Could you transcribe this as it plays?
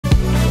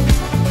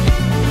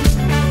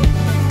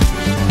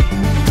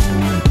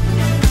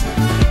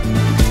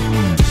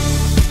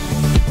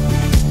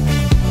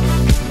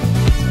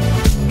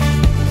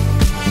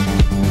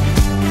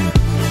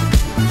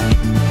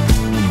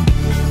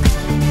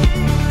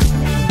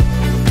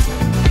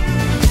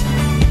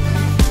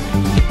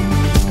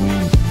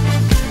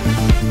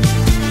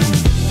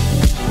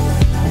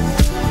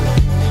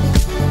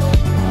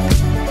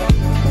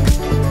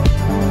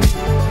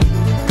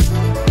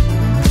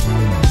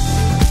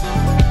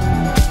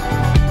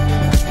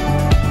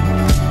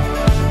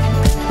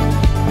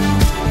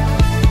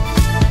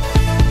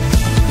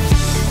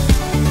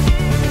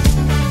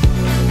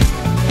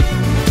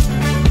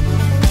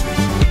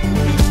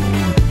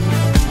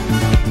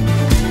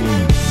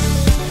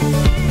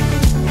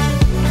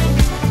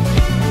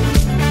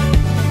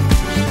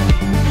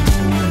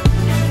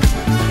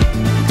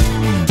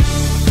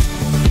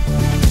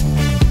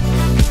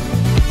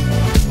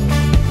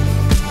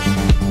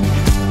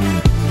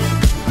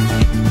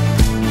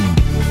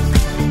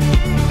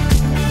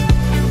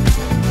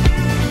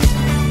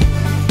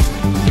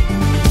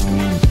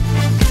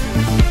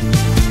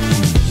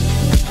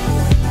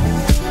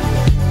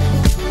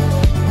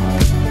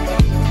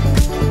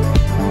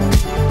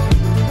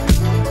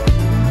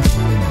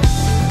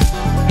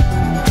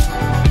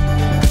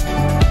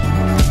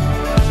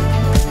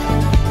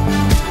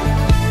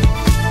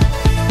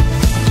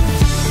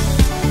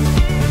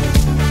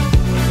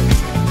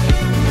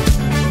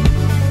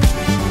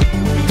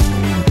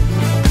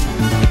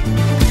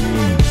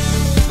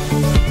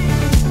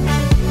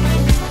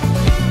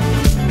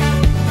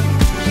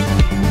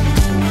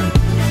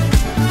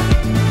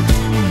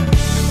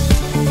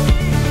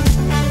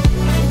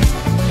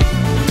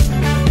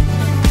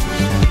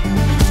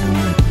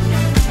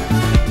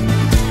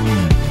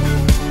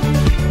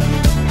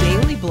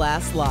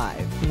Weekdays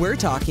Live. We're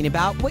talking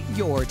about what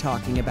you're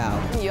talking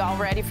about. You all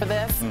ready for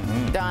this?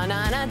 Mm-hmm. Dun,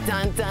 dun, dun,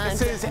 dun, dun.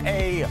 This is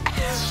a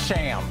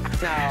sham.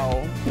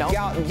 No. No.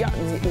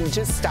 Y'all,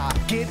 just stop.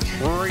 Get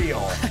real.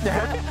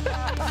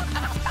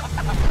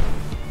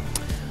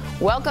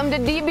 Welcome to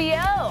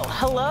DBL.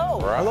 Hello.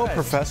 Right. Hello,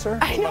 Professor.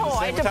 I know.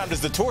 What time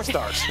does the tour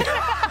start?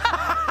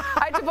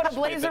 I had to put a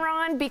blazer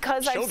on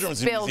because I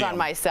spilled on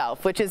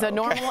myself, which is a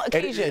normal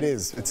occasion. It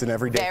is. It's an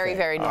everyday thing.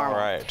 Very normal.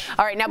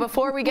 All right. Now,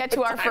 before we get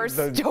to our first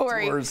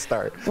story,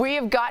 we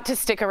have got to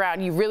stick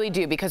around. You really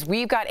do, because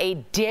we've got a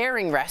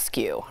daring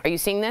rescue. Are you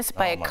seeing this?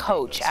 By a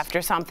coach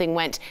after something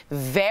went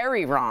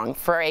very wrong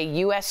for a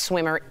U.S.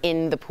 swimmer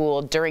in the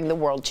pool during the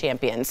World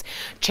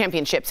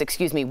Championships.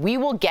 Excuse me. We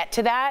will get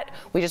to that.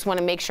 We just want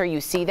to make sure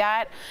you see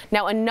that.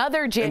 Now,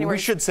 another January. And we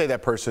should say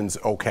that person's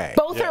okay.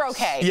 Both are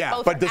okay. Yeah,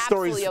 both but are the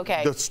story's absolutely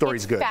okay. The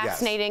story's good.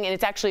 Fascinating, and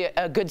it's actually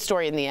a good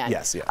story in the end.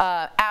 Yes.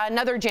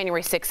 Another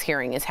January 6th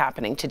hearing is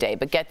happening today,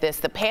 but get this,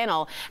 the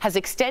panel has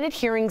extended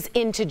hearings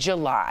into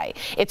July.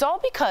 It's all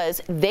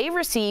because they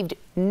received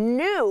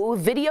new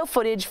video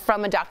footage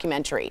from a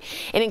documentary.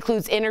 It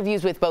includes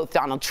interviews with both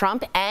Donald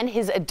Trump and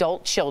his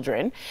adult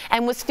children,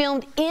 and was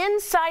filmed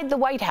inside the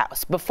White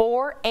House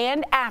before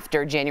and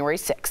after January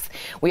 6th.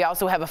 We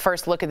also have a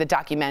first look at the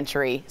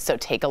documentary, so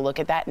take a look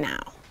at that now.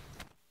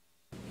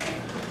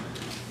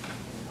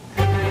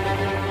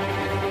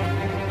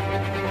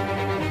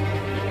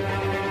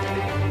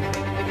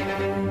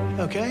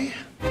 Okay.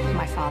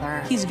 My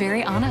father, he's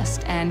very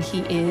honest, and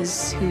he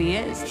is who he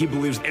is. He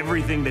believes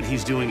everything that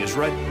he's doing is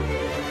right.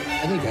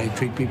 I think I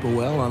treat people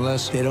well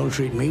unless they don't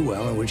treat me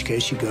well, in which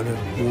case you go to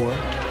war.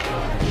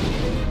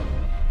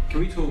 Can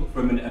we talk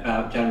for a minute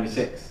about January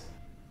 6th?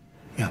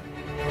 Yeah.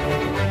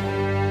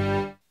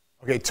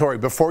 Okay, Tori,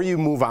 before you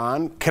move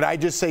on, could I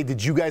just say,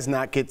 did you guys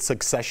not get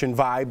Succession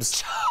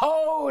vibes?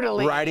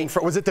 Totally.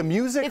 Was it the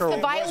music? It's or the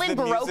violin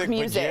Baroque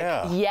music.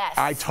 Yeah. Yes.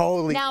 I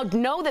totally. Now,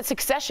 know that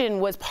Succession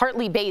was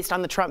partly based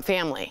on the Trump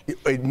family.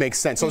 It makes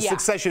sense. So Yeah.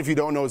 Succession, if you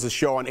don't know, is a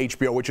show on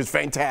HBO, which is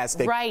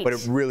fantastic. Right. But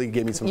it really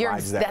gave me some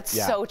vibes there. That's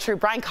so true.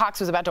 Brian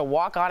Cox was about to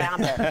walk on out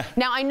there.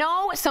 Now, I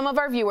know some of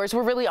our viewers,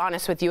 we're really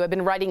honest with you, have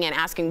been writing in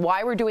asking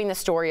why we're doing this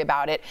story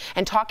about it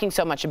and talking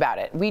so much about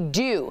it. We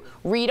do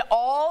read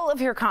all of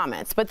your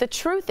comments, but the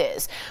truth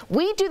is,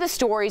 we do the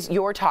stories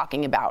you're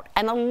talking about,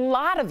 and a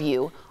lot of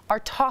you are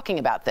talking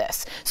about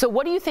this. So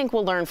what do you think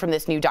we'll learn from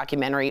this new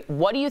documentary?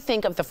 What do you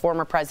think of the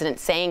former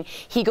president saying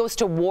he goes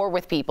to war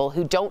with people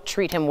who don't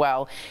treat him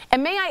well?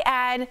 And may I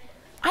add,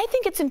 I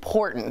think it's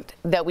important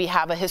that we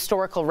have a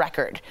historical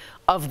record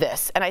of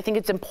this, and I think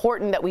it's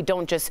important that we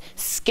don't just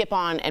skip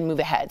on and move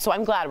ahead. So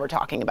I'm glad we're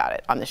talking about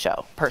it on the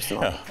show,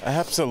 personally. Yeah,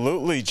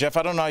 absolutely. Jeff,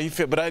 I don't know how you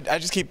feel, but I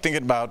just keep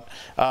thinking about,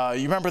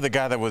 you remember the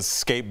guy that was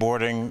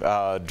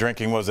skateboarding,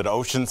 drinking, was it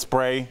ocean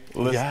spray?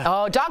 Yeah.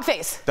 Oh,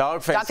 Dogface.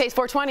 Dogface. Dogface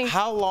 420.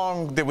 How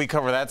long did we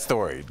cover that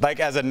story? Like,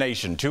 as a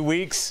nation, 2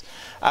 weeks?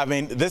 I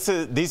mean, these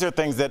are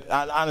things that,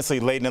 honestly,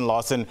 Layden and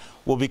Lawson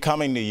will be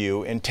coming to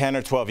you in 10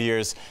 or 12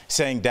 years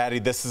saying, Daddy,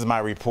 this is my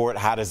report.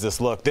 How does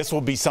this look? This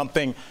will be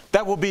something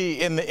that will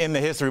be in the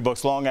history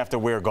books long after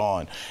we're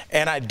gone.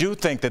 And I do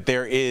think that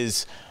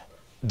there's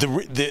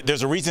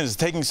a reason it's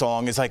taking so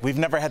long. It's like we've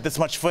never had this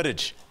much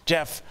footage,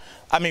 Jeff.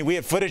 I mean, we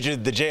had footage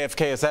of the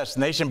JFK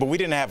assassination, but we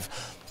didn't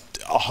have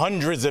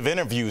hundreds of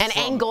interviews and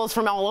angles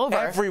from all over.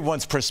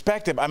 Everyone's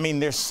perspective. I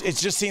mean, it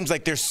just seems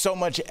like there's so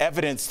much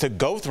evidence to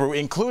go through,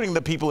 including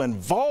the people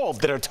involved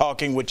that are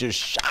talking, which is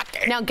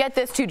shocking. Now, get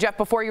this too, Jeff,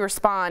 before you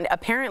respond.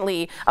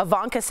 Apparently,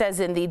 Ivanka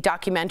says in the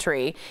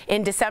documentary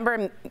in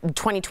December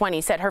 2020,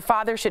 said her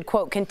father should,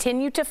 quote,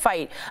 continue to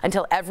fight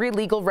until every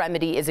legal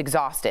remedy is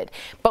exhausted.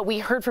 But we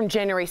heard from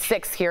January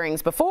 6th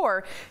hearings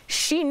before,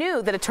 she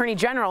knew that Attorney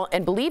General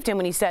and believed him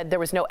when he said there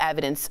was no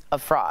evidence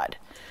of fraud.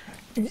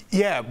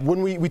 Yeah,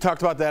 when we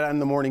talked about that on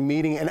the morning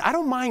meeting, and I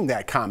don't mind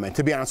that comment,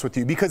 to be honest with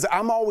you, because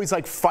I'm always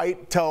like,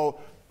 fight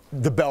till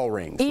the bell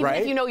rings, even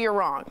right? if you know you're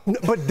wrong.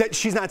 But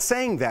she's not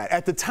saying that.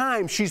 At the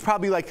time, she's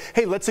probably like,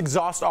 hey, let's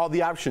exhaust all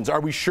the options.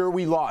 Are we sure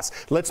we lost?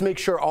 Let's make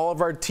sure all of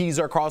our T's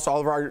are crossed, all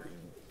of our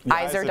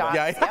Eyes are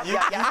dotted.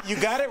 Yeah. You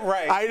got it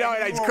right. I know,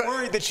 and you were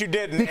worried that you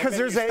didn't. Because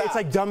it's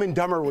like Dumb and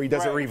Dumber where he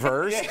does it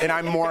reverse, and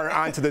I'm more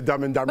onto the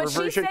Dumb and Dumber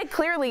version. But she said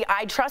clearly,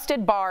 I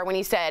trusted Barr when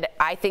he said,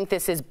 I think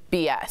this is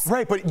BS.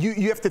 Right, but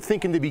you have to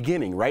think in the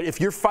beginning, right? If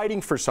you're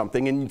fighting for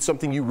something and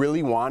something you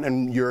really want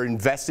and you're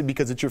invested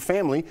because it's your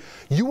family,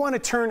 you want to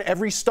turn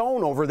every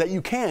stone over that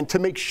you can to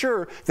make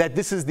sure that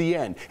this is the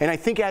end. And I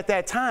think at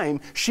that time,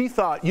 she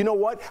thought, you know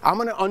what? I'm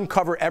going to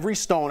uncover every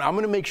stone. I'm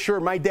going to make sure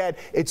my dad,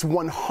 it's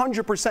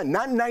 100%,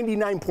 not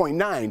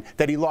 99.9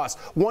 that he lost,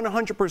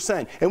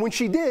 100%. And when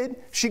she did,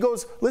 she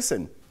goes,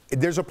 listen,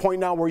 there's a point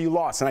now where you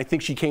lost, and I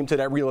think she came to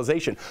that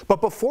realization.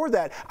 But before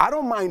that, I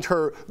don't mind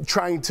her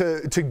trying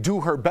to do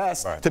her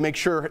best to make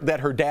sure that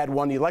her dad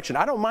won the election.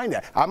 I don't mind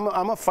that.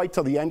 I'm a fight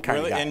till the end kind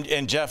of guy.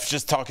 And Jeff,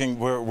 just talking,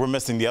 we're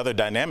missing the other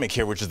dynamic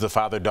here, which is the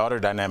father-daughter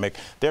dynamic.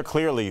 They're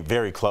clearly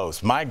very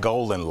close. My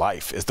goal in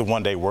life is to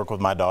one day work with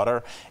my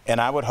daughter,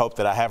 and I would hope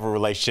that I have a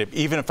relationship,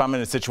 even if I'm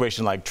in a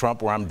situation like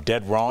Trump where I'm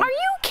dead wrong. Are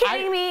you kidding?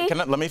 kidding me?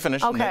 Let me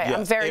finish. Okay, Yes.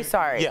 I'm very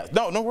sorry. Yeah,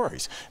 no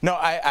worries. No,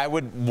 I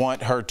would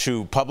want her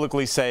to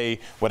publicly say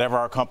whatever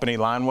our company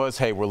line was,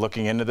 hey, we're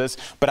looking into this,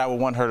 but I would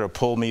want her to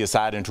pull me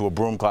aside into a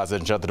broom closet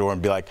and shut the door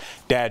and be like,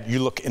 Dad, you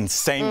look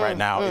insane right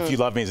now. If you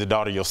love me as a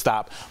daughter, you'll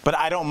stop. But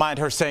I don't mind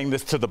her saying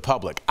this to the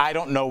public. I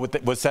don't know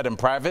what was said in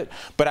private,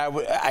 but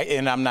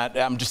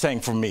I'm just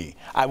saying for me,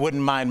 I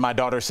wouldn't mind my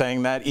daughter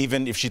saying that,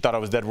 even if she thought I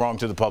was dead wrong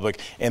to the public,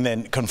 and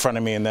then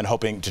confronting me and then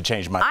hoping to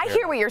change my I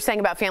hear what you're saying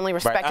about family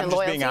respect and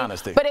loyalty. Being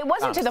honest. But it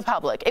wasn't to the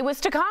public. It was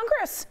to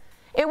Congress.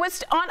 It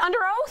was under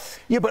oath.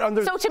 Yeah,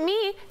 but So to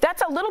me,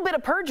 that's a little bit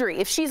of perjury.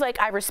 If she's like,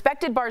 I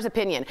respected Barr's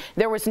opinion,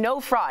 there was no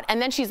fraud,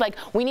 and then she's like,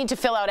 we need to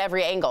fill out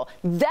every angle.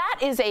 That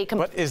is a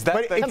complicit.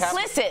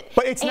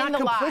 But it's in not the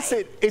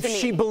complicit lie, if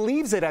she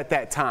believes it at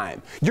that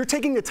time. You're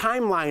taking the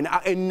timeline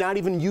and not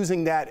even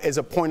using that as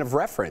a point of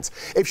reference.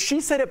 If she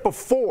said it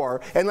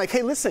before and like,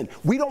 hey, listen,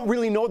 we don't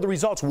really know the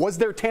results. Was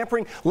there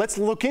tampering? Let's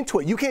look into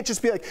it. You can't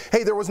just be like,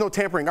 hey, there was no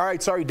tampering. All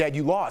right, sorry, Dad,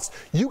 you lost.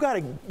 You got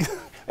to,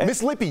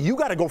 Miss Lippy, you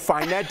got to go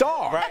find that dog.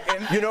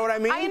 Right. You know what I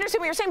mean? I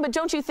understand what you're saying, but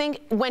don't you think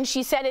when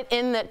she said it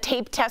in the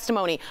taped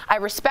testimony, I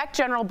respect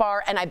General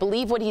Barr and I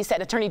believe what he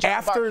said, Attorney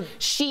General Barr,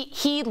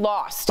 he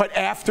lost. But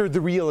after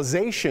the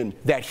realization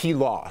that he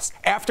lost,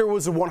 after it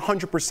was a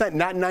 100%,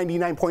 not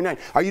 99.9,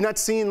 are you not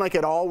seeing like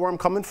at all where I'm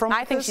coming from?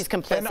 I think she's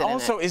complicit. And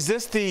also, is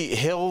this the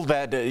hill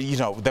that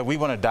that we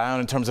want to die on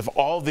in terms of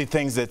all the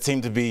things that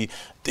seem to be,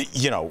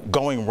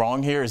 going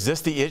wrong here? Is this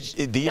the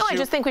issue? No, I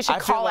just think we should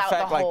call out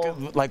the whole.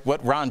 Like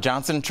what Ron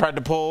Johnson tried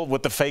to pull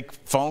with the fake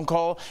phone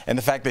call, and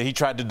the fact that he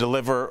tried to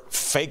deliver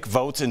fake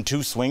votes in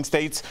 2 swing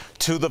states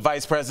to the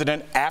vice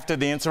president after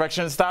the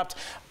insurrection had stopped.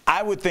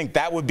 I would think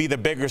that would be the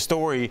bigger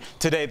story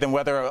today than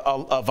whether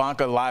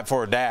Ivanka lied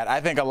for her dad.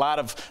 I think a lot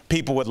of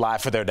people would lie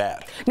for their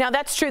dad. Now,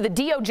 that's true. The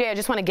DOJ, I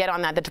just want to get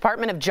on that, the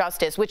Department of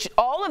Justice, which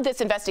all of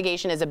this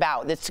investigation is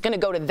about, it's going to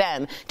go to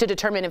them to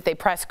determine if they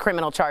press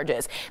criminal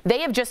charges. They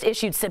have just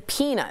issued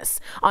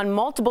subpoenas on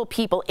multiple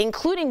people,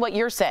 including what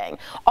you're saying,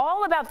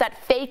 all about that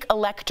fake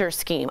elector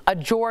scheme, a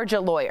Georgia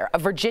lawyer, a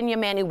Virginia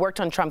man who worked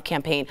on Trump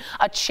campaign,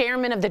 a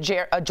chairman of the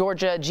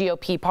Georgia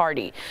GOP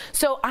party.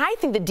 So I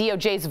think the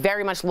DOJ is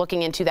very much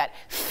looking into that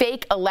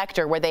fake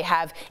elector where they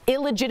have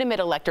illegitimate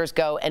electors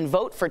go and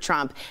vote for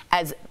Trump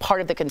as part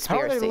of the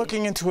conspiracy. How are they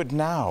looking into it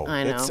now?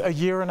 I know. It's a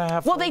year and a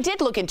half. Well, they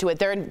did look into it.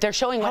 They're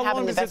showing what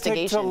happened in the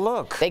investigation. How long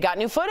does it take to look? They got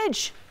new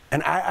footage.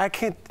 And I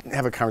can't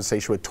have a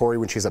conversation with Tori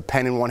when she has a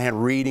pen in one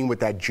hand reading with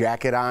that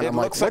jacket on. I'm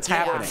like, what's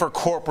happening? For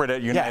corporate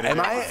at United. Yeah, am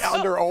I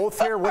under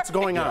oath here? What's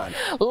going on?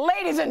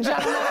 Ladies and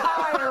gentlemen,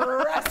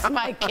 I rest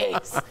my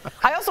case.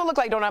 I also look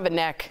like I don't have a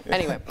neck.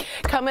 Anyway,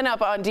 coming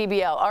up on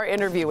DBL, our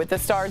interview with the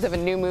stars of a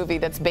new movie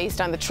that's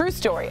based on the true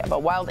story of a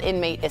wild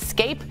inmate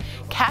escape,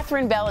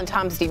 Catherine Bell and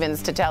Tom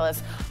Stevens to tell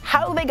us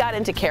how they got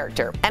into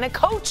character, and a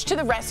coach to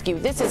the rescue.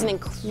 This is an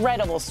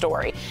incredible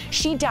story.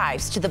 She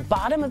dives to the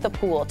bottom of the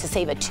pool to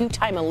save a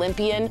 2-time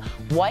Olympian.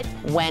 What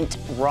went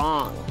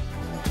wrong?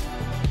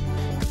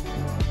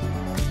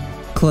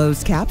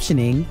 Closed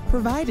captioning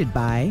provided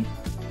by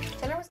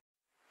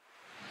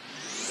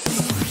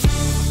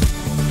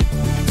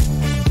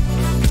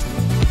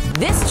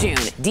This June,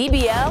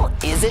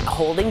 DBL isn't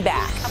holding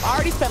back. I've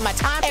already spent my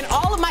time and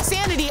all of my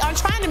sanity on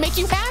trying to make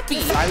you happy.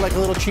 I like a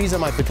little cheese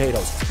on my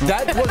potatoes.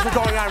 That wasn't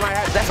going on in my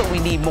head. That's what we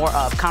need more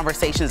of,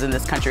 conversations in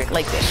this country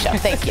like this show.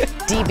 Thank you.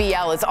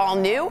 DBL is all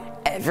new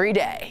every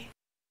day.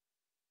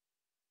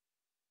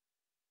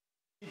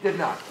 Did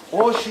not.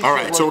 All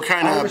right, so we're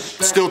kind of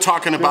still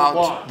talking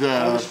about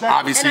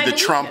obviously the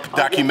Trump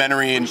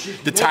documentary and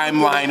the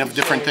timeline of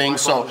different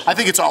things. So I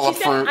think it's all up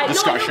for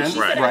discussion,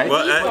 right?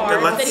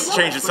 Well, let's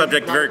change the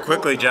subject very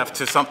quickly, Jeff,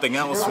 to something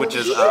else, which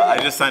is I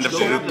just signed up to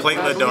do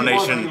platelet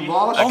donation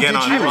again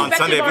on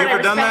Sunday. Have you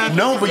ever done that?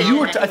 No, but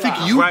I think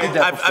you did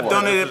that before. I've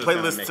donated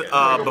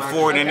platelets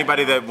before, and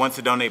anybody that wants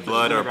to donate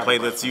blood or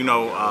platelets,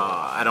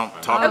 I don't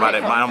talk about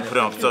it. I don't put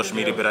it on social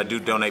media, but I do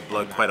donate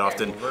blood quite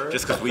often,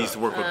 just because we used to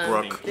work with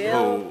Brooke,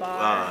 who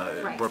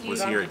Brooke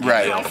was here at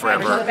DBL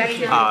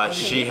forever.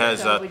 She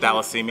has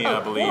thalassemia,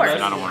 I believe,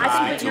 and I don't want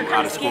to speak too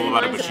out of school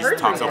about it, but she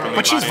talks openly about it.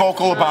 But she's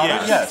vocal about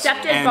it, yes.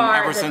 And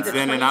ever since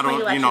then, and I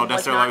don't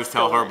necessarily always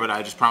tell her, but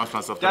I just promised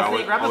myself that I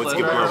would always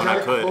give blood when I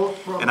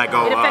could. And I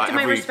go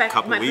every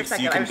couple of weeks. I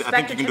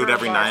think you can do it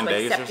every 9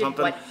 days or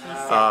something.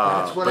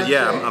 But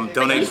yeah, I'm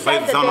donating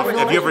platelets.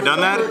 Have you ever done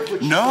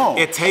that? No.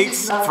 It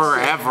takes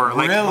forever.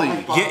 Really?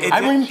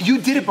 Yeah. You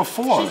did it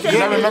before.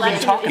 I remember you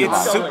talking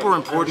about it. It's super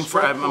important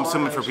for, I'm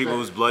assuming, for people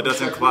whose blood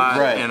doesn't clot,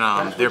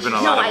 and there have been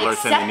a lot of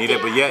alerts saying they need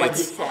it. But yeah,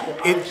 it's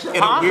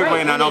in a weird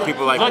way, and I know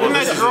people are like, well,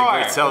 this is a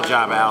great sell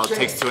job, Al. It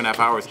takes 2.5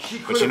 hours.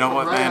 But you know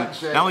what, man?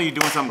 Not only are you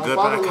doing something good,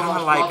 but I kind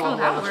of like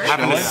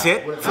having to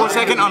sit for a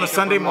second on a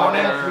Sunday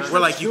morning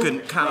where like you can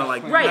kind of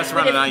like mess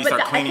around and now you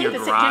start cleaning your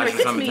garage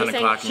or something, 10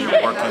 o'clock, and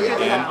you're working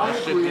going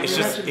again. It's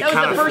just, it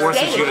kind of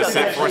forces you to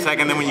sit for a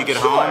second. Then when you get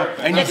home,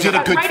 and you did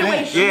a good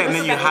thing. Yeah, and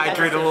then you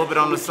hydrate a little bit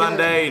on the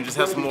Sunday and just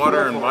have some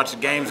water and watch the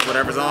games,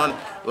 whatever's on.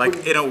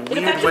 Like, in a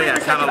weird way, I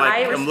kind of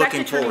like am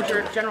looking forward to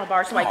it.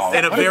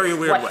 In a very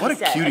weird way. What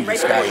a cutie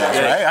this guy is,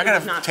 right? I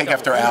gotta take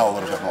after Al a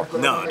little bit more.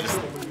 No, just.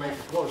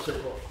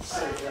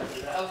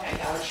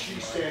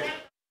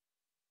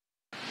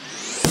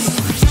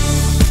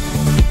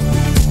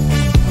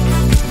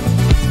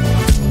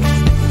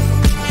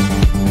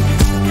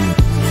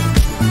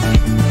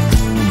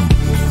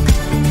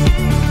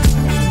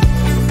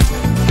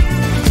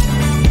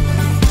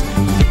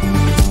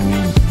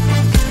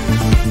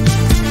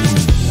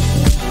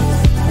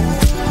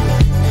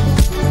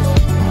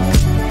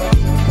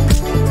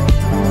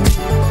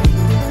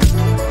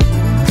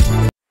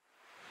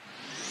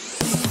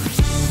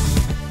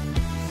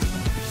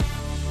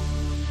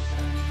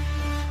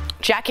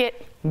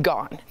 Jacket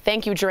gone.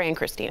 Thank you, Dre and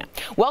Christina.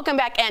 Welcome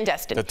back, and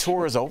Destin. The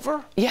tour is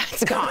over? Yeah,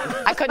 it's gone.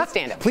 I couldn't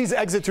stand it. Please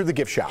exit through the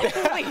gift shop.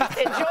 Please,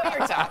 enjoy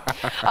your time.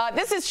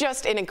 This is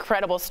just an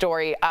incredible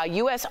story. A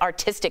U.S.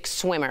 artistic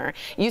swimmer,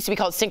 used to be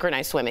called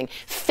synchronized swimming,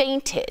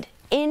 fainted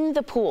in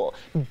the pool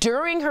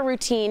during her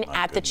routine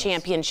at the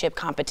championship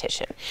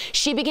competition.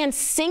 She began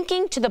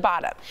sinking to the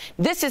bottom.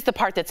 This is the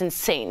part that's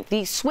insane.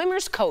 The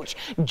swimmer's coach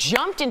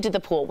jumped into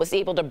the pool, was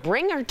able to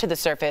bring her to the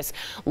surface.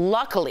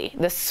 Luckily,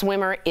 the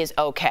swimmer is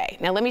okay.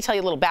 Now, let me tell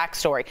you a little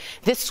backstory.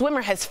 This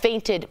swimmer has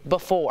fainted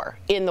before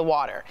in the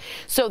water.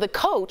 So the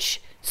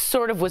coach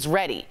sort of was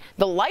ready.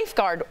 The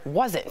lifeguard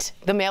wasn't,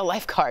 the male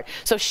lifeguard.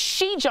 So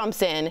she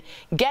jumps in,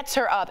 gets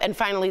her up, and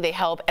finally they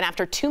help. And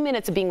after 2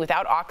 minutes of being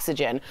without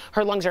oxygen,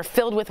 her lungs are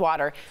filled with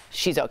water.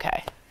 She's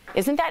okay.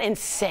 Isn't that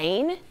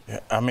insane? Yeah,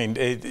 I mean,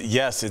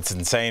 yes, it's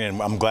insane,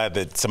 and I'm glad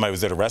that somebody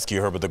was there to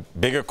rescue her. But the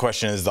bigger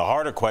question is, the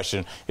harder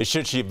question is,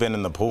 should she have been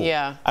in the pool?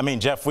 Yeah. I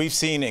mean, Jeff, we've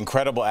seen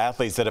incredible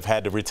athletes that have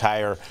had to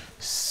retire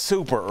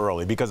super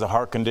early because of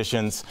heart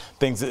conditions,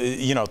 things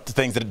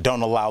that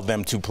don't allow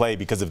them to play,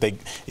 because if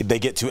they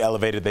get too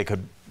elevated, they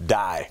could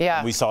die. Yeah.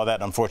 And we saw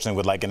that, unfortunately,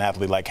 with like an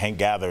athlete like Hank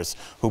Gathers,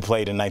 who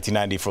played in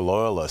 1990 for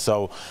Loyola.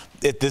 So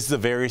this is a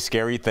very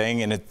scary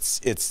thing, and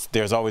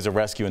there's always a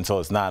rescue until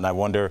it's not. And I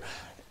wonder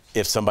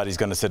if somebody's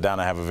going to sit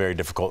down and have a very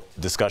difficult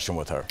discussion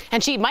with her.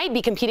 And she might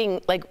be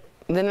competing like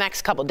the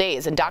next couple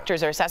days, and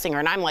doctors are assessing her,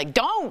 and I'm like,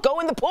 don't go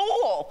in the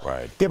pool.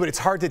 Right. Yeah, but it's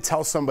hard to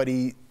tell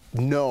somebody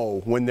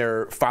no when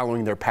they're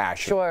following their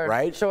passion, Sure,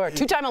 right? Sure.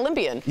 Two-time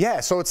Olympian. Yeah,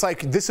 so it's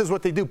like, this is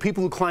what they do.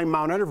 People who climb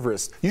Mount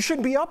Everest, you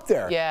shouldn't be up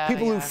there. Yeah,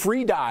 People who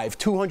free dive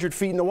 200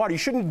 feet in the water, you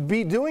shouldn't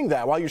be doing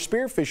that while you're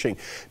spearfishing.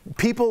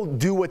 People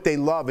do what they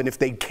love, and if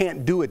they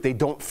can't do it, they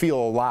don't feel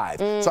alive.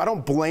 So I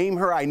don't blame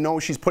her. I know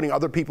she's putting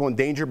other people in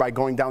danger by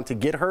going down to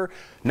get her.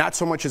 Not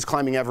so much as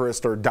climbing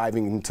Everest or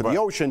diving into the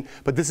ocean,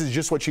 but this is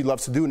just what she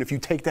loves to do. And if you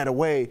take that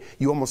away,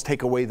 you almost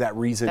take away that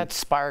reason, that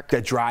spark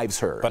that drives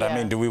her. But I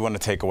mean, do we want to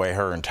take away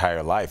her entire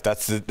life?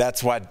 That's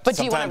why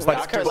sometimes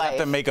doctors have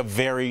to make a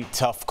very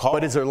tough call.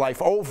 But is her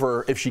life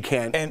over if she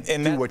can't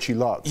do what she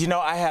loves? You know,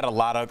 I had a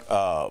lot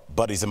of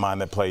buddies of mine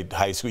that played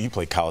high school. You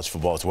played college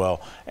football as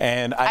well.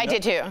 And I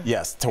did too.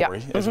 Yes,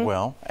 Tori as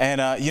well.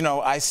 And, you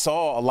know, I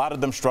saw a lot of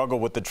them struggle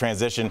with the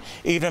transition,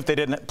 even if they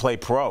didn't play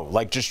pro,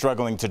 like just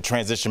struggling to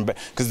transition,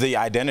 because the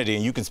identity,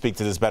 and you can speak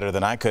to this better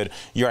than I could,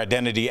 your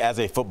identity as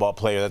a football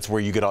player, that's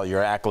where you get all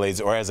your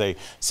accolades, or as a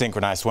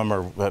synchronized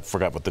swimmer, I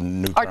forgot what the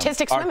new term.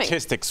 Artistic swimming.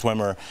 Artistic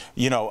swimmer,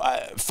 you know,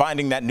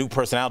 finding that new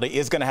personality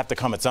is going to have to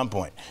come at some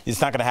point.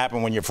 It's not going to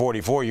happen when you're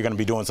 44. You're going to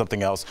be doing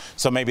something else.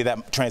 So maybe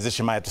that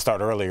transition might have to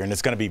start earlier, and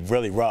it's going to be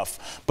really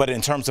rough. But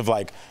in terms of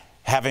like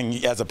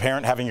having, as a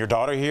parent, having your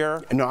daughter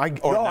here, I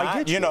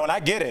get you. You know, and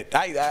I get it.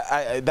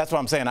 That's what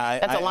I'm saying.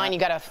 That's a line you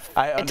got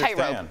to, a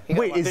tightrope.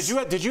 Wait,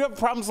 did you have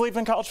problems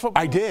leaving college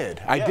football? I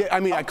did. I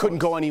mean, I couldn't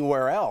go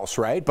anywhere else,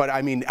 right? But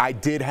I mean, I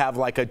did have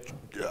like a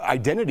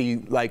identity,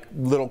 like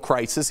little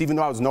crisis. Even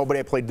though I was nobody,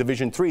 I played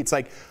Division III. It's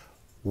like,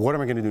 what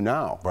am I going to do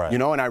now? Right. You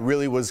know, and I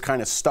really was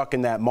kind of stuck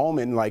in that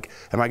moment. Like,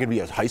 am I going to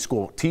be a high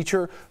school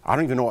teacher? I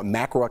don't even know what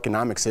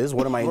macroeconomics is.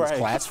 What am I in this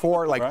class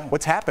for? Like,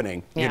 what's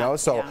happening? You know,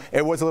 so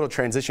it was a little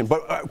transition.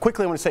 But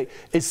quickly, I want to say,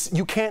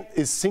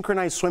 is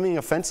synchronized swimming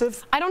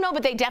offensive? I don't know,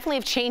 but they definitely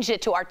have changed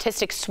it to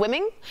artistic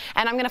swimming,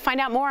 and I'm going to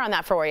find out more on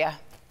that for you.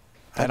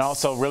 And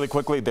also, really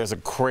quickly, there's a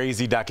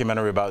crazy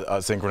documentary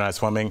about synchronized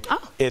swimming.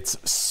 Oh. It's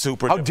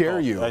super difficult. How dare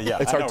you?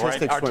 It's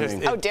artistic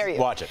swimming. How dare you?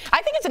 Watch it.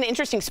 I think it's an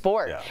interesting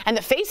sport, and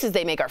the faces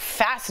they make are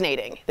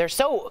fascinating. They're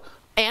so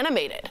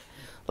animated.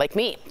 Like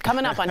me.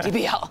 Coming up on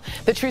DBL,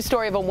 the true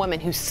story of a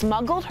woman who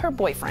smuggled her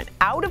boyfriend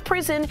out of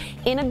prison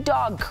in a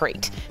dog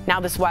crate.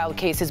 Now this wild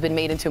case has been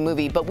made into a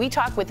movie, but we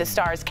talk with the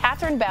stars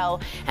Catherine Bell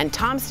and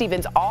Tom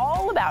Stevens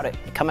all about it.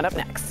 Coming up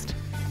next.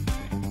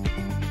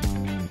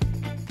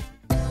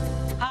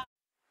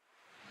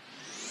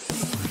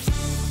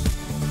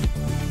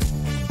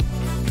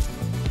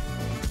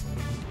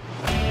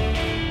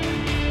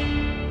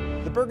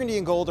 The Burgundy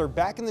and Gold are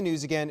back in the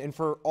news again, and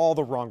for all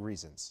the wrong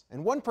reasons.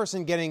 And one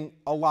person getting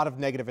a lot of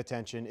negative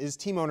attention is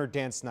team owner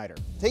Dan Snyder.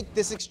 Take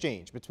this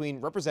exchange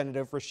between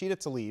Representative Rashida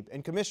Tlaib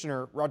and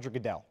Commissioner Roger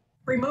Goodell.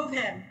 Remove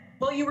him.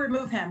 Will you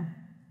remove him?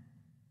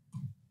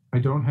 I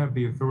don't have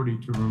the authority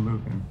to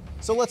remove him.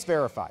 So let's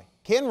verify.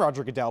 Can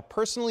Roger Goodell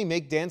personally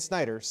make Dan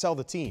Snyder sell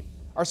the team?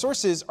 Our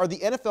sources are the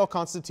NFL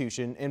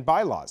Constitution and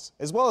bylaws,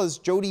 as well as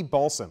Jody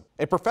Balsam,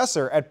 a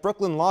professor at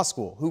Brooklyn Law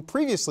School who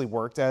previously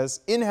worked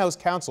as in-house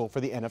counsel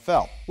for the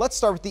NFL. Let's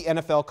start with the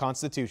NFL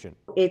Constitution.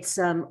 It's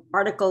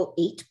Article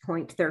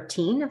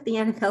 8.13 of the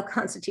NFL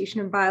Constitution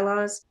and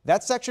bylaws.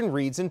 That section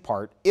reads in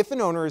part, if an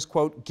owner is,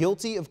 quote,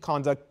 guilty of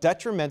conduct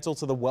detrimental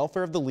to the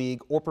welfare of the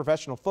league or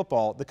professional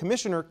football, the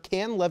commissioner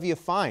can levy a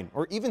fine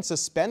or even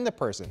suspend the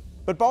person.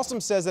 But Balsam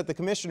says that the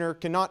commissioner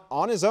cannot,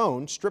 on his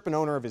own, strip an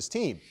owner of his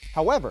team.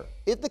 However,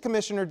 if the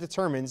commissioner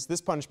determines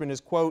this punishment is,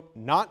 quote,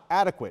 not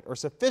adequate or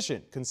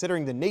sufficient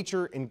considering the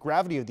nature and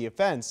gravity of the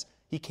offense,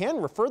 he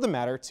can refer the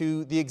matter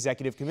to the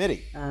executive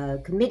committee. A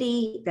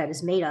committee that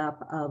is made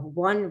up of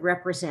one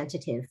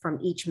representative from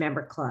each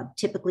member club,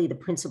 typically the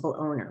principal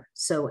owner.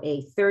 So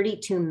a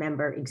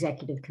 32-member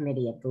executive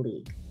committee of the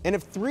league. And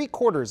if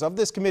 3/4 of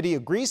this committee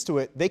agrees to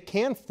it, they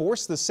can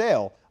force the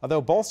sale,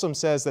 although Balsam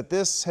says that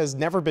this has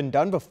never been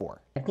done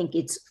before. I think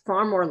it's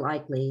far more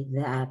likely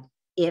that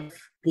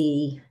if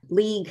the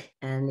league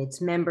and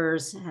its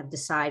members have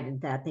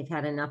decided that they've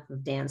had enough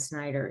of Dan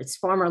Snyder, it's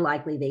far more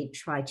likely they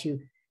try to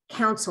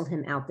counsel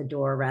him out the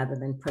door rather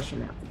than push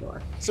him out the door.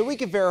 So we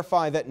can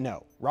verify that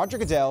no, Roger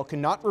Goodell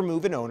cannot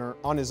remove an owner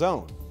on his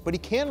own, but he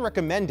can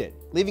recommend it,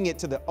 leaving it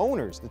to the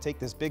owners to take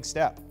this big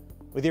step.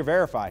 With your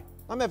Verify,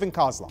 I'm Evan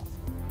Kozloff.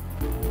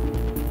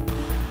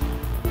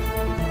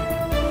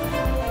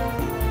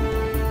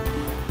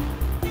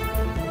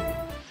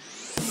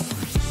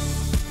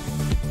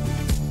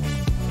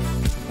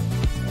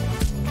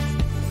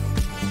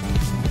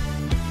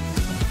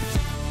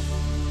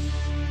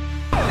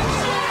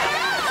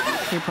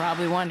 You're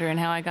probably wondering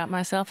how I got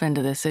myself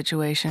into this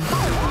situation.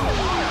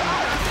 Well,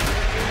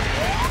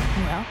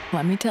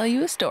 let me tell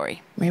you a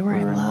story. We were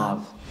in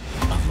love.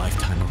 A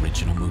Lifetime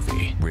original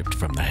movie ripped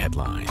from the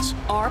headlines.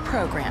 Our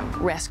program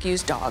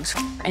rescues dogs,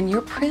 and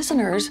your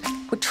prisoners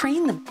would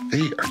train them.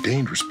 They are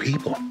dangerous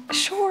people.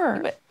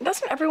 Sure, but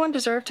doesn't everyone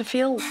deserve to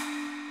feel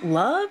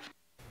loved?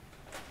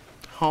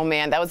 Oh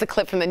man, that was a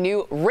clip from the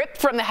new ripped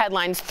from the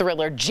headlines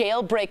thriller,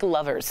 Jailbreak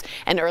Lovers.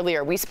 And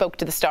earlier we spoke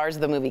to the stars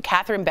of the movie,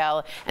 Catherine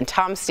Bell and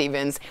Tom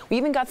Stevens. We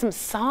even got some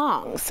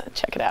songs.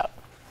 Check it out.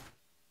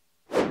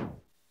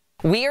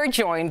 We are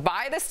joined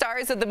by the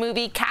stars of the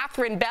movie,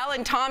 Catherine Bell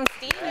and Tom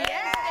Stevens.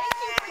 Yeah.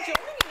 Thank you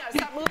for joining us.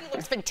 That movie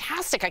looks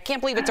fantastic. I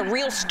can't believe it's a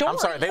real story. I'm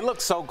sorry, they look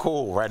so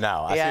cool right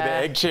now. I see the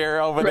egg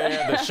chair over there,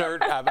 the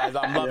shirt.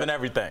 I'm loving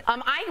everything.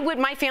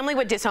 My family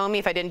would disown me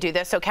if I didn't do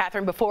this. So,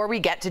 Catherine, before we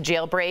get to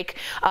Jailbreak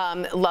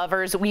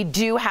Lovers, we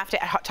do have to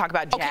talk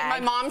about Jag. Okay, my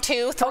mom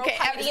too. Throw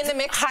Heidi in the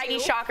mix Heidi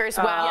too. Shocker as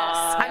well.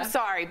 Yes. I'm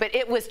sorry, but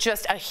it was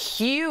just a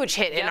huge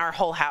hit in our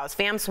whole house.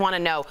 Fams want to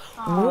know,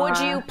 would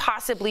you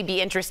possibly be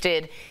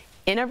interested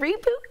in a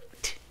reboot?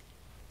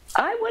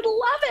 I would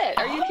love it.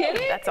 Are you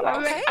kidding? That's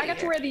okay. I got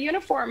to wear the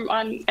uniform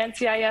on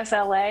NCIS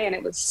LA, and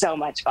it was so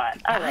much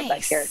fun. I love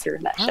that character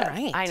in that show.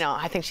 Right. I know.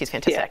 I think she's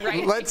fantastic. Yeah.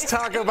 Right. Let's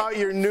talk about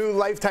your new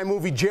Lifetime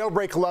movie,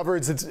 Jailbreak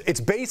Lovers. It's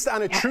based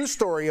on a true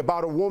story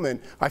about a woman.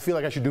 I feel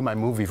like I should do my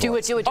movie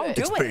voice. Do it.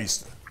 It's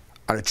based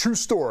on a true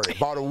story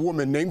about a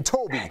woman named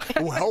Toby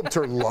who helped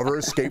her lover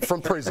escape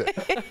from prison.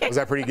 Was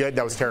that pretty good?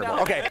 That was terrible.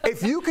 No. Okay,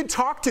 if you could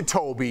talk to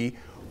Toby,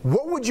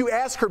 what would you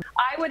ask her?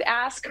 I would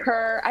ask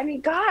her, I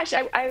mean, gosh,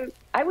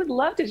 I would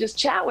love to just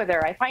chat with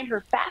her. I find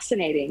her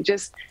fascinating,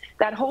 just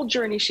that whole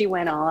journey she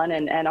went on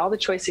and all the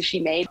choices she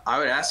made. I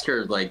would ask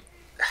her, like,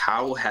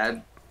 how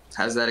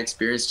has that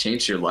experience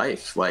changed your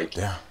life? Like,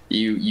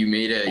 you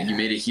made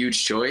a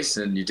huge choice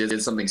and you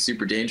did something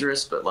super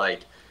dangerous, but like,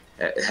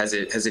 has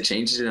it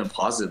changed it in a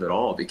positive at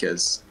all?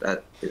 Because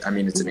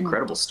it's an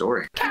incredible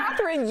story.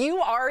 Catherine, you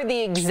are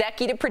the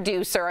executive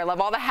producer. I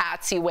love all the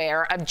hats you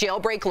wear of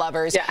Jailbreak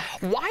Lovers. Yeah.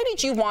 Why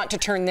did you want to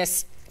turn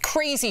this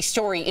crazy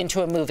story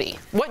into a movie?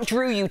 What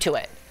drew you to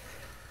it?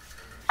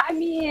 I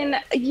mean,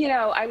 you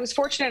know, I was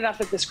fortunate enough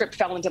that the script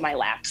fell into my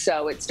lap,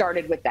 so it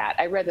started with that.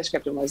 I read the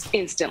script and was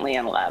instantly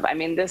in love. I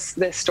mean, this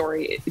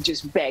story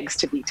just begs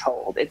to be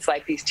told. It's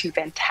like these two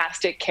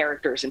fantastic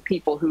characters and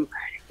people who,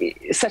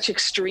 such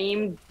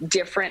extreme,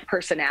 different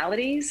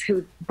personalities,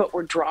 but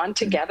were drawn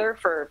together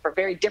for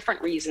very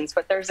different reasons.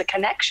 But there's a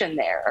connection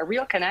there, a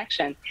real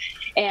connection,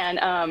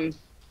 and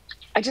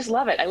I just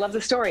love it. I love the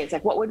story. It's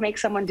like, what would make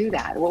someone do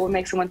that? What would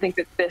make someone think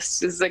that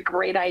this is a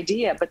great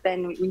idea? But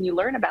then when you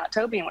learn about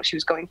Toby and what she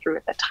was going through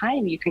at the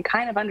time, you can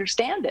kind of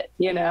understand it,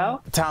 you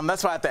know? Tom,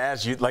 that's why I have to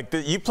ask you, like,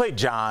 you played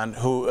John,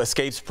 who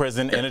escapes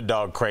prison in a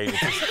dog crate.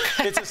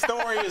 It's a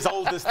story as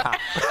old as time.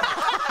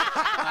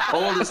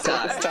 Oldest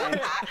time.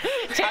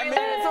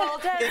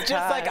 It's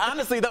just like,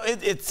 honestly, though,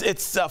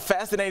 it's a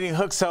fascinating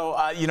hook.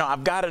 So, you know,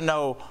 I've got to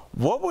know,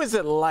 what was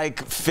it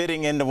like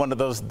fitting into one of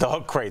those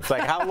dog crates?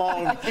 Like, how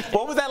long,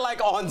 what was that like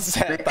on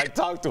set? Like,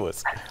 talk to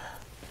us.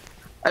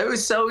 It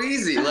was so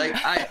easy. Like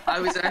I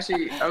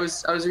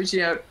was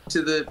reaching out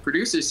to the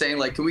producers saying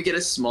like, can we get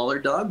a smaller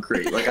dog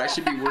crate? Like I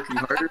should be working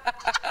harder.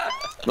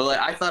 But like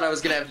I thought I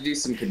was gonna have to do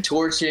some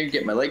contortion,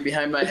 get my leg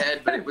behind my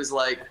head, but it was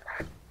like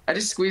I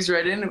just squeezed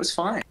right in. It was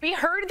fine. We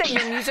heard that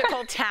your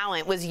musical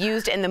talent was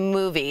used in the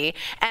movie,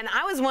 and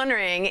I was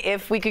wondering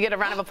if we could get a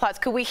round of applause.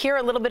 Could we hear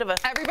a little bit of a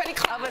song?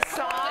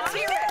 Let's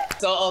hear it.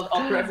 So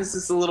I'll preface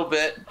this a little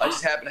bit. I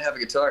just happen to have a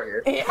guitar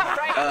here. Yeah,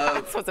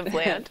 right. This wasn't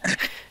planned.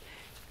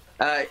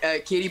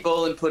 Katie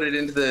Boland put it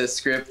into the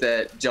script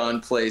that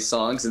John plays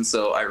songs, and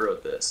so I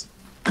wrote this.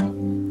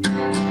 Don't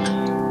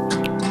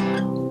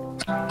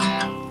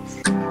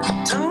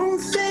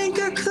think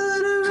I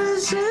could have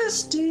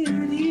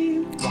resisted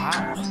you.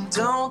 Wow.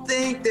 Don't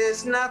think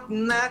there's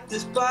nothing that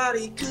this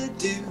body could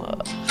do.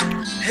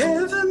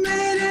 Ever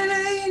made an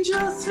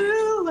angel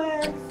through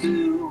and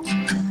through.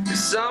 If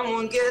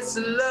someone gets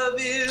to love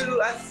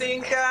you, I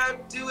think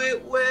I'd do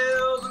it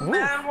well. The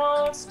man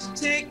wants to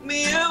take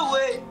me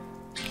away.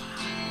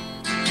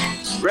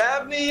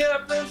 Wrap me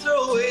up and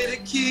throw away the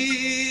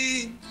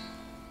key.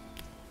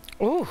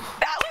 Ooh.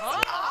 That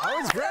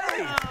was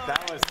great.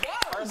 That was,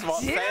 first of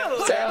all,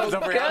 Sam was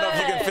over here. I don't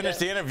know if you can finish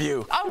the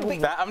interview. I'm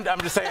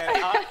just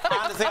saying,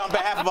 honestly, on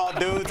behalf of all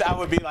dudes, I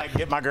would be like,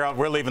 get my girl,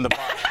 we're leaving the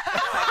party.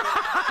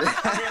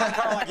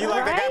 Like, you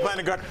like the guy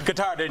playing the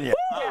guitar, didn't you?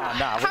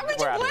 How could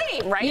you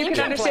blame, right? You can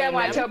understand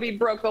why Toby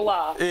broke the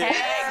law.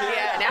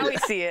 Yeah, now we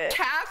see it.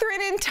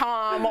 Catherine and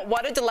Tom,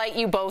 what a delight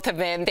you both have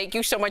been. Thank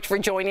you so much for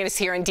joining us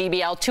here in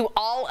DBL. To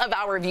all of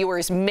our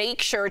viewers,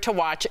 make sure to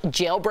watch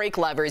Jailbreak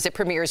Lovers. It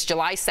premieres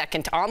July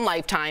 2nd on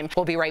Lifetime.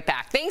 We'll be right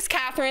back. Thanks,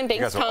 Catherine.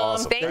 Thanks, Tom.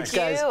 Awesome. Thank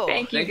you.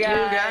 Thank you,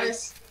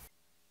 guys.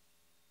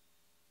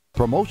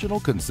 Promotional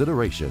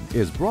consideration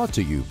is brought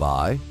to you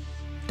by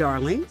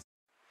Darling.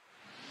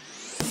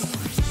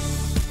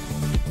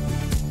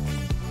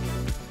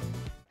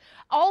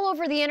 All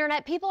over the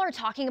internet, people are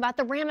talking about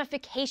the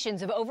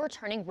ramifications of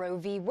overturning Roe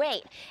v.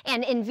 Wade.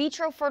 And in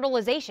vitro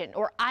fertilization,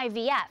 or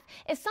IVF,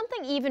 is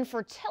something even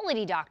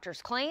fertility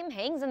doctors claim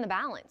hangs in the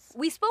balance.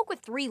 We spoke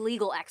with 3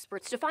 legal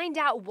experts to find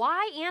out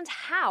why and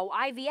how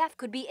IVF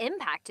could be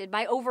impacted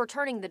by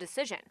overturning the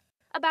decision.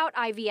 About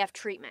IVF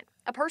treatment.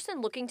 A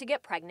person looking to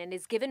get pregnant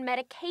is given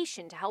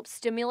medication to help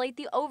stimulate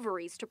the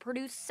ovaries to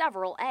produce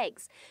several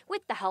eggs.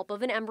 With the help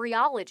of an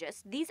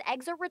embryologist, these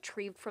eggs are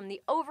retrieved from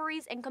the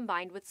ovaries and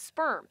combined with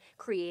sperm,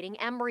 creating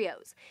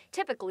embryos.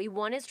 Typically,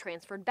 one is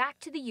transferred back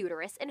to the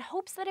uterus in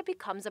hopes that it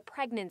becomes a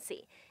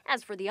pregnancy.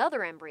 As for the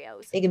other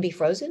embryos, they can be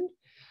frozen,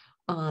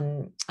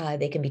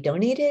 they can be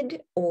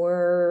donated,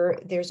 or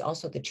there's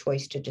also the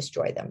choice to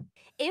destroy them.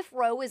 If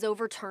Roe is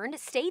overturned,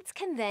 states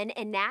can then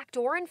enact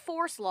or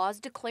enforce laws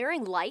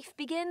declaring life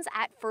begins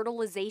at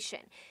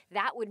fertilization.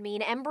 That would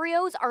mean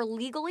embryos are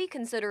legally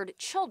considered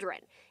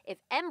children. If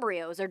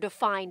embryos are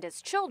defined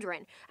as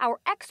children, our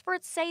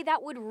experts say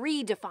that would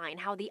redefine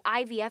how the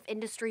IVF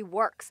industry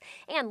works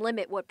and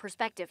limit what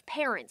prospective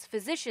parents,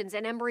 physicians,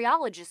 and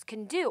embryologists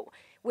can do.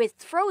 With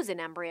frozen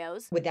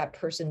embryos, would that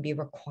person be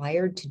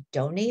required to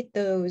donate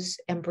those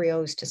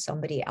embryos to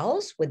somebody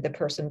else? Would the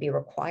person be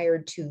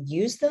required to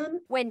use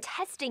them? When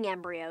testing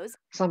embryos,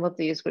 some of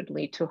these would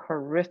lead to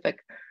horrific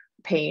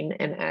pain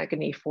and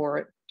agony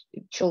for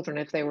children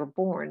if they were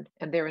born,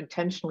 and they're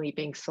intentionally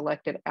being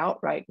selected out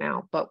right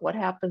now. But what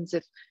happens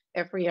if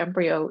every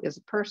embryo is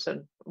a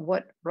person?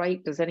 What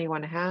right does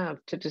anyone have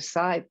to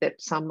decide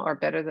that some are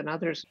better than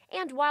others?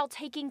 And while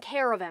taking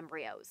care of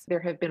embryos, there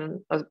have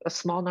been a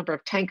small number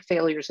of tank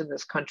failures in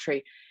this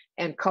country,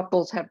 and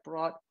couples have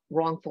brought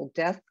wrongful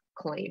death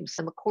claims,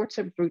 and the courts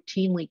have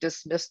routinely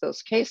dismissed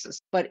those cases.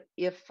 But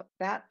if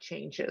that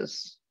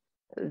changes,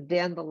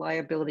 then the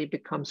liability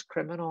becomes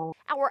criminal.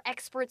 Our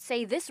experts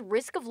say this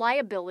risk of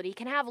liability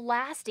can have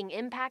lasting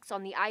impacts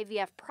on the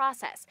IVF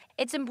process.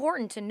 It's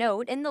important to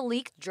note, in the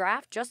leaked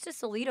draft,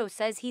 Justice Alito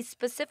says he's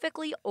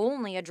specifically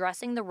only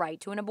addressing the right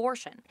to an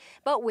abortion.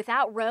 But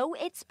without Roe,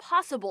 it's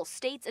possible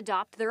states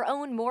adopt their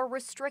own more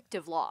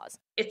restrictive laws.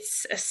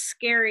 It's a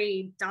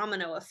scary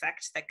domino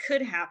effect that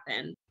could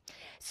happen.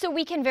 So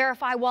we can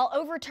verify, while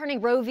overturning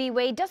Roe v.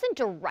 Wade doesn't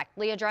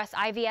directly address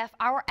IVF,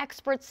 our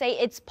experts say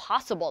it's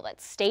possible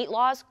that state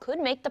laws could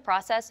make the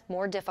process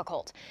more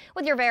difficult.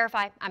 With your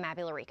Verify, I'm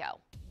Abby Larico.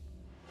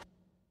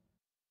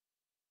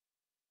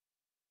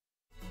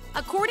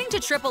 According to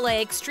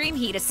AAA, extreme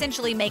heat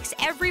essentially makes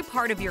every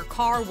part of your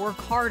car work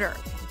harder.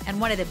 And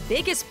one of the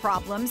biggest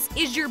problems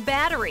is your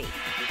battery.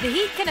 The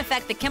heat can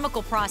affect the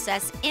chemical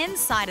process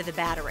inside of the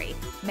battery,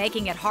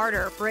 making it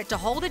harder for it to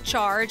hold a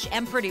charge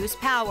and produce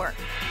power.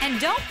 And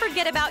don't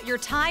forget about your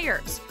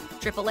tires.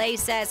 AAA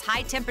says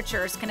high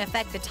temperatures can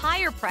affect the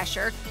tire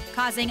pressure,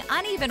 causing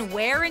uneven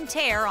wear and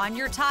tear on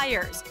your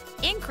tires,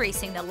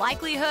 increasing the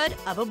likelihood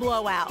of a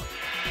blowout.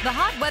 The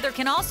hot weather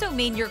can also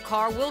mean your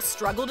car will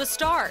struggle to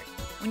start.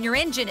 When your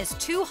engine is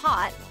too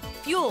hot,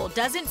 fuel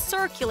doesn't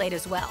circulate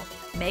as well,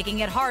 making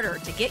it harder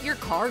to get your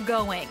car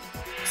going.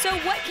 So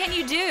what can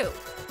you do?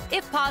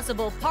 If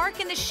possible, park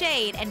in the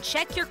shade and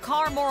check your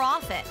car more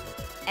often.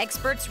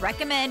 Experts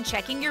recommend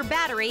checking your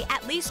battery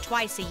at least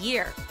twice a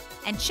year.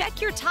 and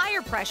check your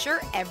tire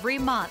pressure every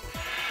month.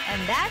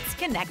 And that's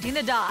connecting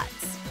the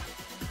dots.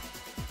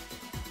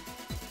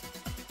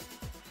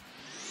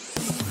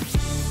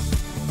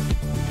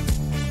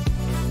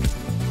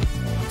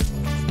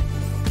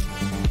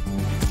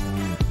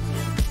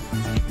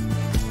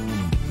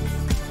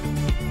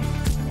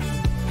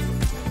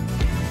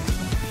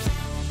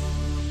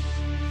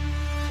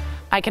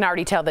 I can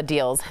already tell the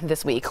deals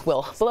this week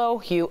will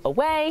blow you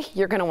away.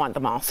 You're going to want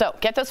them all. So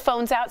get those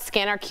phones out,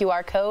 scan our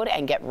QR code,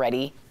 and get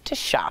ready to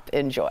shop.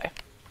 Enjoy.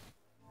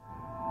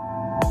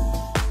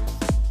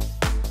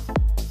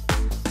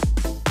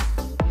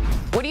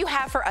 What do you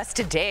have for us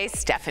today,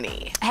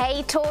 Stephanie?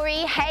 Hey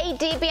Tori, hey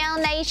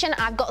DBL Nation,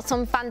 I've got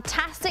some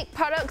fantastic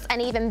products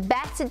and even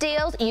better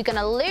deals. You're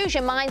gonna lose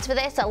your minds for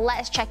this, so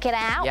let's check it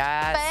out.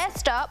 Yes.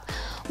 First up,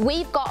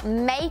 we've got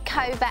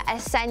Makeover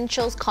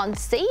Essentials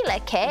Concealer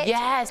Kit.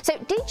 Yes. So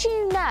did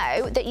you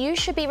know that you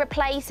should be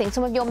replacing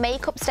some of your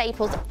makeup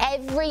staples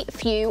every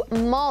few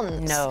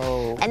months?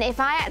 No. And if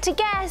I had to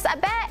guess, I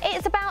bet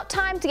it's about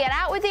time to get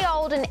out with the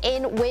old and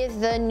in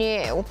with the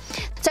new.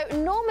 So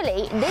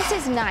normally this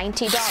is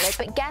 $90,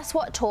 but guess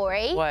what,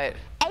 Tori? What?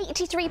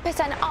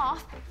 83%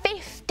 off,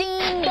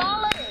 $15.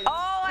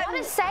 Oh, what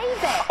a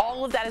saving.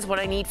 All of that is what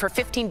I need for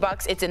 15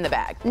 bucks. It's in the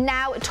bag.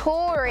 Now,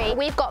 Tori,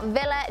 we've got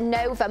Villa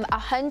Novum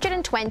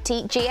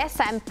 120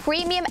 GSM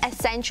Premium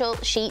Essential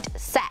Sheet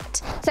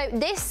Set. So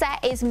this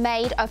set is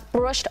made of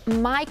brushed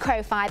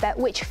microfiber,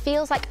 which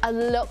feels like a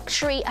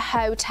luxury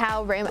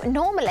hotel room.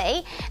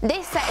 Normally,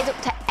 this set is up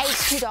to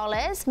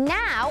 $80.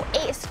 Now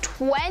it's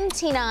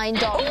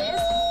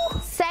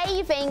 $29,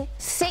 saving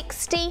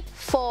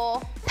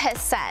 64%.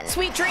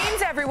 Sweet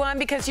dreams, everyone,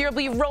 because you'll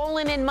be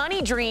rolling in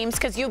money dreams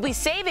because you'll be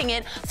saving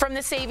it from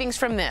the savings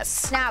from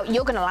this. Now,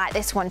 you're going to like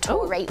this one,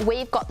 Tori. Ooh.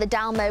 We've got the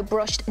Dalmo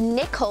Brushed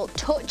Nickel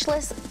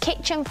Touchless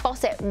Kitchen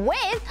Faucet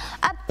with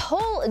a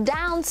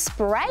pull-down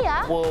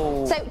sprayer.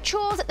 Whoa. So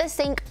chores at the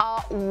sink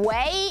are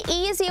way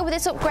easier with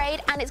this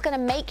upgrade, and it's going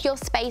to make your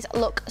space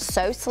look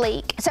so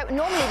sleek. So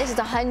normally this is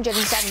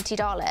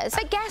 $170,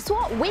 but guess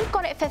what? We've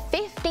got it for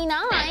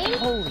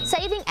 $59,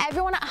 saving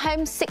everyone at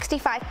home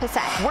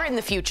 65%. We're in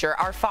the future.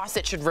 Our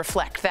faucet should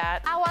reflect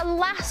that. Our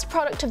last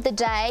product of the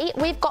day,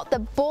 we've got the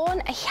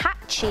Born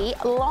Hatchie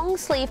long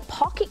sleeve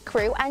pocket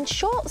crew and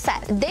short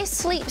set. This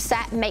sleep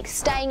set makes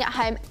staying at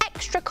home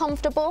extra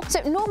comfortable.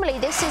 So normally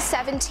this is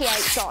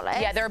 $78.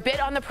 Yeah, they're a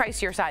bit on the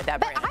pricier side, that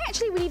brand. But I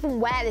actually would even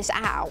wear this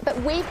out.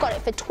 But we've got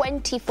it for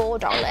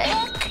 $24.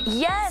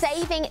 Yes.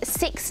 Saving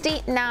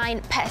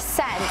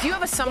 69%. If you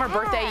have a summer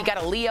birthday, you got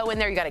a Leo in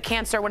there, you got a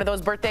Cancer, one of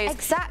those birthdays.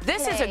 Exactly.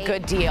 This is a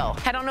good deal.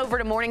 Head on over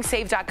to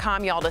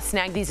morningsave.com, y'all, to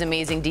snag these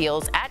amazing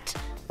deals at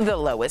the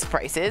lowest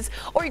prices,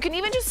 or you can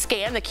even just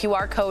scan the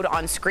QR code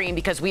on screen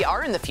because we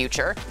are in the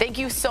future. Thank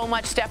you so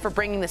much, Steph, for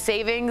bringing the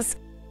savings.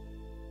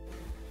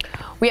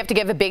 We have to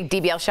give a big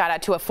DBL shout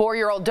out to a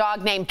 4-year-old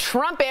dog named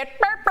Trumpet.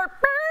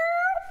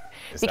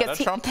 Is that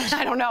a trumpet?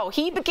 I don't know.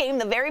 He became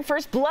the very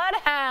first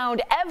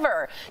bloodhound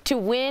ever to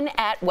win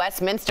at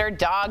Westminster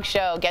Dog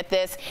Show. Get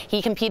this, he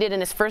competed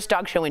in his first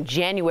dog show in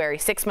January.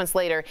 6 months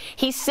later,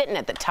 he's sitting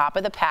at the top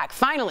of the pack.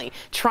 Finally,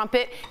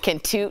 Trumpet can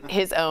toot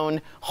his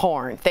own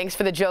horn. Thanks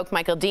for the joke,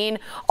 Michael Dean.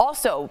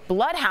 Also,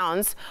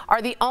 bloodhounds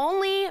are the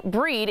only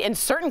breed in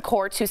certain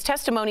courts whose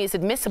testimony is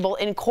admissible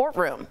in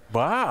courtroom.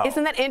 Wow.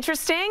 Isn't that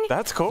interesting?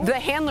 That's cool. The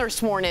handler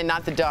sworn in,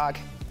 not the dog.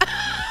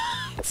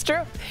 It's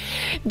true.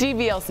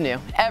 DBL's new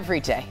every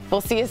day.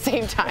 We'll see you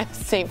same time,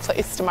 same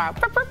place tomorrow.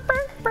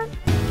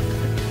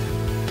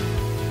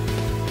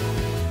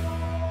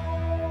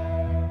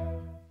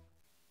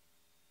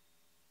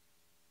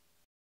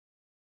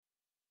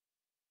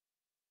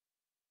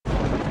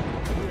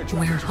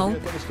 Where hope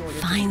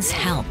finds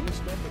help.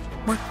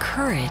 Where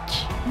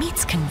courage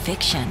meets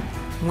conviction.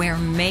 Where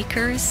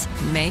makers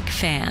make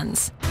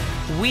fans.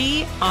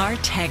 We are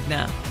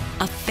Tegna,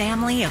 a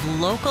family of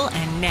local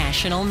and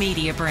national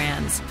media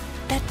brands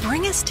that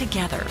bring us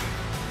together,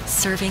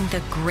 serving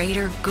the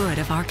greater good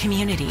of our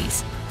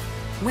communities.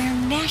 Where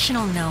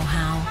national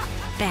know-how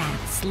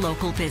backs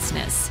local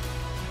business.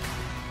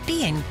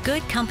 Be in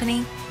good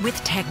company with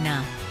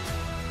Tegna.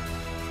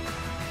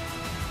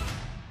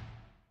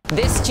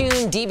 This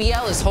June,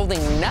 DBL is holding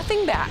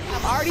nothing back.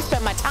 I've already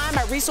spent my time,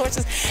 my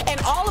resources, and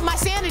all of my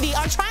sanity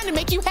on trying to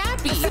make you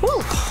happy.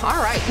 Whew,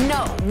 all right.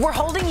 No, we're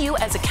holding you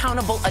as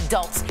accountable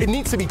adults. It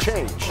needs to be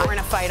changed. We're in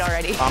a fight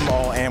already. I'm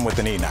all in with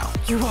an E now.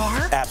 You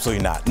are?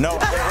 Absolutely not. No.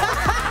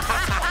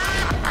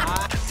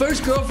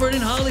 First girlfriend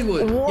in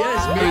Hollywood. Wow.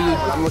 Yes, me.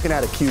 I'm looking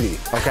at a cutie,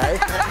 okay?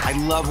 I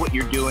love what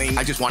you're doing.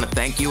 I just want to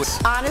thank you.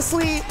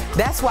 Honestly,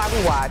 that's why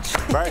we watch.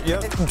 Right,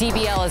 yep.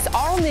 DBL is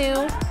all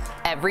new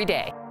every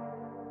day.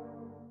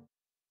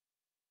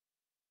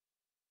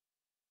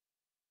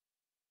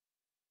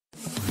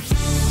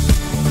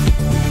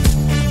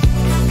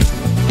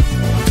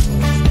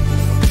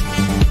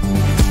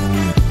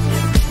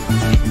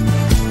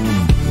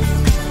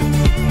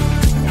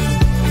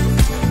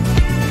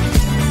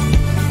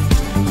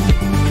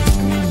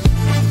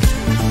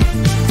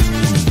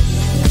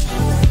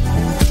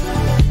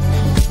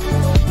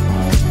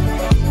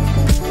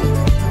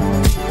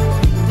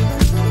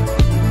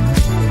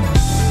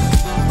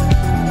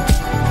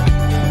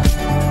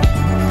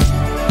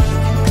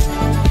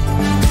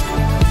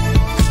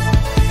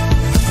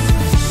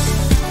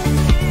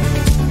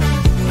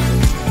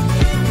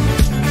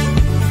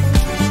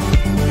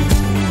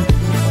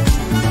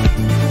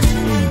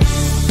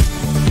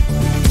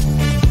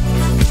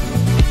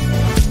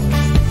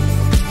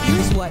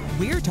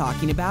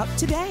 talking about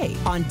today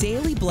on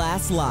Daily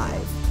Blast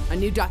Live. A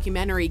new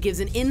documentary gives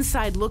an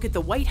inside look at the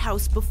White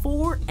House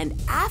before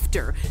and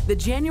after the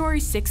January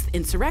 6th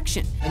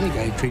insurrection. I think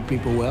I treat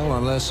people well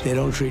unless they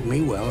don't treat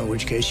me well, in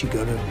which case you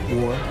go to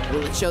war.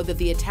 Will it show that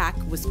the attack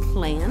was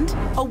planned?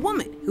 A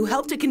woman who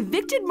helped a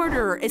convicted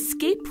murderer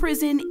escape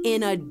prison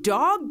in a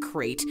dog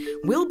crate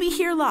will be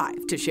here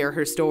live to share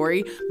her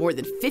story more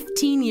than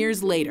 15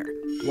 years later.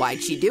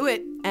 Why'd she do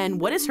it?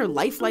 And what is her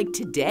life like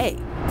today?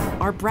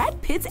 Are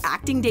Brad Pitt's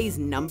acting days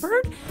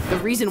numbered? The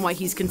reason why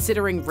he's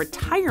considering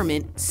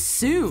retirement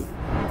soon.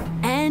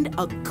 And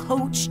a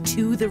coach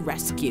to the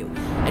rescue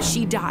as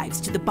she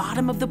dives to the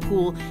bottom of the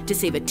pool to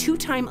save a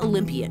two-time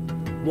Olympian.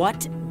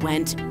 What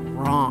went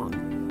wrong?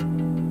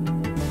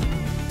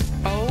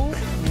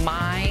 Oh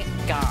my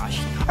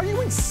gosh. Are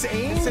you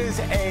insane? This is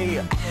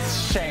a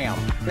sham.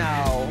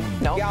 No.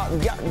 Nope.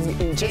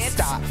 Y'all, just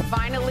stop.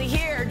 Finally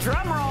here.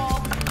 Drum roll.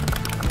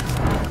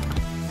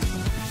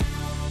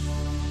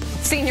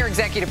 Senior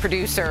executive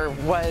producer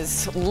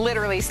was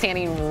literally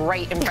standing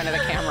right in front of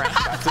the camera.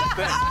 That's his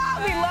thing.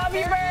 We love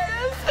you,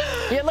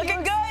 Bert. You're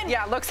looking good.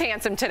 Yeah, looks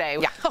handsome today.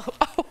 Yeah.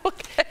 Oh,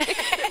 okay.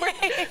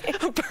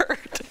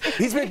 Bert.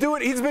 He's been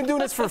doing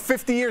this for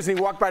 50 years, and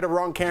he walked by the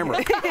wrong camera.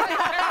 There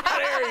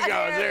he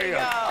goes. There you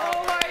go.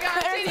 Oh my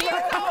gosh.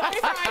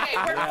 Friday.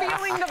 We're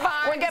feeling the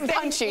vibes. We're getting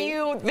punchy.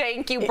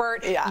 Thank you,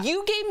 Bert. Yeah.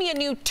 You gave me a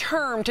new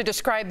term to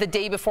describe the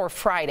day before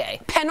Friday.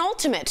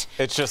 Penultimate.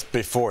 It's just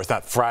before. It's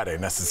not Friday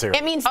necessarily.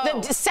 It means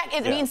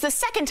means the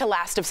second to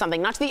last of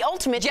something, not the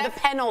ultimate, the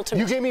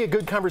penultimate. You gave me a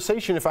good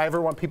conversation if I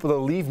ever want people to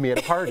leave me at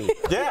a party.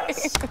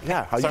 Yes.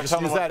 Yeah. I'll just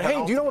use that.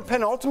 Hey, do you know what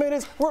penultimate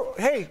is?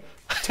 Hey,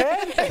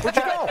 Ted, where'd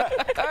you go?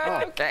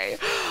 Okay.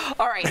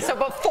 All right. So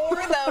before,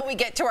 though, we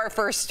get to our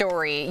first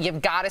story,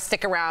 you've got to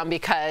stick around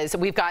because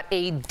we've got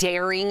a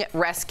daring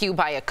rescue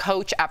by a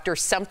coach after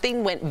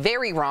something went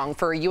very wrong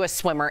for a U.S.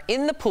 swimmer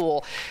in the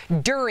pool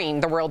during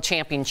the World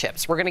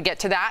Championships. We're going to get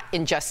to that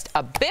in just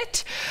a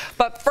bit.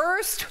 But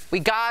first, we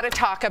got to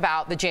talk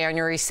about the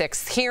January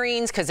 6th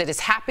hearings because it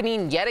is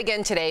happening yet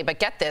again today. But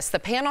get this, the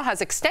panel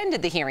has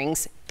extended the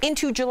hearings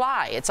into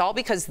July. It's all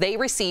because they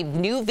received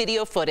new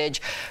video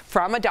footage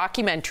from a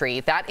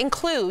documentary that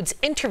includes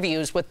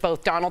interviews with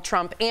both Donald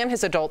Trump and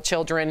his adult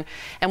children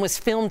and was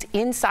filmed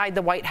inside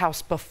the White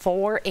House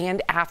before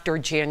and after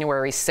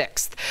January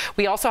 6th.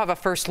 We also have a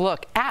first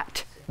look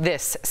at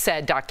this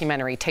said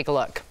documentary. Take a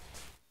look.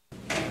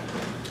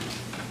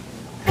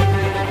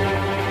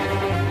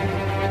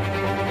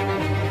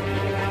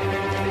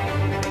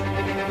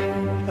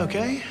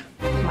 Okay.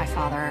 My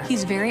father,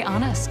 he's very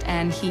honest,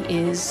 and he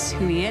is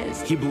who he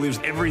is. He believes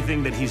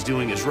everything that he's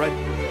doing is right.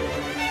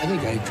 I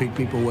think I treat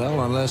people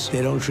well unless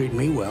they don't treat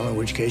me well, in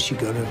which case you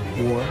go to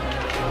war.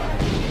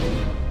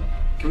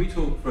 Can we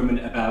talk for a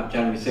minute about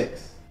January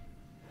 6th?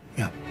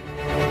 Yeah.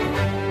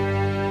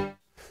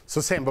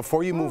 So, Sam,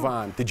 before you move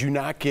on, did you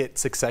not get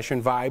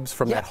Succession vibes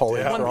from that whole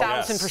intro?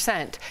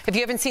 1,000%. If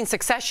you haven't seen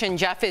Succession,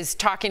 Jeff is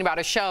talking about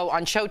a show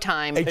on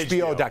Showtime.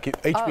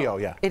 HBO,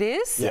 yeah. It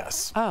is?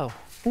 Yes. Oh.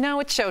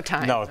 No, it's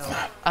Showtime. No, it's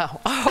not. Oh.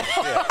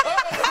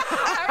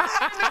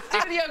 Everyone in the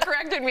studio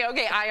corrected me.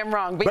 Okay, I am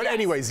wrong. But yes,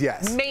 anyways,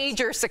 yes.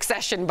 Major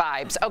Succession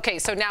vibes. Okay,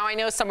 so now I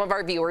know some of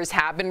our viewers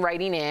have been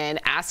writing in,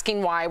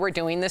 asking why we're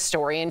doing this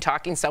story and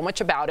talking so much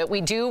about it.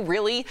 We do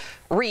really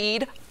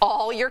read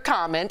all your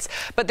comments,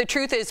 but the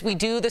truth is we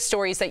do the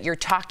stories that you're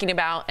talking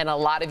about, and a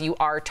lot of you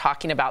are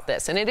talking about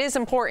this, and it is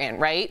important,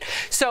 right?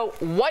 So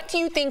what do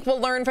you think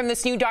we'll learn from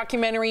this new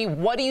documentary?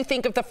 What do you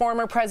think of the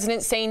former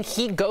president saying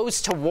he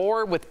goes to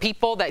war with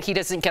people that he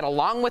doesn't get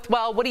along with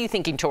well? What are you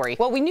thinking, Tori?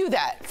 Well, we knew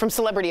that from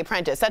Celebrity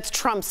Apprentice. That's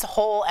Trump's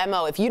whole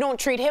MO. If you don't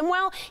treat him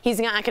well, he's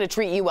not going to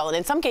treat you well. And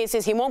in some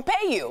cases, he won't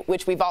pay you,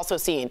 which we've also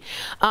seen.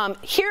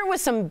 Here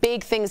was some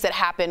big things that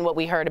happened, what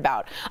we heard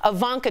about.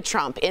 Ivanka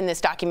Trump in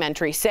this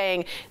documentary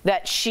saying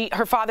that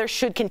her father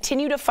should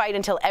continue to fight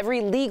until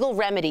every legal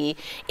remedy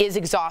is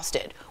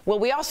exhausted. Well,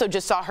 we also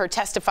just saw her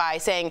testify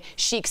saying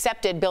she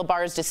accepted Bill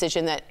Barr's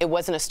decision that it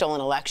wasn't a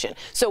stolen election.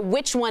 So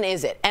which one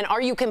is it? And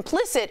are you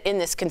complicit in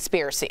this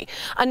conspiracy?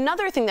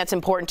 Another thing that's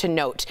important to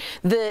note,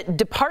 the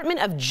Department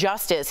of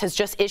Justice has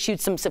just issued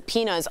some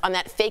subpoenas on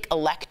that fake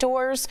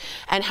electors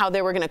and how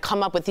they were going to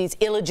come up with these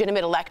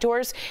illegitimate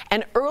electors.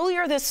 And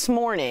earlier this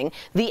morning,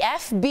 the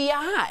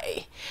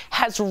FBI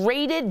has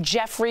raided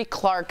Jeffrey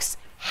Clark's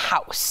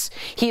house.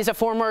 He is a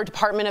former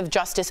Department of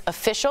Justice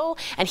official,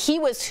 and he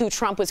was who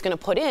Trump was going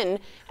to put in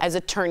as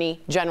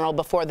Attorney General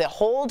before the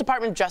whole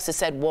Department of Justice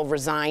said we'll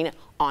resign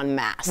en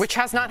masse. Which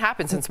has not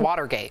happened since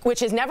Watergate.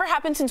 Which has never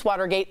happened since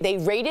Watergate. They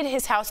raided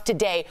his house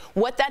today.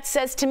 What that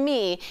says to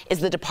me is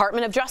the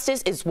Department of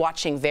Justice is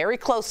watching very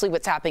closely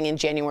what's happening in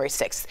January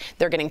 6th.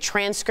 They're getting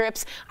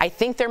transcripts. I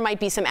think there might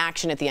be some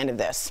action at the end of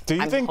this. Do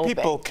you think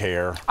people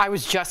care? I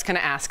was just going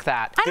to ask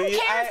that. I don't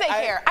care if they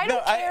care. I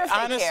don't care if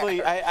they care.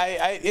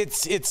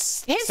 Honestly,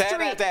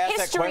 sad I have to ask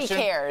that question.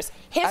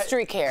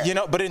 History cares. You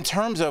know, but in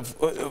terms of,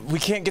 we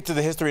can't get to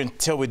the history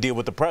until we deal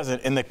with the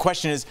present. And the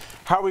question is,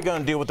 how are we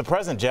going to deal with the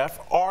present, Jeff?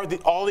 Are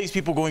all these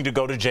people going to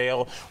go to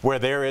jail where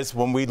there is,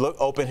 when we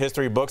open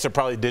history books, or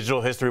probably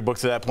digital history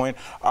books at that point,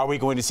 are we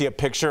going to see a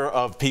picture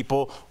of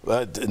people,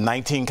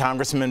 19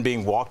 congressmen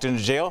being walked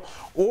into jail?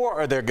 Or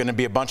are there going to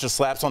be a bunch of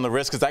slaps on the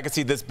wrist? Because I could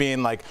see this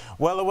being like,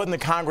 well, it wasn't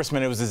the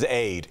congressman, it was his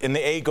aide. And the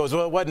aide goes,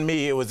 well, it wasn't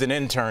me, it was an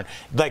intern.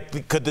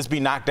 Like, could this be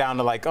knocked down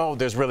to like, oh,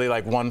 there's really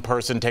like one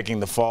person taking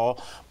the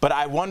fall? But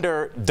I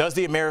wonder, does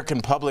the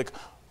American public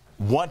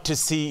want to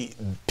see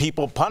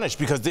people punished?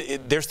 Because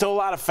there's still a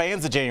lot of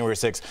fans of January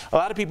 6th. A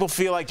lot of people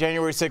feel like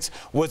January 6th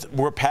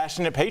were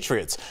passionate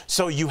patriots.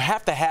 So you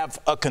have to have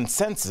a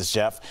consensus,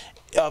 Jeff,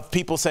 of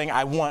people saying,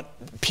 I want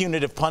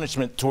punitive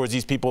punishment towards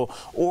these people,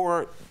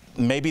 or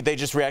maybe they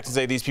just react and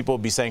say these people will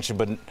be sanctioned,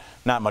 but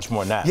not much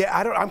more than that. Yeah,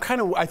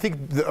 I think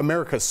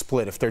America's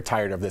split if they're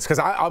tired of this. Because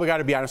I got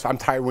to be honest, I'm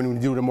tired when we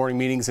do the morning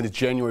meetings and it's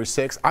January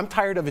 6th. I'm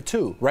tired of it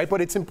too, right?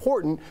 But it's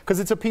important because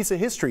it's a piece of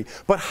history.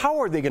 But how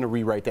are they going to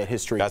rewrite that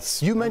history?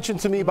 You mentioned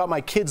to me about my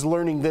kids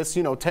learning this,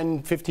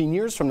 10, 15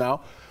 years from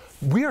now.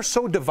 We are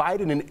so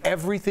divided in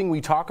everything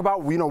we talk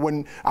about.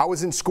 When I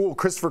was in school,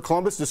 Christopher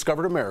Columbus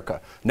discovered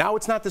America. Now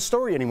it's not the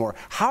story anymore.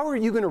 How are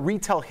you going to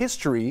retell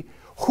history?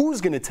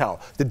 Who's going to tell?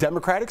 The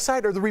Democratic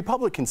side or the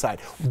Republican side?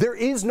 There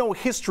is no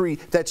history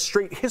that's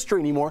straight history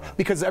anymore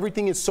because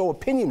everything is so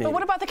opinionated. But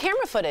what about the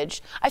camera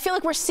footage? I feel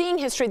like we're seeing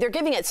history. They're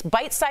giving us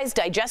bite-sized,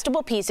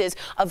 digestible pieces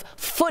of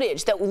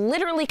footage that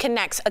literally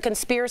connects a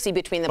conspiracy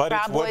between the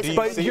Proud Boys.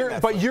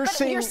 But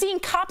you're seeing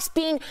cops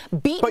being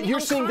beaten. But you're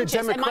seeing the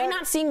Democrat. Am I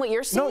not seeing what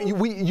you're seeing?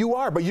 No, you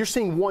are. But you're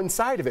seeing one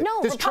side of it.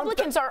 No,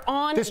 Republicans are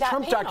on this that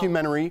Trump panel.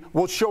 Documentary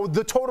will show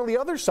the totally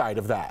other side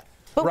of that.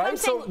 But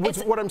right?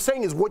 What I'm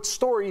saying is, what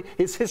story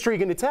is history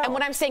going to tell? And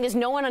what I'm saying is,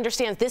 no one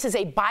understands this is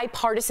a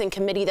bipartisan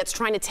committee that's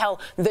trying to tell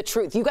the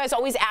truth. You guys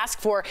always ask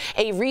for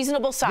a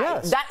reasonable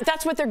side. Yes.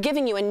 That's what they're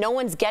giving you, and no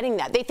one's getting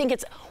that. They think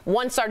it's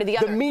one side or the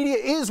other. The media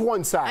is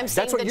one side. I'm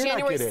saying the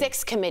January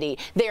 6th committee,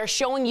 they are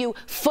showing you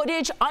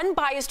footage,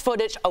 unbiased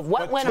footage of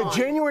what went on. The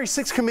January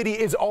 6th committee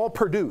is all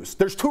produced.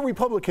 There's 2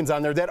 Republicans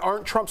on there that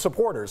aren't Trump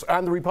supporters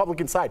on the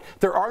Republican side.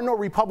 There are no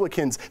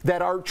Republicans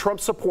that are Trump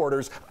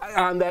supporters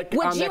on that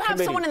committee. Would you have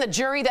someone in the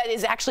jury that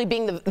is actually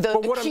being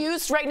the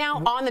accused right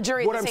now on the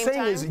jury at the same time?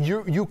 What I'm saying is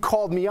you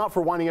called me out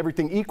for wanting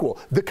everything equal.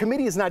 The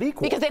committee is not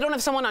equal. Because they don't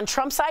have someone on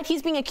Trump's side.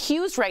 He's being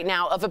accused right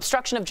now of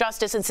obstruction of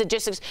justice and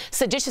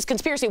seditious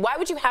conspiracy. Why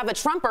would you have a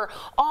Trumper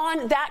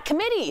on that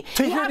committee?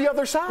 To hear the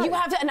other side. You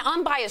have an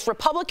unbiased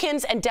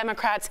Republicans and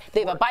Democrats.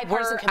 They have a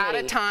bipartisan committee. We're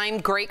out of time.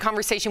 Great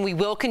conversation. We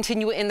will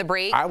continue it in the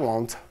break. I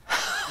won't.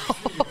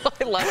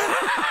 I love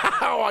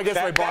it. Oh, I guess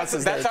my boss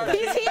is there.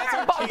 He's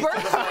here.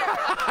 Bert's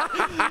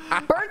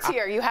here. Bert's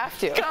here. You have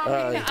to.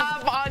 Coming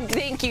up on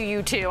Thank You,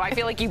 you two. I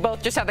feel like you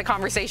both just had the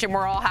conversation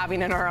we're all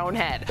having in our own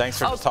head. Thanks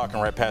for just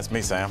talking right past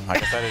me, Sam. I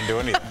guess I didn't do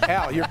anything.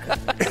 Al, you're...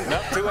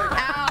 Nope, too late.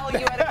 Al, you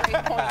had a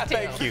great point, too.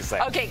 Thank you,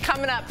 Sam. Okay,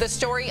 coming up, the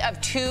story of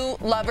 2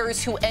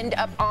 lovers who end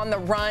up on the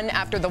run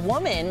after the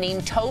woman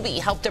named Toby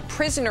helped a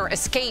prisoner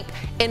escape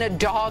in a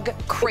dog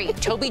crate.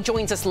 Toby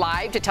joins us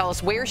live to tell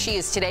us where she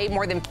is today,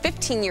 more than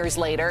 15 years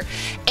later,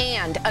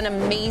 and an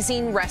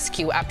amazing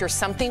rescue after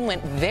something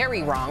went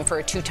very wrong for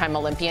a 2-time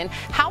Olympian,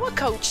 how a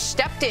coach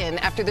stepped in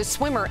after the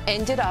swimmer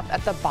ended up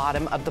at the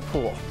bottom of the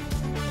pool.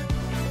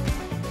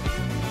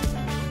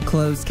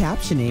 Closed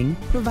captioning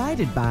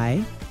provided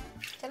by...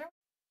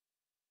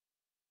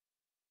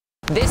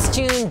 This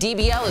June,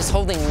 DBL is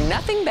holding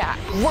nothing back.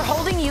 We're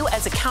holding you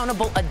as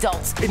accountable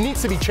adults. It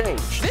needs to be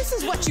changed. This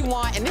is what you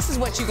want, and this is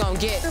what you're going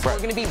to get. If we're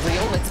going to be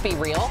real, let's be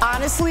real.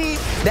 Honestly,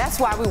 that's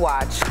why we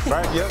watch.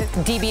 Right, yep.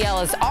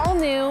 DBL is all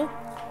new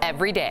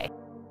every day.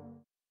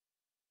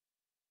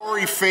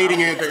 Story fading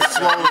in slowly.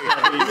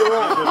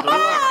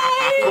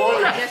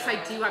 I guess I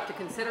do have to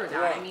consider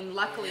that. I mean,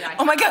 luckily I...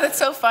 Oh my God, that's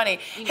so funny.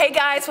 Hey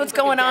guys, what's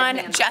going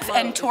on? Jeff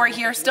and Tori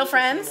here. Still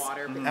friends?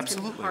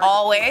 Absolutely.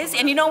 Always.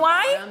 And you know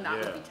why?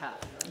 Yeah.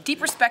 Deep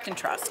respect and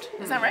trust.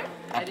 Is that right?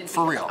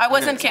 For real. I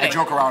wasn't kidding. I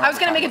joke around. I was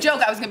going to make a joke.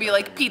 I was going to be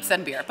like pizza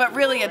and beer. But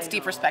really, it's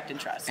deep respect and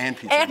trust. And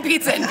pizza. And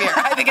pizza and beer.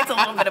 I think it's a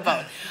little bit of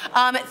both.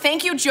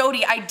 Thank you,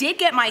 Jody. I did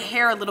get my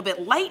hair a little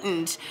bit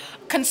lightened.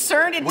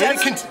 Concerned it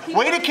doesn't...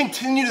 Way to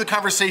continue the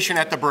conversation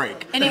at the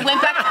break. And it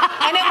went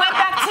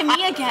back to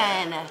me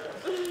again.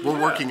 We're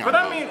working on it. But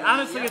I mean,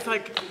 honestly, it's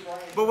like,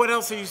 but what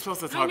else are you supposed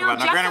to talk about?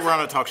 Now, Jeff granted, we're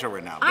on a talk show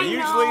right now. But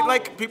usually,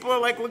 like, people are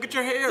like, look at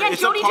your hair. Yeah,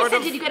 it's Jody a part just said,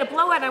 of... did you get a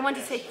blowout? I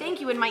wanted to say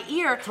thank you in my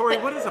ear. Tori,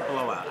 what is a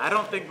blowout? I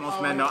don't think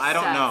most men know. I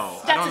don't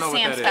know. That's I don't know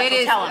what that is. It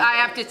is. I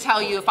have to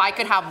tell you, if I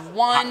could have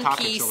one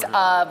piece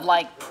of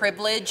like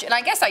privilege, and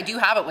I guess I do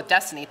have it with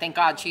Destiny. Thank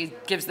God, she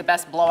gives the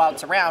best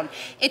blowouts around.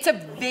 It's a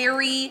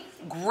very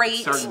great.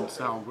 It's starting to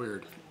sound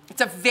weird. It's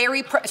a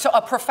very, so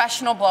a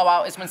professional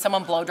blowout is when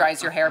someone blow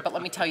dries your hair, but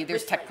let me tell you,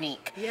 there's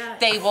technique. Yeah.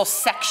 They will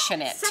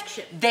section it.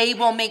 They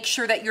will make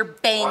sure that your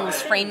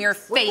bangs frame your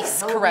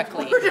face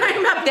correctly.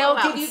 They'll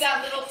give you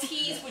that little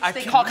tease, which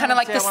they call kind of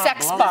like the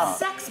sex bump.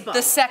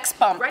 The sex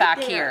bump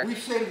back here. We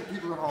say to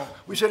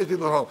the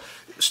people at home,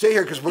 stay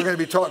here because we're going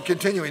to be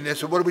continuing this.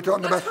 So what are we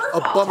talking about?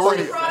 A bump on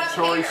you.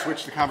 Tori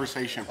switched the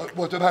conversation.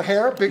 What, about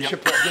hair? Big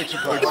surprise. You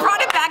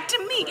brought it back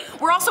to me.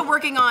 We're also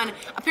working on,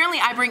 apparently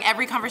I bring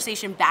every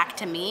conversation back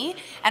to me,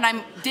 and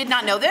I did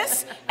not know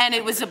this, and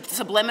it was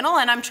subliminal,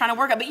 and I'm trying to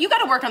work on, but you got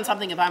to work on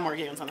something if I'm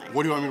working on something.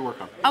 What do you want me to work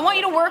on? I want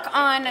you to work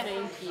on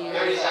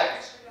 30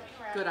 seconds.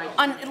 Good idea.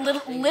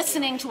 On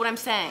listening to what I'm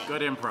saying.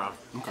 Good improv.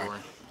 Okay.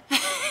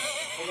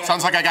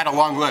 Sounds like I got a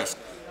long list.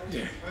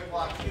 Yeah.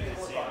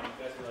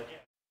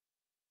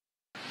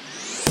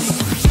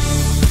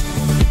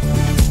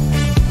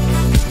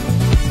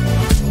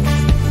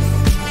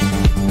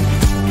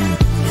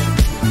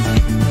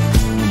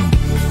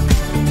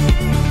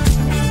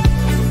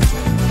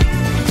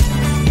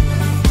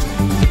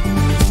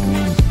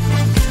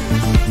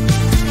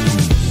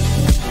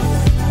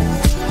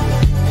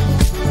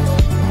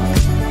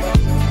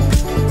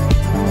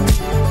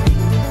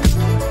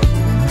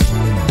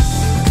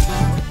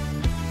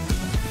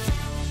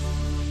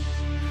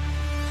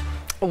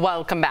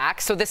 Welcome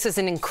back. So this is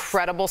an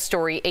incredible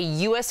story. A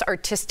U.S.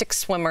 artistic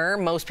swimmer,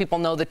 most people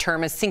know the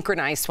term as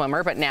synchronized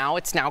swimmer, but now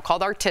it's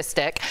called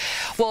artistic.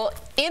 Well,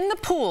 in the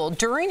pool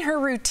during her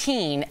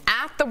routine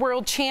at the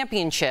World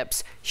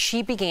Championships,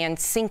 she began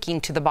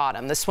sinking to the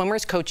bottom. The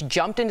swimmer's coach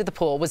jumped into the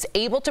pool, was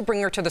able to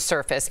bring her to the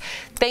surface.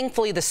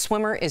 Thankfully, the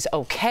swimmer is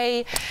okay.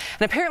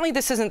 And apparently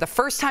this isn't the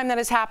first time that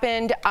has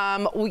happened.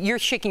 You're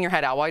shaking your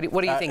head, Al. What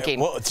are you thinking?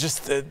 Well, it's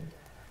just,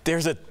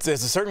 there's a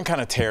certain kind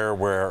of terror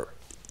where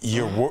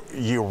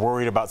you're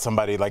worried about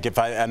somebody. Like if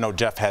I know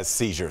Jeff has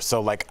seizures, so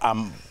like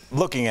I'm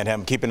looking at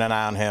him, keeping an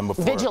eye on him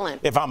before,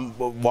 vigilant. If I'm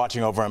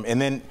watching over him, and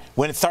then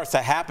when it starts to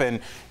happen,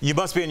 you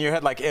must be in your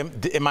head like,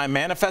 am I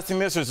manifesting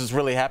this, or is this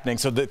really happening?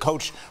 So the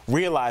coach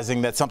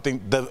realizing that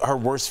her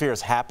worst fear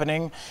is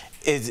happening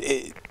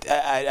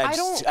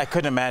I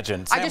couldn't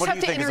imagine. Sam, I just have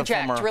to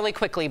interject really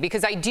quickly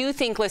because I do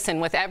think,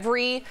 listen, with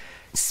every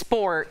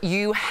sport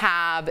you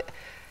have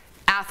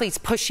athletes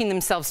pushing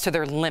themselves to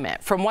their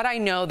limit. From what I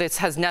know, this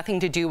has nothing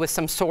to do with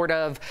some sort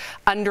of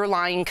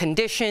underlying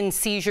condition,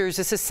 seizures.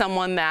 This is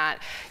someone that,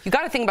 you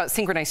got to think about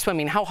synchronized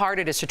swimming, how hard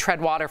it is to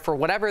tread water for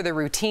whatever the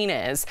routine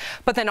is,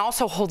 but then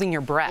also holding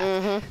your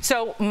breath.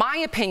 So my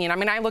opinion, I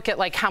mean, I look at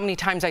like how many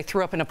times I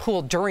threw up in a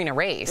pool during a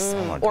race,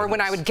 or when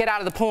I would get out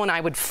of the pool and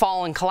I would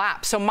fall and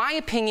collapse. So my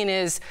opinion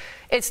is,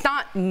 it's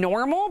not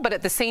normal, but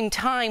at the same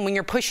time, when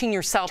you're pushing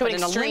yourself at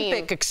an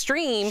Olympic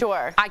extreme,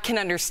 I can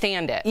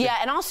understand it. Yeah,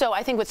 and also,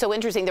 I think what's so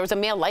interesting, there was a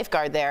male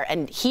lifeguard there,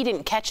 and he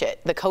didn't catch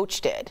it. The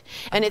coach did.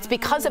 And it's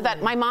because of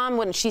that. My mom,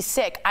 when she's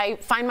sick, I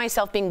find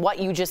myself being what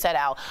you just said,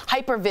 Al,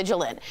 hyper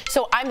vigilant.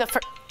 So I'm the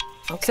first.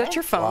 Okay. Is that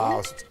your phone?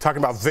 Wow,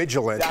 talking about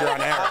vigilance, you're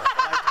on air.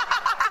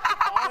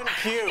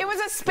 It was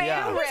a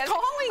spam risk.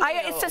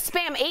 It's a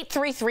spam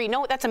 833.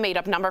 No, that's a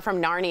made-up number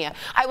from Narnia.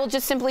 I will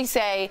just simply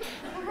say,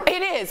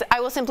 it is.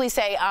 I will simply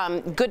say,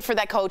 good for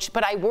that coach,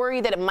 but I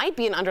worry that it might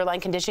be an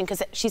underlying condition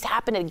because she's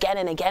happened again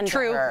and again to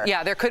her.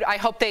 Yeah, there could. I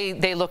hope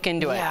they look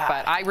into it,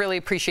 but I really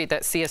appreciate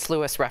that C.S.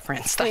 Lewis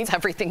reference. That's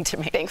everything to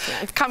me. Thanks,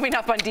 man. Coming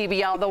up on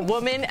DBL, the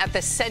woman at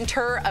the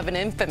center of an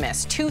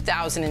infamous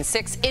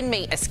 2006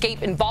 inmate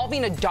escape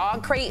involving a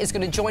dog crate is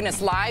going to join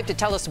us live to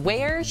tell us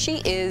where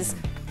she is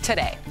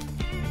today.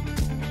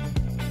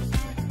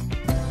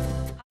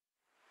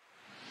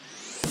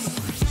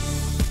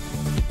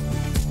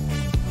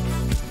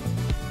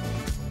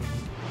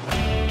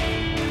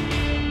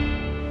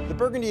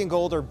 Burgundy and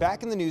Gold are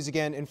back in the news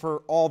again, and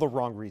for all the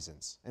wrong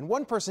reasons. And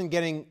one person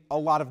getting a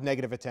lot of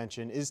negative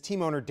attention is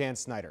team owner Dan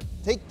Snyder.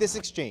 Take this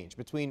exchange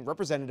between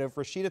Representative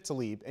Rashida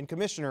Tlaib and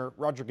Commissioner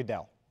Roger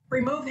Goodell.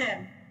 Remove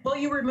him. Will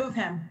you remove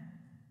him?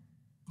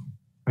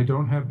 I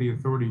don't have the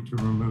authority to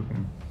remove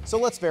him. So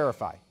let's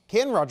verify.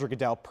 Can Roger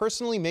Goodell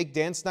personally make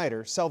Dan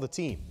Snyder sell the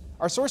team?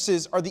 Our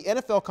sources are the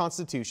NFL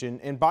Constitution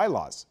and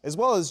bylaws, as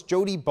well as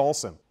Jody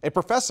Balsam, a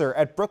professor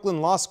at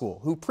Brooklyn Law School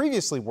who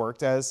previously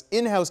worked as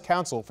in-house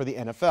counsel for the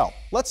NFL.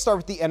 Let's start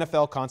with the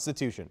NFL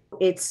Constitution.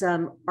 It's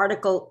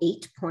Article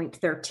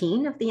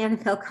 8.13 of the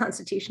NFL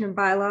Constitution and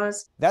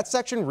bylaws. That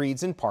section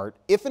reads in part,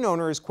 if an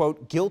owner is,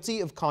 quote, guilty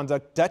of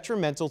conduct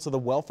detrimental to the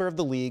welfare of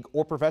the league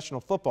or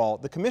professional football,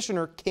 the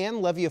commissioner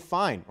can levy a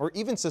fine or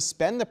even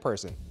suspend the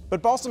person.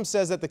 But Balsam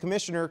says that the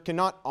commissioner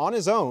cannot, on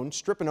his own,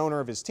 strip an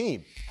owner of his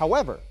team.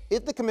 However,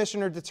 if the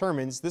commissioner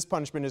determines this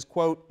punishment is,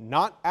 quote,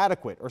 not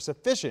adequate or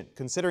sufficient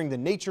considering the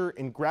nature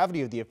and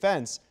gravity of the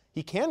offense,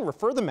 he can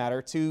refer the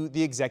matter to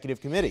the executive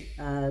committee.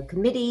 A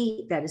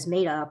committee that is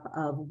made up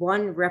of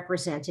one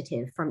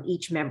representative from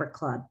each member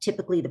club,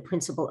 typically the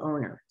principal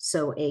owner.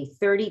 So a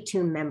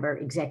 32-member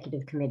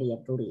executive committee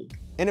of the league.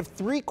 And if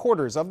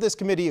 3/4 of this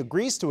committee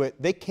agrees to it,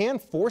 they can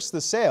force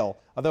the sale,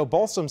 although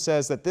Balsam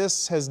says that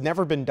this has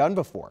never been done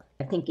before.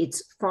 I think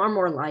it's far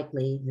more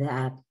likely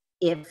that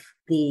if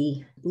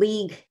the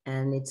league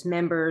and its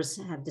members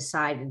have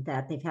decided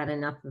that they've had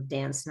enough of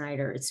Dan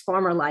Snyder, it's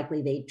far more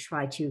likely they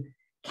try to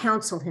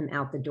counsel him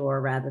out the door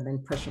rather than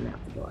push him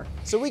out the door.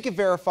 So we can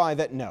verify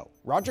that no,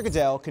 Roger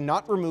Goodell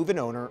cannot remove an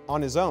owner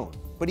on his own,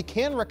 but he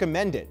can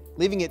recommend it,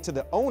 leaving it to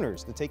the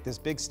owners to take this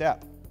big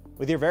step.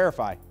 With your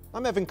Verify,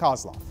 I'm Evan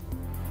Kozloff.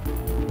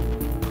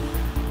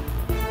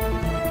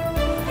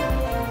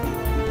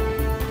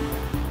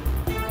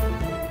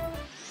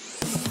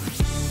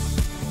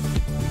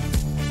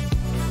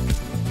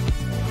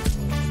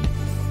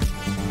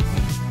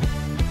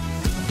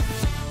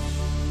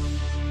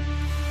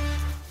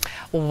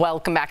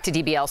 Welcome back to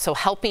DBL. So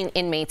helping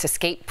inmates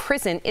escape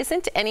prison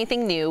isn't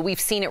anything new. We've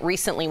seen it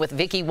recently with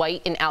Vicky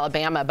White in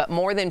Alabama, but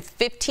more than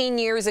 15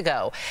 years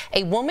ago,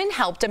 a woman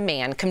helped a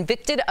man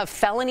convicted of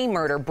felony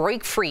murder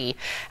break free.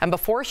 And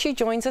before she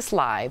joins us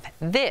live,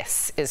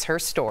 this is her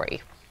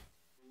story.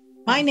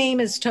 My name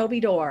is Toby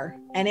Dorr,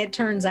 and it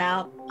turns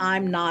out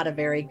I'm not a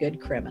very good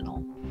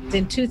criminal.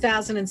 In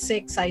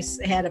 2006, I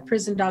had a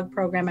prison dog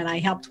program, and I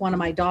helped one of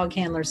my dog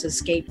handlers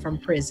escape from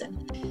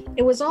prison.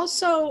 It was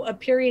also a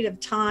period of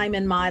time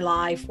in my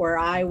life where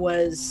I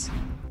was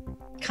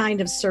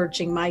kind of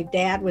searching. My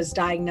dad was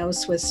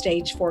diagnosed with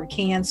stage 4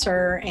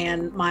 cancer,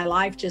 and my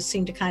life just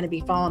seemed to kind of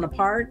be falling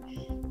apart.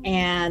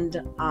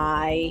 And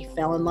I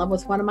fell in love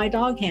with one of my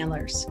dog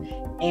handlers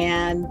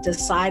and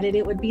decided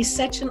it would be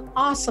such an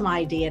awesome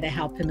idea to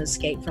help him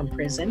escape from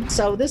prison.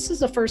 So this is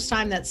the first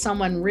time that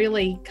someone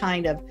really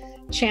kind of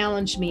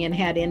challenged me and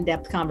had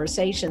in-depth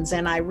conversations.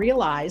 And I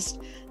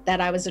realized that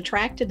I was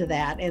attracted to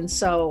that. And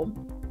so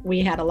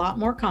we had a lot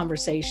more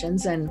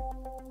conversations. And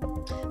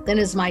then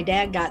as my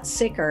dad got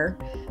sicker,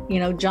 you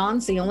know,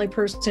 John's the only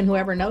person who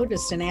ever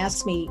noticed and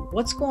asked me,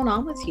 what's going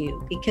on with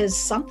you? Because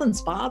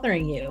something's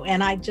bothering you.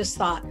 And I just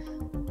thought,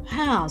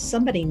 wow,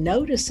 somebody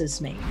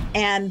notices me.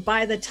 And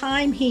by the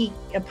time he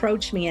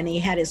approached me and he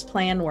had his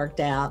plan worked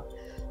out,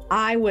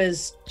 I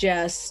was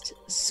just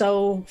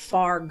so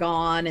far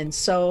gone and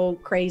so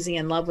crazy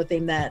in love with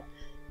him that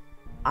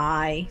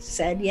I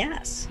said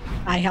yes.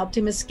 I helped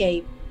him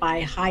escape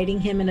by hiding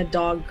him in a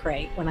dog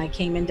crate when I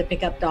came in to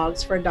pick up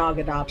dogs for a dog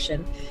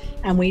adoption.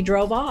 And we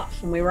drove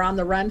off, and we were on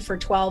the run for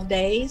 12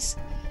 days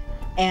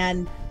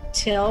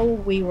until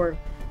we were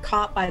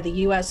caught by the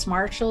U.S.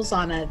 Marshals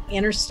on an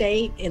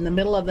interstate in the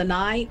middle of the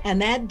night.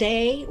 And that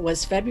day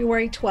was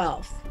February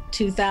 12th,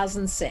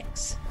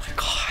 2006. Oh my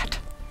God.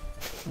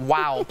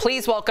 Wow.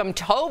 Please welcome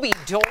Toby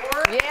Dorr.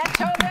 Yeah,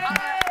 Toby.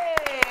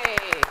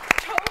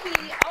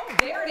 Toby, oh,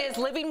 there it is.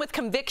 Living with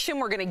Conviction.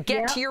 We're going to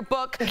get to your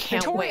book.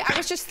 Can't Tori, wait. I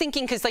was just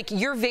thinking, because like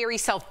you're very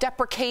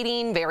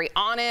self-deprecating, very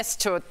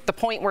honest to the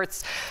point where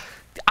it's,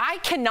 I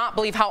cannot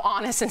believe how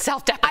honest and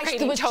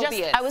self-deprecating Toby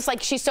is. I was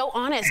like, she's so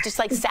honest, just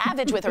like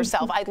savage with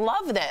herself. I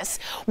love this.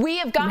 We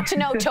have got to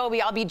know,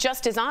 Toby, I'll be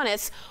just as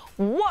honest.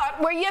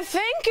 What were you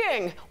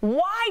thinking?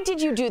 Why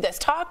did you do this?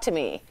 Talk to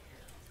me.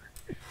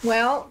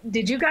 Well,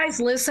 did you guys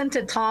listen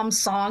to Tom's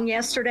song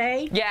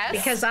yesterday? Yes.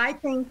 Because I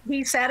think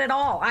he said it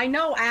all. I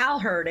know Al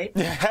heard it.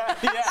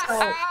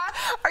 So,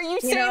 are you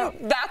saying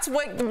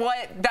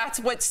that's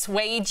what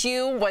swayed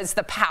you, was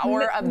the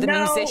power of the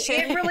musician?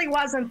 No, it really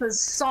wasn't the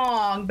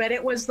song, but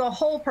it was the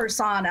whole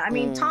persona. I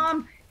mean,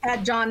 Tom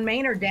had John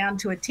Maynard down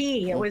to a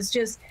T. It was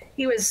just,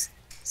 he was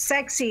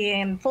sexy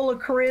and full of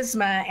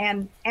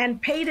charisma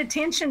and paid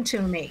attention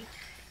to me.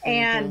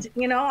 And,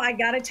 you know, I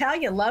got to tell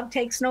you, love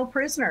takes no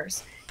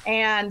prisoners.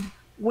 And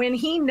when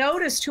he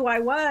noticed who I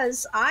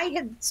was, I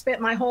had spent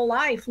my whole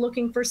life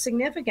looking for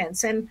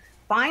significance. And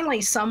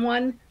finally,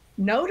 someone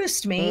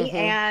noticed me,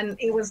 and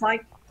it was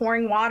like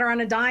pouring water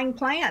on a dying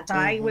plant.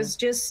 I was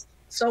just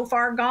so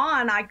far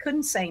gone, I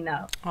couldn't say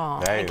no.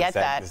 Oh, hey, I get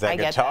that. Is that I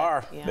get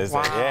guitar? That. Yeah.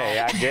 Wow.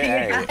 I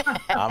get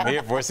I'm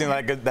here for it. Seems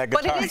like that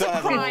guitar. But it is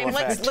a crime.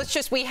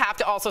 We have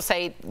to also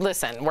say,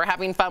 listen, we're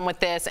having fun with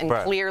this, and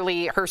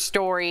clearly her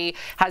story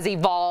has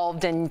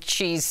evolved and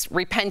she's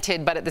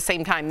repented, but at the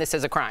same time, this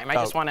is a crime. I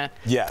just want to.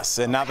 Yes,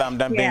 and now that I'm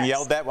done being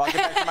yelled at, well, I'll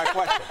get back to my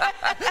question.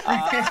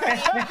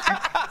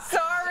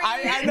 Sorry.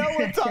 I know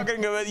we're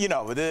talking about, you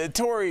know,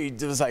 Tori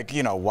was like,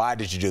 you know, why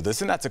did you do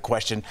this? And that's a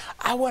question.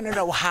 I want to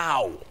know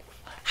how.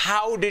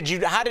 How did you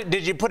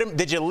put him,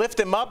 did you lift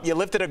him up? You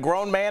lifted a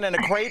grown man in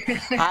a crate?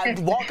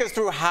 Walk us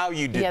through how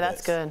you did this. Yeah,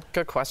 that's good.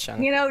 Good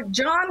question. You know,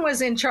 John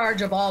was in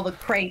charge of all the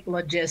crate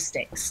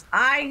logistics.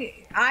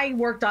 I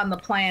worked on the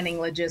planning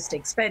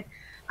logistics, but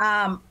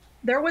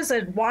there was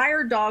a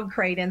wire dog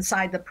crate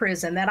inside the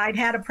prison that I'd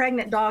had a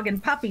pregnant dog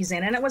and puppies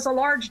in, and it was a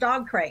large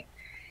dog crate.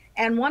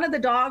 And one of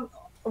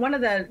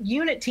the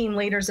unit team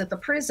leaders at the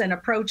prison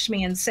approached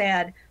me and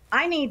said,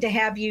 I need to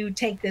have you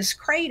take this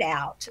crate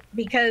out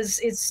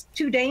because it's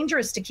too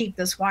dangerous to keep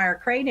this wire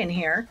crate in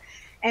here.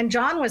 And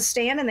John was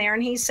standing there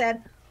and he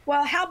said,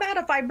 well, how about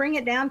if I bring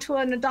it down to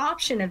an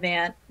adoption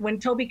event when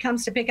Toby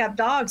comes to pick up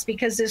dogs,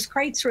 because this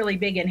crate's really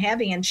big and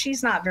heavy and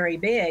she's not very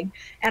big,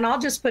 and I'll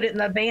just put it in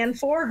the van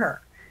for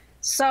her.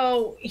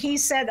 So he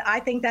said, I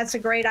think that's a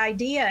great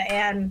idea.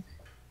 And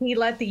he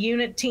let the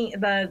unit team,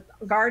 the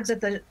guards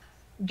at the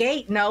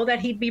gate, know that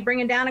he'd be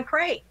bringing down a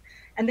crate.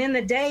 And then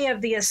the day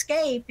of the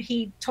escape,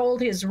 he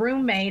told his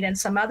roommate and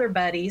some other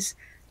buddies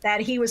that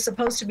he was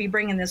supposed to be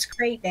bringing this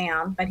crate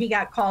down, but he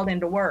got called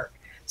into work.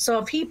 So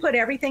if he put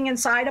everything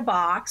inside a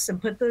box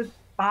and put the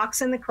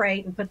box in the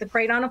crate and put the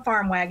crate on a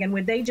farm wagon,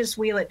 would they just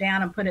wheel it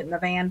down and put it in the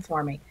van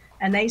for me?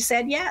 And they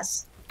said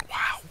yes. Wow,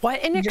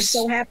 what an It just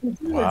so happened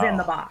he was in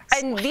the box.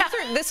 And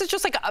this is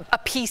just like a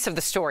piece of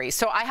the story.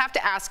 So I have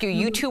to ask you,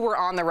 you two were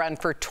on the run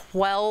for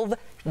 12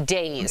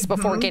 days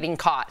before getting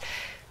caught.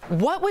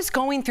 What was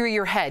going through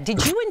your head?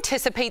 Did you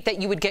anticipate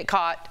that you would get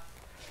caught?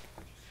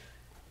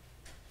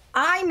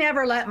 I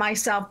never let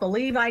myself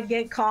believe I'd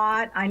get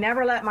caught. I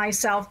never let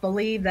myself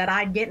believe that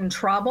I'd get in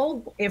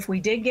trouble if we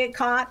did get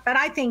caught. But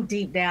I think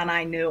deep down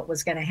I knew it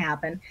was going to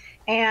happen.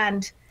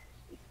 And,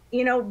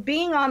 you know,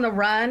 being on the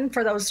run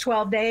for those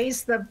 12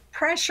 days, the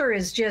pressure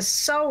is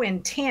just so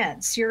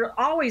intense. You're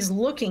always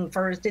looking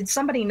for, did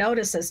somebody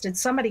notice us? Did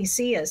somebody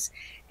see us?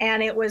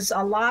 And it was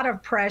a lot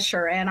of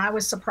pressure. And I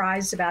was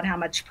surprised about how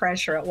much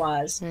pressure it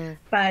was.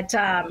 But,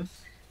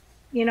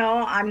 you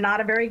know, I'm not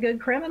a very good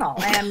criminal.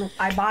 And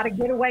I bought a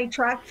getaway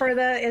truck for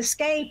the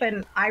escape,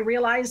 and I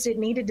realized it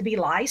needed to be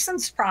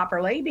licensed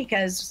properly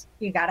because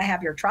you got to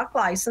have your truck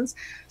license.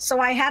 So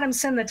I had him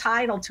send the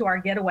title to our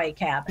getaway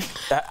cabin.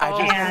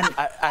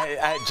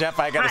 Jeff,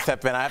 I got to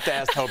step in. I have to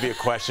ask Toby a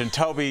question.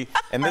 Toby,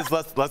 and this,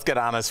 let's get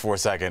honest for a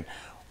second.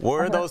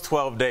 Were those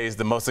 12 days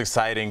the most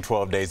exciting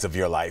 12 days of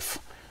your life?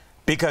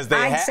 Because they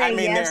yes.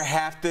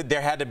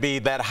 there had to be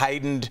that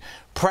heightened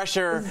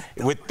pressure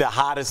with the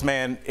hottest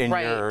man in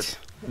your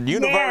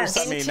universe.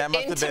 Yes. I mean, that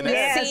must have been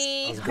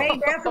Yes, they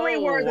definitely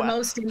were the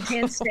most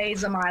intense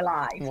days of my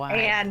life.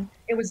 And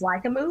it was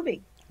like a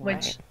movie,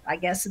 which I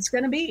guess it's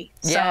going to be.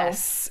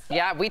 Yes. So,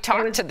 yeah, we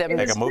talked to them.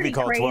 Like a movie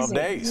called 12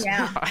 Days.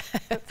 Yeah.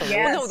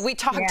 Well, no, we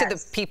talked to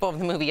the people of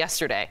the movie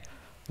yesterday.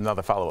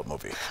 Another follow-up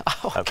movie.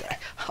 Oh, okay.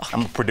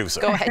 I'm a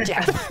producer. Go ahead,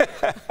 Jeff.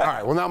 All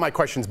right, well, now my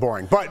question's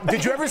boring. But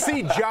did you ever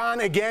see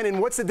John again?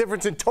 And what's the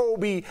difference in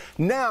Toby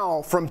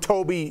now from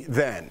Toby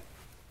then?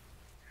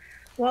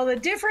 Well, the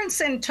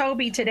difference in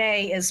Toby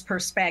today is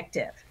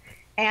perspective.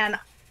 And,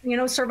 you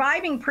know,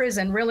 surviving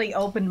prison really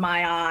opened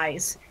my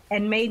eyes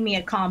and made me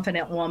a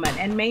confident woman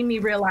and made me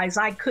realize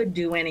I could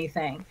do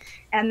anything.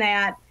 And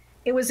that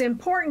it was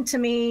important to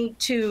me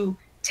to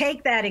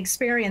take that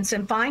experience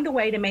and find a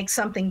way to make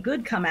something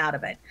good come out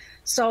of it.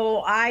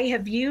 So I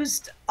have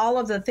used all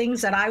of the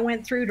things that I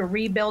went through to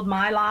rebuild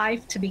my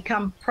life to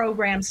become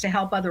programs to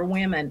help other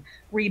women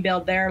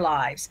rebuild their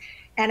lives.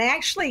 And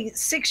actually,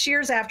 6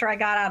 years after I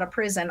got out of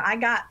prison, I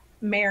got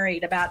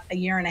married about a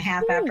year and a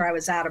half after I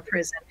was out of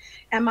prison.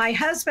 And my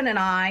husband and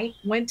I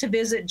went to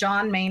visit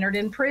John Maynard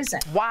in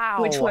prison. Wow.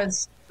 Which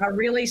was a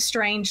really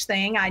strange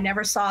thing. I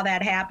never saw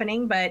that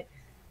happening, but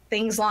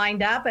things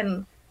lined up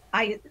and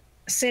I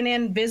sent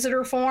in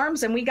visitor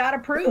forms and we got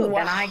approved. Wow.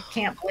 And I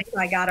can't believe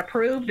I got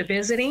approved to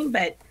visit him,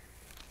 but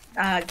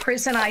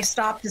Chris and I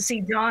stopped to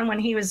see John when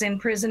he was in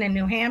prison in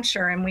New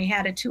Hampshire, and we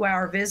had a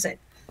 2-hour visit.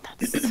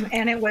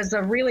 And it was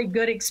a really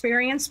good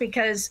experience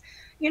because,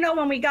 you know,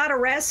 when we got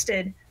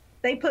arrested,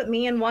 they put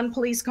me in one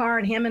police car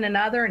and him in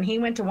another, and he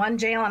went to one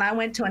jail and I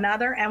went to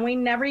another, and we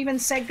never even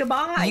said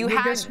goodbye. We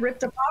just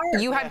ripped apart.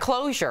 You had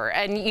closure,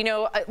 and you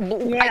know,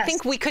 Yes. I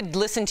think we could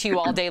listen to you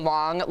all day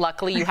long.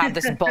 Luckily, you have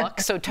this book.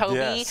 So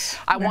Toby,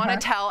 I want to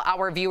tell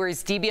our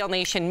viewers, DBL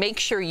Nation, make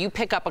sure you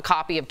pick up a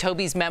copy of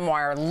Toby's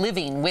memoir,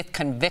 Living with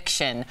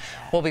Conviction.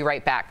 We'll be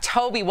right back.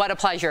 Toby, what a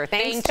pleasure.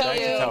 Thank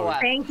you.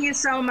 Thank you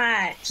so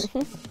much.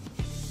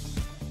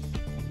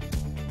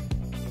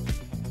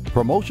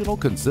 Promotional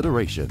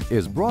consideration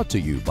is brought to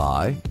you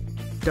by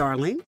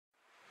Darling.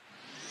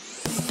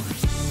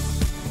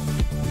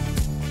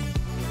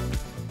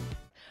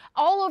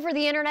 All over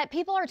the internet,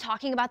 people are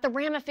talking about the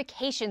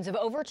ramifications of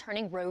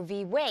overturning Roe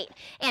v. Wade.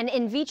 And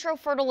in vitro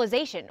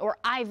fertilization, or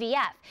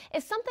IVF,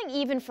 is something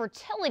even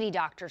fertility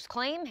doctors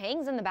claim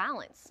hangs in the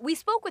balance. We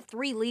spoke with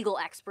 3 legal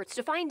experts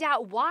to find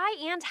out why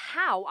and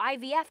how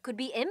IVF could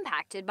be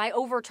impacted by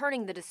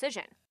overturning the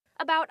decision.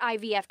 About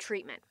IVF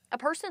treatment. A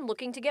person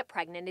looking to get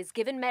pregnant is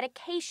given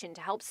medication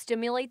to help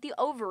stimulate the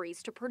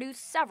ovaries to produce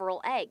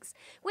several eggs.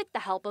 With the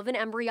help of an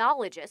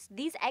embryologist,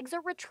 these eggs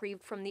are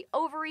retrieved from the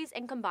ovaries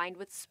and combined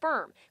with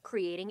sperm,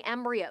 creating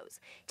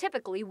embryos.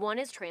 Typically, one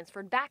is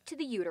transferred back to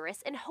the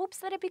uterus in hopes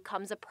that it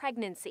becomes a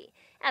pregnancy.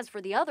 As for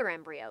the other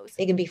embryos,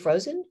 they can be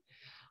frozen,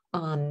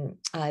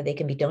 they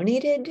can be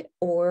donated,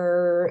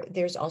 or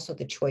there's also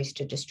the choice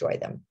to destroy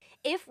them.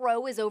 If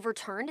Roe is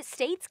overturned,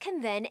 states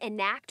can then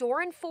enact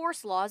or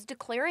enforce laws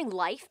declaring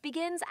life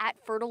begins at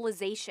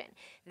fertilization.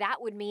 That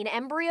would mean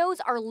embryos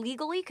are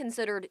legally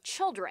considered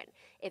children.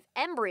 If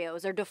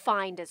embryos are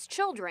defined as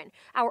children,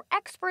 our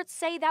experts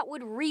say that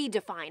would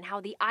redefine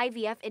how the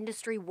IVF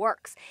industry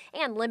works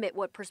and limit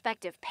what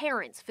prospective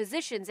parents,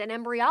 physicians, and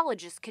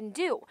embryologists can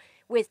do.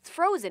 With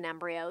frozen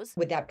embryos,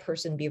 would that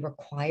person be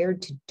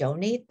required to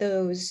donate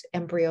those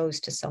embryos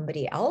to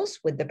somebody else?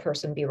 Would the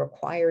person be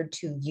required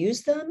to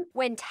use them?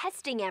 When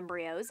testing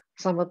embryos,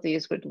 some of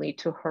these would lead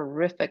to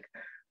horrific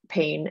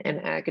pain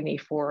and agony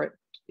for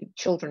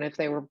children if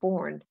they were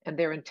born, and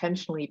they're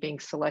intentionally being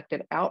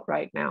selected out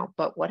right now.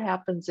 But what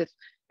happens if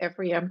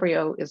every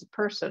embryo is a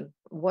person?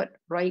 What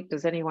right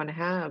does anyone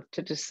have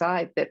to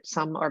decide that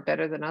some are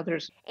better than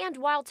others? And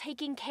while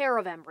taking care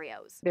of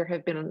embryos, there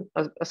have been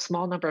a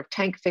small number of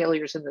tank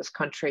failures in this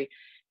country,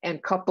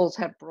 and couples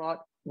have brought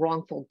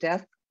wrongful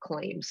death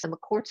claims, and the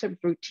courts have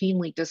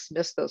routinely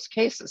dismissed those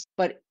cases.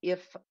 But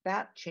if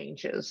that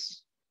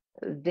changes,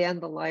 then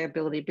the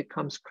liability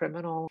becomes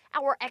criminal.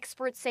 Our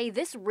experts say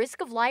this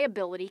risk of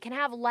liability can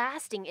have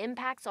lasting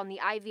impacts on the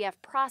IVF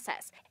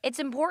process. It's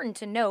important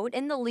to note,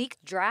 in the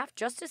leaked draft,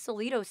 Justice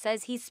Alito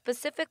says he's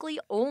specifically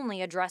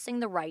only addressing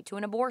the right to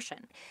an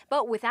abortion.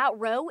 But without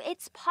Roe,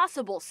 it's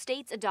possible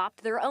states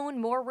adopt their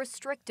own more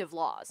restrictive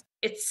laws.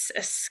 It's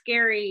a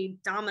scary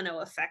domino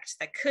effect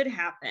that could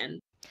happen.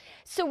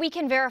 So we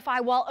can verify,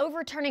 while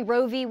overturning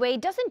Roe v.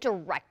 Wade doesn't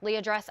directly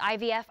address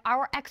IVF,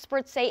 our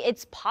experts say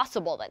it's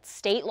possible that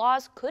state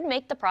laws could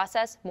make the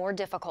process more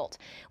difficult.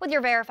 With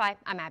your Verify,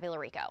 I'm Abby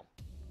Larico.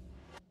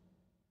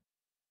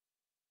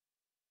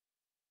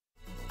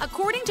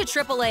 According to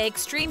AAA,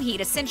 extreme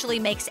heat essentially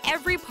makes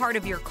every part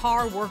of your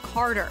car work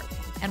harder.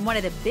 And one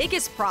of the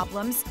biggest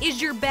problems is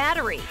your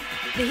battery.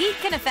 The heat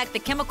can affect the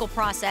chemical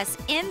process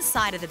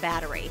inside of the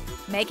battery,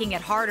 making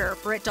it harder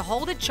for it to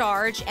hold a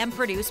charge and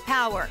produce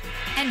power.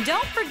 And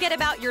don't forget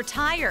about your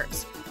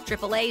tires.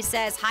 AAA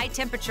says high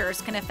temperatures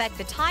can affect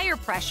the tire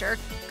pressure,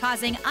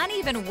 causing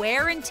uneven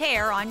wear and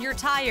tear on your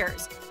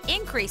tires,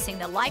 increasing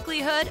the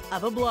likelihood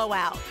of a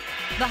blowout.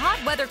 The hot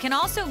weather can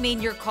also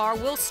mean your car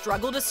will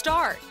struggle to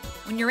start.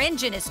 When your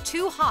engine is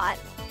too hot,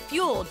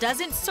 fuel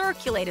doesn't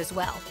circulate as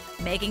well,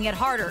 making it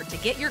harder to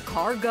get your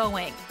car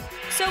going.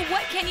 So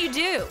what can you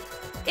do?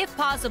 If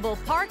possible,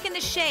 park in the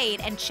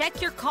shade and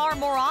check your car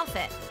more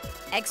often.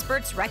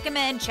 Experts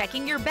recommend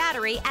checking your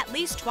battery at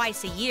least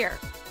twice a year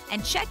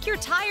and check your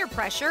tire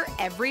pressure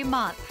every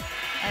month.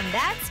 And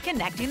that's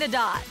connecting the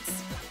dots.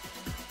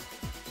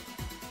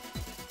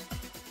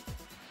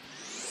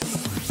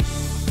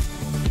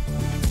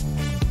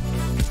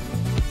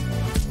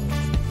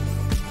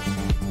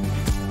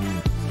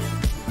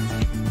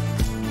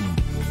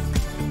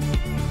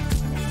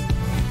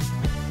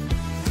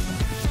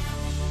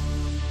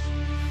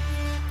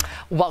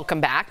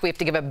 Welcome back. We have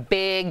to give a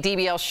big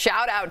DBL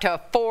shout out to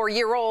a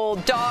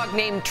 4-year-old dog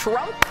named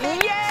Trump. Yay!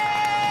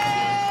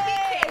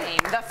 He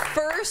became the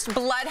first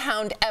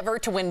bloodhound ever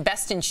to win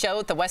Best in Show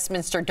at the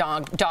Westminster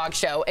Dog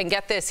Show. And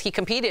get this, he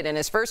competed in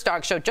his first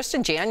dog show just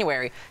in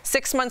January.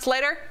 6 months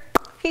later,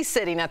 he's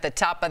sitting at the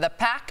top of the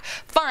pack.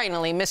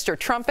 Finally, Mr.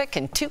 Trumpet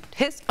can toot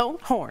his own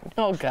horn.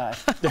 Oh, God.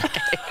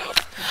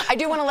 I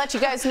do want to let you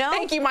guys know.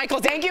 Thank you, Michael.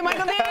 Thank you,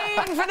 Michael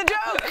Dean, for the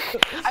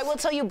joke. I will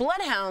tell you,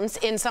 bloodhounds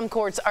in some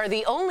courts are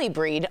the only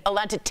breed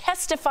allowed to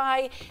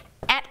testify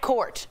at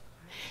court.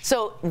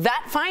 So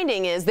that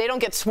finding is they don't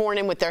get sworn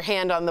in with their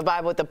hand on the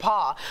Bible with the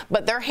paw,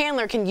 but their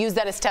handler can use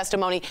that as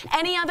testimony.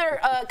 Any other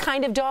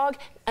kind of dog,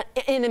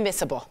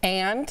 inadmissible.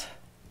 And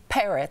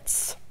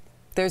parrots.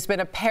 There's been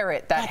a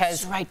parrot that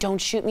has... That's right. Don't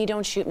shoot me.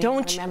 Don't shoot me.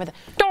 Don't remember that.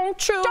 Don't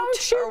shoot. Don't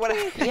shoot or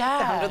whatever me. Yeah.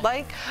 It sounded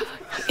like.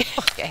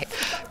 Okay.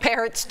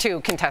 Parrots,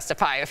 too, can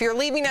testify. If you're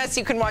leaving us,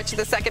 you can watch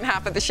the second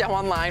half of the show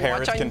online.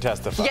 Parrots can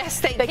testify. Yes,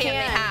 they can. They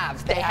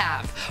have. They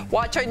have.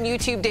 Watch on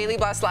YouTube,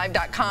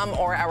 dailyblastlive.com,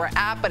 or our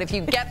app. But if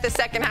you get the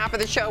second half of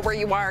the show where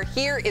you are,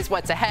 here is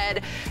what's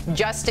ahead.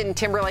 Justin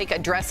Timberlake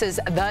addresses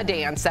the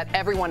dance that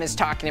everyone is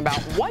talking about.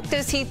 What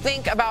does he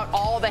think about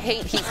all the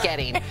hate he's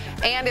getting?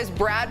 And is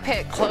Brad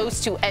Pitt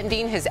close to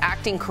ending his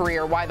acting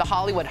career? Why the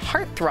Hollywood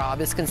heartthrob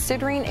is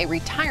considering a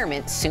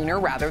retirement sooner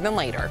rather than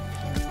later.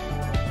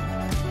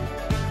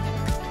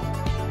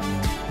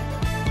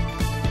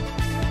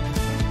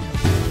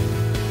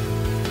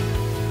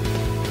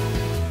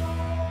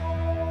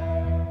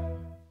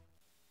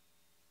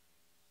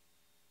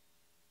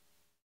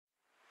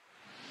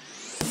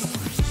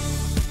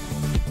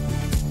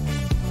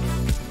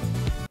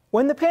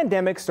 When the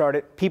pandemic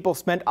started, people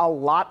spent a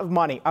lot of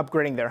money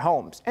upgrading their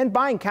homes and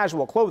buying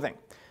casual clothing.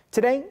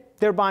 Today,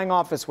 they're buying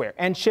office wear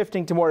and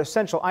shifting to more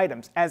essential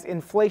items as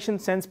inflation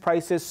sends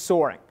prices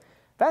soaring.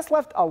 That's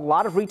left a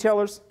lot of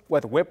retailers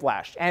with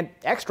whiplash and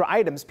extra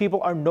items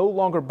people are no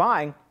longer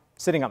buying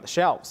sitting on the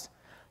shelves.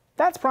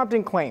 That's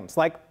prompting claims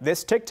like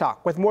this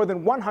TikTok with more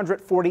than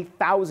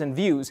 140,000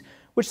 views,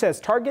 which says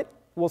Target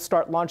will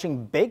start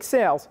launching big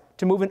sales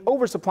to move an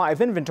oversupply of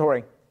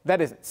inventory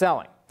that isn't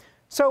selling.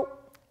 So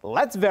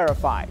let's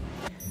verify.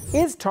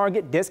 Is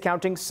Target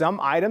discounting some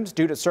items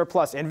due to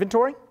surplus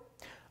inventory?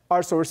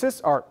 Our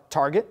sources are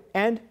Target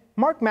and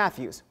Mark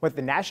Matthews with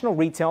the National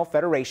Retail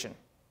Federation.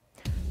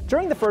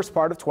 During the first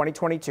part of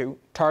 2022,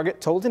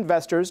 Target told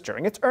investors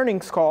during its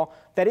earnings call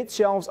that its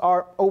shelves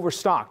are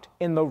overstocked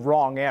in the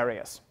wrong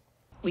areas.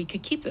 We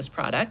could keep this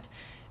product,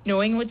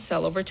 knowing it would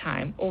sell over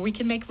time, or we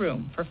can make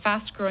room for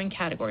fast-growing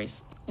categories.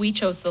 We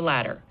chose the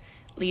latter,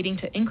 leading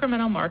to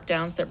incremental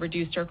markdowns that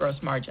reduced our gross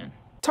margin.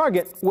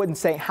 Target wouldn't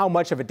say how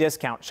much of a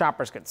discount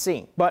shoppers could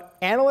see, but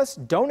analysts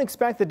don't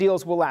expect the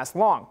deals will last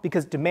long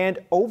because demand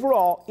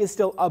overall is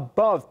still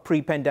above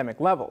pre-pandemic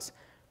levels.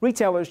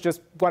 Retailers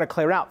just want to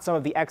clear out some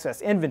of the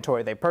excess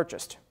inventory they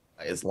purchased.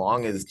 As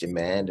long as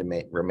demand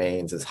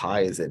remains as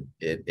high as it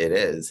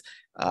is,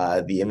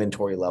 the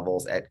inventory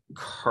levels at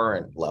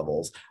current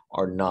levels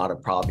are not a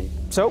problem.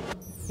 So,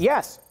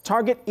 yes,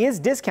 Target is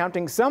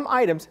discounting some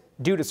items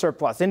due to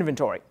surplus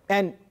inventory.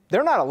 And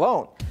they're not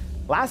alone.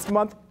 Last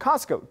month,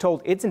 Costco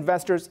told its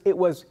investors it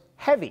was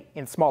heavy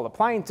in small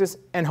appliances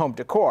and home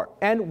decor.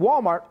 And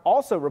Walmart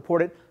also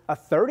reported a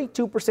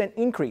 32%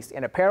 increase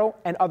in apparel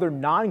and other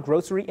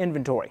non-grocery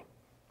inventory.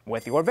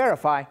 With your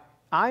Verify,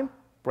 I'm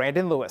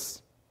Brandon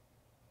Lewis.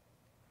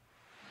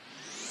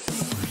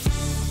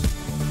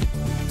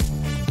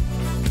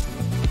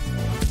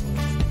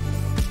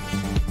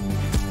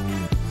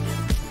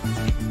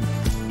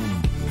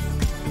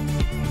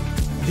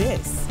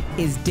 This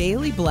is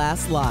Daily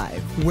Blast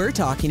Live. We're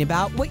talking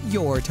about what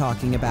you're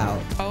talking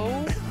about.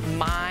 Oh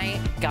my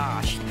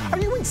gosh. Are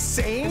you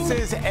insane?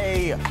 This is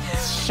a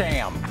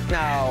sham.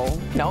 No.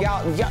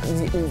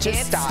 Y'all,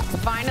 Just stop.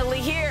 Finally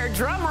here.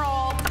 Drum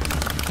roll.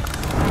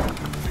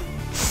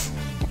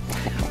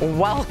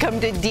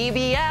 Welcome to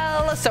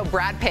DBL. So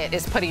Brad Pitt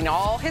is putting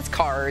all his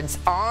cards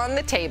on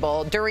the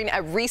table. During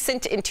a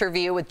recent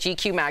interview with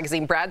GQ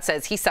magazine, Brad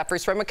says he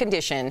suffers from a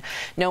condition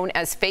known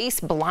as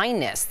face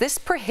blindness. This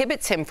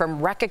prohibits him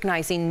from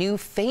recognizing new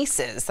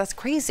faces. That's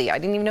crazy. I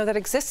didn't even know that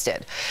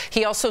existed.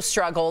 He also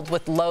struggled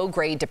with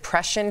low-grade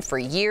depression for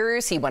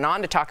years. He went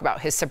on to talk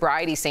about his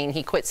sobriety, saying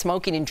he quit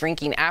smoking and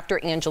drinking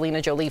after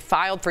Angelina Jolie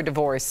filed for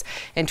divorce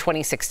in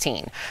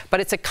 2016.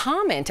 But it's a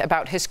comment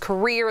about his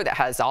career that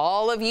has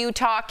all of you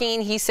talking.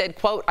 He said,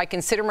 quote, "I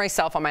consider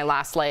myself on my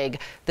last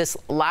leg this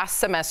last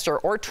semester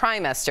or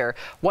trimester.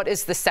 What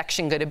is the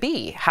section going to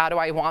be? How do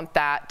I want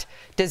that?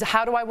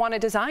 How do I want to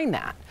design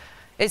that?"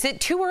 Is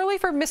it too early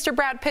for Mr.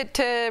 Brad Pitt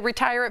to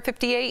retire at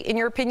 58, in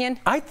your opinion?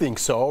 I think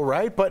so,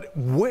 right? But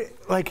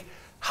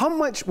how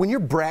much, when you're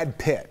Brad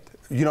Pitt,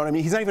 you know what I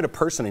mean? He's not even a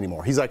person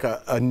anymore. He's like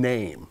a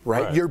name,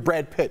 right? You're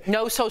Brad Pitt.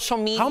 No social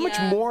media. How much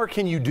more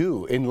can you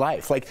do in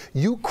life? Like,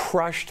 you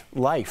crushed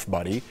life,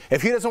 buddy.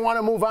 If he doesn't want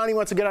to move on, he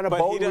wants to get on a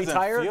boat and retire.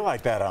 But he doesn't feel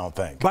like that, I don't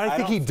think. But I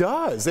think he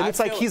does. And it's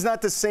like he's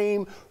not the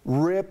same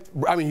ripped.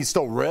 I mean, he's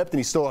still ripped and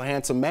he's still a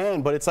handsome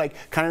man, but it's like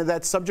kind of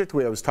that subject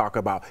we always talk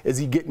about. Is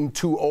he getting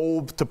too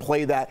old to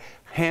play that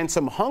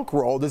handsome hunk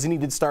role? Does he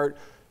need to start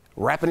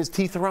wrapping his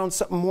teeth around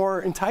something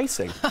more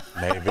enticing?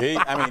 Maybe.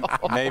 I mean,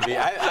 maybe.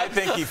 I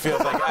think he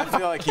feels like. I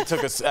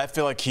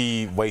feel like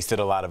he wasted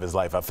a lot of his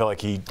life. I feel like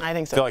he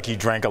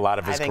drank a lot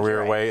of his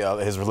career away,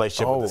 his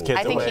relationship with his kids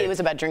I think away. he was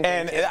about drinking.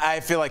 And I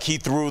feel like he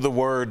threw the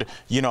word,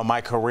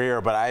 my career,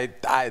 but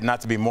I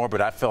not to be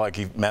morbid, I feel like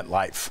he meant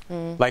life.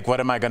 Like, what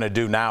am I going to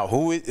do now?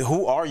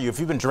 Who are you? If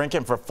you've been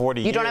drinking for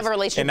 40 years. You don't have a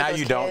relationship and now with those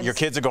you don't. kids. Your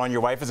kids are gone.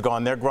 Your wife is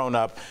gone. They're grown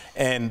up,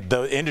 and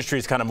the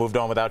industry's kind of moved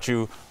on without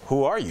you.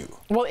 Who are you?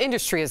 Well,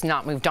 industry has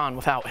not moved on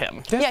without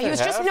him. Yeah, he was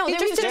just on a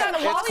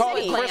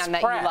Hollywood plan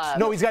that you love.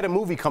 No, he's got a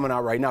movie coming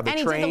out right now, The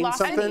Train,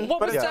 something. What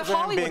was the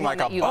Hollywood one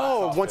that you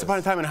love? Once Upon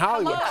a Time in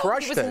Hollywood,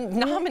 crushed it. it. He was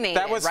nominated,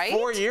 That was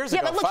 4 years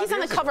ago. Yeah, but look, he's on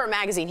the cover of a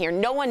magazine here.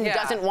 No one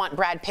doesn't want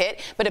Brad Pitt,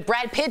 but if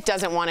Brad Pitt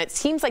doesn't want it, it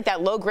seems like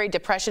that low-grade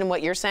depression,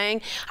 what you're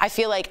saying, I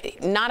feel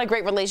like not a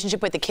great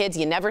relationship with the kids.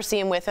 You never see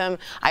him with him.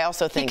 I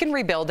also think he can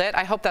rebuild it.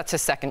 I hope that's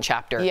his second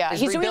chapter. Yeah,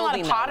 he's doing a lot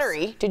of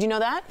pottery. Did you know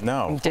that?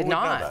 No. Did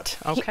not.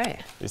 Okay.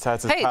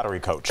 Besides his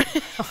pottery coach.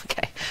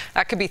 Okay.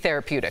 That could be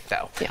therapeutic,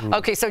 though. Yeah.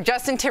 Okay, so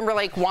Justin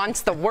Timberlake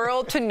wants the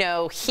world to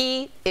know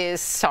he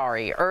is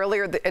sorry.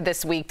 Earlier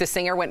this week, the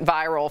singer went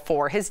viral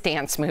for his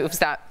dance moves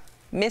that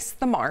missed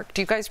the mark.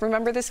 Do you guys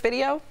remember this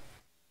video?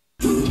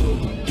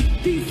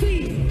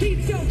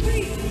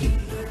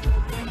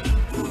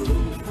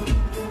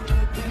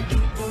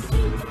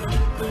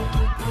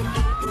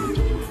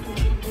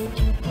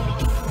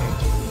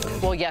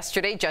 Well,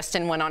 yesterday,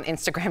 Justin went on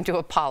Instagram to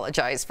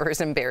apologize for his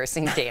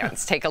embarrassing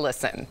dance. Take a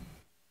listen.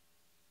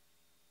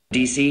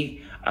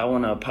 DC, I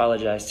want to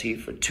apologize to you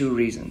for 2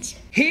 reasons.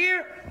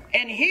 Here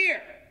and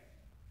here.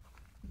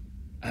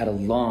 I had a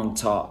long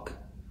talk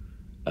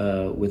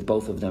with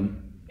both of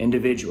them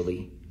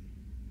individually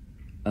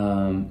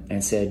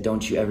and said,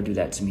 don't you ever do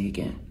that to me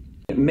again.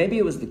 Maybe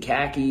it was the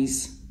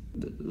khakis.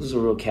 It was a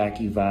real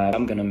khaki vibe.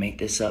 I'm going to make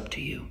this up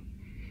to you.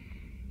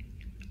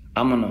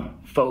 I'm going to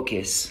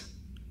focus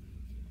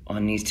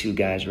on these 2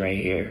 guys right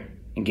here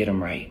and get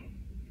them right.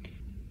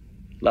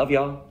 Love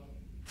y'all.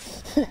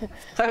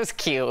 That was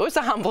cute. It was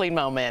a humbling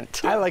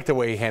moment. I like the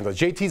way he handled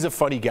it. JT's a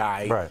funny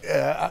guy.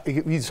 Right.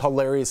 He's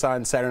hilarious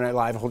on Saturday Night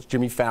Live, hosts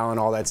Jimmy Fallon,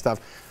 all that stuff.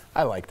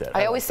 I liked it.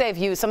 I always say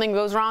if something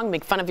goes wrong,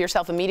 make fun of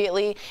yourself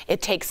immediately.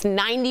 It takes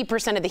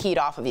 90% of the heat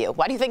off of you.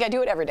 Why do you think I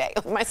do it every day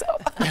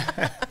myself?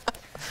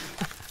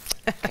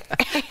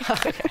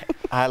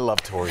 I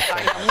love Tori.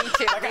 I know, me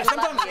too. Like,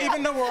 sometimes,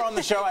 even though we're on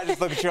the show, I just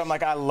look at you. I'm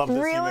like, I love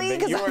this human being.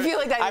 Because I feel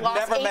like I've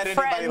never met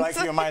anybody like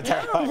you in my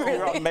entire life. Really?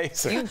 You're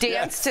amazing. You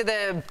dance to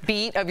the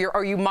beat of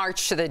or you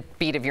march to the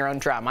beat of your own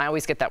drum. I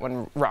always get that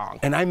one wrong.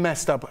 And I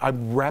messed up.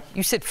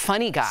 You said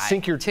funny guy.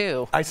 Sink your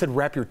too. I said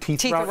wrap your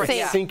teeth around.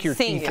 Sink your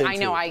teeth into. I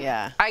know.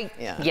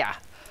 Yeah.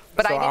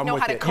 But So I didn't I'm know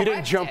with how to it. correct You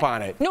didn't jump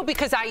on it. No,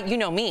 because you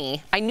know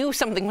me, I knew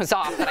something was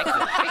off, but I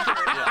couldn't figure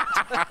it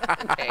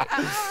out. Okay.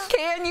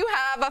 Can you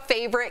have a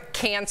favorite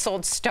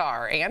canceled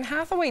star? Anne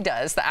Hathaway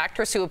does. The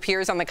actress who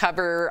appears on the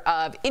cover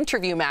of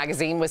Interview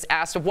magazine was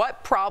asked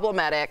what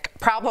problematic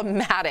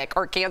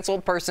or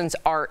canceled person's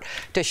art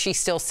does she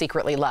still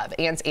secretly love?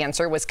 Anne's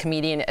answer was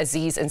comedian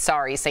Aziz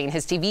Ansari, saying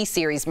his TV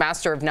series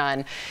Master of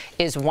None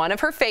is one of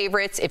her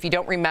favorites. If you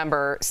don't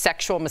remember,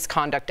 sexual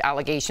misconduct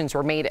allegations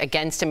were made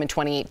against him in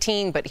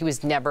 2018, but he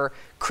was never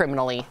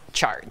criminally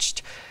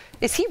charged.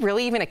 Is he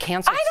really even a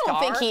canceled star? I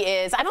don't think he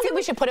is. I don't think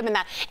we should put him in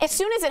that. As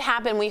soon as it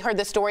happened, we heard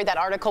the story, that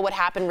article, what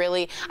happened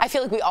really, I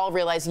feel like we all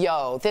realized,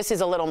 yo, this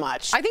is a little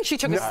much. I think she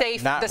took the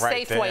safe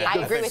way. I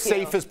agree with you.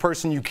 The safest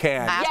person you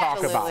can talk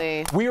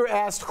Absolutely. about. We were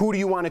asked, who do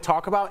you want to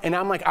talk about? And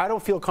I'm like, I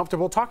don't feel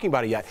comfortable talking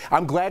about it yet.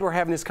 I'm glad we're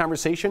having this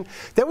conversation.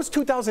 That was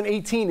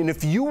 2018, and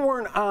if you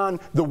weren't on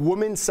the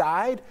woman's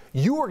side,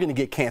 you were going to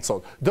get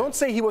canceled. Don't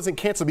say he wasn't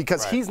canceled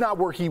because he's not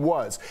where he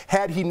was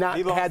had he not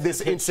had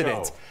this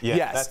incident. Yeah,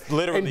 yes. that's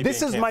literally and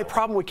this is my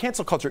problem with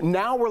cancel culture.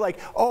 Now we're like,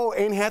 oh,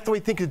 Anne Hathaway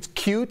thinks it's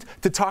cute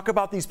to talk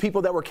about these people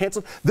that were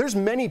canceled. There's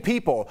many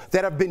people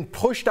that have been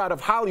pushed out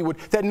of Hollywood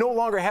that no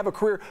longer have a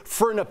career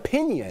for an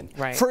opinion,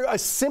 for a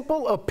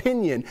simple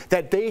opinion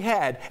that they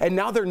had, and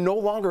now they're no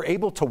longer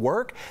able to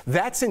work.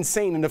 That's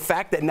insane. And the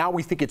fact that now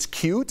we think it's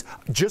cute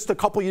just a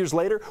couple years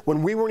later,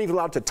 when we weren't even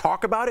allowed to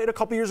talk about it a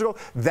couple years ago,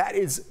 that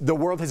is, the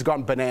world has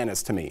gone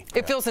bananas to me.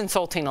 It feels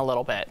insulting a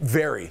little bit.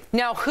 Very.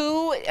 Now,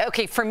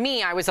 okay, for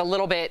me, I was a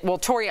little bit, well,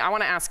 Tori, I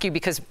want to ask you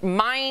because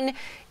mine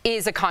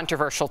is a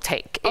controversial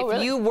take.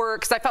 If you were,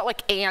 because I felt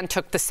like Anne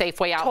took the safe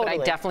way out, but I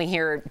definitely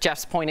hear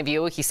Jeff's point of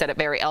view. He said it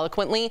very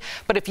eloquently.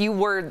 But if you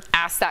were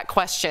asked that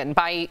question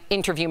by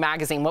Interview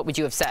magazine, what would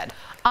you have said?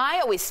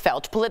 I always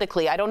felt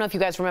politically, I don't know if you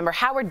guys remember,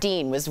 Howard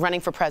Dean was running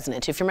for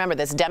president. If you remember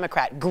this,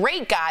 Democrat,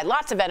 great guy,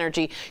 lots of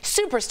energy,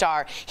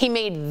 superstar. He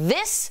made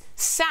this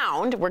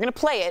sound, we're going to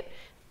play it,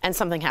 and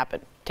something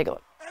happened. Take a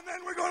look. And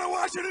then we're going to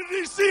Washington,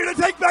 D.C. to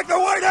take back the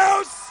White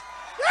House.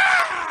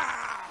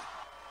 Yeah!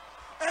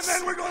 And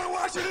then we're going to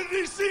Washington,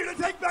 D.C.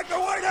 to take back the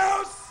White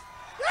House.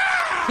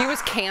 Yeah! He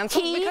was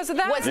canceled because of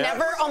that? He was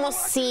never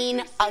almost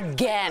seen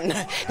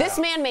again. This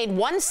man made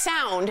one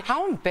sound,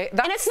 and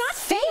it's not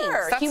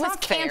fair. He was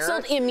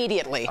canceled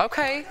immediately.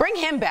 Okay. Bring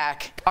him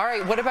back. All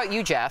right, what about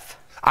you, Jeff?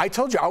 I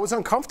told you, I was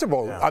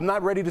uncomfortable. I'm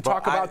not ready to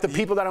talk about the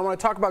people that I want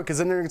to talk about because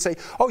then they're going to say,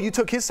 oh, you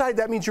took his side,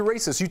 that means you're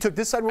racist. You took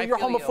this side, well, you're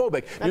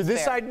homophobic. You're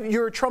this side,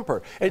 you're a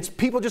Trumper. It's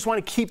people just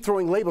want to keep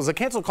throwing labels. The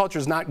cancel culture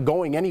is not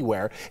going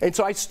anywhere. And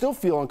so I still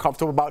feel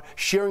uncomfortable about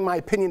sharing my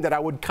opinion that I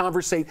would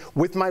conversate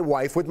with my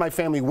wife, with my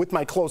family, with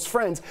my close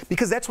friends,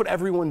 because that's what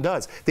everyone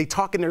does. They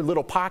talk in their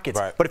little pockets.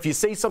 But if you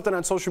say something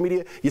on social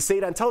media, you say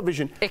it on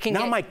television,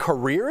 now my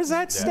career is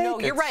at stake? No,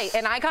 you're right.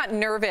 And I got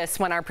nervous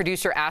when our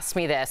producer asked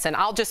me this. And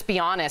I'll just be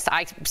honest,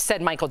 I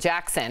said Michael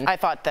Jackson. I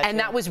thought that. And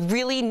that was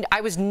really, I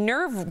was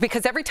nervous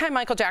because every time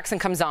Michael Jackson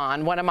comes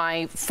on, one of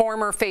my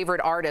former favorite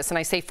artists, and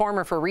I say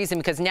former for a reason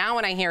because now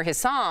when I hear his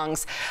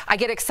songs, I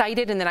get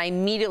excited and then I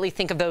immediately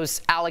think of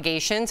those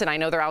allegations, and I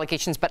know they're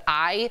allegations, but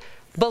I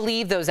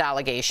believe those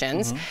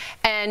allegations,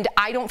 and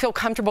I don't feel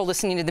comfortable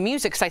listening to the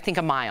music because I think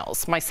of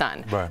Miles, my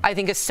son. I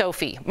think of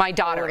Sophie, my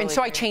daughter, and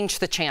so I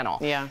changed the channel.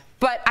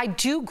 But I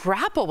do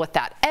grapple with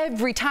that.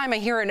 Every time I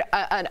hear an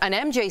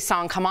MJ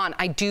song come on,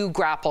 I do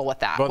grapple with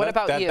that. Well, what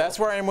about you? That's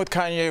where I am with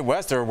Kanye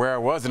West, or where I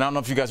was, and I don't know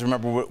if you guys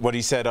remember what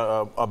he said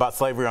about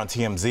slavery on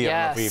TMZ. I don't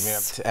know if we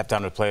even have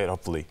time to play it,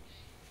 hopefully.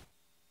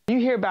 You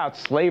hear about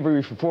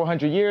slavery for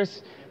 400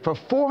 years. For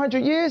 400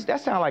 years, that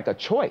sounds like a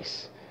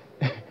choice.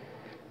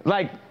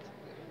 Like,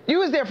 you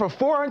was there for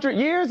 400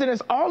 years and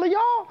it's all of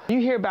y'all? You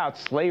hear about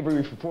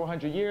slavery for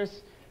 400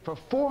 years. For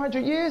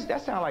 400 years,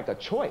 that sounds like a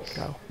choice.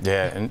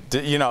 Yeah, and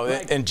you know,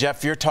 and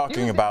Jeff, you're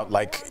talking about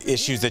like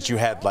issues that you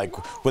had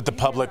like with the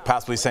public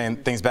possibly saying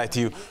things back to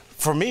you.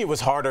 For me, it was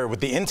harder with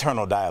the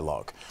internal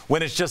dialogue.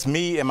 When it's just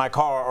me in my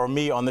car or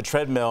me on the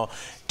treadmill.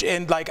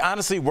 And like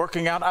honestly,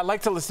 working out, I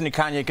like to listen to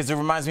Kanye because it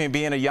reminds me of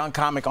being a young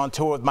comic on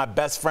tour with my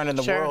best friend in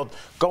the world,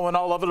 going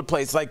all over the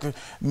place, like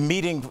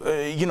meeting,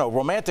 you know,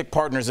 romantic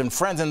partners and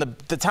friends in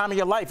the time of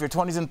your life, your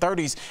 20s and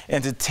 30s,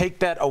 and to take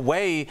that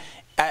away.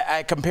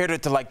 I compared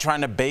it to like trying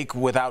to bake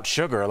without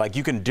sugar. Like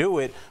you can do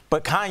it,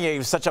 but Kanye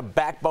was such a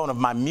backbone of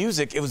my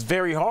music, it was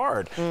very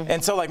hard.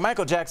 And so like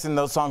Michael Jackson,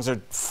 those songs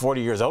are 40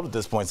 years old at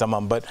this point, some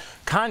of them, but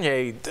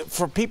Kanye,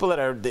 for people that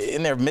are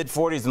in their mid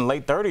 40s and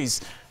late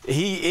 30s,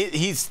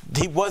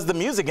 he was the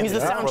music industry.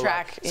 He's the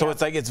soundtrack. So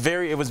it's like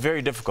it was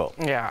very difficult.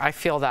 Yeah, I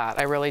feel that.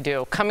 I really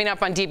do. Coming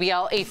up on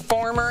DBL, a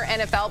former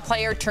NFL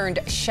player turned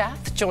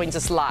chef joins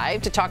us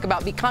live to talk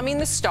about becoming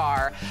the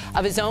star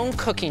of his own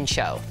cooking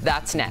show.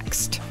 That's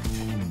next.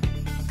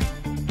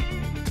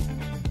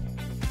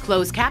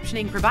 Closed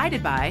captioning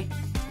provided by...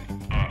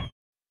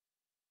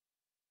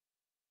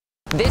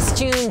 This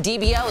June,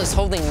 DBL is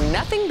holding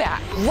nothing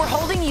back. We're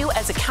holding you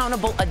as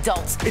accountable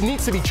adults. It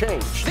needs to be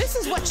changed. This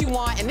is what you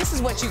want, and this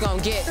is what you're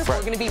gonna get.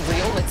 We're gonna be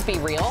real. Let's be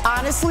real.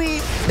 Honestly,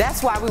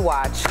 that's why we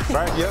watch.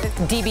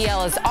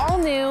 DBL is all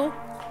new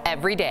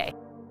every day.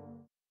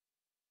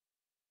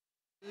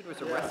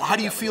 How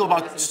do you feel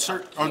about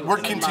we're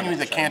continuing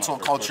the cancel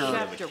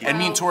culture, and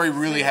me and Tori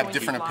really have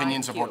different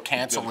opinions of what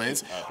cancel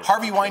is.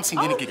 Harvey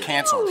Weinstein didn't get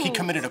canceled. He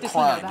committed a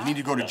crime. He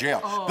needed to go to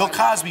jail. Bill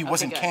Cosby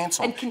wasn't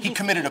canceled. He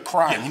committed a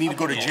crime. He needed to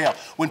go to jail.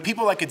 When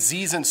people like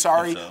Aziz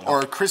Ansari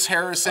or Chris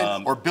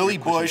Harrison or Billy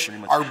Bush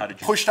are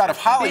pushed out of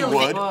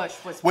Hollywood,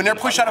 when they're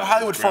pushed out of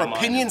Hollywood for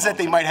opinions that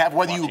they might have,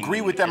 whether you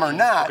agree with them or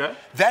not,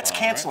 that's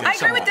canceling I agree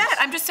someone. with that.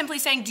 I'm just simply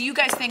saying, do you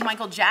guys think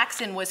Michael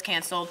Jackson was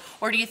canceled,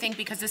 or do you think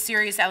because the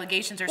serious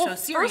allegations are so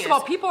serious? First of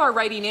all, people are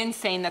writing in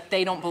saying that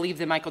they don't believe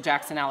the Michael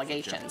Jackson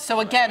allegations. So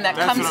again, that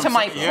comes to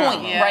my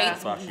point,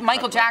 right?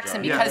 Michael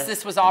Jackson, because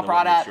this was all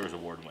brought up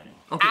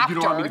after,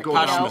 you don't want me to go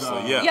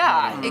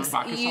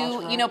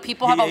you know,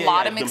 people have a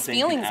lot of mixed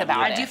feelings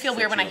about it. I do feel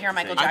weird when I hear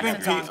Michael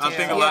Jackson songs. I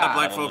think a lot of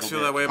black folks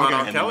feel that way about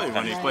R. Kelly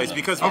when he plays,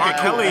 because R.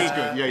 Kelly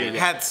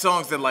had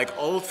songs that like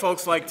old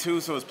folks like too,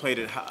 so it's played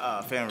at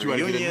family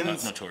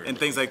reunions and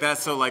things like that.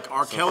 So like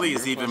R. Kelly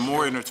is even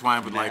more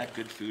intertwined with like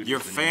your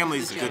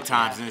family's good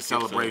times and your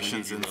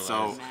celebrations, and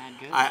so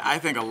I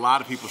think a lot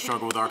of people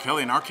struggle with R.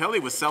 Kelly, and R. Kelly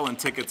was selling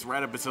tickets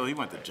right up until he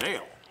went to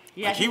jail.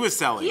 Yeah, like he was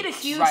selling. He had a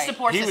huge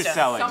support system. He was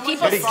selling.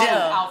 People but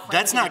again,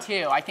 that's not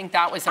too. I think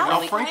that was a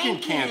really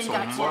canceled.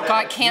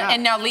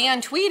 And now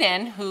Leon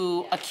Tweeden,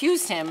 who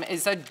accused him,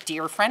 is a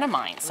dear friend of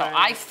mine. So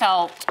I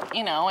felt,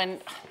 you know,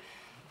 and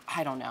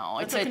I don't know.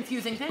 It's a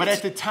confusing thing. But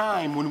at the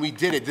time when we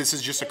did it, this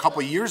is just a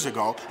couple of years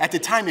ago, at the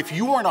time, if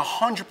you weren't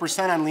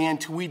 100% on Leon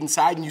Tweeden's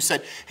side and you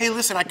said, hey,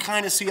 listen, I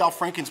kind of see Al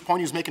Franken's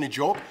point, he was making a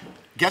joke,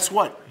 guess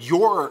what?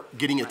 You're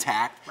getting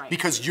attacked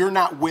because you're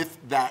not with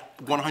that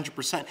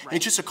 100%. And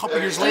it's just a couple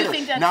years later.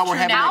 Now we're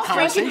having a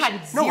conversation.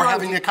 No, we're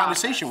having a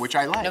conversation, which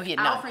I like. No, he had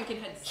not.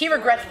 He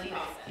regrets leaving.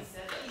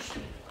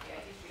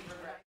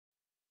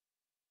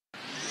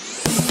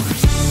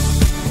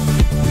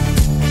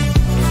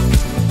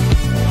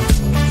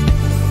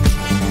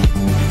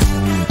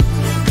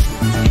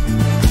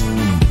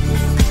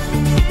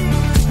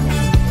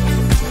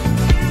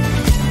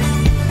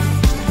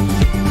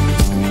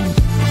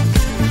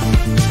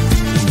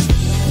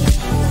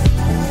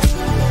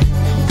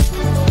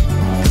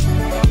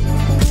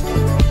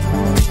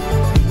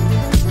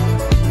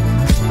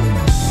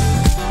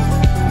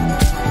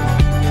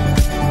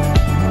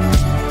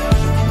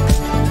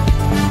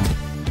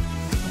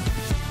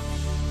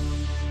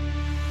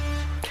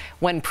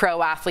 When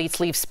pro athletes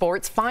leave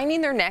sports,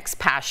 finding their next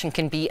passion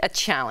can be a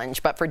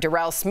challenge. But for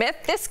Darrell Smith,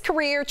 this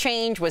career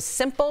change was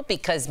simple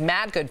because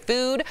Mad Good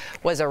Food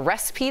was a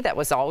recipe that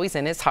was always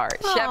in his heart.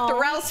 Aww. Chef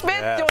Darrell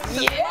Smith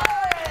joins us.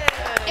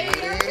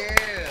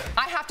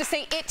 I have to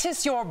say, it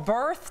is your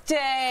birthday.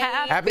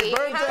 Happy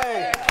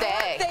birthday.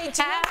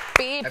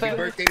 Happy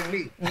birthday to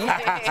me. Do you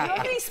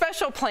have any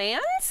special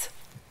plans?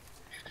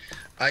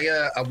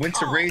 I went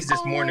to Ray's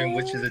this morning,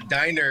 which is a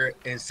diner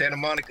in Santa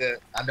Monica.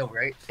 I know,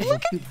 right? I'm a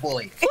cute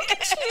boy. Look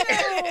at you.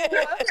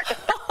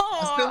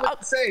 I still look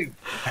the same.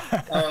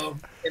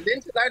 And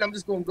then tonight, I'm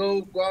just going to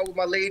go out with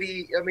my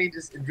lady. I mean,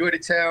 just enjoy the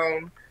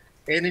town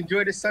and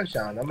enjoy the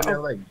sunshine. I'm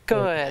in LA.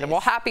 Good.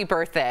 Well, happy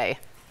birthday.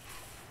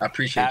 I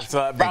appreciate you.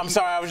 I'm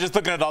sorry, I was just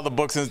looking at all the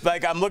books, and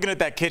like I'm looking at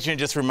that kitchen, it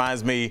just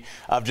reminds me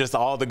of just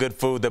all the good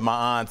food that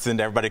my aunts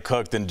and everybody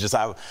cooked, and just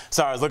I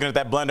was looking at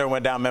that blender and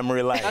went down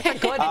memory lane. That's a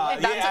good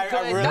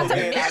that's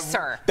a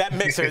mixer. That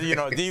mixer, you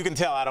know, you can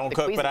tell I don't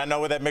cook, but I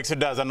know what that mixer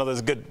does. I know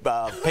there's good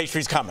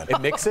pastries coming.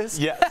 It mixes?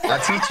 Yeah. I'll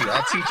teach you.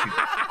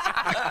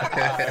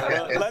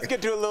 Well, let's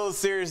get to a little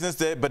seriousness,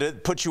 but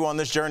it puts you on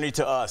this journey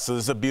to us, so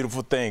this is a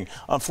beautiful thing.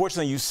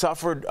 Unfortunately, you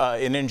suffered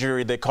an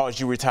injury that caused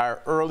you to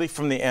retire early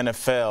from the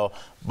NFL,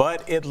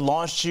 but it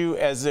launched you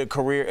as a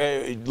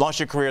career, launched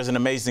your career as an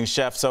amazing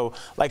chef. So,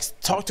 like,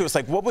 talk to us.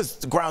 Like, what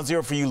was ground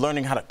zero for you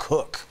learning how to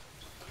cook?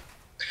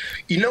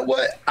 You know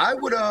what? I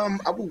would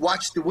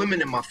watch the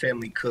women in my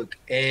family cook,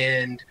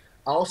 and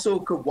I also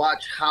could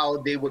watch how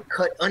they would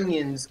cut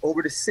onions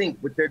over the sink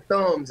with their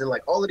thumbs, and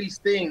like all of these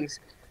things.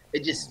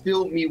 It just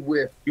filled me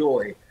with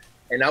joy.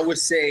 And I would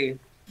say,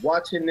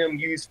 watching them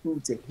use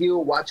food to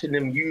heal, watching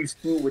them use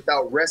food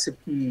without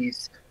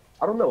recipes,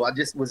 I don't know, I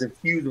just was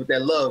infused with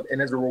that love.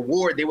 And as a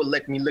reward, they would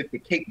let me lick the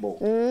cake bowl.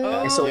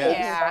 And so,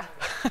 yeah.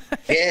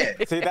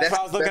 See, that's why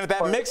I was looking at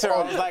that mixer.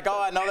 I was like,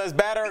 oh, I know there's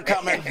batter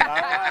coming. All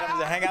right, I'm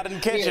going to hang out in the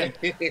kitchen.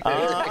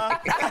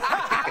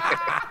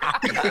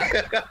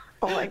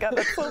 Oh, my God,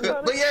 that's so funny.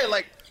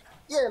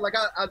 But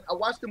I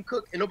watched them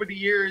cook. And over the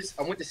years,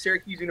 I went to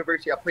Syracuse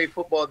University. I played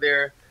football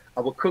there. I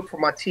would cook for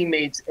my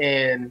teammates,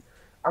 and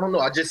I don't know.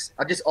 I just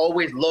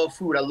always loved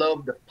food. I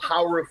love the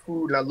power of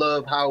food, and I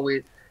love how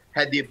it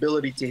had the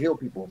ability to heal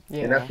people,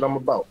 and that's what I'm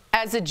about.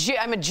 As a Jew,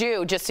 I'm a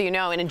Jew, just so you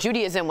know, and in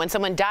Judaism, when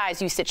someone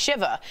dies, you sit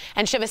Shiva,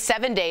 and Shiva's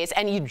 7 days,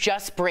 and you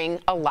just bring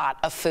a lot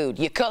of food.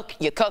 You cook,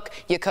 you cook,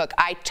 you cook.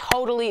 I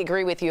totally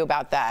agree with you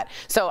about that.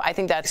 So I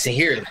think that's... So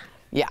here,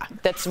 Yeah,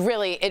 that's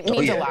really, it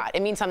means a lot.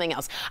 It means something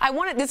else.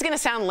 This is going to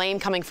sound lame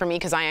coming from me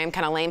because I am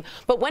kind of lame,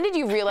 but when did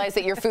you realize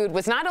that your food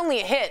was not only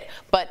a hit,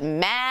 but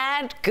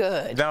mad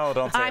good? No,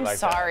 don't say it like I'm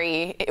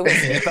sorry. It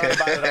was. You thought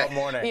about it all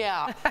morning.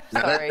 Yeah.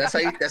 No, Sorry.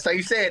 that's how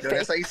you say it, though.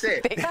 That's how you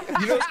say it.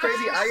 You know what's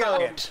crazy?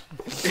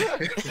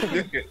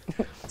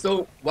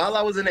 So while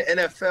I was in the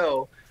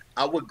NFL,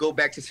 I would go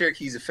back to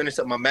Syracuse to finish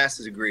up my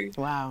master's degree.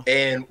 Wow.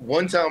 And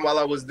one time while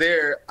I was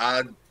there,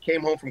 I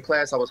came home from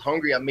class. I was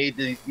hungry. I made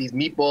these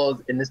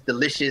meatballs in this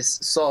delicious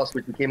sauce,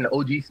 which became the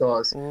OG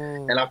sauce.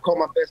 And I called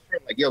my best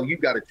friend, like, yo, you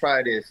got to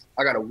try this.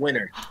 I got a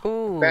winner.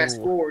 Fast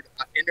forward,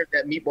 I entered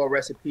that meatball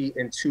recipe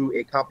into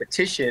a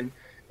competition,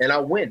 and I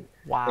win.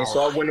 Wow. And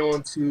so I went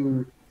on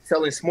to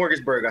selling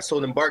smorgasburg. I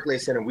sold in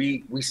Barclays Center.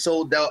 We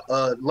sold out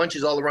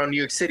lunches all around New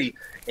York City.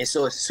 And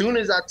so as soon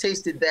as I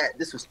tasted that,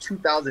 this was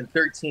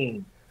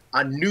 2013,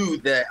 I knew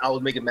that I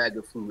was making mad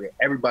good food.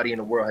 Everybody in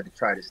the world had to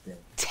try this thing.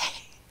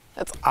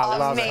 That's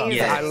amazing.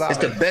 Yeah, I love it's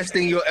the best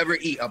thing you'll ever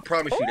eat. I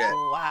promise you that.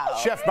 Wow.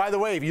 Chef, by the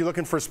way, if you're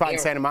looking for a spot in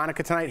Santa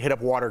Monica tonight, hit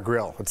up Water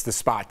Grill. It's the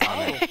spot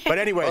down there. But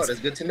anyways. Oh, that's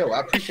good to know. I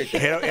appreciate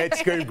that.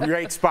 It's a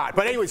great spot.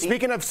 But anyway,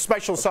 speaking of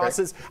special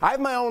sauces, I have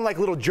my own like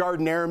little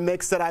jardinera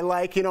mix that I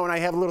like, and I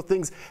have little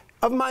things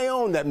of my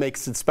own that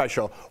makes it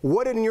special.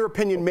 What, in your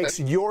opinion, makes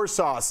your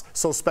sauce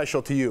so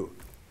special to you?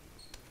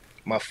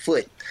 My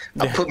foot.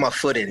 I put my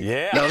foot in it.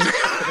 Yeah. No,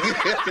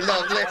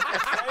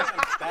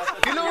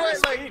 you know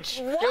what? Like,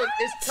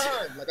 it's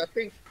time. Like, I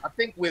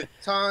think with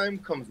time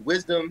comes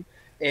wisdom,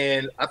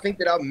 and I think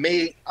that I've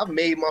made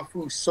my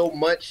food so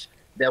much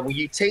that when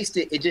you taste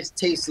it, it just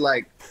tastes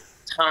like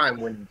time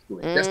when you do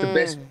it. That's the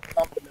best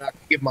compliment I can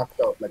give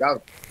myself. Like,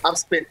 I've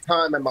spent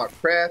time at my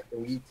craft,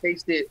 and when you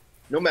taste it,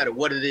 no matter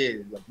what it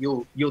is, like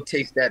you'll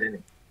taste that in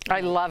it.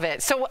 I love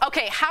it. So,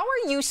 okay, how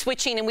are you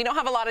switching, and we don't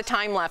have a lot of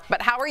time left,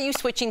 but how are you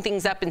switching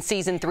things up in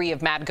season 3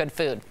 of Mad Good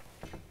Food?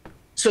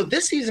 So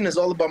this season is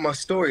all about my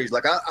stories.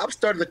 Like I've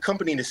started a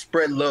company to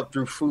spread love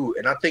through food.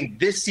 And I think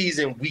this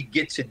season we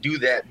get to do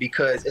that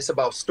because it's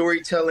about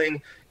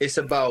storytelling. It's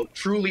about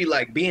truly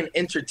like being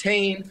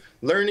entertained,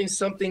 learning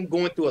something,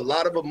 going through a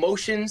lot of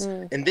emotions.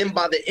 And then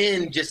by the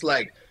end, just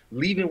like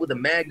leaving with a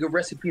mad good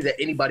recipe that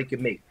anybody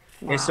can make.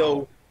 Wow. And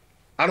so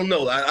I don't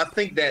know. I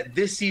think that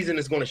this season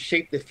is going to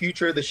shape the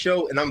future of the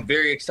show, and I'm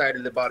very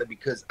excited about it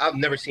because I've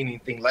never seen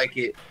anything like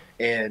it,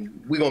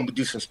 and we're going to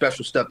do some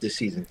special stuff this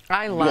season.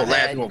 I love it. You're going to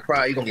laugh, you're going to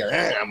cry, you're going to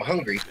get, I'm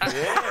hungry.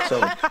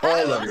 So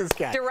all of it.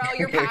 Darrell,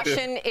 your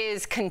passion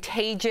is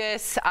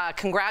contagious.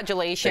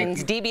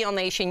 Congratulations. DBL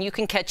Nation, you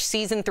can catch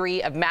season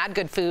 3 of Mad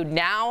Good Food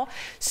now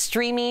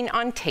streaming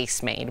on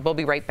Tastemade. We'll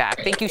be right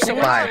back. Thank you so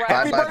much.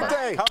 Happy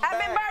birthday.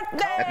 Happy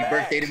birthday. Happy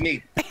birthday to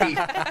me.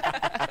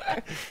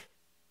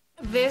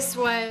 This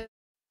was...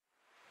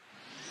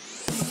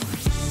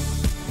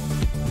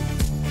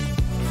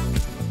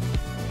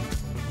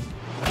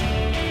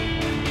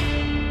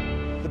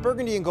 The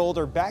Burgundy and Gold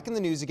are back in the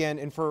news again,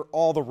 and for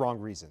all the wrong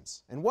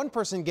reasons. And one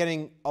person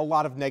getting a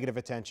lot of negative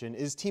attention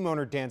is team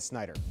owner Dan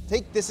Snyder.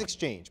 Take this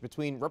exchange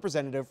between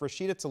Representative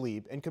Rashida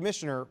Tlaib and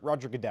Commissioner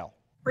Roger Goodell.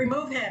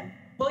 Remove him.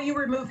 Will you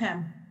remove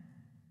him?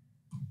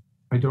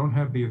 I don't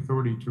have the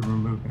authority to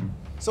remove him.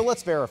 So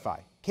let's verify.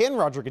 Can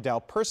Roger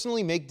Goodell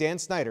personally make Dan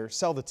Snyder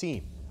sell the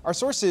team? Our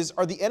sources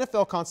are the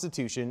NFL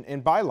Constitution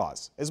and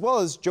bylaws, as well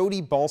as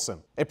Jody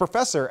Balsam, a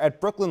professor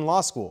at Brooklyn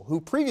Law School who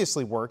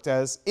previously worked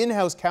as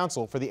in-house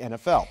counsel for the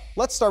NFL.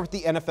 Let's start with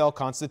the NFL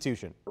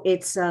Constitution.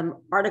 It's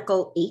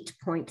Article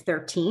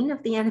 8.13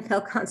 of the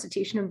NFL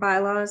Constitution and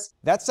bylaws.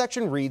 That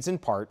section reads in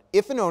part,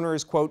 if an owner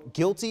is, quote,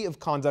 guilty of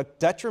conduct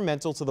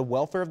detrimental to the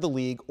welfare of the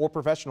league or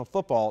professional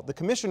football, the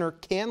commissioner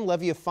can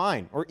levy a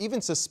fine or even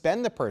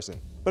suspend the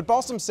person. But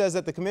Balsam says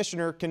that the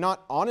commissioner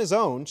cannot, on his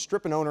own,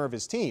 strip an owner of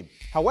his team.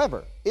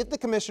 However, if the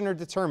commissioner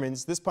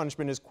determines this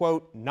punishment is,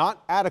 quote,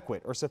 not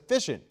adequate or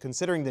sufficient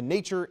considering the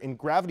nature and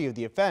gravity of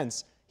the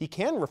offense, he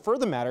can refer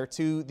the matter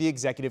to the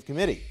executive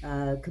committee.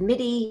 A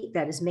committee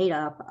that is made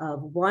up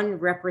of one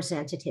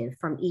representative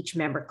from each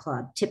member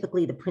club,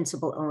 typically the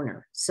principal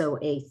owner. So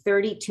a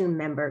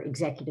 32-member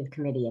executive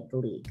committee of the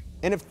league.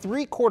 And if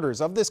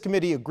 3/4 of this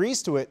committee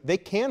agrees to it, they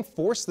can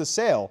force the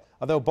sale,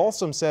 although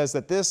Balsam says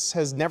that this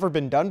has never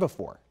been done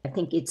before. I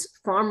think it's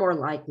far more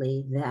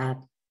likely that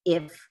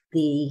if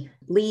the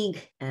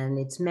league and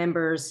its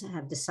members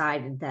have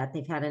decided that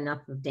they've had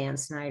enough of Dan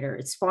Snyder,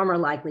 it's far more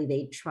likely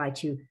they try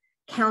to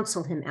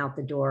counsel him out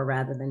the door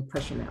rather than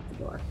push him out the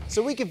door.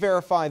 So we can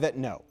verify that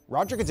no,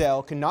 Roger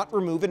Goodell cannot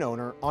remove an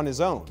owner on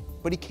his own,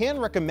 but he can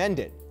recommend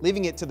it,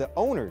 leaving it to the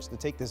owners to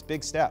take this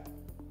big step.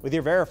 With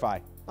your Verify,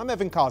 I'm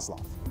Evan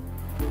Kozloff.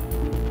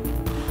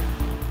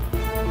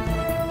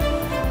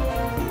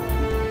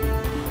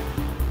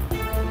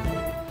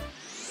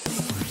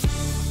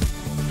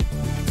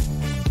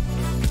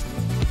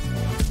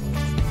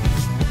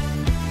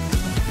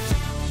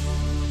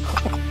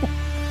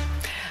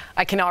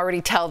 I can already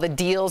tell the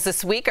deals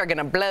this week are going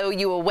to blow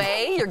you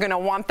away. You're going to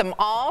want them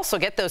all, so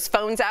get those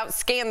phones out,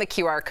 scan the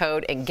QR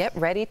code, and get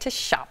ready to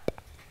shop.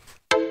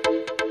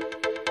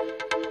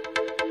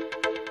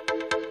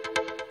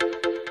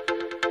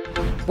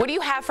 What do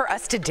you have for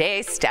us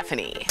today,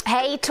 Stephanie?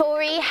 Hey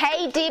Tori,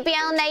 hey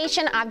DBL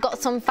Nation, I've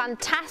got some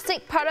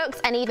fantastic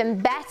products and even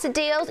better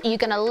deals. You're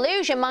gonna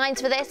lose your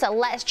minds for this, so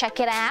let's check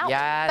it out.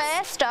 Yes.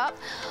 First up,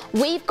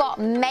 we've got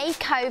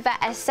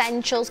Makeover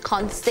Essentials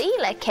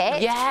Concealer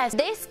Kit. Yes.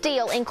 This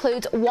deal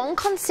includes 1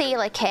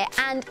 concealer kit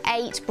and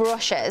 8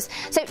 brushes.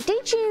 So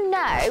did you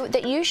know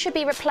that you should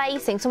be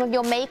replacing some of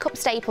your makeup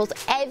staples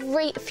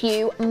every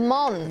few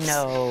months?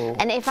 No.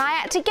 And if I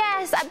had to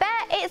guess, I bet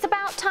it's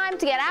about time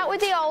to get out with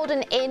the old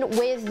and in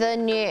with the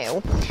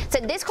new.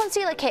 So this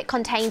concealer kit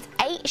contains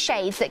 8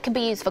 shades that can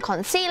be used for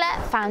concealer,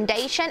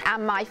 foundation,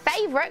 and my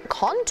favorite,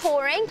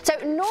 contouring. So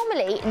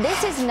normally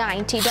this is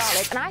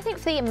 $90, and I think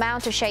for the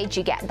amount of shades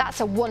you get,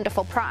 that's a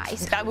wonderful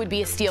price. That would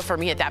be a steal for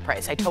me at that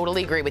price. I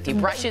totally agree with you.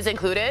 Brushes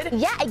included?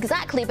 Yeah,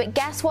 exactly. But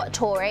guess what,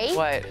 Tori?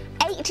 What?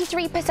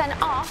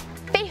 83% off,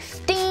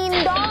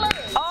 $15.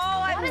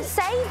 What a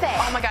saving.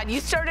 Oh my God, you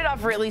started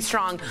off really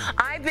strong.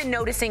 I've been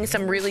noticing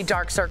some really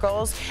dark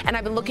circles, and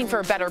I've been looking for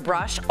a better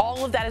brush.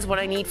 All of that is what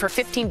I need for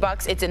 15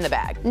 bucks. It's in the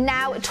bag.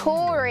 Now,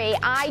 Tori,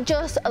 I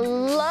just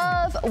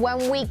love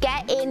when we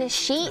get in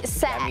sheet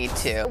sets. Yeah, me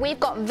too. We've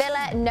got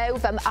Villa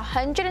Novum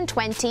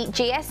 120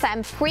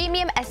 GSM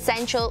Premium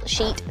Essential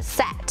Sheet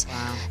Set.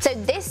 Wow. So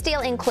this deal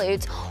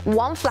includes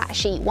 1 flat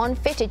sheet, 1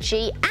 fitted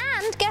sheet,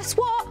 and guess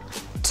what?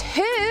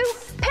 2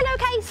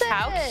 pillowcases.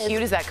 How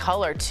cute is that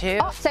color too?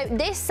 Oh, so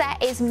this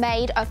set is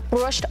made of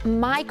brushed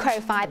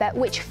microfiber,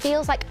 which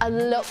feels like a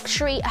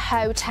luxury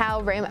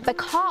hotel room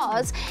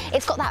because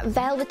it's got that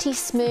velvety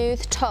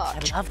smooth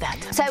touch. I love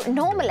that. So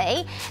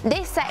normally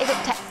this set is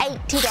up to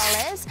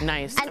 $80.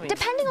 Nice. And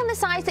depending on the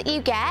size that you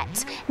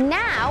get,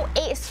 now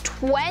it's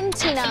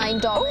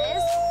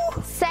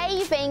 $29,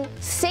 saving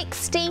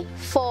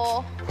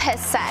 64%.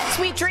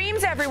 Sweet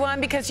dreams, everyone,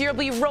 because you'll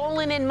be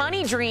rolling in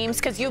money dreams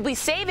because you'll be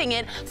saving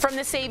it from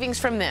the savings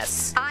from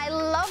this. I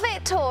love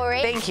it,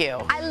 Tori. Thank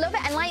you. I love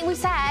it. And like we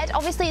said,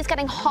 obviously it's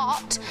getting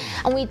hot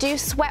and we do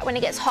sweat when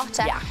it gets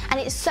hotter. Yeah. And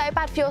it's so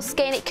bad for your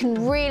skin. It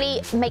can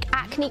really make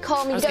acne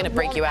come. It's going to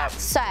break you out.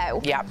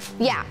 So, yeah,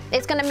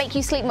 it's going to make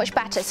you sleep much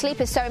better.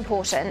 Sleep is so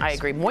important. I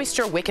agree.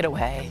 Moisture, wick it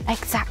away.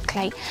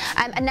 Exactly.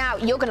 And now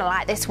you're going to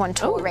like this one,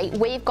 Tori. Ooh.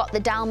 We've got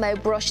the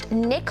Dalmo brushed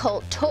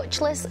nickel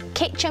touchless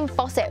kitchen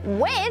faucet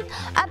with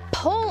a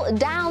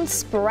pull-down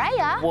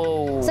sprayer.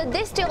 Whoa. So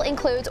this deal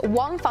includes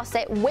 1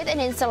 faucet with an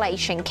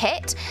installation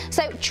kit.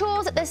 So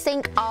chores at the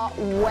sink are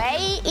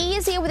way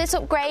easier with this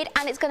upgrade,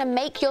 and it's going to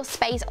make your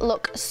space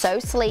look so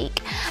sleek.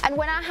 And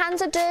when our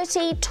hands are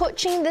dirty,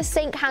 touching the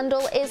sink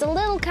handle is a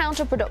little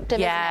counterproductive.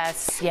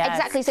 Yes, isn't it? yes.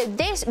 Exactly. So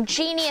this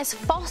genius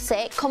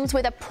faucet comes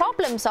with a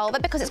problem solver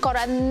because it's got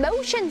a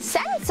motion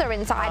sensor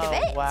inside of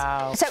it.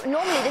 Wow. So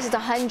normally this is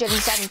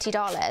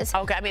 $170.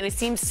 Okay, I mean, it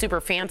seems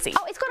super fancy.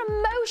 Oh, it's got a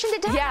motion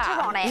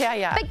detector on it.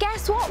 Yeah. But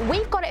guess what?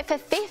 We've got it for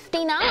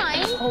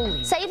 $59,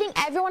 Holy. saving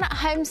everyone at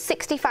home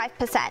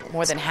 65%.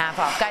 More than half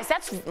off. Guys,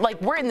 that's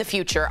like, we're in the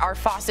future. Our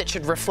faucet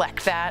should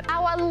reflect that.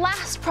 Our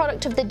last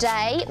product of the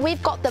day,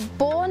 we've got the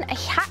Born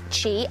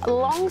Hatchie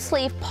long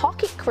sleeve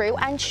pocket crew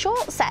and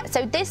short set.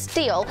 So this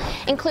deal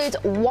includes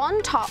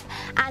 1 top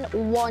and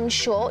 1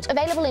 short,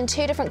 available in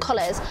 2 different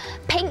colors,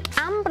 pink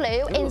and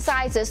blue, in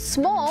sizes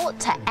small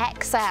to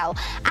XL.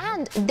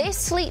 And this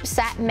sleep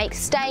set makes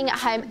staying at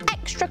home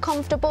extra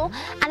comfortable,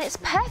 and it's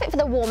perfect for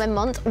the warmer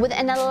months with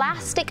an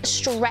elastic,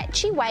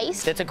 stretchy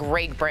waist. It's a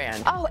great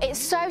brand. Oh, it's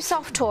so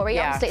soft, Tori.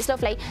 Yeah. Honestly, it's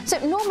lovely. So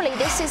normally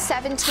this is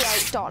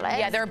 $78.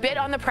 Yeah, they're a bit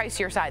on the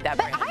pricier side, that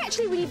brand. But I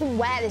actually would even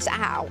wear this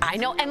out. I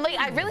know, and like,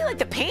 I really like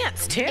the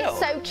pants too. It's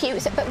so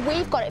cute. But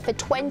we've got it for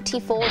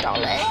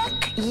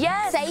 $24.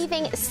 Yes.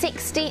 Saving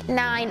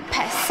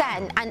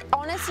 69%. And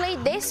honestly,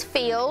 this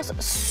feels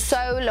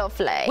so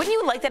lovely. Wouldn't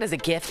you like that as a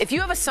gift? If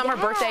you have a summer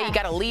birthday, you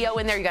got a Leo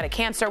in there, you got a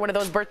Cancer, one of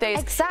those birthdays.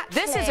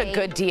 Exactly. This is a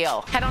good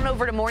deal. Head on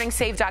over to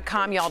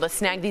morningsave.com, y'all, to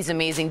snag these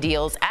amazing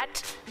deals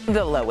at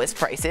the lowest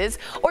prices.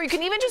 Or you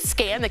can even just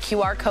scan the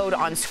QR code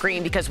on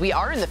screen because we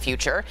are in the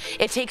future.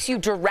 It takes you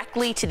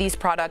directly to these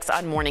products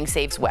on Morning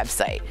Save's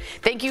website.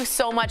 Thank you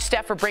so much,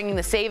 Steph, for bringing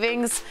the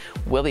savings.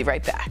 We'll be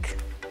right back.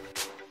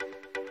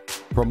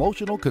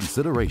 Promotional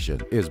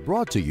consideration is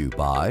brought to you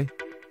by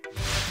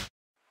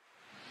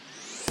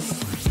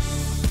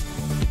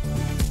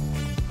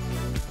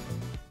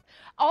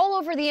All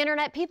over the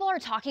internet, people are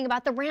talking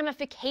about the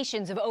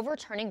ramifications of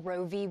overturning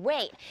Roe v.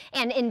 Wade.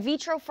 And in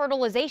vitro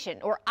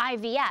fertilization, or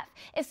IVF,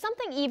 is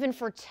something even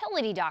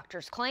fertility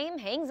doctors claim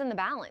hangs in the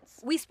balance.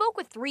 We spoke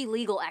with 3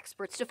 legal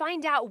experts to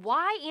find out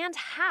why and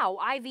how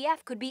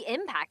IVF could be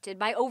impacted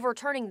by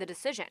overturning the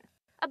decision.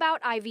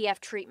 About IVF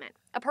treatment.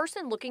 A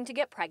person looking to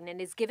get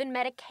pregnant is given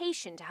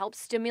medication to help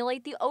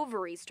stimulate the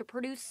ovaries to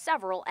produce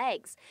several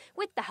eggs.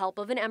 With the help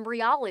of an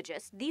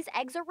embryologist, these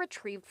eggs are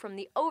retrieved from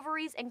the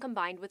ovaries and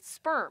combined with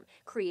sperm,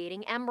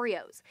 creating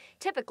embryos.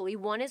 Typically,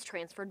 one is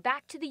transferred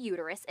back to the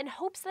uterus in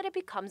hopes that it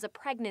becomes a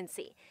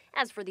pregnancy.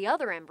 As for the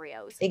other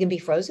embryos, they can be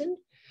frozen,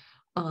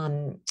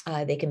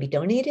 They can be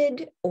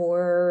donated,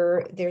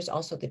 or there's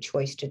also the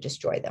choice to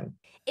destroy them.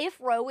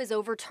 If Roe is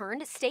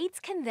overturned, states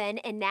can then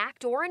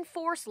enact or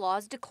enforce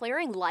laws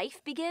declaring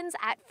life begins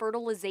at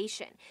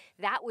fertilization.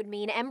 That would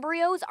mean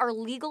embryos are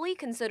legally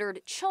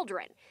considered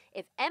children.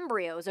 If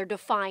embryos are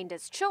defined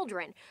as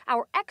children,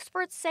 our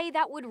experts say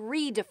that would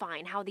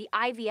redefine how the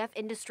IVF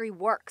industry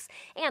works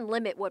and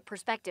limit what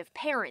prospective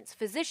parents,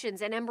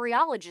 physicians, and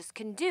embryologists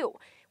can do.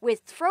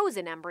 With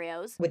frozen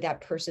embryos, would that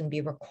person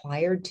be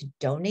required to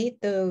donate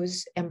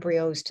those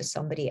embryos to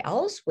somebody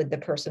else? Would the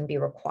person be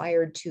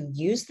required to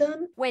use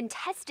them? When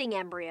testing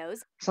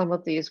embryos, some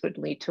of these would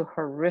lead to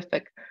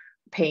horrific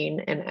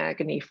pain and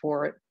agony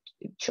for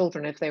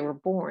children if they were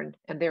born,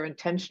 and they're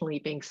intentionally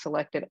being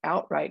selected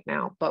out right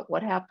now. But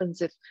what happens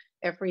if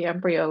every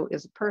embryo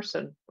is a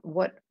person?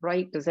 What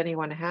right does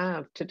anyone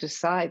have to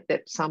decide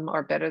that some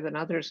are better than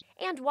others?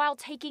 And while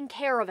taking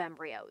care of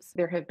embryos,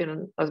 there have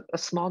been a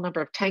small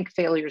number of tank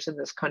failures in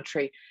this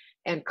country,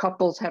 and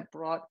couples have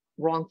brought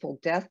wrongful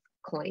death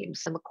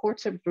claims, and the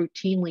courts have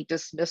routinely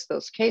dismissed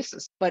those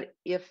cases. But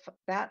if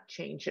that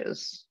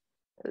changes,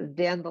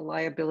 then the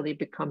liability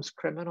becomes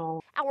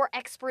criminal. Our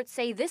experts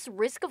say this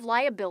risk of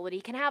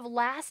liability can have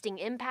lasting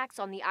impacts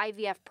on the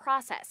IVF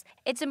process.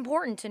 It's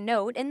important to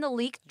note, in the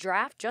leaked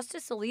draft,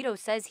 Justice Alito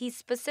says he's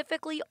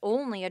specifically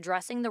only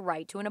addressing the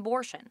right to an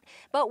abortion.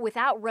 But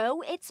without Roe,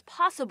 it's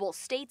possible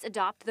states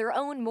adopt their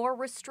own more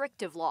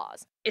restrictive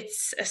laws.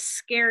 It's a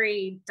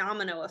scary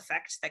domino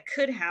effect that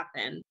could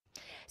happen.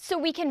 So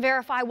we can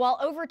verify, while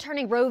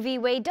overturning Roe v.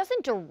 Wade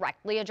doesn't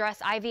directly address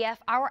IVF,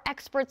 our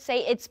experts say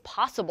it's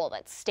possible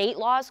that state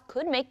laws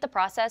could make the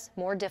process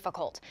more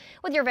difficult.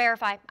 With your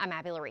Verify, I'm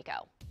Abby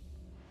Larico.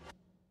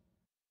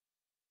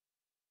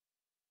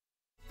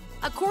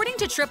 According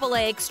to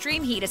AAA,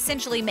 extreme heat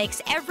essentially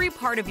makes every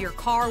part of your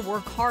car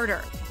work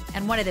harder.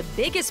 And one of the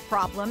biggest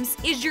problems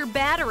is your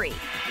battery.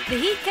 The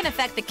heat can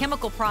affect the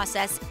chemical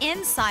process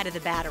inside of the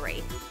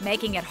battery,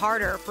 making it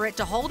harder for it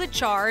to hold a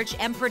charge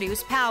and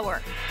produce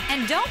power.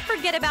 And don't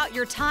forget about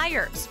your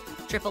tires.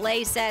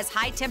 AAA says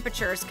high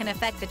temperatures can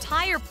affect the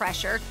tire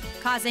pressure,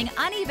 causing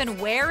uneven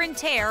wear and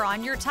tear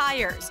on your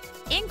tires,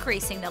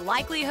 increasing the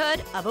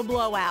likelihood of a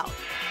blowout.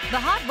 The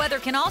hot weather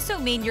can also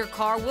mean your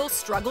car will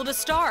struggle to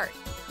start.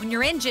 When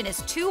your engine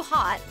is too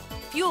hot,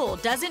 fuel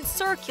doesn't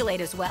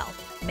circulate as well,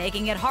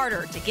 making it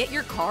harder to get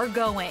your car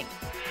going.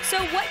 So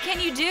what can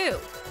you do?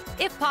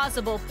 If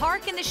possible,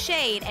 park in the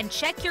shade and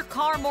check your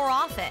car more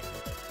often.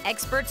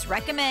 Experts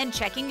recommend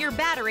checking your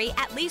battery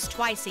at least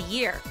twice a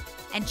year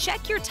and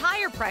check your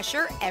tire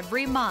pressure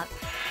every month.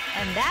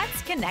 And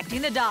that's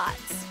connecting the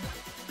dots.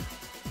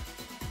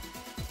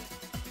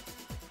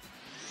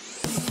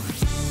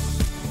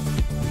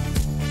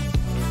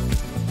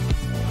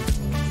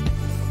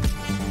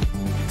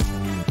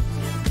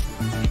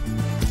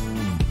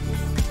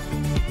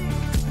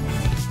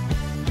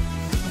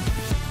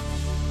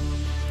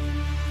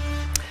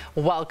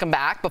 Welcome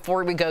back.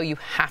 Before we go, you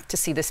have to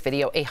see this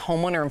video. A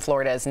homeowner in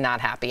Florida is not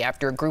happy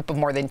after a group of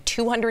more than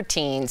 200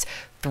 teens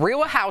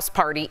threw a house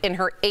party in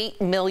her $8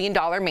 million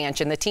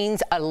mansion. The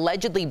teens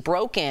allegedly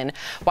broke in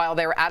while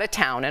they were out of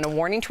town. And a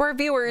warning to our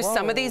viewers,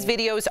 some of these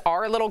videos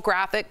are a little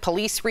graphic.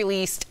 Police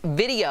released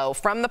video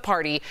from the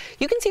party.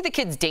 You can see the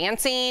kids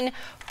dancing,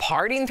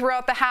 partying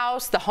throughout the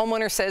house. The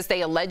homeowner says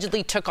they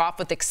allegedly took off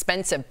with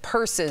expensive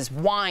purses,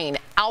 wine,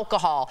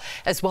 alcohol,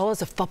 as well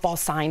as a football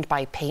signed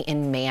by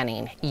Peyton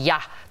Manning.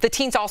 Yeah, the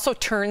teens also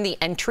turned the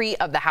entry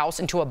of the house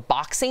into a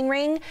boxing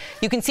ring.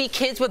 You can see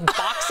kids with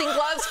boxing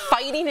gloves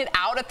fighting it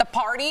out at the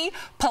party.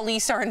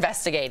 Police are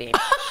investigating.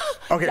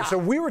 Okay, so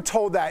we were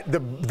told that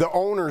the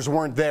owners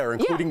weren't there,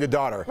 including the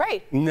daughter.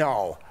 Right.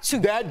 No. So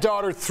that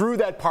daughter threw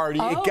that party.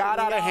 It got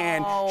out of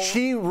hand.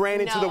 She ran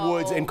into the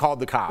woods and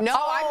called the cops. No,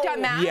 I've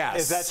done that.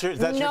 Yes. Is that your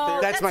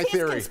theory? That's my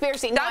theory.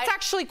 Conspiracy. That's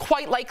actually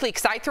quite likely,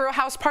 because I threw a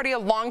house party a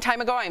long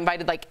time ago. I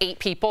invited like 8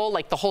 people,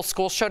 like the whole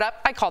school showed up.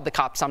 I called the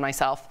cops on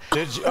myself.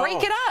 Did you?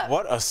 Break it up.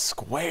 What a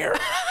square.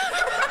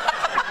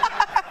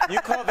 You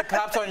called the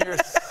cops on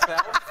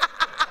yourself?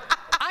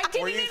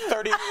 Were you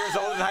 30 years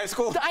old in high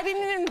school? I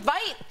didn't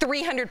invite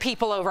 300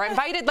 people over. I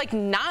invited like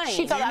 9.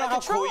 Do you know how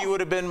cool you would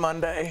have been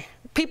Monday?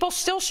 People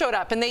still showed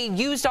up, and they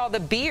used all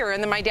the beer,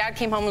 and then my dad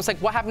came home and was like,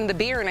 what happened to the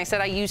beer? And I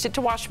said, I used it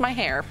to wash my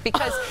hair,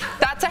 because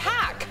that's a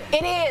hack.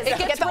 It is. It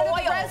gets the rid oil.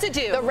 of the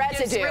residue. The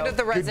residue. Gets rid of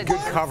the residue.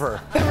 Good cover.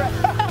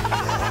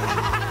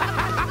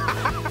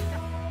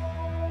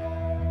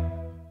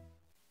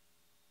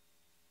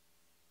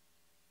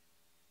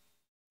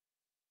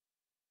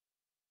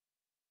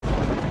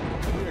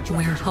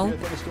 Where hope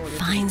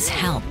finds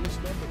help.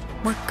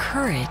 Where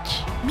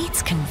courage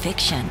meets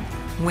conviction.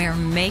 Where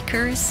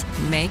makers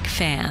make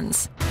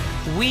fans.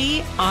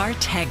 We are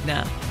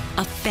Tegna,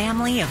 a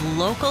family of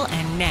local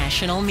and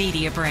national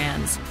media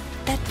brands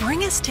that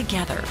bring us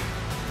together,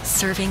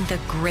 serving the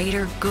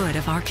greater good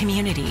of our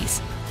communities.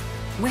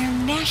 Where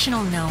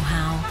national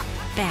know-how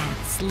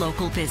backs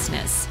local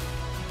business.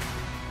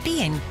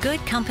 Be in good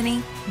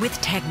company with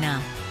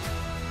Tegna.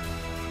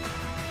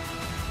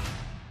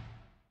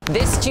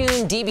 This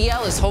June,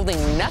 DBL is holding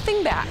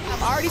nothing back.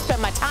 I've already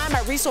spent my time,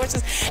 my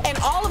resources, and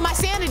all of my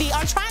sanity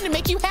on trying to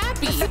make you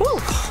happy. Whew,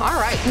 all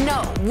right.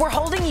 No, we're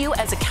holding you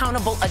as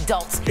accountable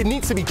adults. It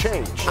needs to be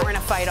changed. We're in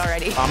a fight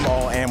already. I'm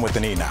all in with the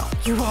knee now.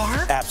 You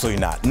are?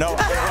 Absolutely not. No.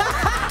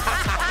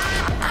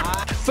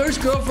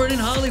 First girlfriend in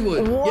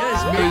Hollywood. Wow.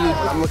 Yes,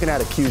 baby. I'm looking at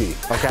a cutie,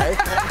 okay?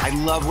 I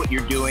love what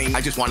you're doing.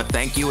 I just want to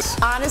thank you.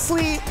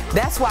 Honestly,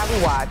 that's why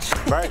we watch.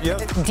 Right,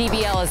 yep.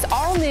 DBL is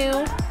all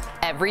new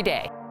every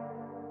day.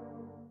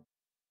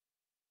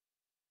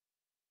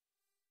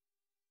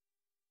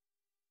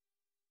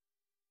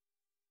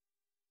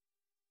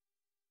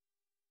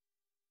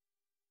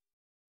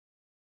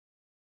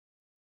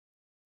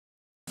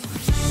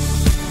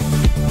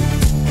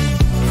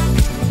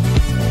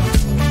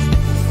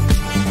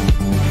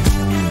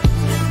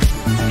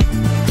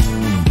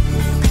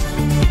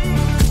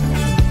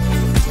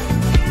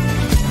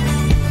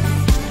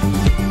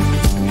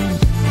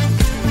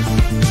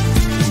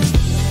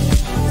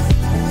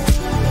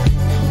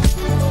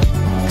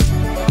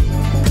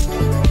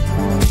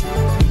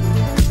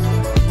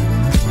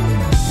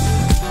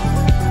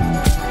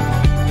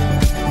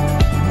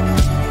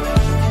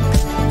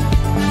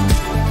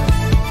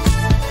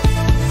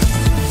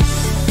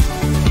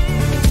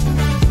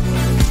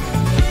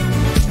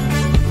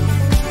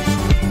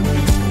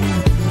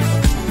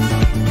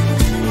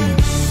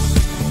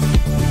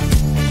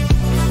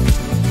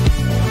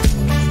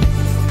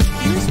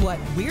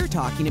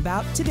 Talking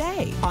about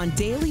today on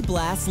Daily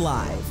Blast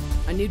Live.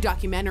 A new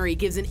documentary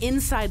gives an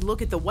inside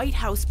look at the White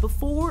House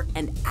before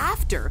and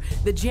after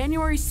the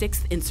January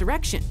 6th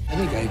insurrection. I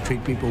think I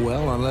treat people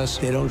well unless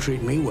they don't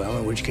treat me well,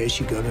 in which case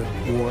you go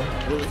to war.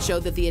 Will it show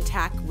that the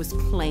attack was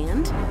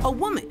planned? A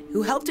woman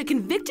who helped a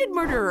convicted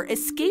murderer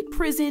escape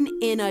prison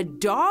in a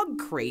dog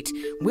crate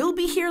will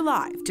be here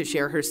live to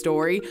share her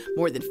story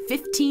more than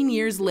 15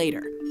 years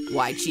later.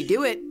 Why'd she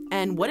do it?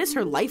 And what is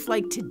her life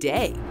like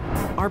today?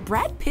 Are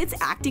Brad Pitt's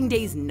acting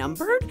days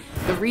numbered?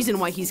 The reason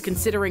why he's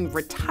considering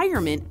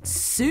retirement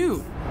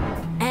soon.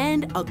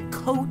 And a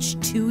coach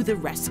to the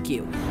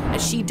rescue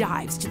as she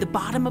dives to the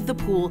bottom of the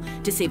pool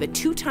to save a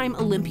two-time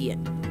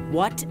Olympian.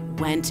 What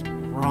went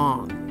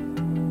wrong?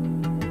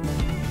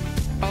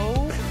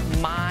 Oh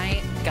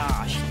my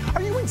gosh.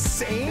 Are you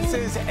insane? This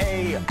is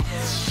a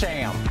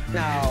sham.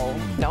 No.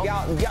 No.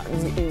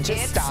 Y'all,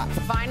 just stop.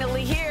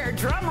 Finally here.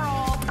 Drum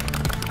roll.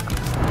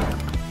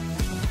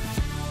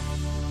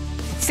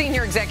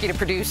 Senior executive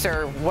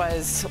producer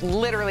was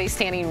literally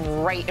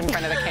standing right in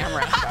front of the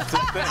camera.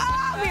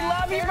 We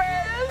love you,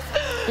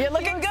 Bert. You're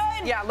looking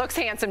good. Yeah, looks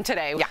handsome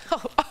today. Yeah.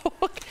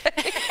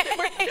 Okay.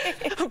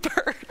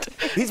 Bert.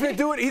 He's been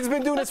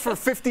doing this for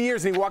 50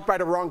 years and he walked by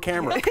the wrong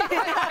camera. There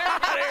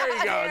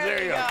he goes.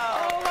 There you go.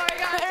 Oh my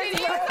gosh. Did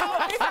you know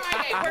it's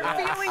Friday?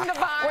 We're feeling the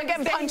vibe. We're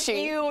getting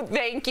punchy.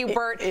 Thank you,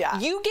 Bert. Yeah.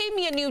 You gave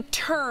me a new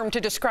term to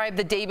describe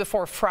the day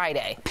before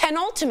Friday.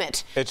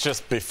 Penultimate. It's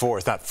just before.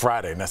 It's not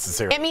Friday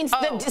necessarily. It means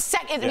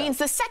means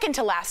the second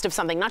to last of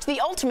something, not the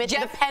ultimate,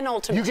 the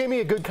penultimate. You gave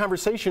me a good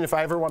conversation if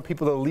I ever want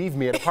people to leave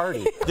me at a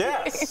party.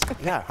 Yes.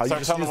 Yeah. How you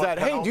just use that?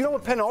 Hey, do you know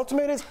what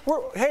penultimate is?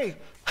 Hey,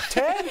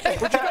 Ted,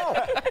 where'd you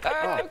go?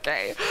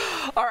 Okay.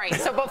 All right.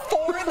 So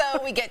before,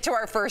 though, we get to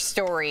our first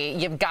story,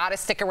 you've got to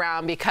stick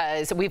around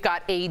because we've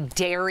got a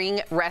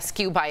daring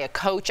rescue by a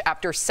coach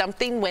after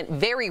something went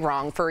very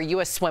wrong for a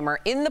U.S. swimmer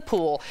in the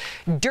pool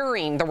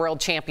during the World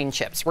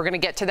Championships. We're going to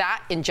get to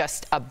that in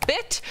just a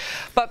bit.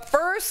 But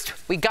first,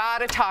 we got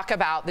to talk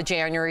about the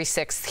January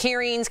 6th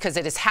hearings because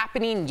it is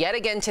happening yet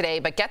again today.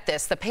 But get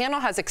this, the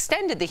panel has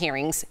extended the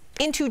hearings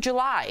into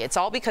July. It's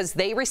all because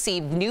they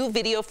received new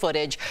video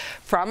footage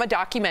from a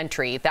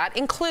documentary that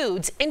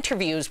includes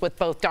interviews with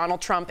both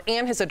Donald Trump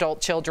and his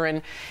adult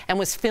children and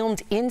was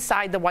filmed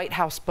inside the White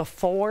House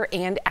before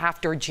and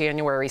after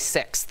January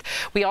 6th.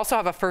 We also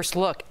have a first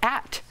look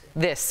at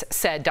this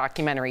said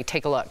documentary.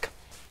 Take a look.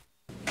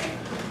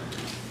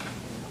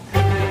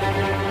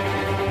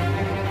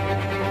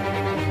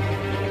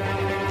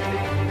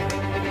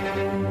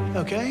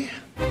 Okay.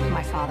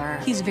 My father,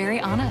 he's very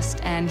honest,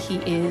 and he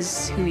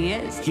is who he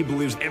is. He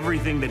believes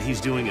everything that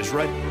he's doing is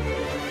right.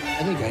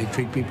 I think I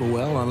treat people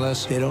well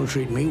unless they don't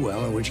treat me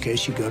well, in which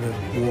case you go to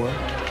war.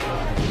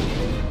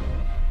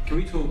 Can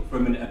we talk for a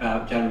minute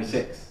about January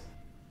 6th?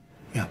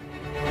 Yeah.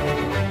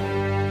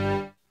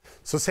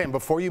 So, Sam,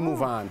 before you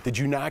move on, did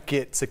you not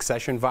get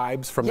Succession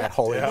vibes from that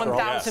whole intro?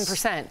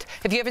 1,000%.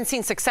 If you haven't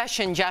seen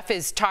Succession, Jeff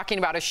is talking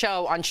about a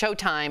show on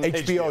Showtime.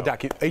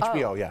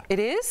 HBO, yeah. It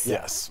is?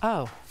 Yes.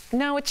 Oh.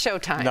 No, it's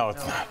Showtime. No,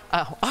 it's not.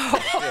 Oh.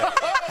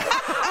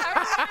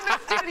 Everyone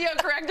in the studio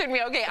corrected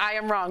me. Okay, I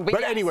am wrong.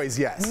 But anyways,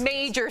 yes.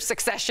 Major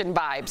Succession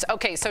vibes.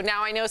 Okay, so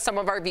now I know some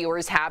of our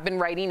viewers have been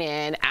writing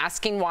in,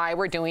 asking why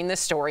we're doing this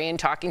story and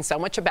talking so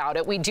much about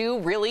it. We do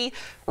really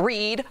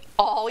read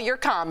all your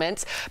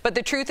comments, but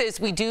the truth is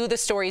we do the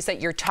stories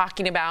that you're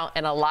talking about,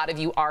 and a lot of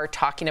you are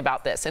talking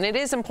about this, and it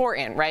is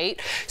important, right?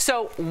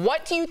 So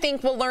what do you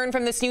think we'll learn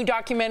from this new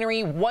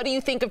documentary? What do you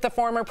think of the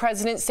former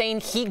president saying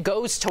he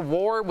goes to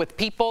war with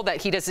people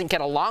that he doesn't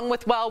get along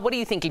with well? What are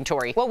you thinking,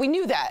 Tori? Well, we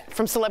knew that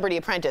from Celebrity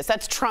Apprentice.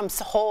 That's Trump's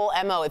whole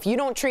MO. If you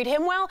don't treat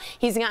him well,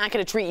 he's not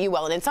going to treat you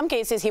well. And in some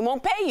cases, he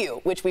won't pay you,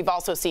 which we've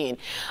also seen.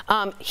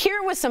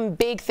 Here was some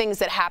big things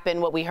that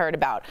happened, what we heard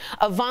about.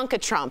 Ivanka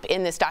Trump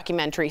in this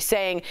documentary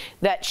saying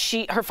that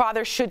her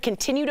father should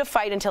continue to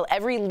fight until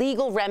every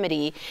legal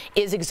remedy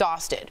is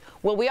exhausted.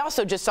 Well, we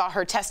also just saw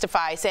her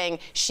testify saying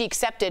she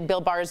accepted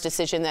Bill Barr's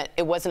decision that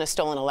it wasn't a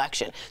stolen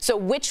election. So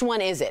which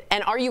one is it?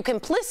 And are you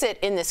complicit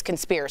in this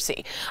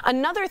conspiracy?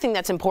 Another thing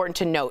that's important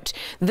to note,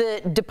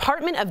 the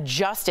Department of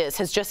Justice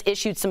has just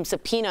issued some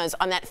subpoenas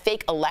on that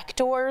fake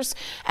electors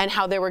and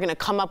how they were going to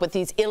come up with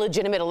these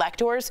illegitimate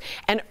electors.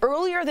 And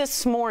earlier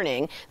this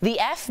morning, the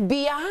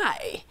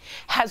FBI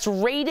has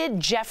raided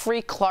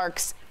Jeffrey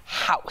Clark's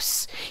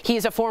house. He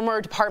is a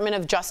former Department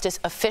of Justice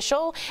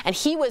official, and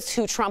he was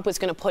who Trump was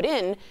going to put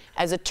in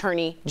as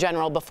Attorney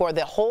General before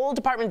the whole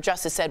Department of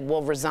Justice said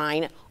will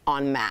resign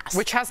en masse.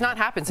 Which has not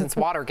happened since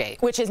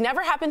Watergate. Which has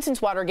never happened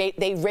since Watergate.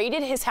 They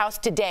raided his house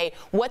today.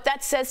 What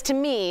that says to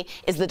me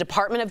is the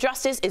Department of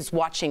Justice is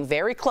watching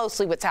very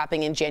closely what's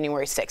happening in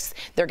January 6th.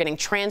 They're getting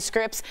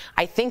transcripts.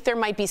 I think there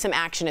might be some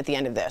action at the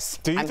end of this.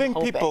 Do you think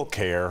people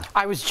care?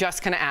 I was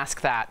just going to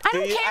ask that. I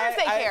don't care if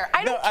they care.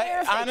 I don't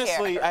care if they care.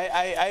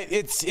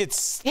 Honestly,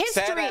 it's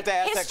sad I have to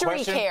ask that question.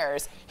 History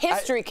cares.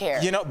 History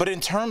cares. You know, but in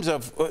terms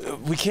of,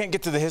 we can't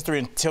get to the history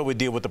until we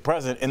deal with the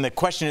president. And the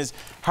question is,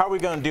 how are we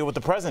going to deal with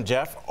the president,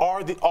 Jeff?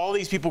 Are all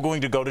these people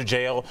going to go to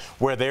jail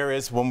where there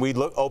is, when we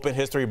open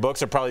history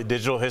books, or probably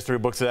digital history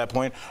books at that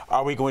point,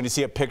 are we going to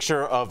see a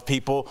picture of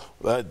people,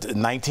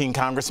 19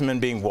 congressmen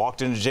being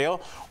walked into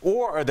jail?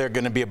 Or are there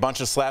going to be a bunch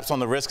of slaps on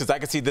the wrist? Because I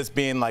could see this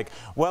being like,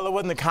 well, it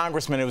wasn't the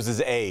congressman, it was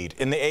his aide.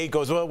 And the aide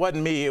goes, well, it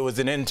wasn't me, it was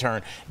an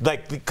intern.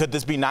 Like, could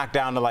this be knocked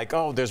down to like,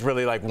 oh, there's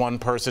really like one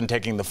person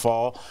taking the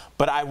fall?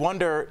 But I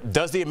wonder,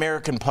 does the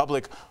American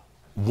public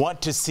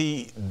want to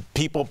see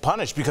people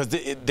punished? Because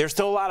there's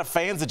still a lot of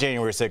fans of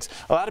January 6th.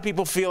 A lot of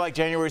people feel like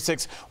January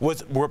 6th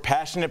were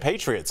passionate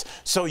patriots.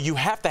 So you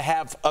have to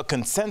have a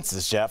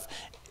consensus, Jeff,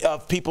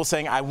 of people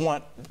saying, I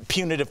want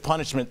punitive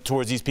punishment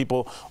towards these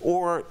people,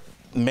 or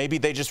maybe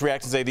they just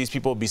react and say these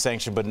people will be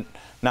sanctioned, but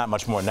not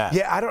much more than that.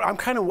 Yeah,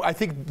 I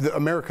think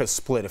America's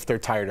split if they're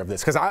tired of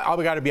this. Because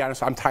I got to be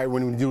honest, I'm tired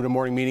when we do the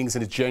morning meetings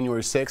and it's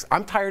January 6th.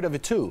 I'm tired of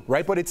it too,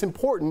 right? But it's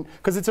important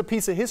because it's a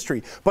piece of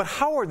history. But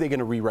how are they going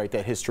to rewrite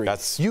that history?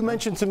 You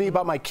mentioned to me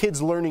about my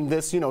kids learning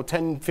this,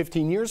 10,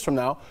 15 years from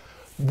now.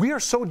 We are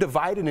so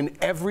divided in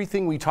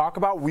everything we talk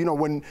about. You know,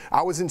 when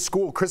I was in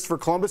school, Christopher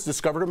Columbus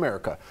discovered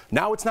America.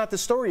 Now it's not the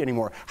story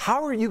anymore.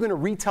 How are you going to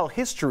retell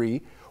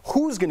history?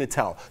 Who's going to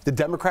tell? The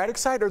Democratic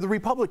side or the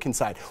Republican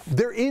side?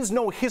 There is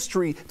no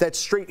history that's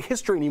straight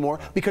history anymore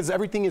because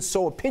everything is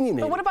so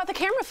opinionated. But what about the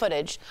camera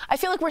footage? I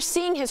feel like we're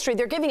seeing history.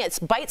 They're giving us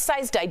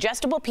bite-sized,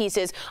 digestible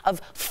pieces of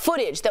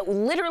footage that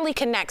literally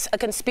connects a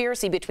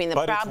conspiracy between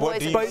the Proud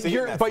Boys.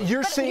 But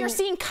you're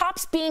seeing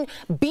cops being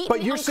beaten.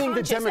 But you're seeing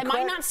the Democrat. Am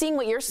I not seeing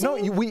what you're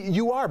seeing? No,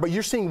 you are, but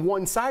you're seeing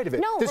one side of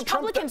it. No,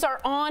 Republicans are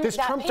on this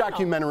that Trump panel.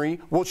 Documentary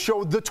will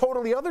show the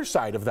totally other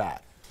side of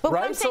that. But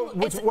right?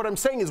 What I'm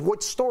saying is,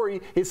 what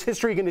story is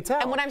history going to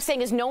tell? And what I'm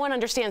saying is, no one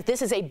understands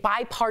this is a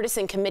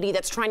bipartisan committee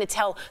that's trying to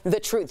tell the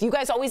truth. You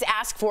guys always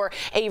ask for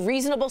a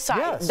reasonable side.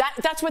 Yes.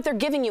 That's what they're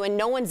giving you, and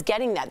no one's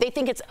getting that. They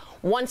think it's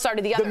one side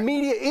or the other. The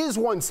media is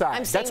one side.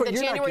 I'm saying the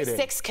January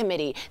 6th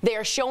committee. They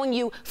are showing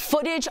you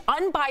footage,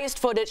 unbiased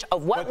footage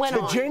of what went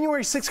on. The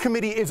January 6th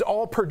committee is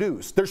all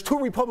produced. There's 2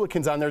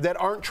 Republicans on there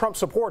that aren't Trump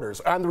supporters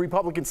on the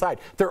Republican side.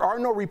 There are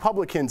no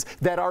Republicans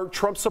that are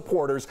Trump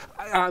supporters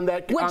on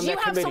that committee. Would you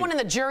have someone in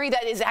the jury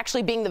that is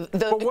actually being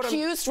the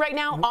accused right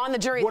now on the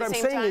jury at the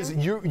same time? What I'm saying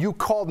is you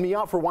called me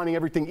out for wanting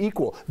everything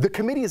equal. The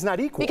committee is not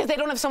equal. Because they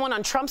don't have someone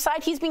on Trump's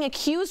side. He's being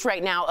accused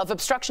right now of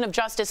obstruction of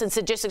justice and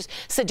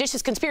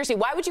seditious conspiracy.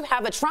 Why would you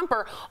have a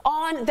Trumper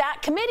on that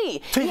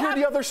committee? To hear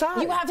the other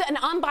side. You have an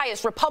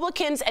unbiased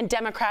Republicans and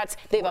Democrats.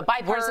 They have a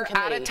bipartisan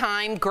committee. We're out of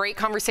time. Great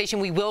conversation.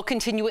 We will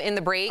continue it in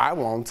the break. I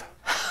won't.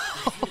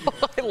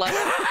 I love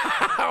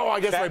it. Oh, I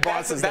guess my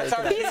boss is there.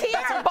 He's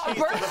here.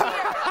 Bert's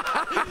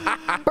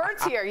here.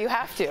 Bert's here. You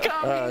have to.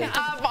 Coming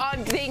up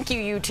on Thank You,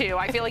 you two.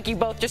 I feel like you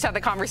both just had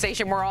the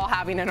conversation we're all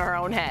having in our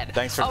own head.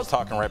 Thanks for just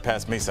talking right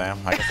past me, Sam.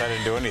 I guess I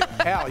didn't do anything.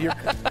 Al, you're...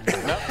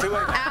 Nope, too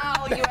late.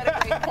 Al, you had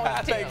a great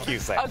point, too. Thank you,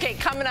 Sam. Okay,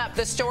 coming up,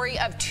 the story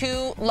of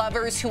 2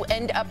 lovers who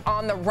end up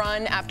on the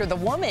run after the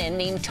woman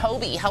named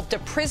Toby helped a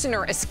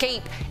prisoner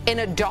escape in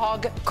a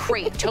dog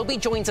crate. Toby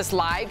joins us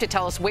live to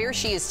tell us where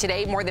she is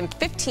today, more than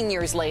 15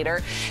 years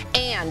later,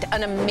 and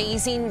an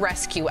amazing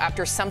rescue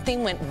after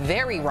something went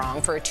very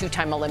wrong for a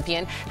 2-time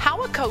Olympian,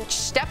 how a coach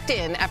stepped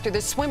in after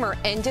the swimmer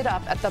ended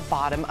up at the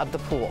bottom of the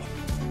pool.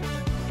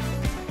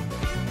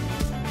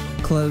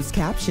 Closed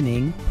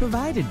captioning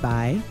provided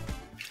by...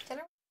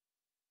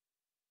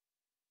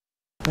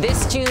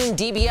 This June,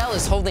 DBL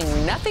is holding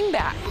nothing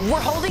back.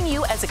 We're holding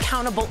you as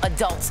accountable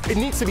adults. It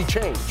needs to be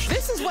changed.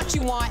 This is what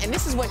you want, and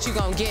this is what you're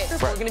going to get.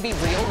 If we're going to be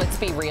real, let's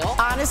be real.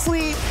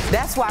 Honestly,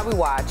 that's why we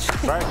watch.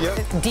 Right, yep.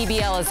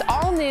 DBL is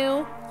all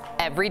new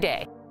every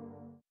day.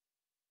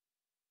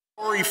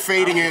 Sorry,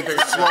 fading it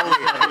slowly.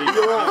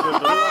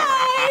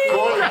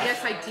 I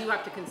guess I do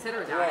have to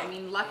consider that. I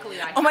mean,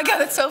 luckily I. Oh my God,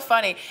 that's so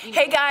funny.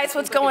 Hey guys,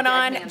 what's going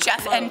on?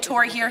 Jeff and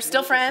Tori here,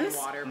 still friends?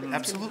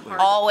 Absolutely.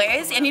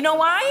 Always. And you know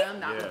why?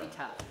 That would be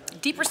tough.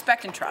 Deep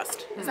respect and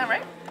trust. Is that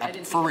right?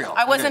 For real.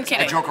 I wasn't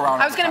kidding. I joke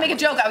around. I was going to make a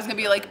joke. I was going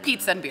to be like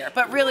pizza and beer.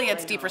 But really,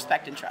 it's deep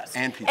respect and trust.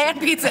 And pizza.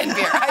 And pizza and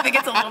beer. I think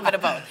it's a little bit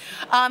of both.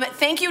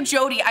 Thank you,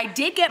 Jody. I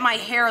did get my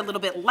hair a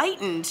little bit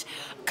lightened.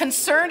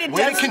 Concerned it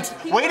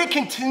doesn't... Way to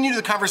continue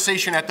the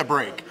conversation at the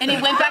break. And it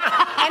went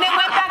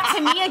back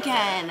to me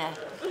again.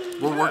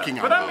 We're working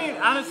on it. But I mean,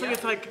 honestly,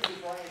 it's like,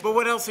 but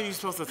what else are you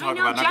supposed to talk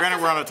about? Now, Jeff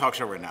granted, we're on a talk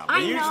show right now.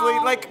 But usually,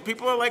 like,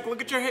 people are like, look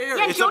at your hair.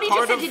 Yeah, it's Jody a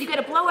part just said, of... did you get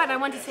a blowout? I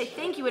wanted to say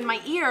thank you in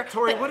my ear.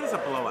 Tori, what is a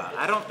blowout?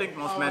 I don't think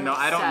most men know.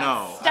 I don't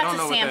know. That's I don't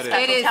know what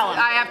that is. It is.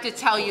 I have to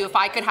tell you, if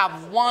I could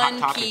have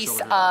one piece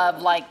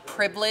of like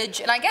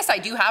privilege, and I guess I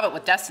do have it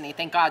with Destiny.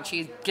 Thank God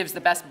she gives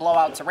the best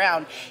blowouts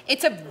around.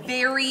 It's a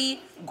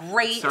very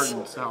great.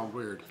 Starting to sound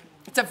weird.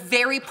 It's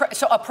a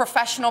so a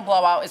professional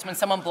blowout is when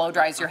someone blow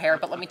dries your hair,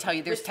 but let me tell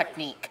you, there's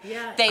technique.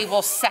 Yes. They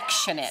will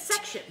section it.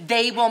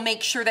 They will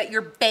make sure that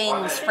your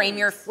bangs frame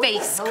your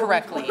face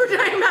correctly.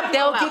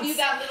 They'll give you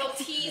that little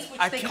tease,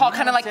 which they call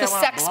kind of like the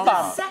sex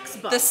bump.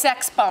 The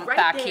sex bump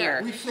back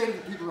here. We say to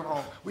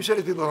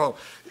the people at home,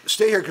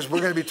 stay here because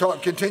we're going to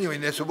be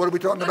continuing this. So what are we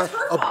talking about?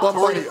 A bump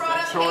on you.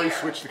 Sorry,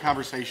 switch the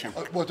conversation.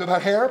 What's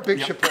about hair?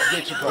 Big surprise.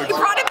 Big surprise. You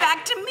brought it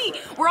back to me.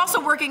 We're also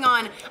working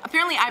on,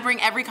 apparently I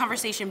bring every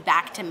conversation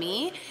back to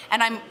me,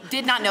 and I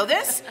did not know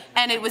this,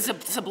 and it was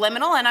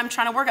subliminal, and I'm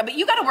trying to work on, but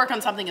you got to work on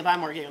something if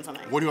I'm working on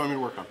something. What do you want me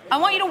to work on? I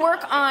want you to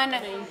work on,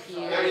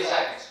 30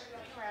 seconds.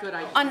 Good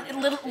idea.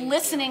 On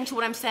listening to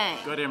what I'm saying.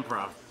 Good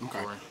improv.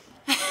 Okay.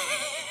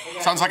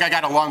 Sounds like I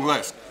got a long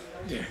list.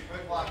 Yeah.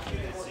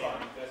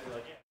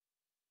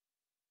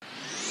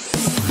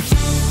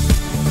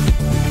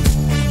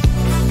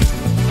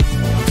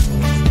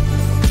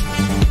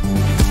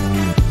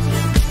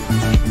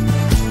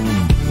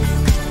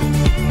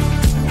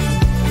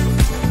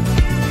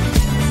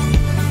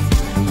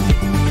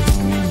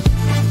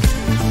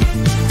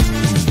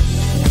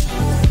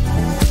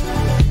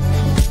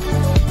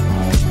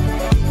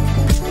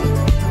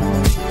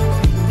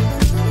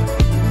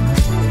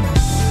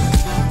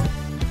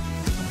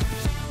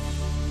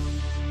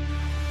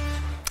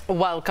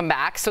 Welcome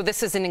back. So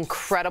this is an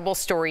incredible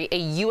story. A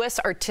U.S.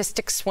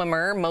 artistic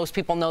swimmer, most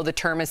people know the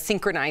term as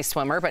synchronized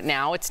swimmer, but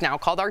now it's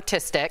called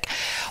artistic.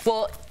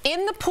 Well,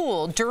 in the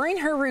pool, during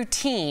her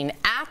routine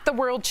at the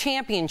World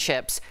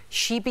Championships,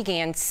 she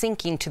began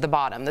sinking to the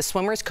bottom. The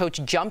swimmer's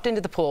coach jumped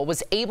into the pool,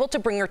 was able to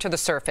bring her to the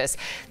surface.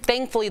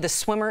 Thankfully, the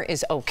swimmer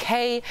is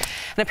okay.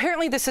 And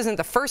apparently this isn't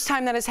the first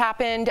time that has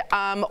happened.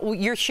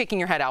 You're shaking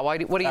your head, Al. What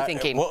are you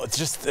thinking? Well, it's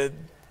just,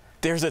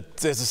 there's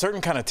a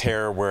certain kind of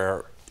terror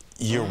where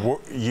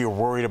you're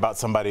worried about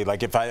somebody.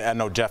 Like if I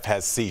know Jeff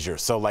has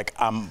seizures, so like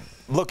I'm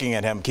looking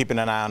at him, keeping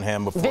an eye on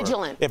him before,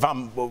 vigilant. If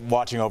I'm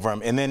watching over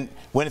him, and then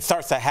when it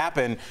starts to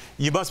happen,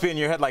 you must be in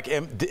your head like,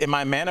 am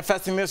I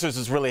manifesting this, or is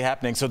this really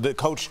happening? So the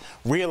coach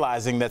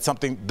realizing that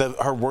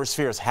her worst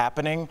fear is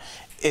happening.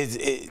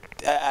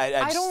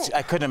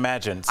 I couldn't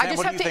imagine. Sam, I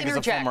just have to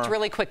interject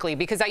really quickly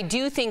because I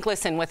do think,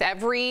 listen, with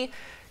every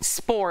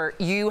sport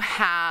you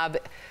have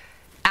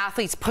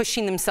athletes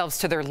pushing themselves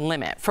to their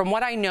limit. From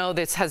what I know,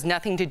 this has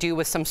nothing to do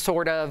with some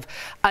sort of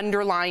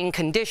underlying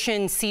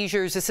condition,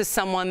 seizures. This is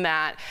someone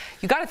that,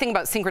 you got to think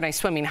about synchronized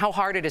swimming, how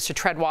hard it is to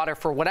tread water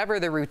for whatever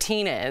the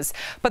routine is,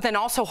 but then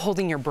also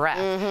holding your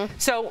breath.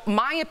 So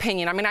my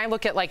opinion, I mean, I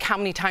look at like how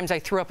many times I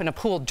threw up in a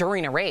pool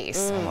during a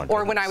race,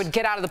 or when I would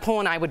get out of the pool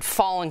and I would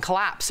fall and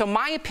collapse. So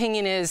my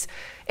opinion is,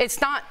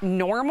 it's not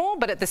normal,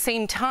 but at the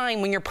same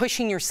time, when you're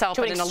pushing yourself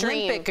at an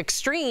Olympic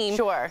extreme,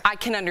 I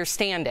can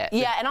understand it.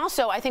 Yeah, and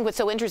also, I think what's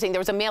so interesting, there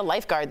was a male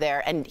lifeguard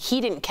there, and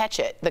he didn't catch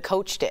it. The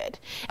coach did.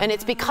 And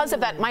it's because of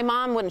that. My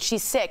mom, when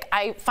she's sick,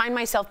 I find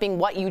myself being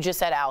what you just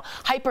said, Al,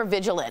 hyper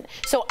vigilant.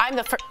 So I'm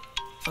the first.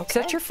 Okay.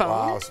 Is that your phone?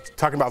 Wow,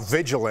 talking about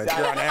vigilance.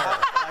 You're on air.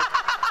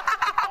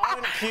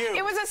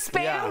 It was a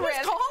spam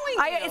risk.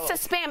 It's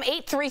a spam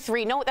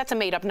 833. No, that's a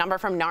made-up number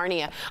from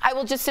Narnia. I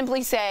will just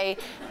simply say,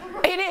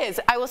 it is.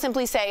 I will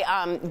simply say,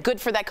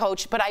 good for that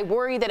coach, but I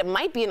worry that it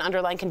might be an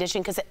underlying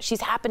condition because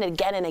she's happened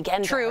again and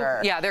again. True. To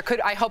her. Yeah, there could.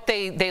 I hope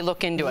they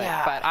look into it.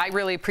 But I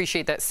really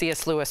appreciate that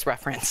C.S. Lewis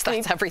reference.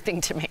 That's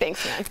everything to me.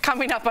 Thanks, man.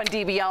 Coming up on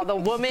DBL, the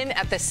woman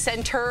at the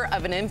center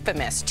of an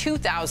infamous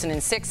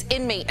 2006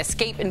 inmate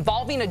escape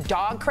involving a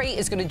dog crate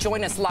is going to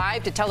join us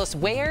live to tell us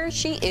where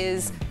she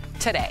is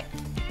today.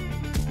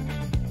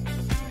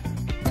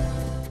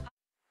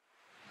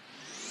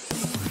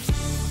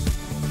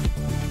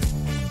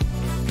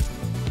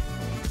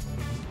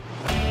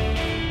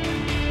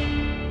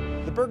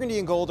 The Burgundy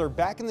and Gold are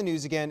back in the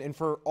news again, and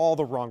for all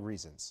the wrong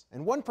reasons.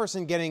 And one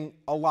person getting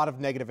a lot of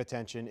negative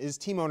attention is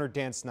team owner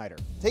Dan Snyder.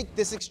 Take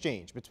this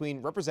exchange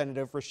between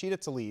Representative Rashida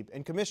Tlaib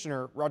and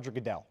Commissioner Roger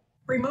Goodell.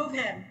 Remove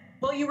him.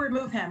 Will you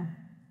remove him?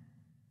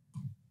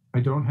 I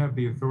don't have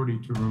the authority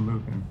to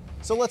remove him.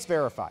 So let's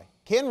verify.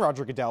 Can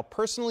Roger Goodell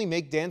personally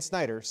make Dan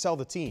Snyder sell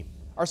the team?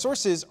 Our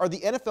sources are the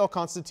NFL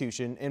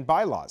Constitution and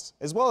bylaws,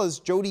 as well as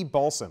Jody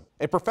Balsam,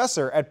 a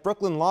professor at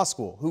Brooklyn Law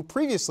School who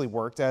previously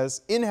worked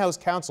as in-house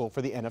counsel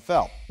for the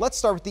NFL. Let's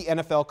start with the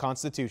NFL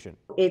Constitution.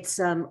 It's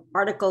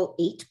Article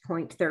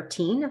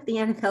 8.13 of the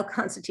NFL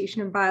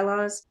Constitution and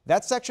bylaws.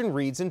 That section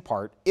reads in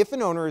part, if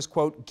an owner is,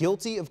 quote,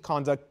 guilty of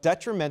conduct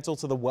detrimental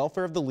to the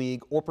welfare of the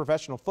league or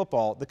professional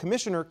football, the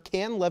commissioner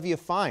can levy a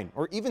fine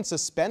or even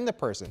suspend the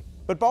person.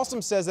 But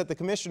Balsam says that the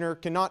commissioner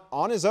cannot,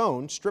 on his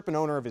own, strip an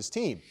owner of his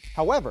team.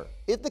 However,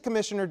 if the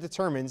commissioner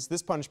determines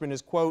this punishment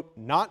is, quote,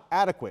 not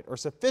adequate or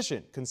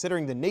sufficient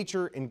considering the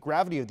nature and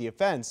gravity of the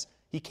offense,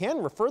 he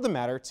can refer the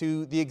matter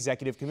to the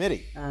executive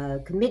committee. A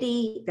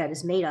committee that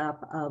is made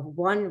up of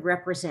one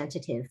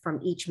representative from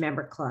each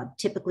member club,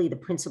 typically the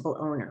principal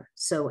owner.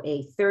 So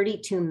a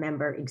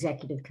 32-member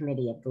executive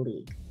committee of the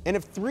league. And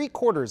if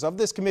 3/4 of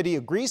this committee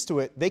agrees to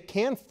it, they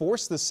can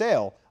force the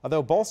sale,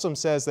 although Balsam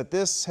says that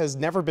this has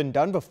never been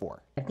done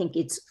before. I think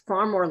it's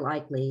far more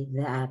likely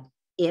that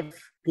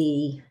if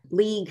the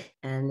league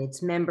and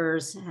its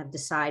members have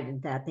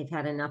decided that they've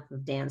had enough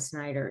of Dan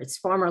Snyder, it's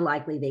far more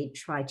likely they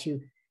try to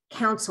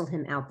counsel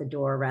him out the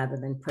door rather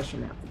than push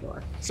him out the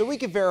door. So we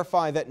can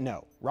verify that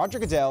no, Roger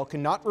Goodell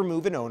cannot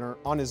remove an owner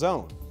on his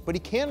own, but he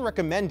can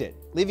recommend it,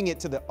 leaving it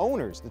to the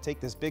owners to take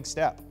this big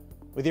step.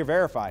 With your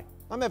Verify,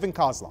 I'm Evan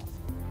Kozloff.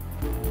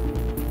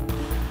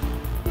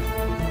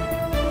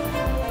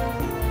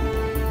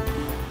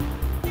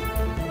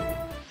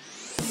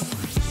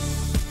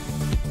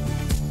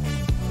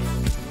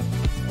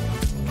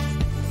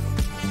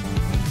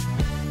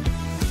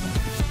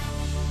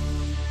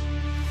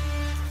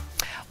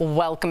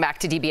 Welcome back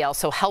to DBL.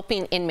 So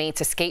helping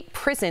inmates escape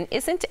prison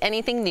isn't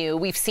anything new.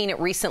 We've seen it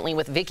recently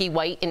with Vicky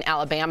White in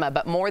Alabama,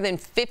 but more than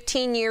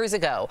 15 years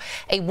ago,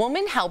 a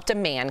woman helped a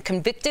man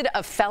convicted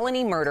of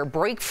felony murder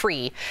break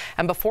free.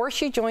 And before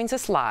she joins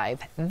us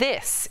live,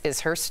 this is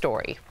her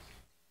story.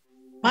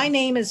 My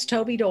name is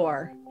Toby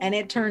Dorr, and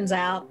it turns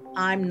out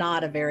I'm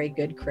not a very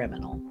good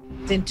criminal.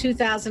 In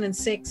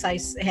 2006, I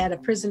had a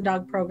prison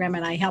dog program,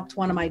 and I helped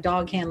one of my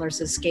dog handlers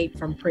escape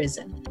from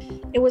prison.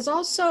 It was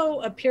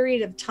also a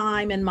period of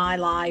time in my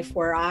life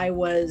where I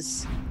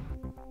was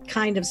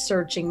kind of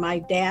searching. My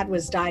dad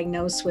was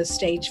diagnosed with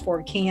stage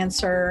 4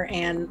 cancer,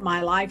 and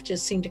my life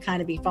just seemed to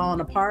kind of be falling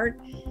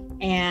apart.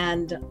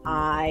 And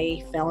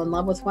I fell in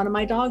love with one of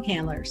my dog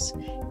handlers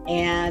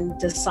and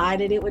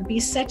decided it would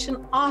be such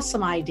an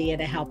awesome idea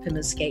to help him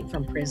escape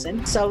from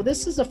prison. So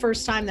this is the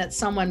first time that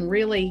someone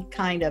really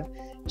kind of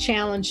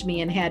challenged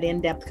me and had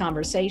in-depth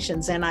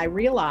conversations, and I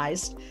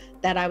realized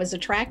that I was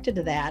attracted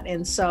to that.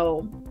 And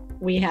so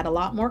we had a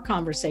lot more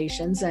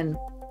conversations, and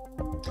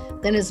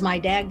then as my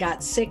dad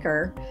got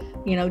sicker,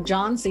 you know,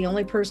 John's the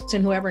only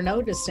person who ever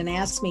noticed and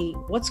asked me,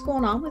 what's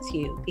going on with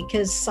you?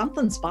 Because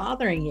something's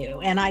bothering you.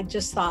 And I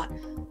just thought,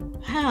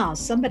 wow,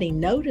 somebody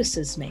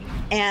notices me.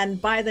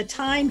 And by the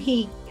time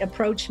he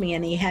approached me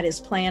and he had his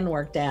plan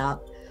worked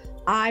out,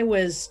 I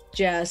was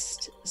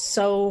just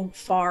so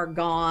far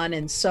gone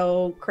and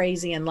so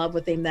crazy in love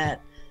with him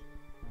that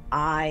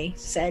I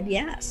said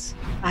yes.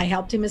 I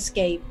helped him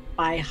escape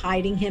by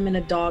hiding him in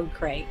a dog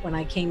crate when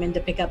I came in to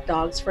pick up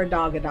dogs for a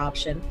dog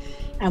adoption.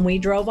 And we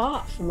drove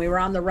off, and we were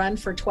on the run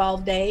for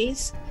 12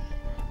 days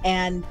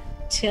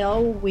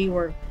until we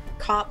were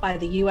caught by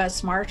the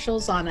U.S.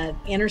 Marshals on an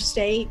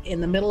interstate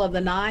in the middle of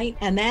the night.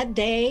 And that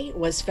day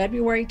was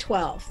February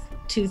 12th,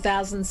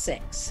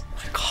 2006. Oh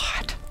my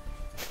God.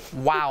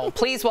 Wow.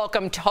 Please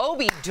welcome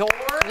Toby Dorr.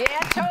 Yeah,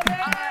 Toby.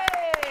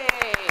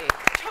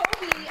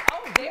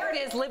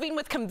 Living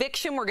with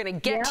Conviction. We're going to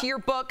get to your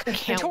book.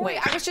 Tori,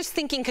 I was just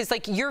thinking, because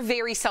like you're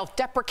very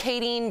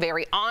self-deprecating,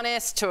 very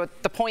honest to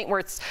the point where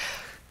it's,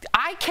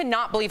 I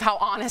cannot believe how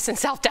honest and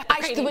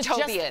self-deprecating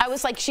Toby is. I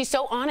was like, she's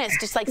so honest,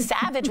 just like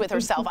savage with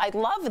herself. I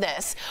love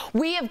this.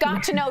 We have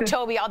got to know,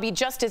 Toby, I'll be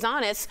just as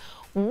honest.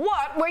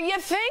 What were you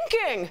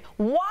thinking?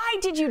 Why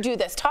did you do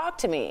this? Talk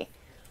to me.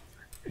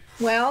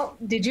 Well,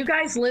 did you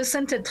guys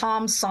listen to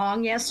Tom's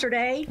song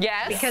yesterday?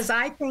 Yes. Because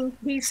I think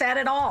he said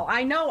it all.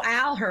 I know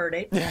Al heard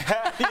it.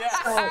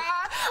 So,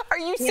 are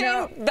you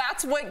saying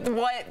that's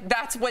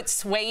what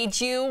swayed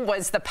you,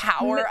 was the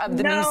power of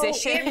the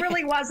musician? No, it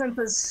really wasn't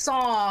the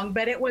song,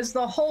 but it was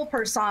the whole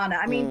persona.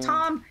 I mean,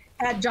 Tom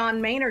had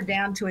John Maynard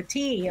down to a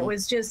T. It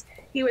was just,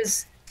 he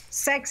was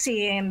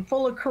sexy and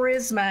full of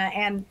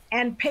charisma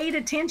and paid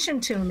attention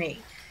to me.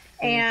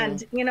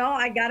 And, you know,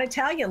 I got to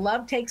tell you,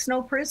 love takes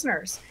no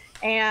prisoners.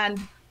 And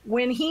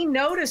when he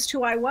noticed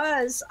who I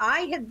was,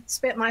 I had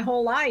spent my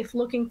whole life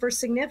looking for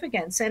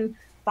significance. And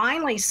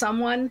finally,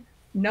 someone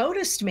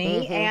noticed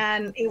me,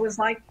 and it was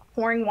like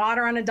pouring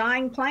water on a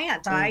dying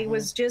plant. I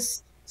was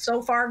just so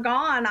far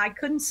gone, I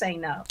couldn't say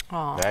no.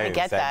 Oh, I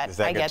get that. Is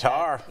that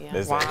guitar? Yeah.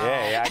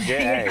 I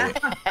get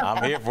it.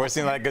 I'm here for it.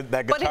 Seems like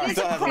that guitar. But it is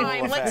a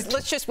crime.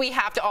 Let's just, we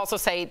have to also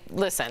say,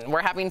 listen,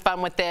 we're having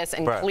fun with this,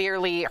 and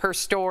clearly her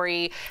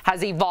story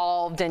has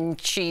evolved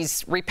and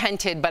she's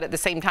repented, but at the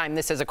same time,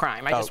 this is a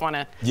crime. I just want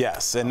to.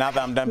 Yes, and now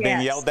that I'm done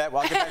being yelled at,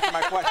 well, I'll get back to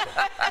my question.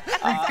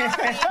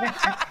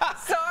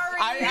 Sorry.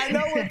 I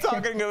know we're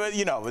talking about,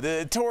 you know,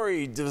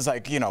 Tori was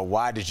like, you know,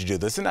 why did you do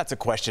this? And that's a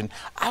question.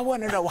 I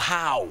want to know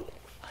how.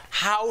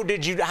 How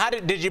did you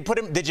put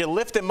him, did you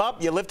lift him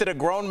up? You lifted a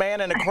grown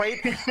man in a crate?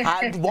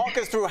 Walk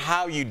us through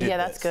how you did Yeah,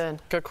 that's this.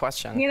 good. Good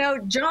question. You know,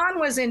 John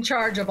was in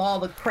charge of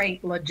all the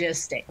crate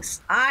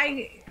logistics.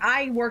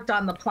 I worked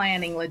on the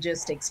planning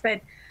logistics,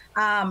 but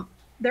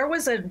there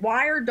was a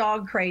wire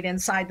dog crate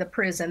inside the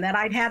prison that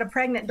I'd had a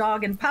pregnant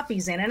dog and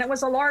puppies in, and it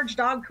was a large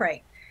dog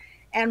crate.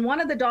 And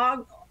one of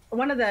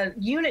the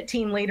unit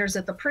team leaders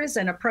at the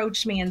prison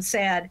approached me and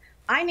said,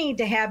 I need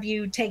to have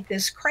you take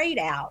this crate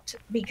out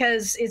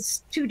because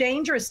it's too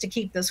dangerous to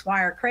keep this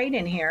wire crate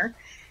in here.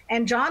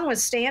 And John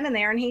was standing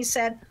there and he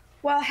said,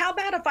 well, how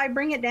about if I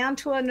bring it down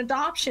to an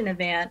adoption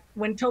event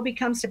when Toby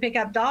comes to pick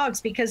up dogs,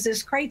 because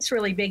this crate's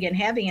really big and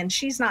heavy and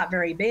she's not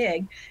very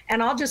big,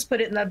 and I'll just put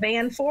it in the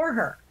van for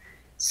her.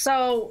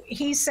 So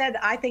he said,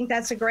 I think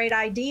that's a great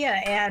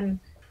idea. And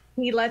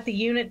he let the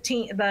unit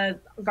team, the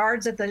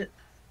guards at the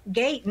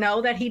gate,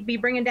 know that he'd be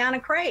bringing down a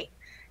crate.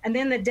 And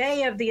then the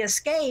day of the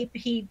escape,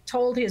 he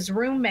told his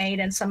roommate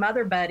and some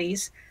other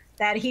buddies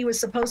that he was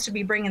supposed to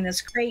be bringing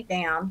this crate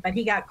down, but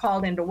he got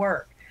called into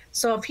work.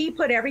 So if he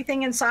put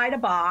everything inside a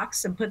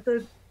box and put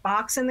the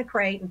box in the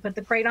crate and put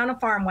the crate on a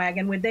farm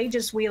wagon, would they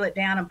just wheel it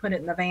down and put it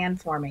in the van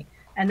for me?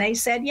 And they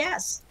said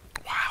yes.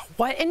 Wow,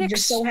 what an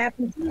just so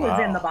happened he was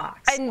in the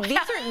box. And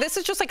this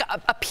is just like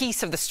a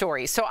piece of the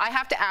story. So I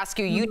have to ask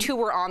you, you two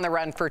were on the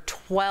run for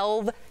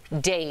 12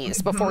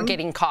 days before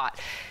getting caught.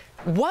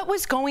 What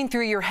was going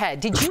through your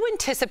head? Did you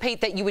anticipate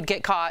that you would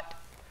get caught?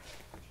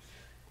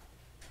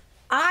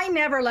 I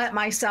never let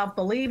myself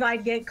believe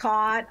I'd get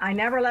caught. I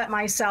never let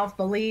myself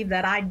believe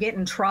that I'd get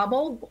in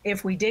trouble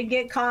if we did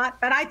get caught.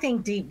 But I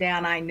think deep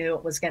down I knew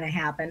it was going to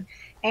happen.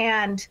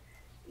 And,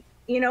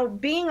 you know,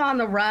 being on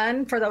the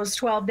run for those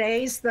 12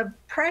 days, the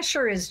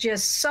pressure is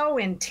just so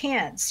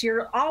intense.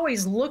 You're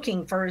always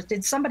looking for,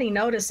 did somebody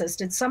notice us?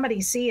 Did somebody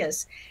see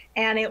us?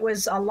 And it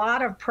was a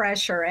lot of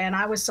pressure, and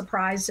I was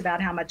surprised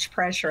about how much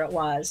pressure it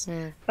was.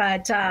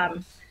 But,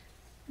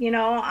 you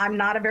know, I'm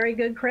not a very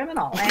good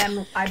criminal,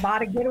 and I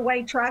bought a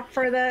getaway truck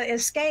for the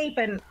escape,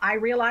 and I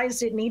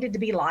realized it needed to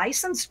be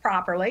licensed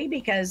properly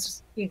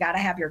because you got to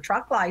have your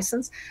truck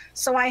license.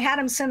 So I had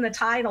him send the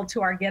title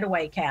to our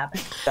getaway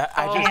cabin. Jeff,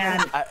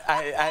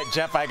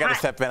 I got to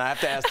step in. I have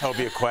to ask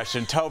Toby a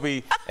question.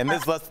 Toby, and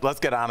this, let's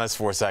get honest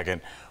for a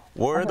second.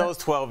 Were those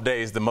 12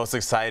 days the most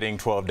exciting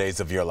 12 days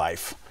of your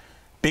life?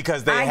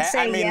 Because they yes.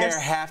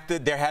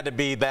 there had to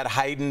be that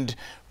heightened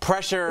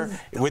pressure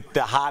with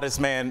the hottest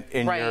man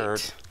in your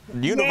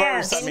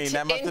universe. Yes. I mean,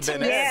 that must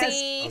have been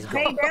it.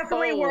 They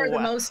definitely were the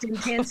most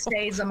intense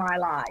days of my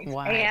life.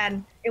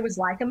 And it was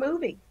like a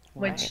movie,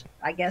 which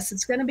I guess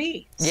it's going to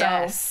be.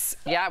 Yes.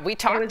 So yeah, we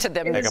talked to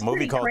them. Like a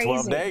movie called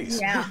 12 Days.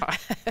 Yeah.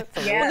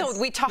 Well,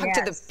 no, we talked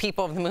to the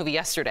people of the movie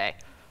yesterday.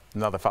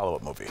 Another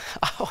follow-up movie.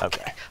 Oh,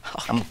 okay.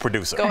 I'm a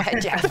producer. Go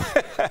ahead, Jeff.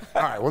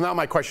 All right, well, now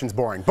my question's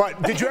boring.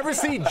 But did you ever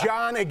see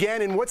John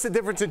again? And what's the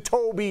difference in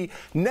Toby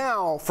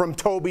now from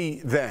Toby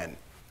then?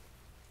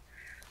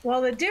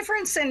 Well, the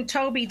difference in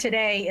Toby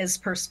today is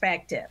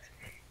perspective.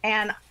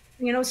 And,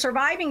 you know,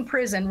 surviving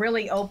prison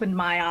really opened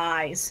my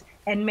eyes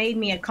and made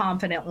me a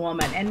confident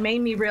woman and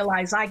made me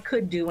realize I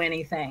could do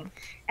anything.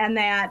 And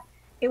that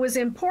it was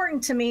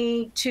important to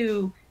me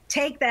to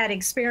take that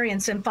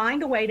experience and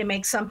find a way to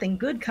make something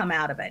good come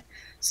out of it.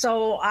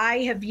 So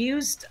I have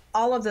used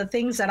all of the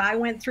things that I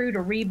went through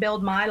to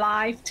rebuild my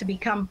life to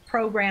become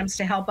programs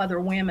to help other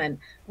women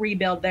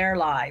rebuild their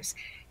lives.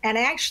 And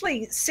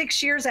actually,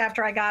 6 years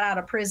after I got out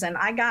of prison,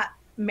 I got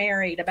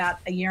married about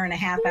a year and a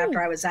half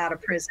after I was out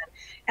of prison.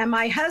 And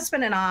my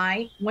husband and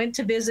I went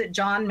to visit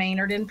John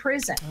Maynard in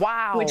prison.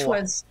 Wow. Which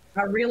was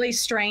a really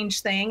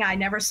strange thing. I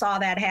never saw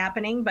that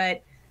happening,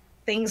 but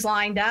things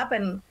lined up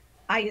and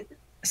I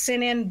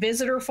sent in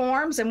visitor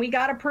forms and we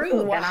got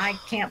approved. Wow. And I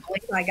can't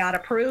believe I got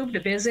approved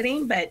to visit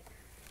him, but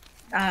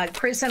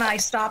Chris and I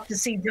stopped to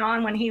see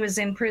John when he was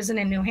in prison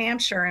in New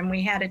Hampshire, and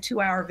we had a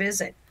 2-hour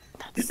visit.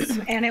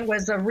 And it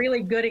was a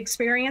really good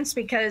experience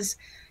because,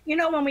 you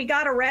know, when we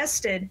got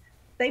arrested,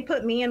 they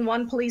put me in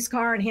one police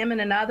car and him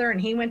in another,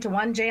 and he went to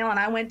one jail and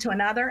I went to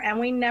another, and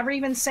we never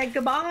even said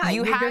goodbye.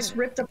 We just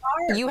ripped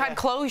apart. You had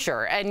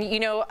closure, and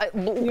you know,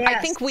 I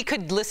think we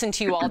could listen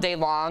to you all day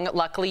long.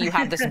 Luckily, you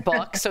have this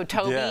book. So,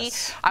 Toby,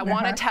 I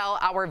want to tell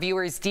our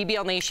viewers,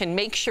 DBL Nation,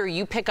 make sure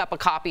you pick up a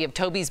copy of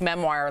Toby's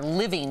memoir,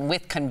 Living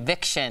with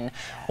Conviction.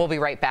 We'll be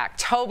right back.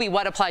 Toby,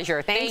 what a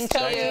pleasure. Thank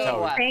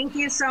you. Thank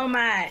you so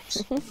much.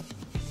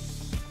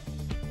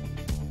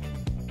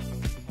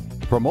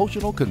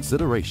 Promotional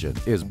consideration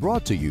is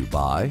brought to you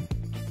by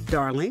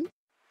Darling.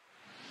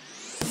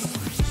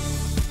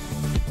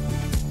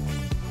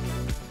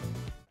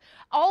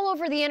 All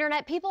over the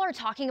internet, people are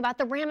talking about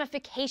the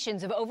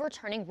ramifications of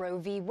overturning Roe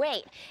v.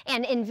 Wade.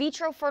 And in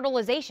vitro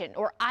fertilization,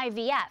 or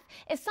IVF,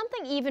 is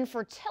something even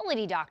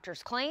fertility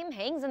doctors claim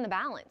hangs in the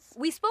balance.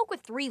 We spoke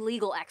with 3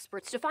 legal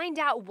experts to find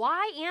out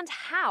why and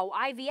how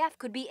IVF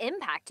could be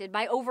impacted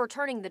by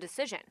overturning the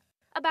decision.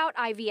 About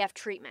IVF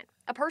treatment.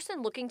 A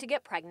person looking to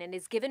get pregnant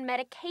is given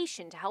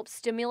medication to help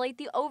stimulate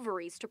the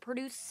ovaries to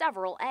produce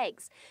several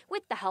eggs.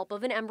 With the help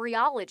of an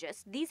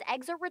embryologist, these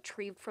eggs are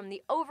retrieved from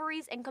the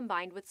ovaries and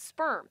combined with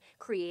sperm,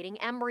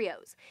 creating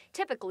embryos.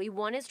 Typically,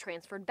 one is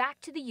transferred back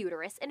to the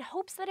uterus in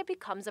hopes that it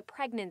becomes a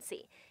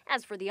pregnancy.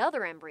 As for the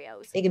other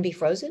embryos, they can be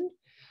frozen.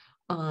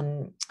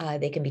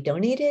 They can be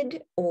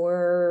donated,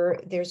 or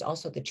there's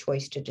also the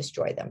choice to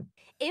destroy them.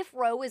 If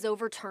Roe is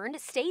overturned,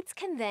 states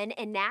can then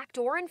enact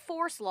or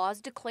enforce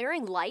laws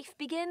declaring life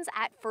begins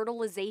at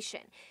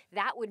fertilization.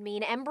 That would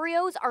mean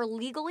embryos are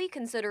legally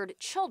considered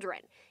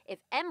children. If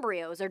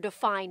embryos are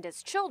defined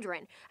as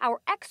children,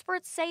 our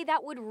experts say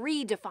that would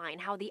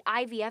redefine how the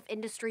IVF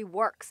industry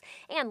works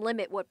and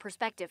limit what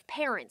prospective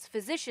parents,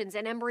 physicians,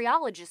 and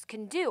embryologists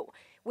can do.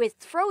 With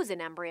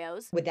frozen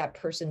embryos, would that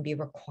person be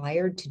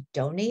required to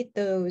donate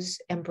those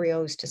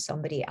embryos to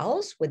somebody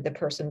else? Would the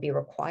person be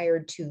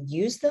required to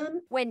use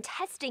them? When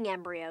testing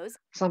embryos,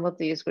 some of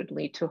these would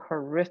lead to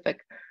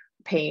horrific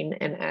pain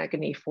and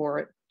agony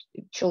for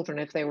children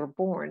if they were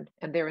born,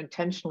 and they're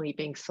intentionally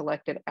being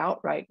selected out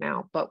right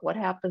now. But what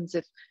happens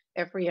if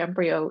every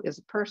embryo is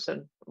a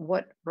person?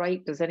 What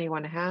right does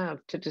anyone have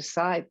to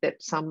decide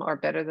that some are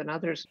better than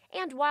others?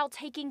 And while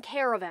taking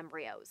care of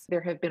embryos,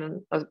 there have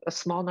been a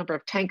small number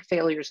of tank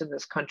failures in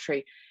this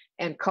country,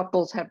 and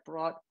couples have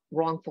brought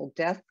wrongful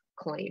death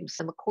claims,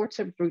 and the courts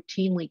have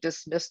routinely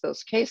dismissed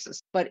those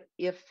cases. But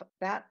if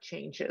that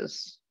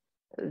changes,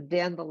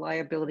 then the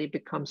liability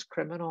becomes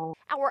criminal.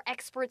 Our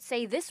experts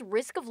say this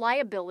risk of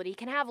liability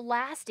can have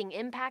lasting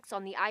impacts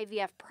on the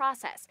IVF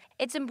process.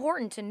 It's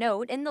important to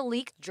note, in the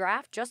leaked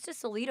draft,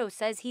 Justice Alito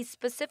says he's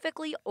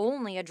specifically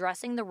only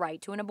addressing the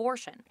right to an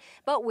abortion.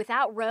 But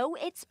without Roe,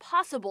 it's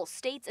possible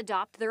states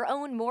adopt their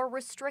own more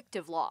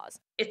restrictive laws.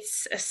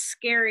 It's a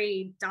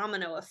scary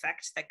domino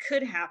effect that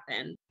could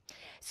happen.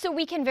 So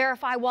we can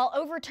verify, while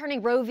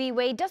overturning Roe v.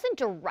 Wade doesn't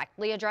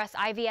directly address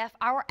IVF,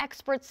 our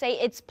experts say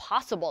it's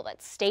possible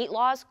that state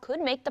laws could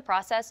make the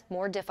process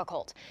more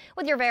difficult.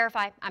 With your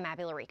Verify, I'm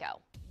Abby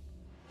Larico.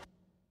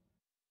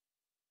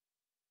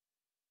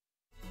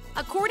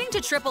 According to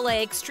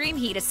AAA, extreme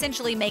heat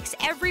essentially makes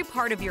every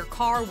part of your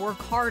car work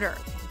harder.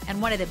 And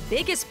one of the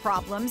biggest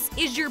problems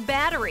is your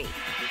battery.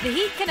 The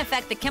heat can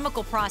affect the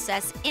chemical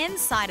process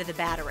inside of the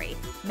battery,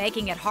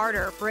 making it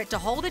harder for it to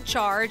hold a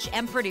charge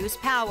and produce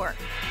power.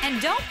 And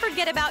don't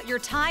forget about your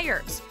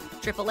tires.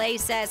 AAA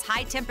says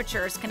high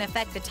temperatures can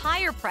affect the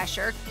tire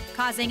pressure,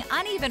 causing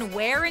uneven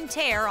wear and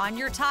tear on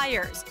your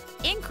tires,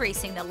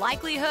 increasing the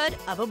likelihood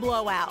of a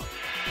blowout.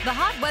 The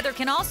hot weather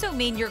can also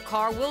mean your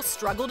car will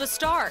struggle to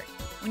start.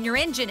 When your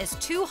engine is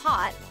too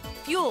hot,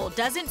 fuel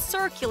doesn't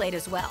circulate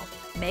as well,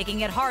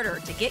 making it harder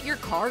to get your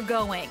car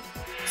going.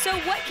 So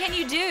what can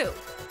you do?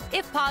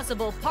 If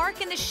possible,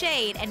 park in the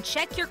shade and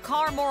check your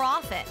car more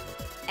often.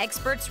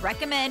 Experts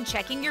recommend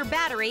checking your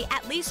battery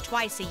at least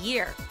twice a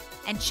year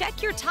and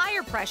check your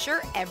tire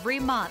pressure every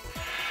month.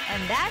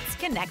 And that's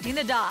connecting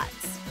the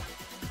dots.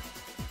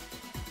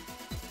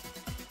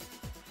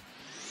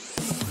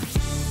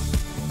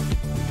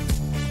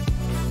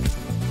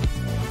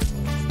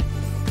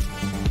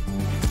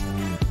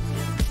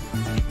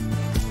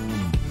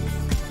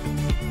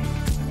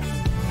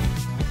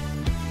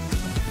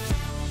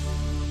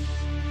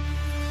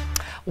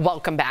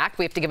 Welcome back.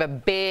 We have to give a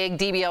big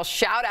DBL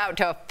shout out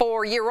to a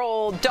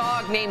 4-year-old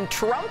dog named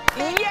Trump.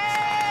 Yay!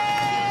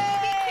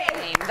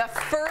 He became the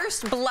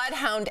first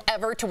bloodhound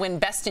ever to win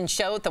Best in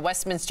Show at the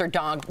Westminster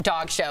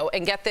Dog Show.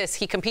 And get this,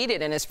 he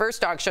competed in his first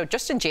dog show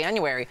just in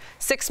January.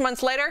 6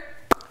 months later,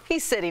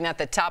 he's sitting at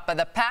the top of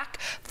the pack.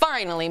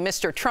 Finally,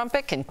 Mr.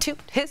 Trumpet can toot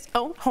his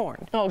own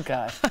horn. Oh,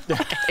 God.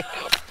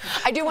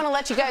 I do want to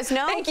let you guys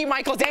know. Thank you,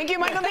 Michael. Thank you,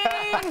 Michael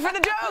Dean, for the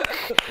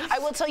joke. I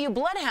will tell you,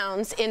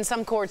 bloodhounds in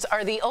some courts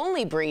are the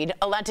only breed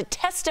allowed to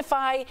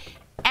testify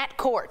at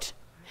court.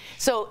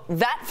 So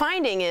that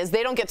finding is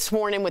they don't get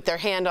sworn in with their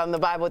hand on the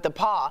Bible with the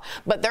paw,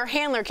 but their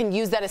handler can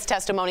use that as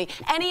testimony.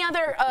 Any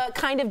other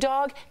kind of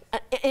dog,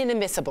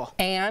 inadmissible.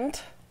 And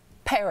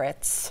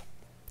parrots.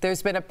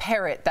 There's been a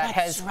parrot that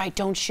has... That's right.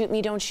 Don't shoot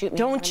me. Don't shoot me.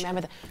 Don't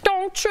shoot.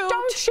 Don't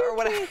shoot. Or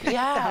whatever it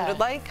sounded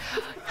like.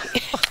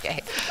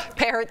 Okay.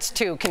 Parrots,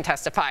 too, can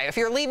testify. If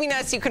you're leaving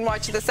us, you can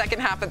watch the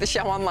second half of the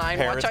show online.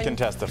 Parrots can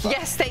testify.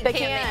 Yes, they can.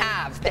 They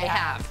have. They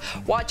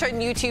have. Watch on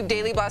YouTube,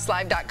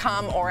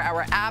 dailyblastlive.com, or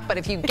our app. But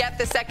if you get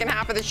the second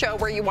half of the show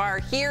where you are,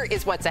 here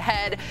is what's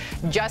ahead.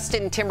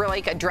 Justin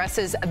Timberlake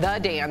addresses the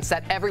dance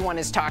that everyone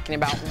is talking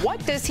about.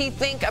 What does he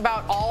think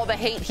about all the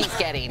hate he's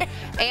getting?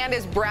 And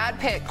is Brad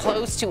Pitt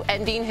close to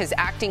ending his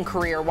acting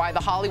career? Why the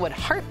Hollywood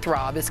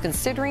heartthrob is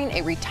considering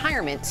a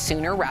retirement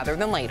sooner rather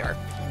than later.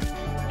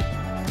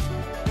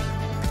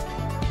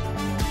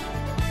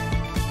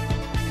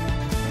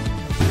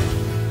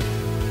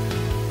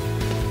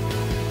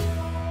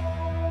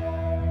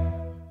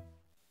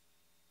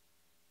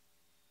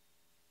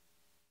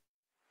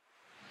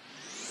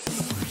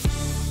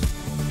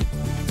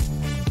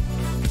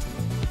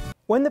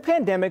 When the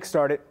pandemic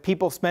started,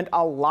 people spent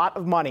a lot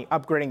of money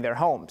upgrading their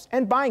homes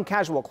and buying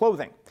casual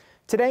clothing.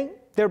 Today,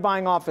 they're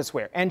buying office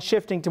wear and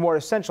shifting to more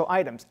essential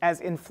items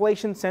as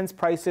inflation sends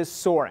prices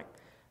soaring.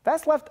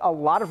 That's left a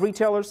lot of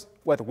retailers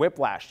with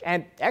whiplash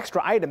and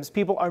extra items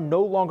people are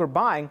no longer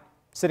buying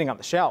sitting on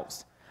the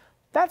shelves.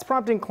 That's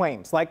prompting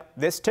claims like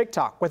this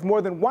TikTok with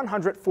more than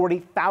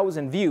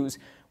 140,000 views,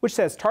 which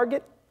says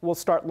Target will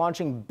start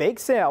launching bake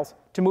sales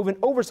to move an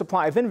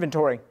oversupply of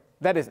inventory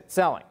that isn't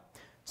selling.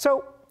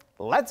 So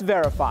let's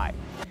verify.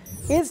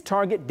 Is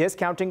Target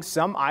discounting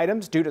some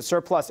items due to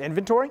surplus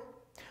inventory?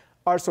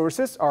 Our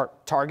sources are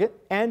Target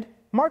and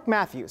Mark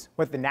Matthews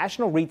with the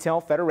National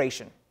Retail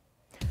Federation.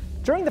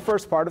 During the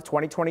first part of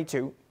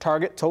 2022,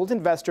 Target told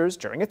investors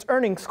during its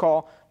earnings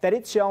call that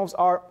its shelves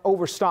are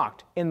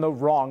overstocked in the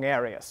wrong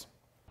areas.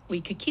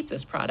 We could keep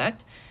this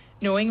product,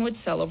 knowing it would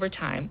sell over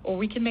time, or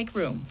we can make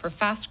room for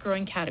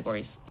fast-growing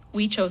categories.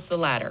 We chose the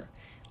latter,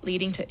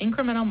 leading to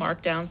incremental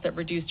markdowns that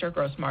reduced our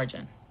gross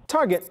margin.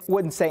 Target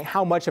wouldn't say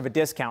how much of a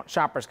discount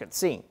shoppers could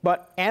see,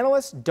 but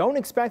analysts don't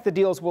expect the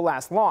deals will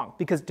last long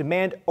because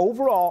demand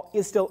overall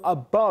is still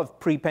above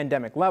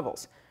pre-pandemic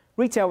levels.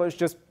 Retailers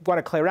just want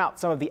to clear out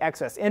some of the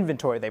excess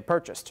inventory they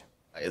purchased.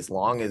 As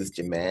long as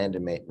demand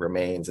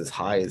remains as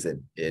high as it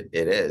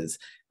is,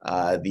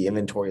 the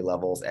inventory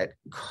levels at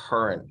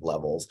current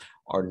levels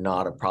are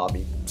not a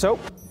problem. So,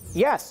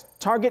 yes,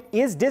 Target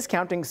is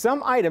discounting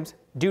some items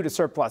due to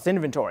surplus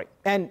inventory,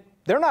 and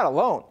they're not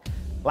alone.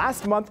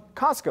 Last month,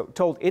 Costco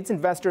told its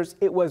investors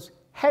it was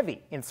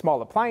heavy in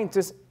small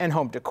appliances and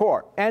home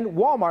decor, and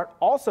Walmart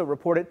also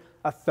reported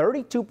a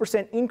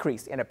 32%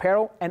 increase in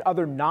apparel and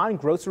other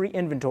non-grocery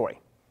inventory.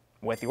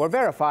 With your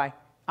Verify,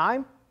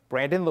 I'm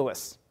Brandon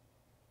Lewis.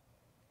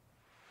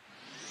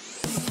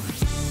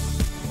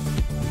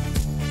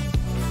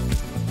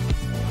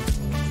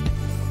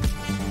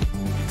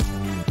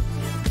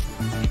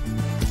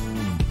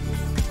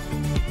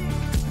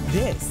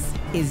 This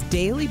is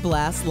Daily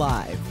Blast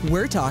Live.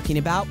 We're talking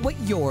about what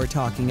you're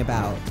talking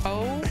about.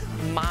 Oh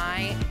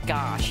my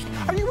gosh.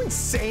 Are you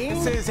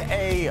insane? This is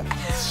a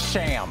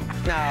sham.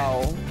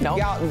 No. Nope.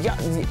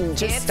 Y'all,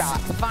 just stop.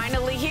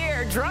 Finally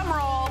here. Drum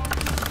roll.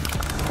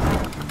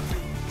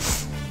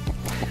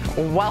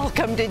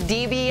 Welcome to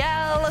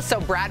DBL. So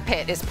Brad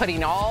Pitt is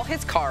putting all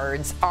his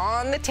cards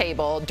on the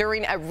table.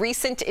 During a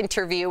recent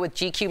interview with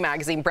GQ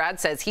magazine, Brad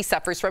says he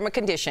suffers from a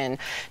condition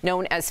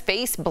known as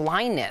face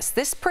blindness.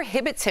 This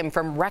prohibits him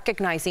from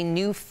recognizing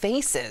new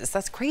faces.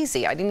 That's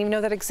crazy. I didn't even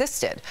know that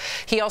existed.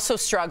 He also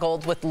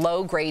struggled with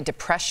low-grade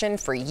depression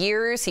for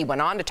years. He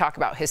went on to talk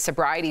about his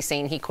sobriety,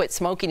 saying he quit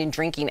smoking and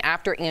drinking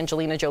after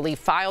Angelina Jolie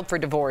filed for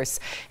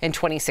divorce in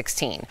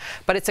 2016.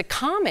 But it's a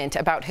comment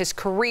about his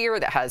career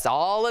that has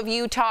all of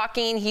you talking.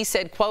 He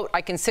said, quote,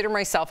 "I consider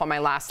myself on my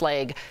last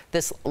leg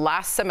this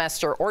last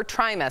semester or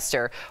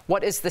trimester.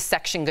 What is the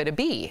section going to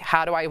be?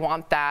 How do I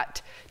want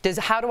that?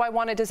 How do I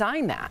want to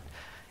design that?"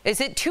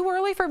 Is it too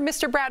early for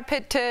Mr. Brad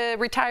Pitt to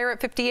retire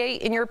at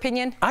 58, in your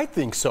opinion? I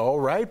think so,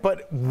 right?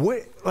 But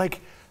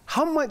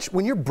how much,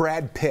 when you're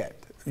Brad Pitt,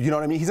 you know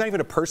what I mean? He's not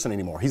even a person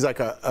anymore. He's like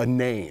a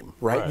name,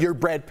 right? You're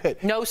Brad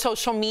Pitt. No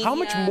social media. How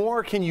much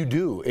more can you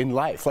do in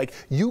life? Like,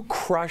 you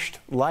crushed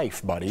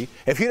life, buddy.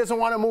 If he doesn't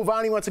want to move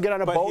on, he wants to get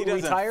on a boat and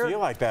retire. But he doesn't feel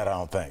like that, I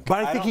don't think.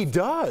 But I think he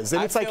does.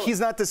 And it's like he's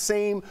not the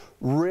same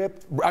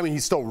ripped. I mean,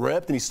 he's still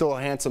ripped and he's still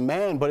a handsome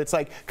man, but it's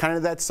like kind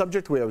of that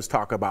subject we always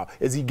talk about.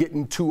 Is he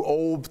getting too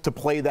old to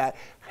play that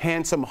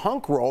handsome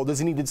hunk role? Does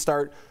he need to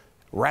start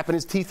wrapping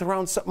his teeth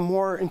around something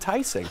more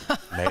enticing?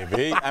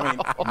 Maybe. I mean,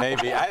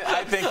 maybe.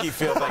 I think he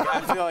feels like.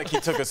 I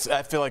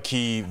feel like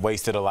he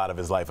wasted a lot of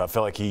his life. I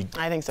feel like he.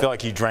 I think so. Feel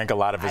like he drank a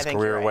lot of his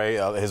career away,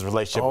 his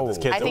relationship with his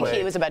kids. I think away.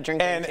 he was about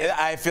drinking. And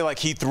I feel like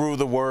he threw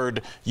the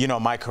word,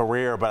 my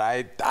career.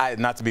 But I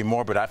not to be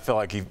morbid, I feel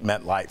like he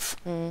meant life.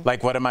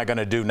 Like, what am I going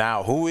to do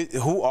now?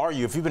 Who are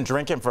you? If you've been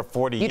drinking for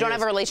 40 years, you don't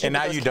have a relationship. And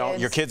now with you those don't.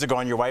 kids. Your kids are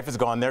gone. Your wife is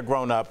gone. They're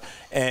grown up,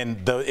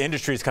 and the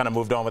industry's kind of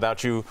moved on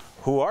without you.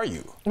 Who are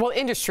you? Well,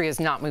 industry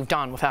has not moved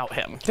on without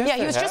him. Yeah,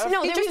 he was just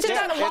he just did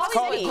a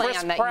Hollywood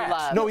plan that you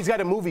love. No, he's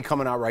got a movie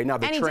coming out right now,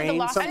 The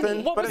Train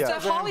something. What was the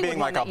Hollywood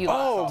one that you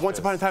loved? Once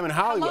Upon a Time in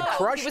Hollywood,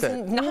 crushed it.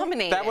 He was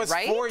nominated, That was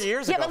 4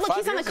 years ago. Yeah, but look,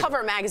 he's on the cover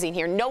of a magazine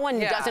here. No one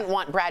doesn't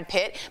want Brad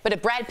Pitt, but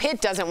if Brad Pitt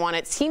doesn't want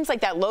it, seems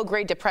like that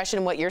low-grade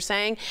depression, what you're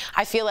saying,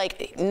 I feel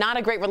like not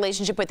a great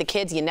relationship with the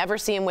kids. You never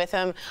see him with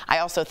him. I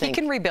also think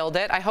he can rebuild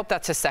it. I hope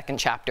that's his second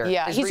chapter.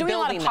 Yeah, he's doing a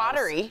lot of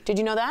pottery. Did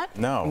you know that?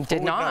 No.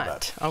 Did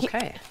not.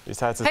 Okay.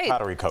 Besides his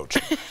pottery coach.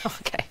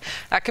 Okay.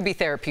 That could be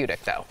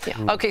therapeutic, though.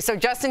 Yeah. Okay, so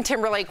Justin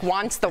Timberlake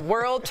wants the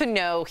world to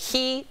know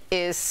he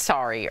is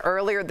sorry.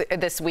 Earlier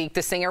this week,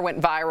 the singer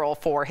went viral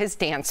for his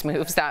dance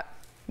moves that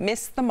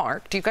missed the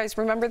mark. Do you guys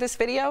remember this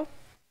video?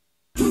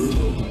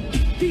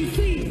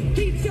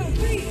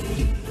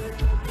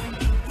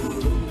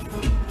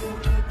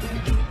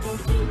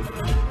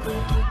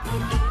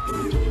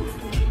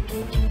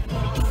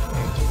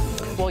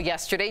 Well,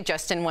 yesterday,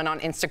 Justin went on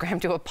Instagram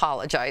to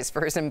apologize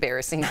for his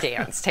embarrassing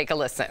dance. Take a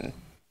listen.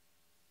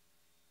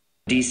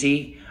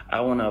 DC, I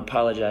want to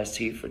apologize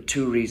to you for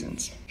 2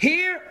 reasons.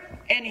 Here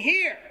and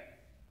here.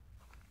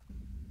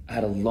 I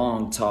had a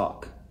long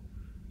talk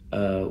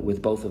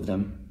with both of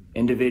them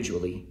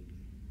individually,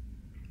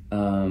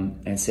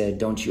 and said,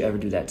 "Don't you ever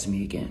do that to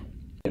me again."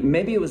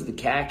 Maybe it was the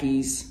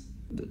khakis.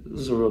 It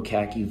was a real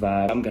khaki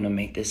vibe. I'm gonna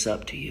make this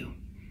up to you.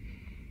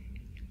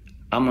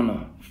 I'm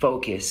gonna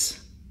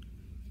focus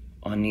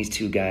on these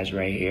two guys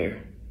right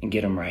here and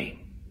get them right.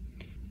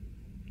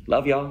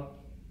 Love y'all.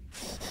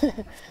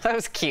 That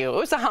was cute. It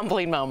was a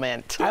humbling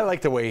moment. I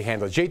like the way he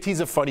handles it. JT's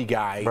a funny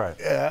guy.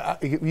 Right.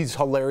 He's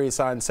hilarious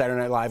on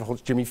Saturday Night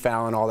Live, Jimmy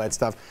Fallon, all that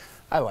stuff.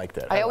 I like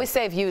that. I always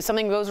say if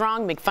something goes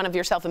wrong, make fun of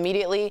yourself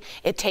immediately.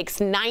 It takes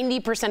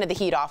 90% of the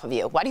heat off of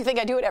you. Why do you think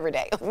I do it every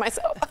day with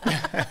myself?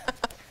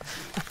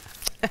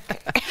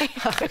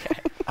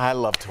 I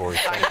love Tori.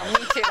 I know,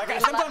 me too. Like,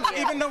 sometimes,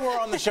 even though we're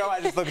on the show,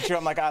 I just look at you.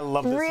 I'm like, I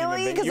love this human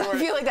being. Because I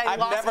feel like I've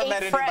never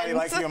met anybody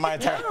like you in my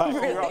entire life.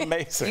 Really? You're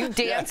amazing. You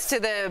dance to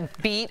the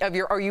beat of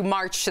or you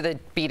march to the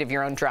beat of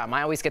your own drum.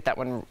 I always get that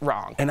one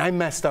wrong. And I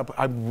messed up.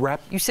 I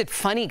rap. You said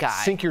funny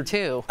guy. Sink your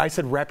too. I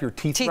said wrap your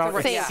teeth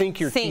around. Sink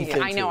your teeth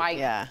into. I know.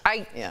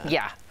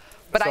 Yeah.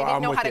 But so I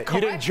didn't know how to correct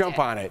You didn't jump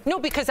on it. No,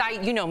 because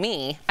you know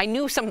me. I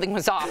knew something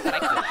was off, but I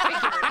couldn't figure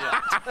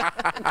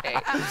it out. Okay.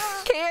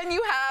 Can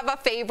you have a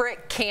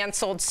favorite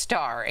canceled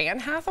star? Anne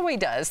Hathaway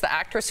does. The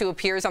actress who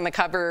appears on the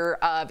cover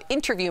of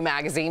Interview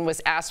magazine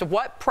was asked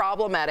what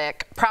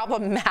problematic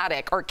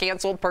or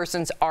canceled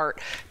person's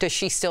art does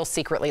she still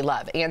secretly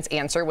love? Anne's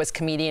answer was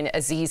comedian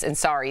Aziz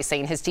Ansari,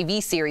 saying his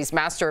TV series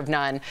Master of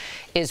None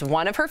is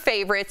one of her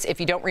favorites. If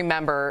you don't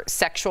remember,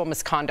 sexual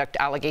misconduct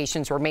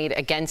allegations were made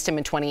against him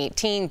in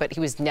 2018, but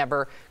he was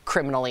never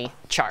criminally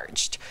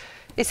charged.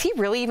 Is he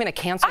really even a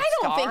canceled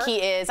star? I don't think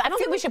he is. I don't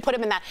think we should put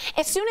him in that.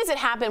 As soon as it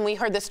happened, we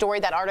heard the story,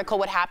 that article,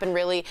 what happened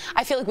really,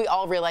 I feel like we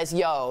all realized,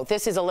 yo,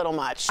 this is a little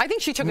much. I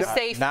think she took the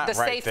safe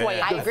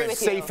way. I agree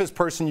with you. The safest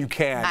person you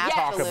can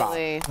talk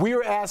about. We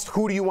were asked,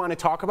 who do you want to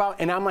talk about?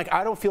 And I'm like,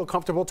 I don't feel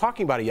comfortable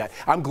talking about it yet.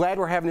 I'm glad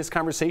we're having this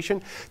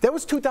conversation. That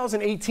was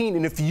 2018,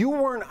 and if you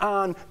weren't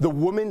on the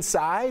woman's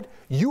side,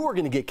 you were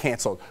going to get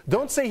canceled.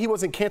 Don't say he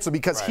wasn't canceled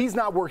because he's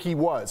not where he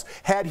was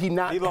had he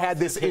not had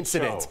this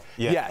incident.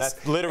 Yeah, yes.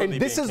 That's literally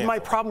and this is my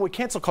problem with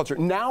cancel culture.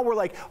 Now we're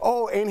like,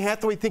 oh, Anne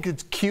Hathaway thinks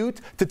it's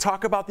cute to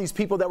talk about these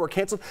people that were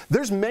canceled.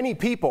 There's many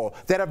people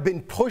that have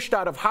been pushed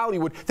out of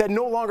Hollywood that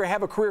no longer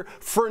have a career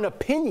for an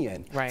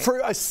opinion,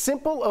 for a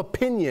simple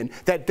opinion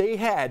that they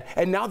had,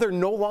 and now they're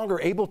no longer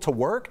able to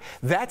work.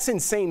 That's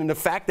insane. And the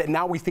fact that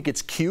now we think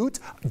it's cute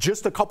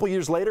just a couple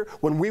years later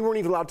when we weren't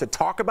even allowed to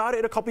talk about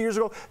it a couple years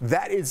ago,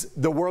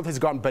 the world has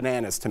gone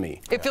bananas to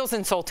me. It feels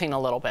insulting a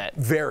little bit.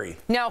 Very.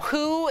 Now,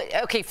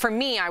 okay, for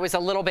me, I was a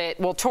little bit,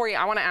 well, Tori,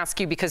 I want to ask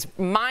you because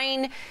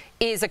mine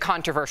is a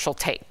controversial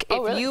take.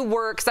 If you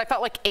were, because I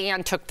felt like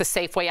Anne took the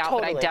safe way out,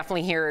 but I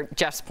definitely hear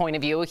Jeff's point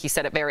of view. He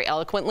said it very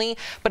eloquently.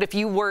 But if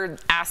you were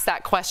asked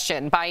that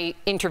question by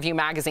Interview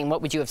magazine,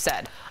 what would you have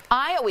said?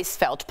 I always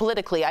felt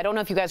politically, I don't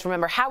know if you guys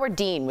remember, Howard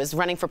Dean was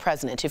running for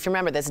president. If you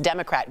remember this,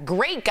 Democrat,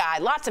 great guy,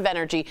 lots of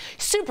energy,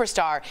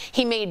 superstar.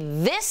 He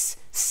made this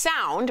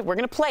sound, we're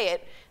going to play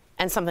it,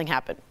 and something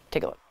happened.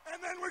 Take a look.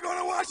 And then we're going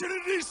to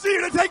Washington, D.C.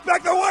 to take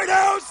back the White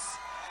House.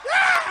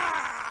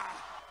 Yeah!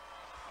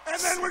 And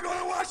then we're going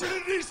to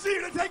Washington, D.C.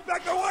 to take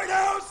back the White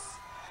House.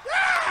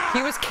 Yeah!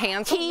 He was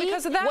canceled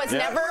because of that? He was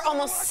never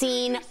almost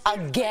seen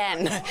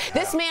again.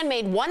 This man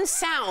made one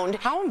sound,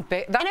 and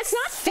it's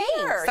not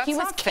fair. He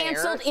was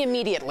canceled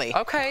immediately.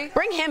 Okay.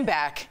 Bring him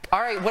back.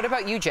 All right, what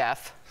about you,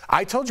 Jeff?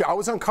 I told you, I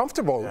was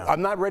uncomfortable. Yeah.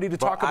 I'm not ready to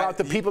talk about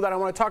the people that I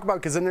want to talk about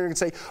because then they're going to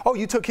say, oh,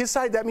 you took his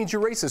side, that means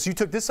you're racist. You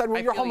took this side,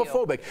 well, you're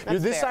homophobic. You're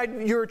this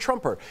side, you're a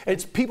Trumper.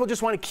 It's people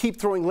just want to keep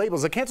throwing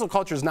labels. The cancel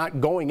culture is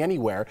not going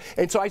anywhere.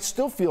 And so I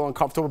still feel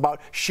uncomfortable about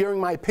sharing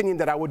my opinion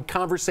that I would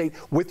conversate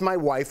with my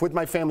wife, with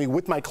my family,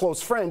 with my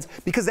close friends,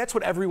 because that's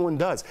what everyone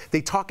does.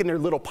 They talk in their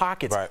little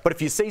pockets. Right. But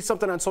if you say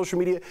something on social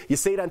media, you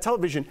say it on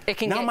television,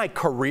 now my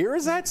career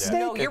is at stake.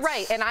 No, you're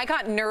right. And I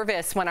got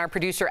nervous when our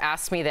producer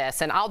asked me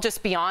this. And I'll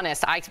just be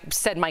honest, I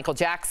said Michael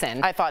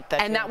Jackson. I thought that.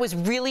 And that was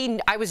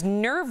really, I was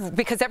nervous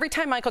because every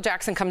time Michael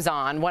Jackson comes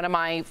on, one of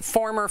my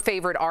former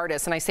favorite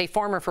artists, and I say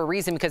former for a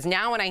reason because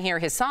now when I hear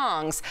his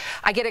songs,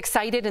 I get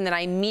excited and then I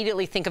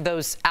immediately think of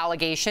those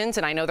allegations,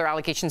 and I know they're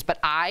allegations, but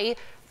I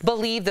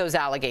believe those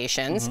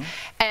allegations,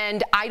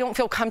 and I don't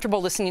feel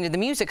comfortable listening to the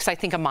music because I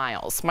think of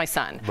Miles, my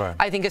son. Right.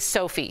 I think of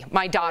Sophie,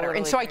 my daughter,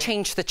 and so I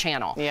changed the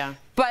channel. Yeah.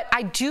 But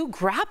I do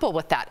grapple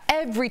with that.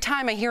 Every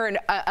time I hear an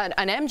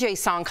MJ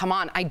song come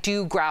on, I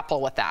do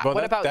grapple with that. Well,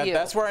 what about you?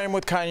 That's where I am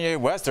with Kanye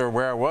West, or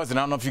where I was, and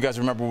I don't know if you guys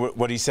remember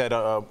what he said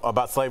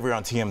about slavery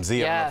on TMZ.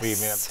 Yes. I don't know if we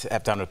even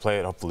have time to play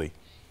it, hopefully.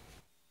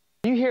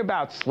 You hear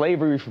about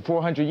slavery for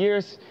 400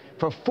 years.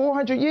 For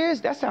 400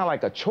 years, that sounds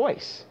like a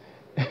choice.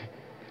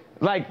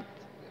 Like,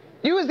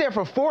 you was there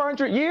for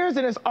 400 years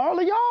and it's all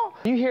of y'all?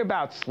 You hear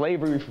about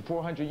slavery for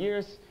 400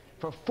 years.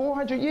 For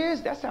 400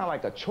 years, that sounds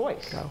like a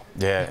choice.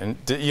 Yeah, and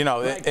you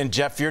know, and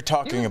Jeff, you're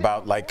talking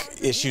about like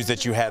issues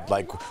that you had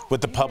like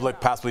with the public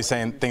possibly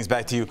saying things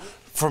back to you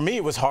for me,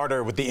 it was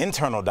harder with the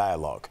internal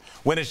dialogue.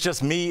 When it's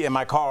just me in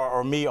my car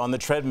or me on the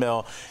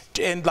treadmill.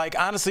 And like,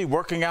 honestly,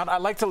 working out, I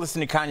like to listen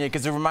to Kanye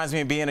because it reminds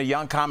me of being a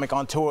young comic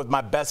on tour with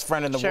my best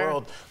friend in the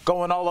world,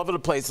 going all over the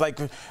place, like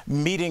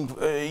meeting,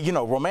 you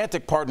know,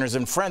 romantic partners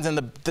and friends in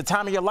the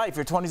time of your life,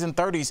 your 20s and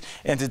 30s,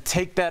 and to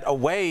take that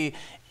away.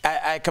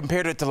 I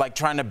compared it to like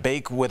trying to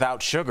bake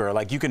without sugar.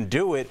 Like, you can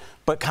do it,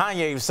 but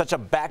Kanye was such a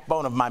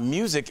backbone of my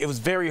music, it was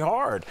very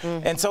hard.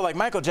 And so like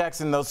Michael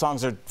Jackson, those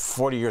songs are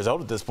 40 years old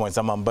at this point,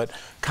 some of them, but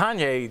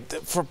Kanye,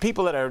 for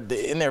people that are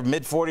in their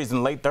mid-40s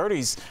and late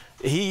 30s,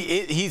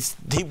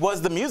 he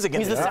was the music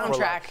industry. He's the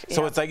soundtrack.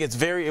 So it's like,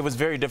 it was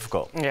very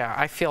difficult. Yeah,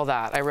 I feel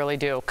that. I really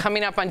do.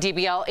 Coming up on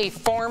DBL, a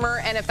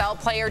former NFL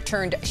player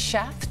turned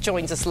chef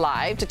joins us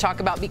live to talk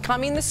about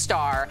becoming the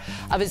star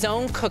of his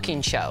own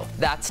cooking show.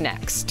 That's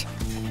next.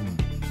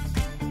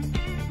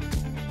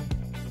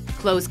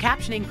 Closed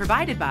captioning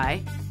provided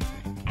by...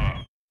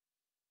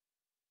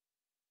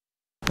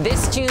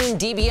 This June,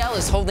 DBL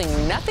is holding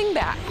nothing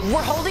back.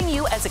 We're holding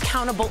you as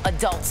accountable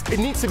adults. It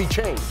needs to be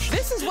changed.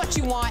 This is what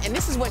you want, and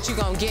this is what you're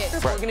going to get.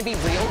 If we're going to be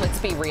real, let's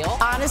be real.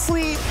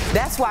 Honestly,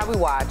 that's why we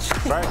watch.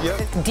 Right, yep.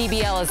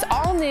 DBL is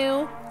all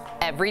new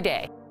every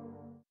day.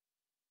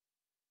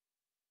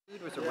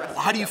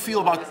 How do you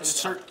feel about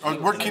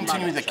we're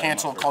continuing the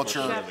cancel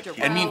culture,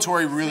 and me and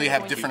Tori really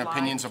have different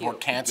opinions of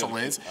what cancel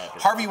is.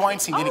 Harvey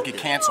Weinstein didn't get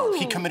canceled.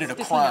 He committed a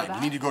crime.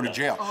 He needed to go to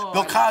jail.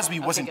 Bill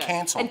Cosby wasn't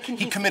canceled.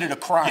 He committed a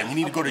crime. He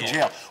needed to go to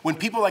jail. When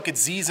people like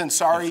Aziz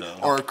Ansari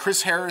or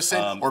Chris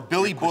Harrison or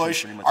Billy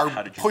Bush are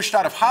pushed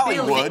out of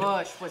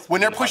Hollywood,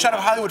 when they're pushed out of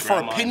Hollywood for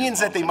opinions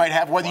that they might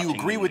have, whether you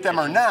agree with them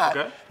or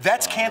not,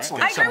 that's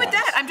canceling I agree someone. with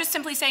that. I'm just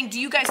simply saying, do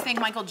you guys think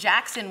Michael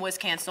Jackson was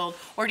canceled,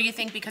 or do you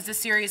think because the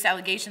serious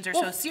allegations are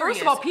so serious?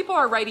 First of all, people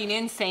are writing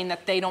in saying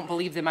that they don't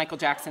believe the Michael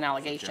Jackson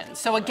allegations.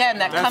 So again,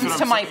 that comes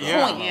to my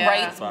point,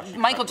 right?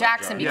 Michael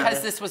Jackson,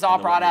 because this was all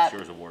brought up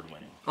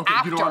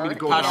after, you don't want me to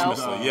go down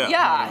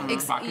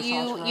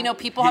you know,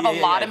 people have a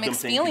lot of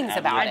mixed feelings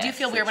about it. I do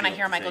feel weird when I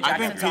hear Michael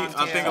Jackson songs.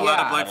 I think a lot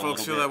of black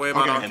folks feel that way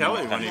about R.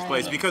 Kelly when he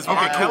plays, because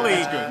R. Kelly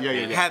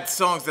had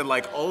songs that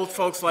like old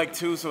folks like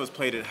too, so it's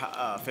played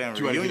at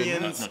family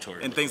reunions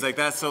and things like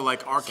that. So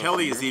like R.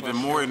 Kelly is even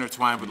more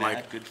intertwined with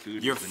like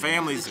your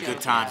family's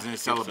good times and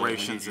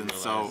celebrations, and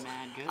so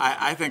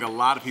I think a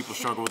lot of people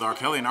struggle with R.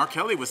 Kelly, and R.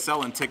 Kelly was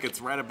selling tickets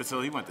right up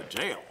until he went to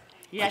jail.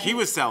 Yeah, like he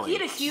was selling. He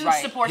had a huge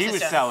support system.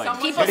 He was selling.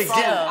 But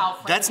again,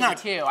 that's not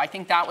too. I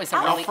think that was a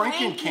really... Al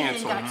Franken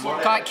canceled.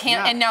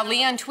 And now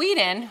Leon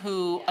Tweeden,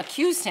 who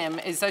accused him,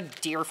 is a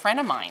dear friend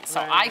of mine. So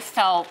I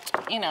felt,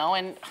 you know,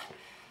 and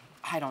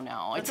I don't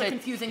know. It's a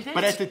confusing thing.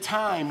 But at the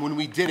time when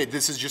we did it,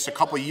 this is just a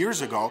couple of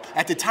years ago,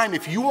 at the time,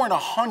 if you weren't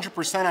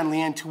 100% on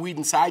Leon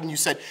Tweeden's side and you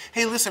said,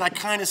 hey, listen, I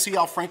kind of see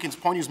Al Franken's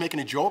point, he was making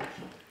a joke,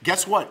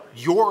 guess what?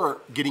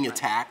 You're getting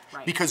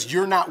attacked because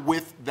you're not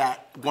with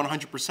that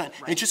 100%.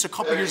 It's just a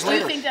couple years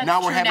later.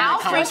 Now we're having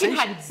a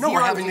conversation. No,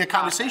 we're having a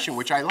conversation,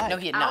 which I like. No,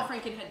 he had not.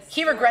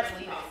 He regrets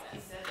leaving.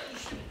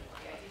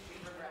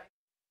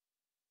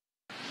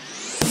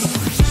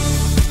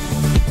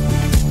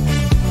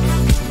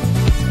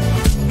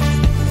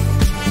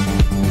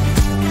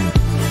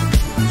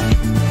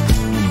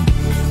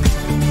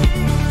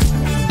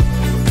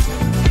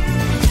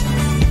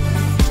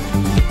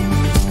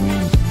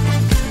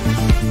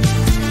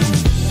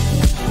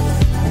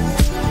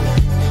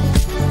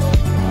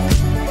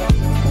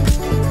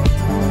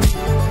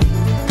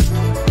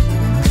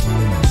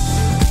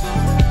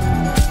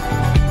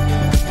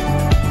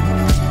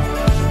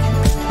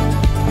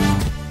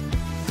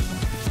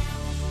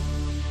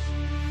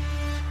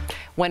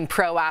 When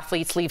pro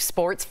athletes leave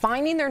sports,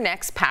 finding their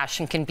next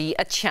passion can be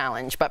a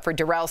challenge. But for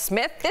Darrell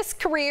Smith, this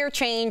career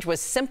change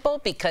was simple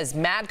because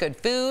mad good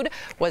food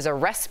was a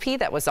recipe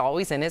that was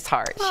always in his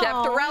heart. Aww.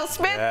 Chef Darrell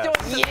Smith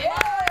joins us.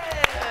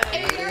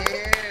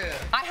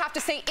 I have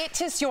to say, it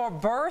is your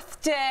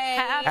birthday.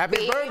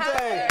 Happy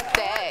birthday.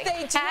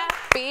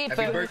 Happy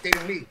birthday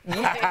to me. Do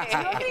you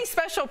have any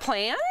special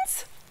plans?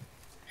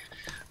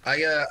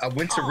 I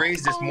went to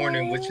Ray's this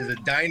morning, which is a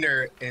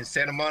diner in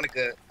Santa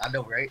Monica. I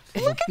know, right?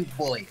 Little cute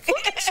boy.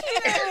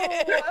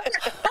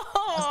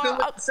 I still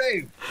look the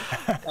same.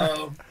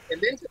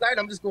 And then tonight,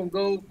 I'm just gonna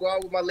go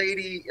out with my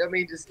lady. I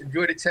mean, just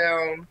enjoy the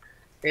town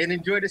and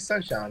enjoy the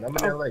sunshine. I'm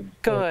in LA.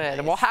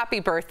 Good. Well, happy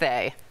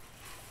birthday.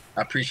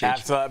 I appreciate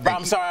you. But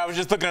I'm sorry, I was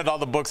just looking at all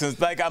the books, and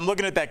like I'm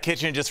looking at that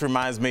kitchen, it just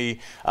reminds me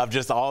of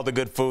just all the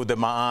good food that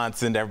my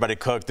aunts and everybody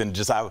cooked, and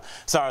just I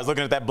was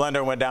looking at that blender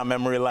and went down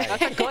memory lane.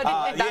 That's a good.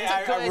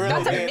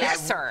 That's a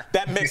mixer.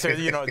 That mixer,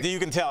 you know, you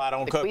can tell I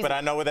don't cook, but I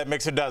know what that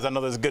mixer does. I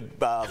know there's good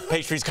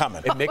pastries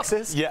coming. It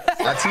mixes? Yeah.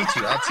 I'll teach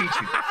you. I'll teach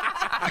you.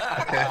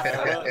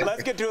 Well,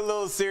 let's get to a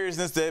little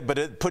seriousness, but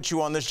it puts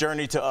you on this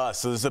journey to us,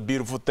 so this is a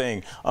beautiful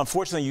thing.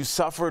 Unfortunately, you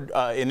suffered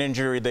an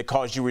injury that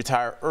caused you to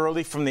retire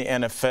early from the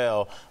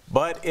NFL,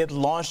 but it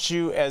launched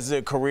you as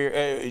a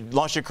career,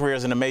 launched your career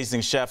as an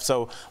amazing chef.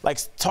 So, like,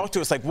 talk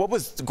to us. Like, what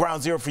was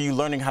ground zero for you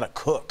learning how to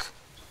cook?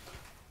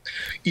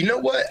 You know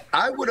what?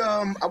 I would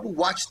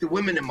watch the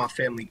women in my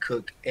family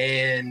cook,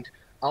 and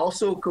I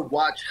also could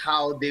watch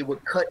how they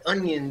would cut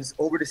onions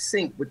over the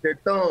sink with their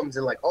thumbs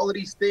and like all of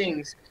these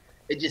things.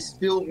 It just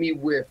filled me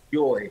with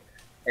joy.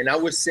 And I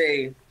would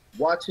say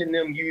watching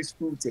them use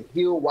food to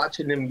heal,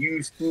 watching them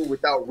use food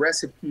without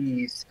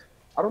recipes,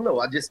 I don't know,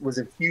 I just was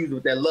infused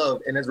with that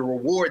love. And as a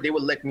reward, they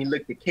would let me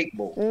lick the cake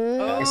bowl.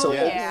 And so,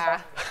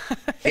 yeah.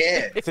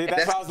 See,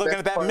 that's why I was looking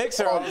at that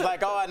mixer. I was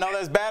like, oh, I know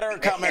there's batter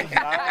coming.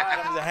 All right,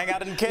 I'm gonna hang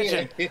out in the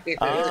kitchen.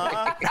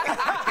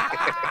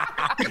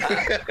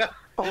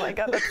 Oh my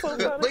God, that's so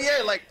funny.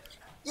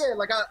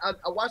 But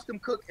I watched them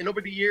cook, and over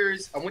the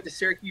years, I went to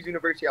Syracuse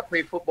University. I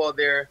played football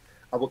there.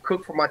 I would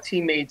cook for my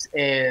teammates,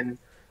 and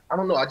I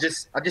don't know, I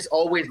just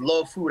always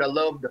loved food. I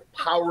love the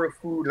power of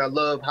food, and I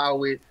love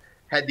how it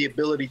had the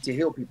ability to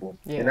heal people,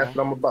 and that's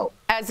what I'm about.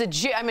 As a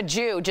Jew, I'm a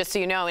Jew, just so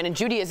you know, and in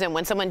Judaism,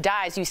 when someone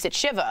dies, you sit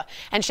Shiva,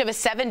 and Shiva's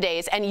 7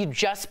 days, and you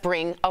just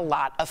bring a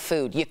lot of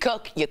food. You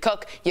cook, you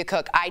cook, you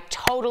cook. I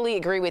totally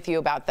agree with you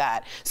about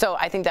that. So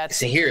I think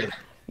that's...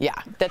 Yeah,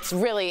 that's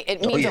really,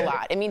 it means a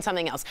lot. It means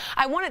something else.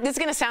 This is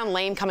going to sound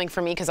lame coming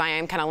from me because I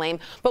am kind of lame,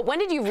 but when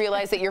did you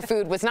realize that your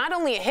food was not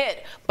only a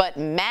hit, but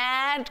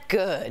mad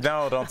good?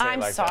 No, don't say it like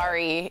that. I'm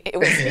sorry. It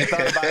was, you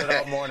thought about it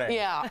all morning.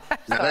 Yeah.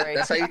 Sorry.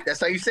 That's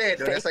how you say it,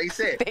 though. That's how you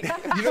say it.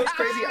 You know what's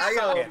crazy?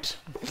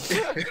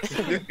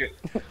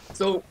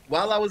 So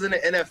while I was in the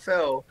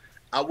NFL,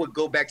 I would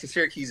go back to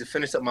Syracuse to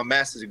finish up my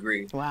master's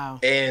degree. Wow.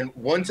 And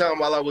one time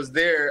while I was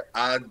there,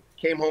 I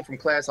came home from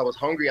class. I was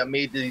hungry. I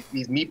made these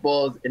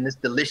meatballs in this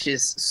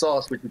delicious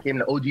sauce, which became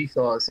the OG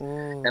sauce.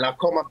 And I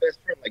called my best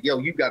friend, like, yo,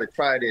 you got to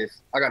try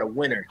this. I got a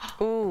winner.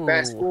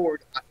 Fast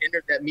forward, I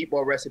entered that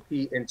meatball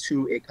recipe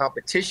into a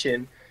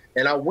competition,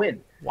 and I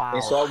win. Wow.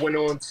 And so I went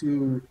on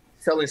to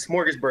selling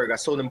Smorgasburg. I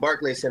sold in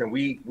Barclays Center.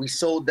 We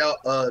sold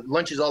out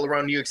lunches all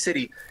around New York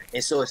City.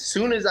 And so as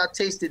soon as I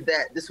tasted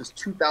that, this was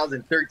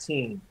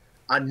 2013,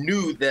 I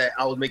knew that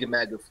I was making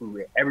mad good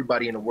food.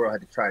 Everybody in the world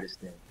had to try this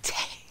thing.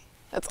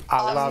 That's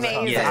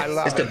amazing.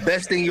 It's the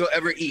best thing you'll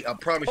ever eat. I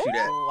promise you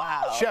that.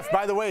 Wow. Chef,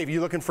 by the way, if you're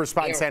looking for a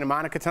spot in Santa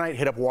Monica tonight,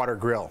 hit up Water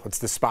Grill. It's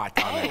the spot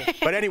down there.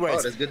 But anyways.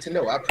 Oh, that's good to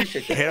know. I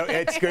appreciate that.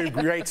 It's a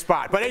great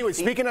spot. But anyway,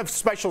 speaking of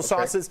special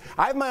sauces,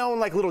 I have my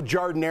own like little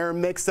jardinera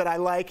mix that I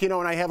like, and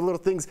I have little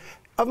things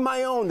of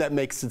my own that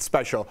makes it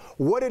special.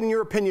 What, in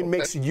your opinion,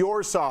 makes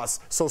your sauce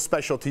so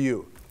special to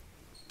you?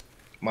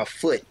 My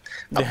foot.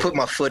 I put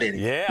my foot in it.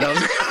 Yeah. No,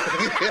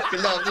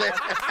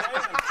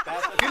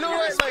 you know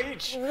what? Like,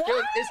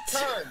 it's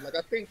time. Like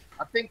I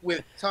think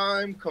with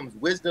time comes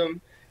wisdom,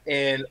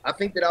 and I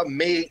think that I've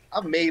made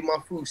my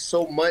food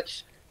so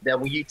much that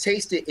when you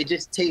taste it, it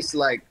just tastes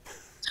like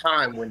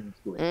time when you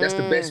do it. That's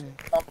the best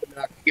compliment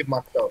I can give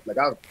myself. Like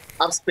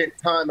I've spent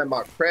time at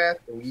my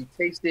craft, and when you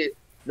taste it,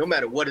 no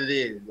matter what it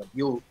is, like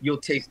you'll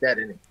taste that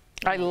in it.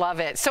 I love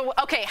it. So,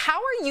 okay, how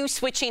are you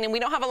switching, and we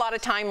don't have a lot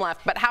of time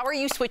left, but how are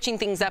you switching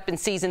things up in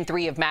season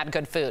 3 of Mad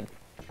Good Food?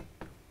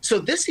 So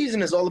this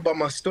season is all about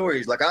my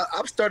stories. Like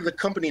I've started a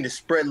company to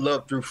spread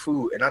love through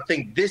food. And I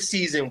think this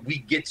season we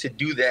get to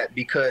do that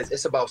because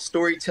it's about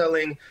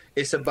storytelling.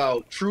 It's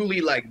about truly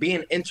like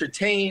being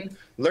entertained,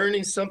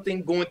 learning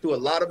something, going through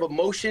a lot of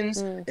emotions.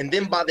 And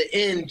then by the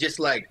end, just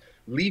like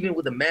leaving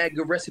with a mad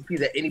good recipe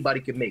that anybody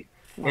can make.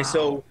 Wow. And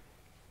so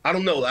I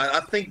don't know.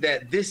 I think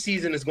that this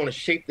season is going to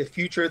shape the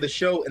future of the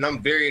show, and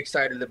I'm very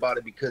excited about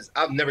it because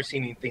I've never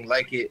seen anything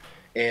like it,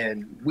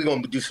 and we're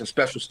going to do some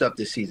special stuff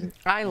this season.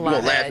 I love it. You're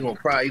going to laugh, you're going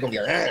to cry, you're going to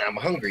be like, I'm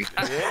hungry.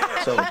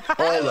 So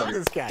all of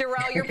it.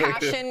 Darrell, your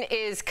passion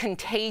is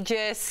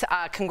contagious.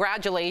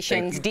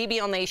 Congratulations.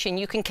 DBL Nation,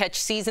 you can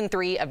catch season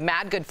 3 of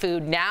Mad Good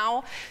Food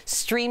now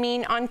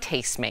streaming on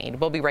Tastemade.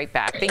 We'll be right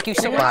back. Thank you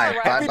so much.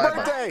 Happy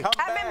birthday.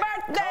 Happy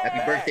birthday.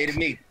 Happy birthday to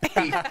me.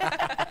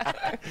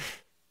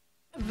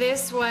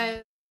 This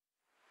was...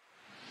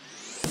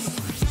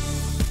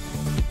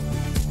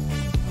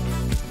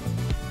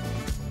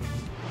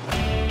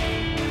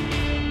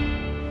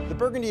 The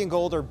Burgundy and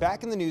Gold are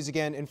back in the news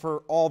again, and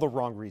for all the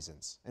wrong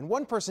reasons. And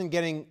one person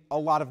getting a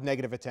lot of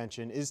negative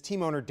attention is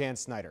team owner Dan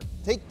Snyder.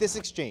 Take this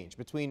exchange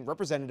between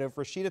Representative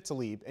Rashida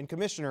Tlaib and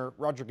Commissioner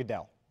Roger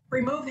Goodell.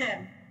 Remove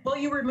him. Will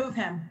you remove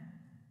him?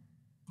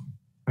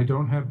 I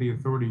don't have the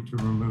authority to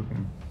remove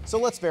him. So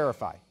let's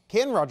verify.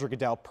 Can Roger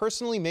Goodell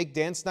personally make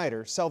Dan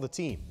Snyder sell the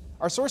team?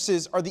 Our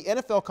sources are the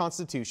NFL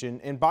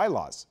Constitution and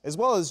bylaws, as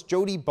well as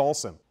Jody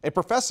Balsam, a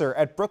professor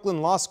at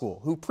Brooklyn Law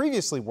School who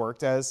previously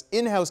worked as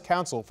in-house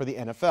counsel for the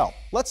NFL.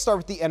 Let's start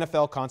with the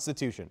NFL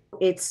Constitution.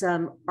 It's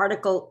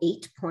Article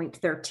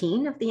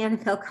 8.13 of the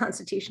NFL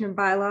Constitution and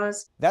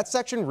bylaws. That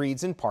section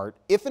reads in part,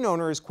 if an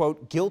owner is,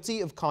 quote,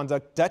 guilty of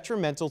conduct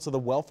detrimental to the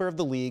welfare of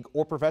the league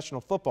or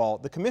professional football,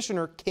 the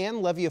commissioner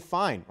can levy a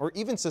fine or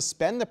even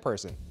suspend the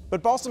person.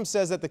 But Balsam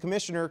says that the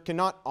commissioner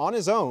cannot, on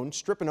his own,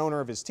 strip an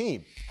owner of his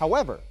team.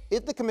 However,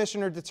 if the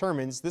commissioner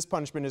determines this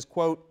punishment is,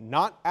 quote,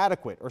 not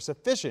adequate or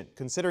sufficient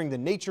considering the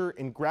nature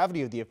and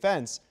gravity of the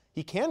offense,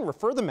 he can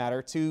refer the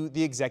matter to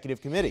the executive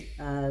committee.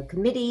 A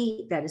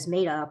committee that is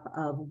made up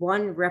of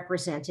one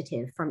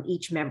representative from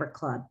each member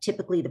club,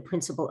 typically the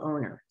principal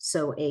owner.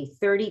 So a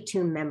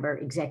 32-member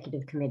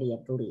executive committee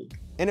of the league.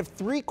 And if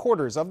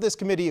 3/4 of this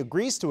committee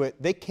agrees to it,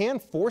 they can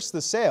force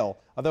the sale,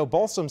 although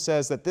Balsam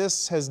says that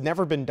this has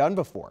never been done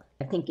before.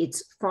 I think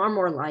it's far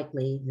more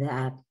likely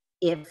that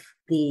if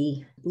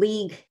the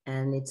league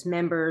and its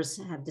members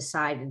have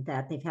decided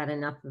that they've had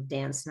enough of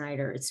Dan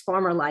Snyder, it's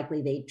far more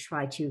likely they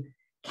try to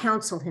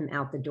counsel him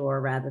out the door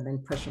rather than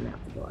push him out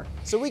the door.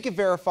 So we can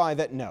verify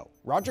that no,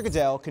 Roger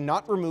Goodell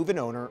cannot remove an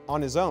owner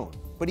on his own,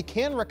 but he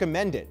can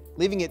recommend it,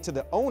 leaving it to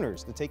the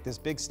owners to take this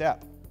big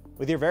step.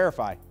 With your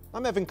Verify,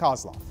 I'm Evan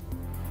Kozloff.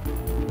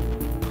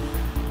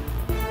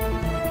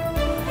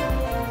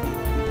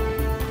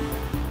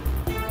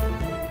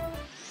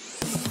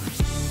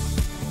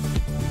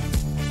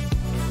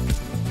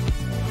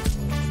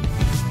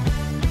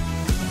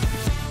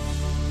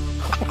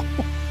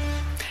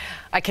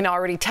 I can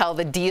already tell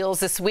the deals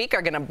this week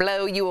are going to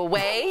blow you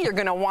away. You're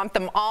going to want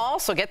them all,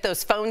 so get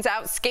those phones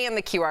out, scan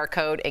the QR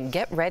code, and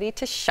get ready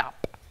to shop.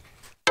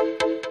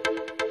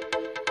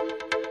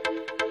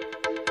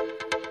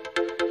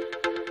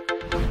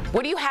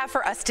 What do you have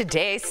for us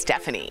today,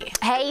 Stephanie?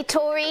 Hey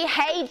Tori,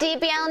 hey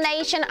DBL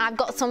Nation, I've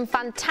got some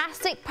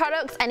fantastic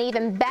products and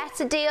even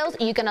better deals.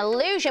 You're gonna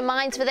lose your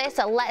minds for this,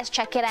 so let's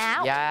check it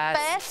out. Yes.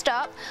 First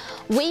up,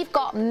 we've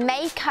got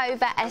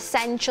Makeover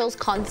Essentials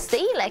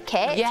Concealer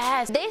Kit.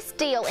 Yes. This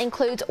deal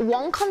includes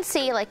 1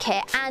 concealer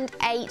kit and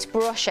 8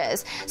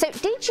 brushes. So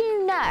did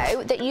you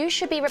know that you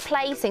should be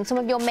replacing some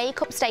of your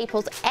makeup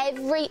staples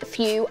every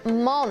few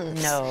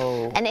months?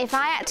 No. And if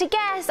I had to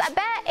guess, I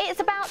bet it's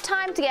about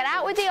time to get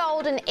out with the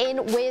old and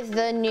in with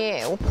the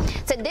new.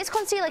 So this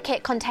concealer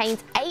kit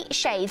contains 8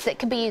 shades that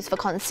can be used for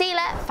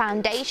concealer,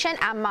 foundation,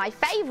 and my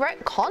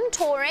favorite,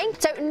 contouring.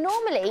 So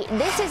normally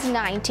this is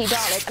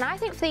 $90, and I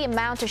think for the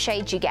amount of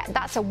shades you get,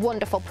 that's a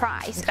wonderful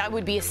price. That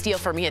would be a steal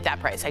for me at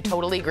that price. I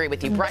totally agree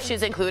with you.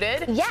 Brushes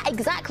included? Yeah,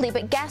 exactly.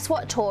 But guess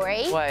what,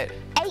 Tori? What?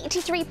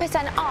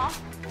 83%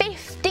 off,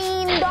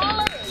 $15.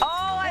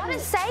 What a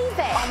saving.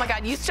 Oh my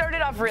God, you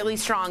started off really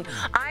strong.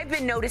 I've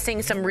been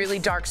noticing some really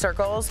dark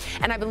circles,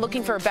 and I've been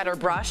looking for a better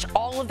brush.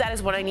 All of that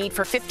is what I need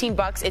for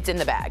 $15. It's in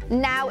the bag.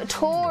 Now,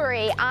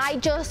 Tori, I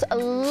just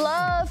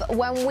love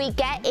when we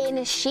get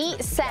in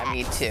sheet sets. Yeah,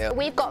 me too.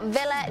 We've got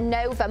Villa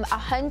Novum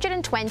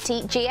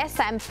 120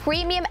 GSM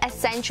Premium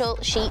Essential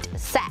Sheet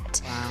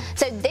Set. Wow.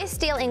 So this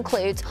deal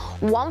includes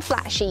 1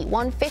 flat sheet,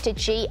 1 fitted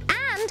sheet,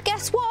 and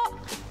guess what?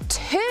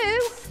 2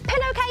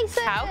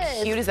 pillowcases. How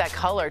cute is that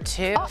color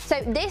too? Oh,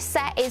 so this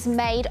set is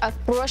made of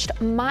brushed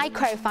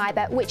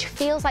microfiber, which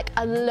feels like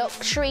a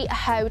luxury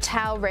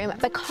hotel room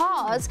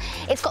because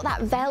it's got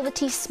that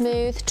velvety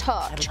smooth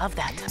touch. I love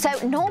that. So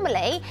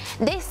normally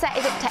this set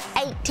is up to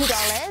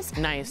 $80.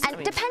 Nice.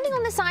 And depending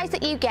on the size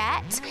that you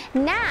get,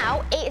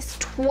 now it's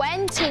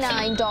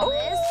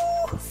 $29,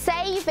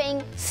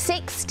 saving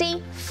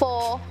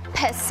 64%.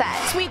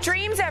 Sweet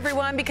dreams,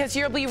 everyone, because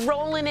you'll be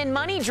rolling in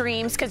money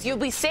dreams because you'll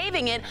be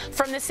saving it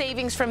from the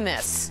savings from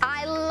this.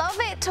 I love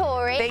it,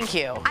 Tori. Thank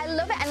you. I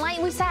love it. And like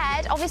we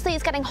said, obviously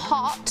it's getting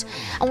hot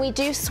and we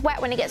do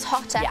sweat when it gets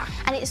hotter. Yeah.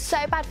 And it's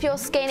so bad for your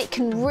skin. It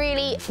can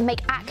really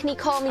make acne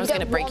come. It's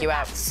going to break you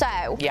out.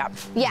 So, yeah,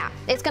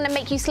 it's going to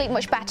make you sleep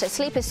much better.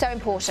 Sleep is so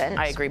important.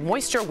 I agree.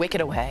 Moisture, wick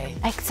it away.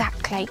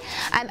 Exactly.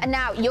 And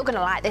now you're going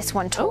to like this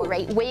one,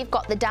 Tori. Ooh. We've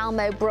got the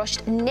Dalmo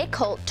brushed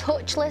nickel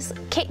touchless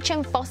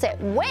kitchen faucet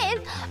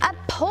with a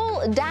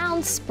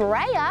pull-down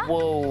sprayer.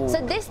 Whoa.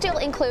 So this deal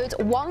includes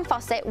 1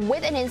 faucet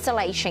with an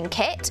installation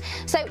kit.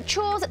 So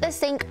chores at the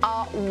sink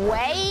are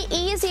way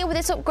easier with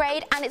this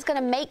upgrade, and it's going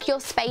to make your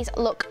space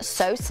look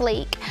so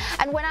sleek.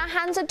 And when our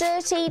hands are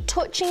dirty,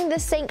 touching the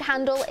sink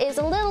handle is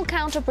a little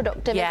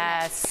counterproductive.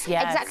 Yes,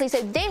 yes. Exactly.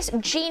 So this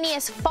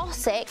genius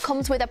faucet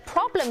comes with a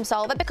problem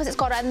solver because it's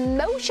got a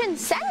motion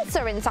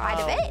sensor inside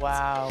of it.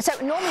 Wow. So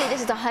normally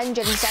this is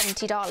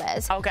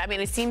 $170. Okay, I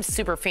mean, it seems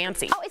super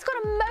fancy. Oh, it's got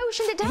a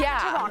motion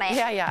detector on it.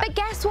 Yeah. But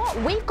guess what?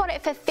 We've got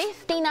it for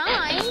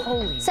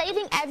 $59,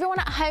 saving everyone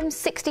at home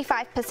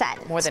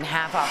 65%. More than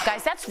half off.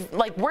 Guys, that's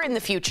like, we're in the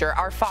future.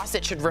 Our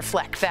faucet should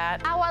reflect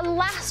that. Our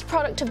last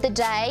product of the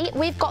day,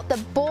 we've got the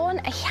Born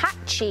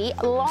Hatchie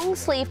long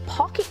sleeve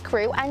pocket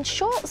crew and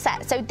short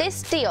set. So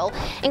this deal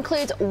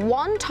includes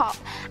 1 top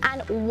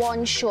and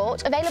 1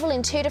 short, available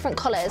in 2 different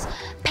colors,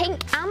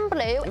 pink and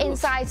blue, in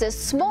sizes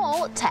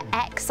small to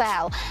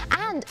XL.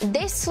 And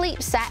this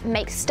sleep set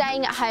makes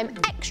staying at home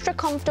extra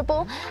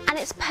comfortable, and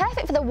it's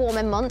perfect for the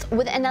warmer months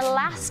with an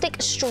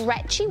elastic,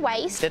 stretchy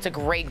waist. That's a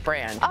great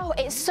brand. Oh,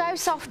 it's so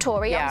soft,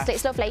 Tori. Yeah. Honestly,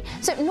 it's lovely.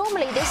 So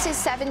normally this is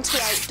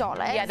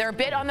 $78. Yeah, they're a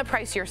bit on the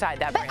pricier side,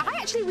 that but brand. I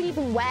actually would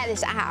even wear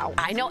this out.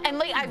 I know, and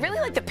like, I really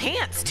like the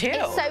pants too.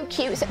 It's so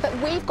cute. So, but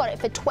we've got it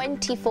for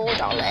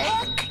 $24.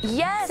 Heck,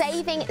 yes.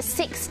 Saving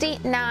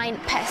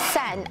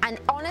 69%. And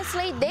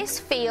honestly, this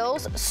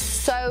feels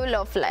so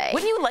lovely.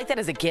 Wouldn't you like that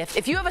as a gift?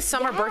 If you have a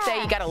summer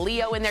birthday, you got a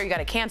Leo in there, you got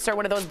a Cancer,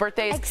 one of those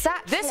birthdays.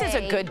 Exactly. This is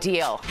a good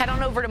deal. Head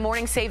on over to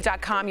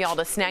morningsave.com, y'all,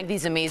 to snag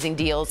these amazing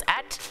deals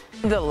at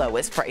at the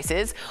lowest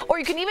prices. Or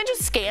you can even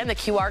just scan the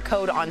QR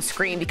code on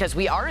screen, because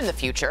we are in the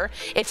future.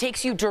 It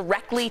takes you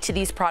directly to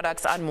these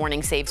products on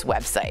Morning Save's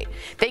website.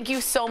 Thank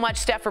you so much,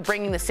 Steph, for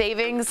bringing the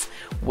savings.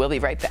 We'll be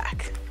right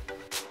back.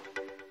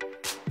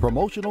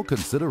 Promotional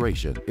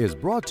consideration is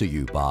brought to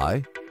you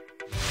by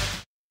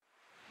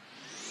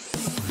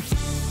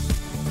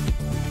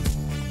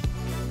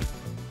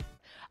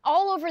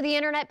All over the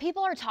internet,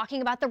 people are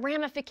talking about the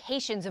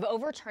ramifications of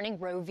overturning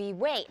Roe v.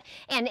 Wade.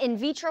 And in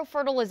vitro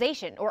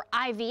fertilization, or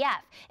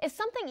IVF, is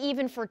something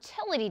even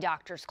fertility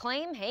doctors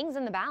claim hangs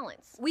in the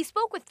balance. We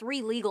spoke with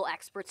 3 legal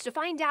experts to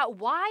find out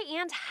why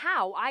and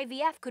how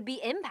IVF could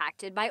be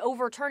impacted by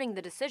overturning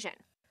the decision.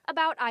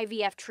 About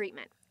IVF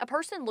treatment. A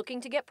person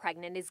looking to get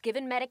pregnant is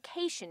given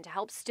medication to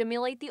help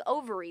stimulate the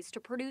ovaries to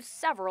produce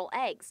several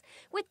eggs.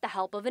 With the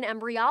help of an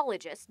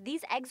embryologist,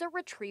 these eggs are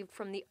retrieved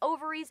from the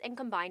ovaries and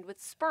combined with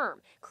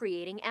sperm,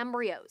 creating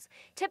embryos.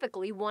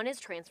 Typically, one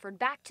is transferred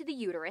back to the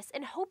uterus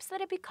in hopes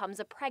that it becomes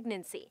a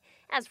pregnancy.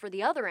 As for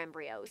the other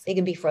embryos, they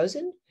can be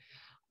frozen,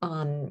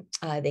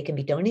 they can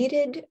be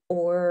donated,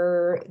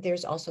 or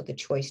there's also the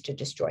choice to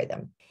destroy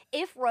them.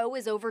 If Roe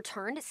is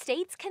overturned,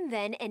 states can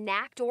then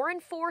enact or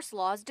enforce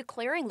laws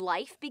declaring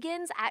life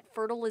begins at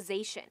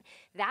fertilization.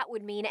 That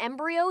would mean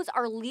embryos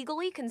are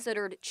legally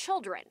considered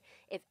children.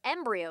 If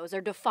embryos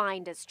are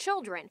defined as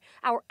children,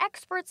 our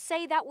experts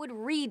say that would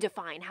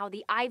redefine how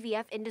the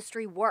IVF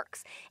industry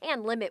works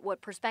and limit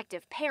what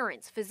prospective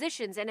parents,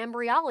 physicians, and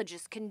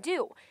embryologists can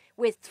do.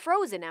 With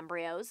frozen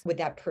embryos, would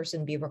that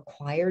person be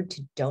required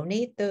to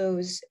donate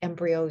those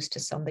embryos to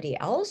somebody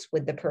else?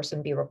 Would the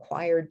person be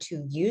required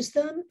to use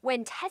them?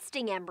 When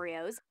testing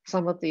embryos,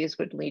 some of these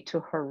would lead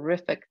to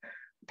horrific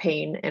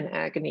pain and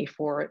agony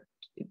for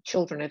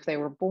children if they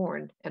were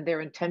born, and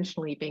they're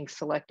intentionally being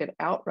selected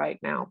out right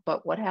now.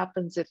 But what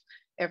happens if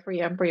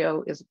every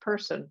embryo is a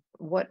person?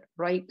 What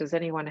right does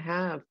anyone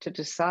have to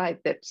decide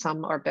that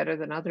some are better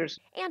than others?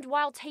 And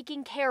while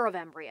taking care of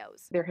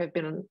embryos, there have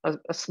been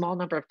a small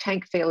number of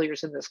tank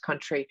failures in this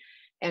country,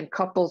 and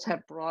couples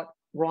have brought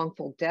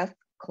wrongful death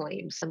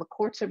claims, and the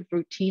courts have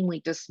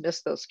routinely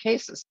dismissed those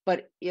cases.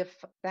 But if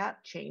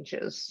that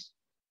changes,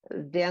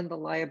 then the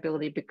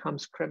liability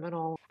becomes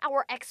criminal.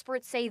 Our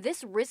experts say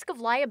this risk of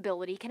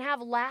liability can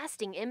have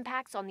lasting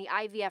impacts on the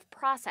IVF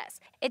process.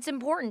 It's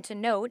important to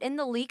note, in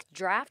the leaked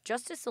draft,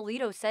 Justice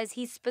Alito says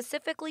he's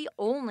specifically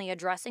only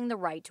addressing the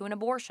right to an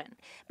abortion.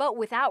 But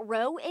without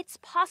Roe, it's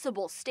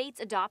possible states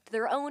adopt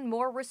their own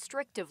more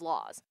restrictive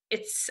laws.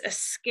 It's a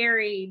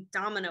scary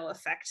domino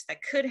effect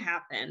that could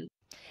happen.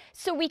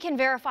 So we can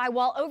verify,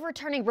 while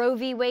overturning Roe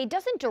v. Wade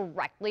doesn't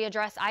directly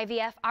address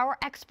IVF, our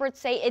experts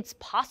say it's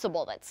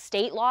possible that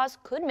state laws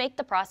could make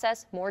the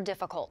process more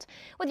difficult.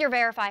 With your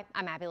Verify,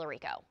 I'm Abby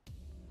Larico.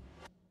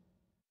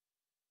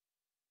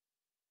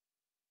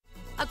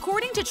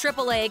 According to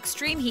AAA,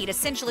 extreme heat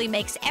essentially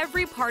makes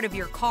every part of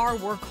your car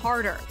work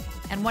harder.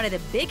 And one of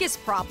the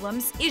biggest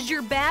problems is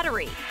your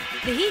battery.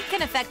 The heat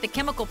can affect the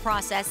chemical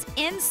process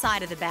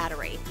inside of the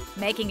battery,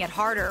 making it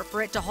harder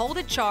for it to hold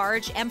a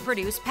charge and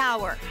produce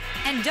power.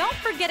 And don't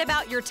forget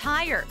about your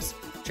tires.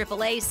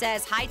 AAA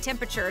says high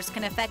temperatures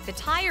can affect the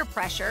tire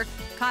pressure,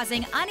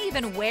 causing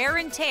uneven wear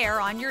and tear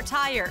on your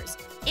tires,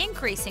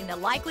 increasing the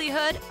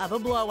likelihood of a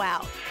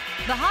blowout.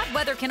 The hot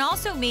weather can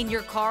also mean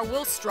your car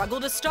will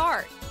struggle to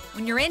start.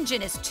 When your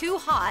engine is too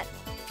hot,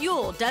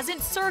 fuel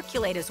doesn't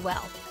circulate as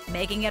well,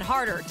 making it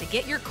harder to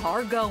get your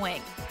car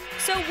going.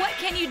 So what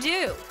can you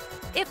do?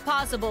 If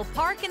possible,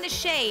 park in the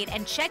shade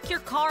and check your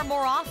car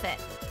more often.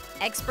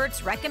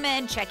 Experts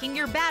recommend checking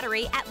your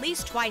battery at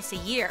least twice a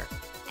year,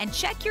 and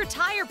check your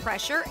tire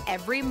pressure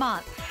every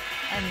month.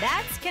 And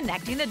that's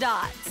connecting the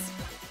dots.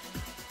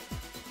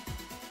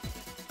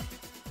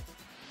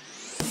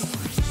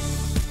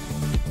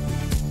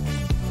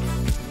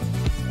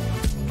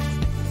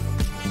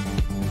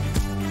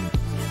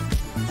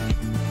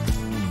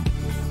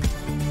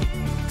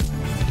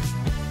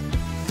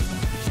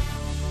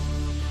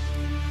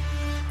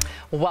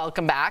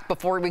 Welcome back.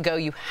 Before we go,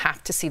 you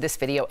have to see this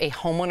video. A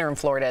homeowner in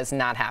Florida is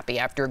not happy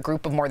after a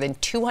group of more than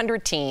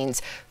 200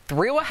 teens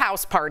threw a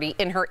house party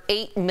in her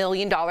 $8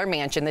 million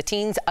mansion. The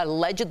teens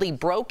allegedly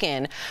broke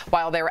in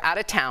while they were out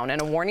of town.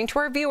 And a warning to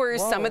our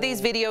viewers, some of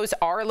these videos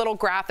are a little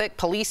graphic.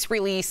 Police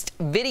released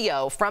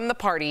video from the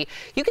party.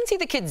 You can see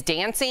the kids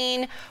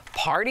dancing,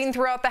 partying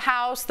throughout the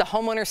house. The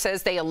homeowner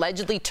says they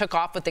allegedly took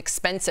off with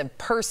expensive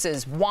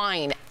purses,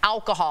 wine,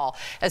 alcohol,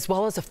 as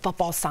well as a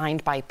football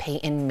signed by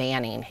Peyton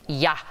Manning.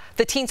 Yeah,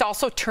 the teens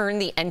also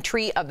turned the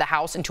entry of the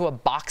house into a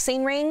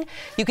boxing ring.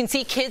 You can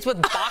see kids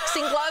with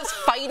boxing gloves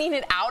fighting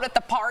it out at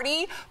the party.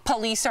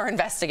 Police are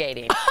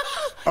investigating.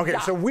 Okay,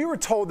 so we were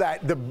told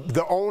that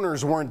the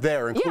owners weren't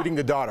there, including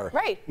the daughter.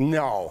 Right.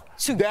 No.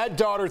 So that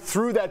daughter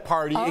threw that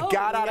party. It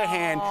got out of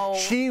hand.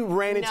 She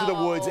ran into the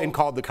woods and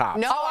called the cops.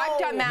 No, I've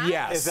done that.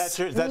 Yes. Is that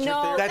your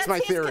theory? That's my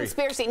theory.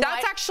 Conspiracy. No,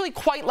 That's actually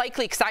quite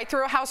likely, because I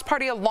threw a house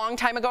party a long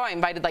time ago. I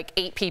invited like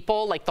 8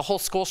 people, like the whole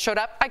school showed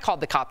up. I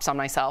called the cops on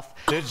myself.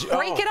 Did you?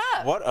 Break it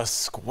up. What a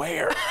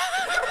square.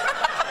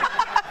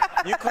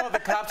 You called the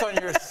cops on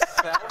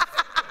yourself?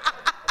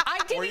 I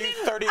Were you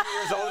 30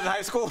 years old in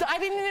high school? I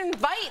didn't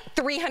invite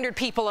 300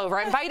 people over.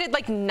 I invited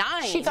like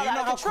 9. Do you know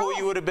how cool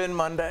you would have been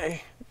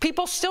Monday?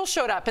 People still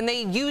showed up, and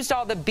they used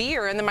all the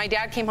beer, and then my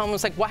dad came home and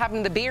was like, what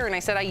happened to the beer? And I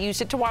said, I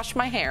used it to wash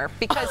my hair,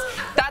 because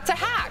that's a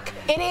hack.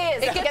 It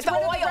is. It gets the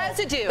rid oil. of the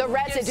residue. The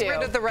residue. Gets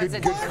rid of the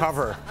residue. Good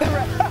cover.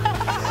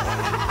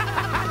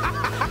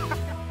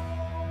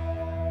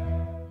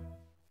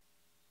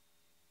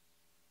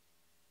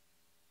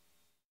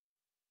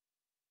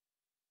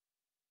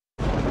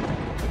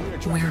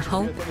 Where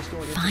hope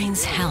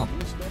finds help.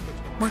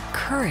 Where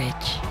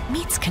courage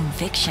meets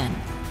conviction.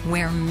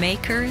 Where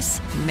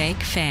makers make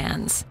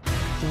fans.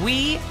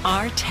 We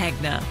are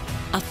Tegna,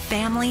 a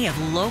family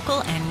of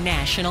local and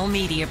national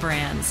media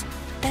brands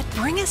that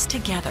bring us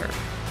together,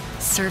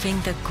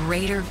 serving the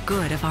greater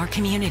good of our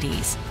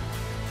communities.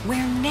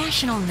 Where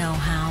national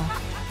know-how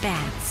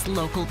backs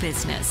local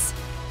business.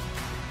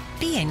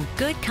 Be in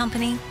good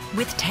company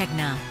with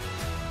Tegna.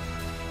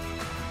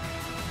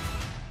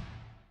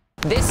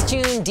 This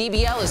June,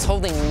 DBL is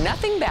holding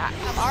nothing back.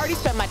 I've already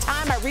spent my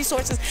time, my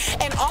resources,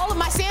 and all of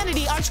my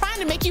sanity on trying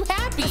to make you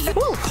happy.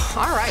 Whew,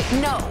 all right.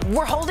 No,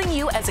 we're holding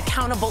you as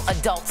accountable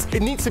adults.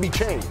 It needs to be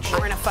changed.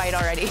 We're in a fight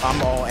already.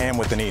 I'm all in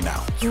with an E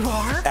now. You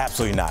are?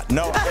 Absolutely not.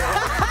 No.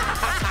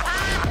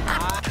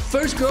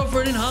 First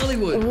girlfriend in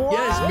Hollywood. What?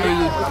 Yes,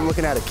 baby. I'm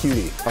looking at a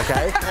cutie,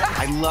 okay?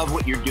 I love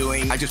what you're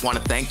doing. I just want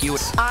to thank you.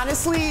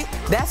 Honestly,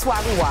 that's why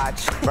we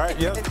watch. Right,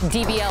 yep.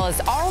 DBL is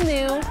all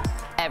new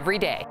every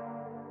day.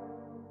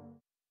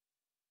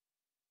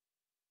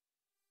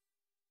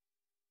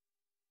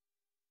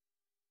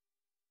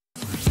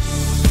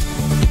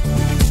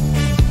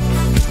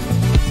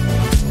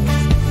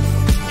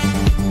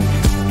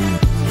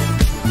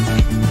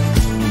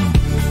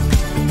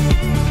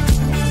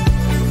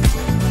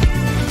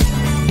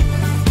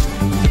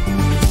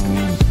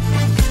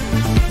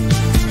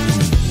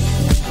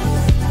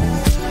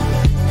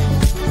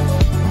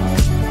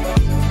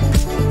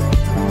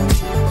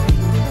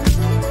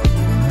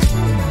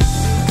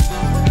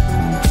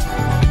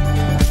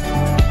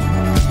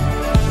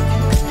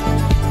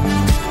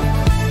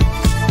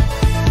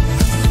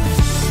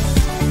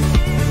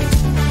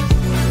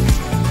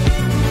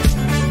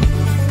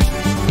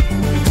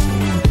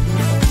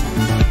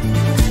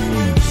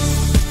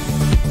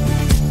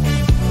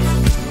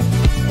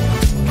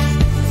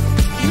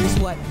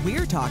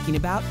 Talking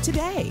about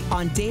today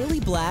on Daily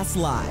Blast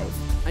Live.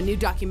 A new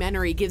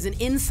documentary gives an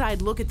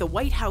inside look at the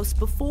White House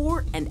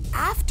before and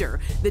after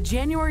the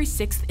January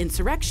 6th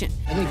insurrection.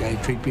 I think I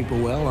treat people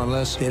well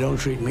unless they don't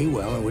treat me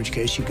well, in which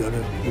case you go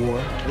to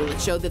war. Will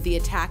it show that the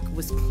attack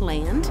was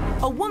planned?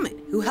 A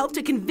woman who helped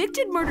a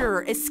convicted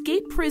murderer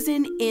escape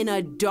prison in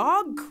a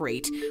dog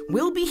crate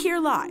will be here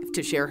live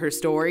to share her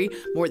story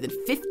more than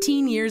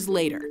 15 years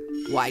later.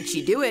 Why'd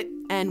she do it?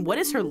 And what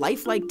is her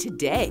life like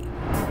today?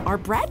 Are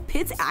Brad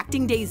Pitt's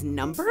acting days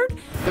numbered?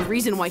 The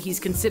reason why he's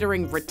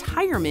considering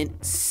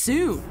retirement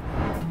soon.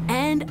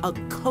 And a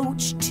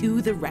coach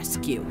to the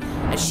rescue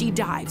as she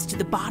dives to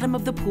the bottom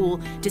of the pool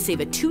to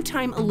save a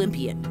 2-time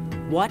Olympian.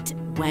 What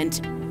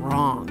went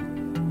wrong?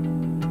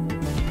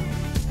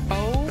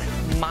 Oh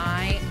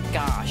my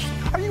gosh.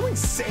 Are you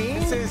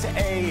insane? This is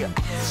a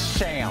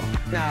sham.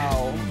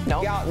 No.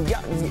 Nope.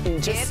 Y'all,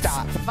 just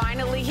stop.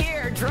 Finally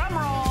here. Drum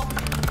roll.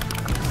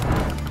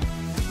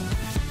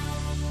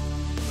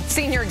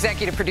 Senior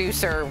executive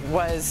producer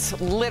was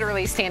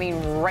literally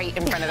standing right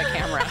in front of the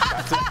camera.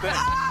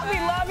 We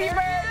love you,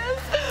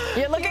 Bert.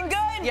 You're looking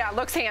good. Yeah,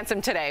 looks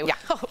handsome today. Yeah.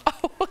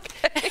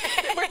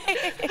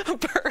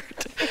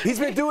 Bert. He's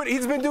been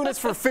doing this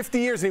for 50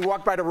 years, and he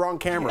walked by the wrong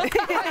camera. There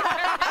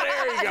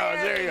he goes.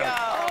 There you go.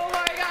 Oh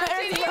my gosh!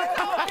 Did you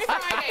know it's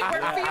Friday?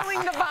 We're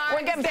feeling the vibes.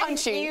 We're getting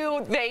punchy.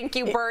 Thank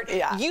you, Bert.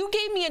 Yeah. You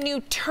gave me a new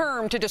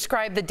term to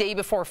describe the day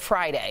before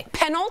Friday.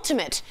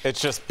 Penultimate.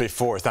 It's just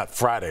before. It's not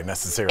Friday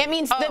necessarily. It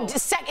means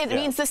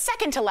means the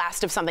second to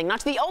last of something,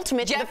 not the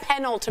ultimate, the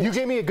penultimate. You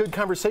gave me a good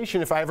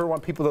conversation if I ever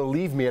want people to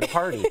leave me at a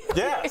party.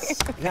 Yes.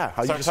 Yeah,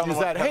 I'll just use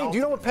that. Hey, do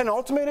you know what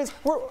penultimate is?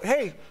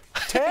 Hey,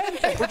 Ted,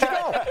 where'd you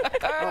go?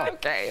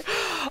 Okay.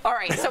 All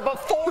right. So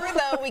before,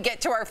 though, we get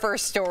to our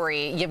first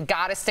story, you've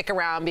got to stick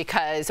around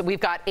because we've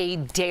got a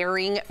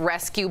daring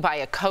rescue by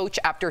a coach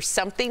after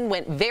something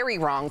went very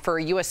wrong for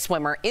a U.S.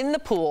 swimmer in the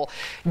pool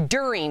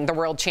during the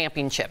World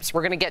Championships.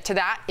 We're going to get to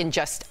that in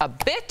just a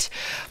bit.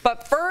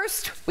 But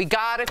first, we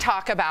got to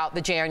talk about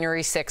the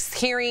January 6th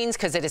hearings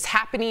because it is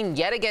happening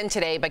yet again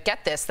today. But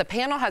get this, the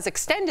panel has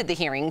extended the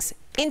hearings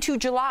into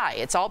July.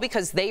 It's all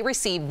because they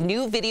received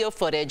new video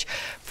footage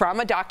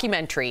from a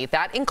documentary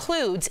that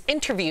includes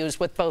interviews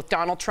with both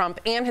Donald Trump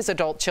and his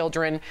adult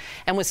children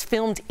and was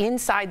filmed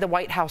inside the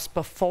White House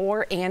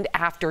before and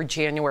after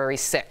January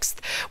 6th.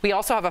 We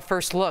also have a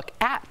first look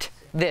at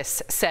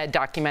this said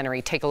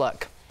documentary. Take a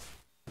look.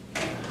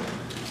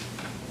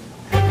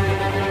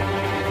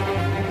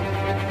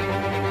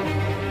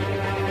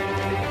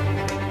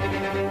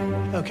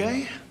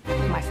 Okay.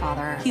 My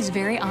father, he's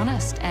very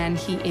honest, and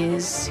he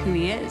is who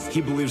he is.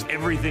 He believes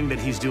everything that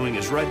he's doing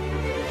is right.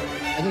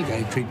 I think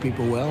I treat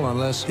people well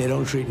unless they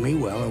don't treat me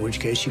well, in which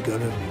case you go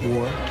to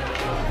war.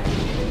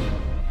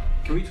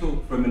 Can we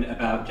talk for a minute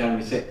about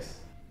January 6th?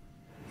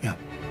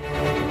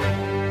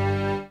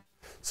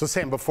 So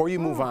Sam, before you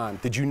move on,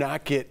 did you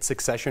not get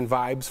Succession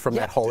vibes from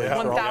that whole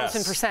intro?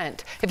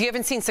 1000%. If you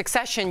haven't seen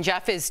Succession,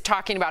 Jeff is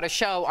talking about a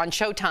show on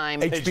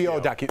Showtime.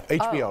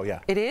 HBO, yeah.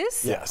 It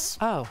is? Yes.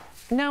 Oh.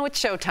 No,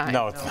 it's Showtime.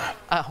 No, it's not.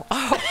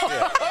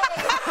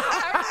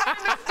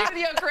 The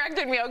studio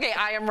corrected me. Okay,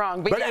 I am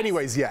wrong. But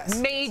anyways, yes.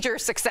 Major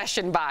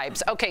Succession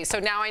vibes. Okay, so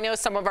now I know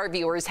some of our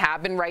viewers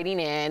have been writing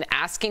in,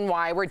 asking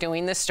why we're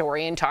doing this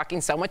story and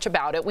talking so much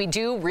about it. We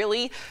do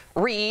really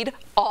read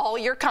all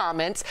your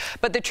comments,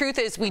 but the truth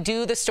is we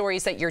do the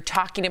stories that you're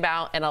talking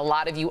about, and a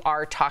lot of you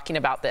are talking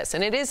about this,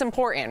 and it is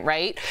important,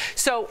 right?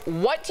 So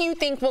what do you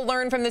think we'll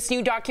learn from this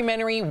new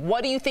documentary?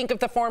 What do you think of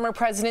the former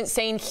president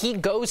saying he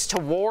goes to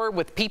war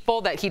with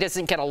people that he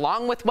doesn't get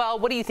along with well?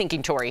 What are you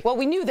thinking, Tori? Well,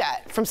 we knew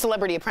that from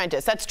Celebrity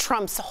Apprentice. That's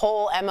Trump's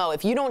whole MO.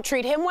 If you don't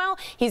treat him well,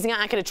 he's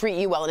not going to treat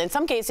you well. And in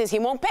some cases, he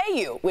won't pay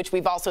you, which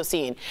we've also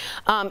seen.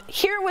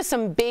 Here was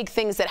some big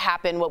things that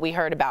happened, what we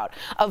heard about.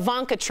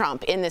 Ivanka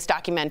Trump in this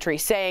documentary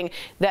saying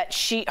that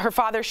her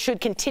father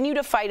should continue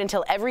to fight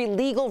until every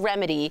legal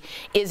remedy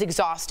is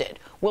exhausted.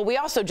 Well, we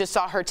also just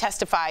saw her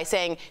testify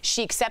saying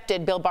she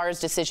accepted Bill Barr's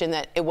decision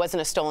that it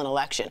wasn't a stolen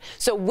election.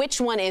 So which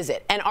one is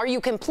it? And are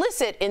you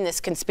complicit in this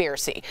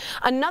conspiracy?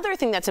 Another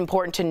thing that's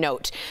important to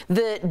note,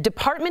 the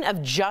Department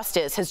of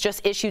Justice has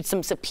just issued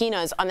some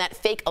subpoenas on that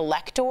fake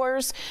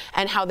electors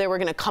and how they were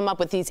going to come up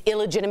with these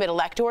illegitimate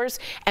electors.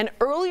 And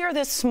earlier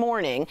this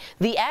morning,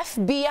 the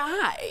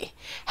FBI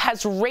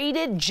has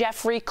raided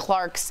Jeffrey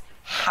Clark's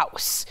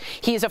house.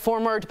 He is a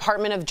former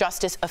Department of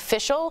Justice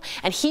official,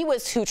 and he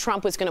was who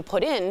Trump was going to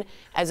put in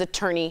as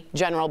Attorney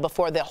General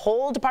before the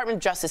whole Department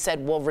of Justice said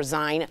will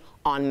resign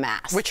en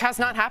masse. Which has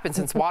not happened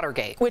since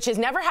Watergate. Which has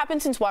never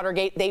happened since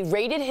Watergate. They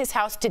raided his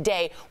house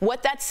today.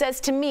 What that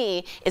says to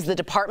me is the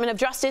Department of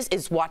Justice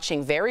is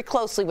watching very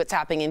closely what's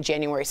happening in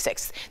January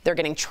 6th. They're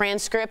getting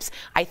transcripts.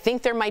 I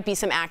think there might be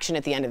some action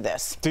at the end of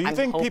this. Do you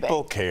think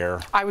people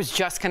care? I was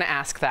just going to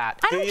ask that.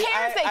 I don't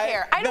care if they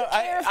care. I don't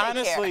care if they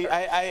honestly,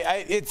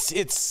 care.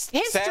 It's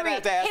history, sad I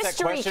have to ask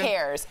that question.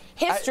 Cares.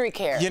 History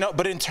cares. You know,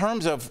 but in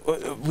terms of,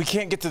 we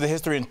can't get to the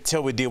history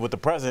until we deal with the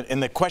president.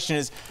 And the question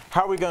is,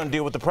 how are we going to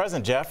deal with the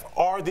president, Jeff?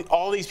 Are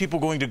all these people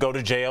going to go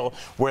to jail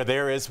where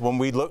there is, when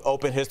we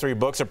open history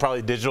books, or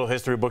probably digital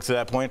history books at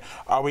that point,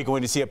 are we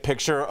going to see a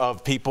picture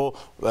of people,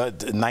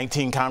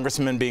 19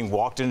 congressmen being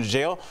walked into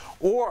jail?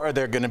 Or are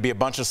there going to be a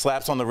bunch of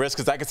slaps on the wrist?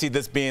 Because I could see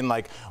this being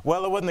like,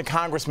 well, it wasn't the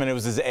congressman, it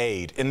was his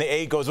aide. And the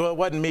aide goes, well, it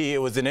wasn't me, it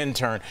was an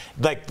intern.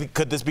 Like,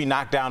 could this be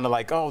knocked down to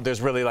like, oh,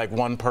 there's really like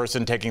one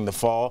person taking the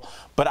fall?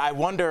 But I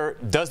wonder,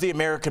 does the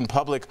American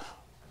public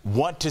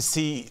want to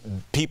see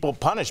people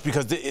punished?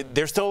 Because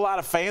there's still a lot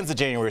of fans of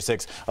January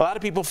 6th. A lot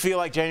of people feel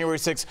like January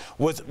 6th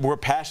were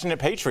passionate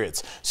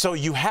patriots. So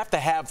you have to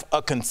have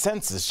a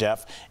consensus,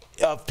 Jeff,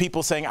 of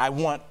people saying, I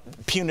want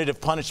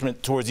punitive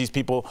punishment towards these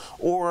people,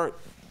 or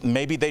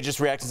maybe they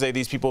just react and say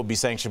these people will be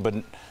sanctioned, but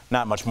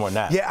not much more than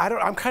that. Yeah,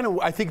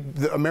 I think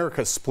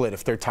America's split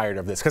if they're tired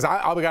of this. Because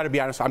I got to be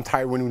honest, I'm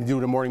tired when we do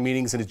the morning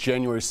meetings and it's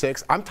January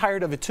 6th. I'm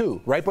tired of it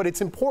too, right? But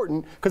it's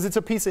important because it's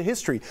a piece of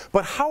history.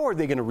 But how are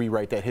they going to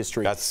rewrite that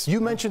history?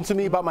 You mentioned to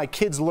me about my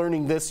kids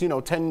learning this,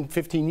 10,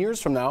 15 years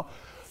from now.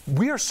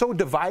 We are so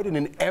divided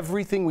in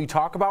everything we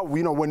talk about.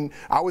 When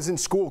I was in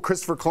school,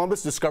 Christopher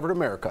Columbus discovered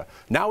America.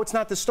 Now it's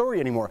not the story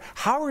anymore.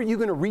 How are you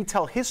going to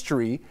retell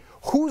history?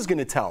 Who's going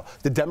to tell?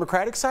 The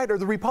Democratic side or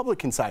the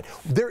Republican side?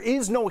 There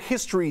is no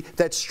history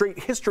that's straight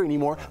history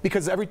anymore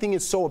because everything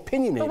is so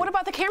opinionated. But what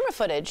about the camera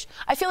footage?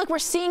 I feel like we're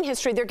seeing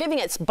history. They're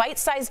giving us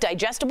bite-sized,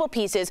 digestible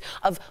pieces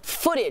of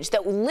footage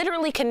that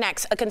literally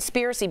connects a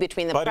conspiracy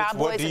between the Proud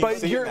Boys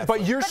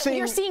and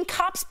you're seeing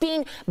cops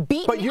being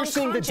beaten. But you're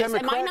seeing the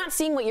Democrat. Am I not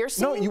seeing what you're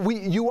seeing? No,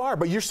 you are,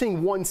 but you're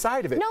seeing one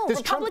side of it. No,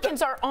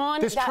 Republicans are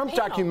on this that Trump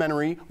panel.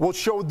 Documentary will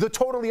show the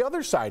totally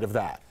other side of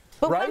that.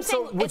 But right?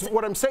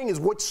 What I'm saying is,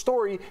 what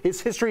story is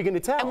history going to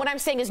tell? And what I'm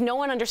saying is, no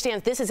one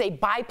understands this is a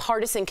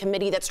bipartisan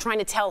committee that's trying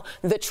to tell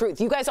the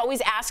truth. You guys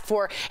always ask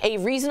for a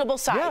reasonable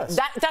side. Yes.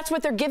 That's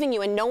what they're giving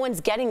you, and no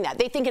one's getting that.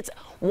 They think it's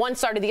one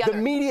side or the other. The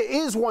media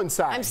is one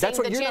side. I'm saying that's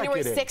what the you're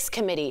January 6th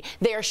committee,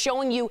 they are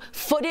showing you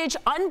footage,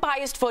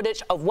 unbiased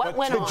footage of what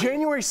went on. The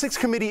January 6th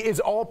committee is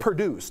all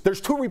produced.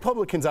 There's 2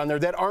 Republicans on there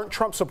that aren't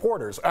Trump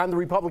supporters on the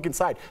Republican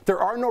side. There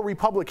are no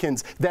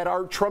Republicans that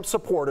are Trump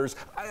supporters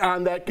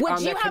on that committee.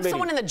 Would you have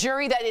someone in the jury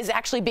that is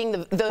actually being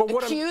the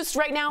accused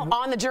right now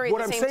on the jury at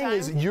the same time? What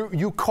I'm saying is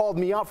you called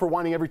me out for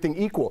wanting everything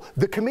equal.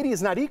 The committee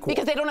is not equal.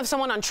 Because they don't have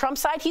someone on Trump's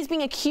side. He's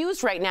being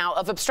accused right now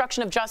of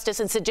obstruction of justice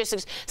and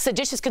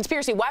seditious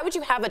conspiracy. Why would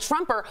you have a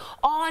Trumper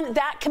on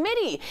that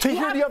committee? To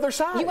hear the other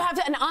side. You have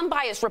an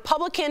unbiased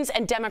Republicans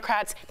and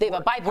Democrats. They have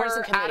a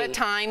bipartisan committee. We're out of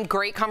time.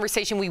 Great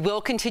conversation. We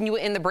will continue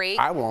it in the break.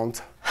 I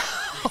won't.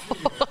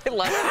 I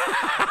love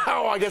it.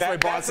 Oh, I guess my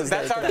boss is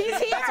there. He's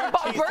here.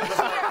 Bert's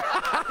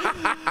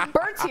here.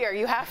 Bert's here.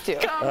 You have to.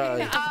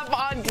 Coming up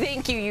on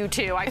Thank You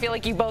two. I feel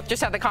like you both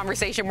just had the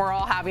conversation we're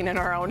all having in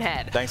our own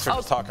head. Thanks for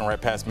just talking right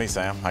past me,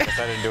 Sam. I guess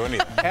I didn't do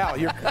anything. Al,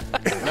 you're...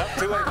 Nope,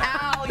 too late.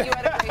 Al, you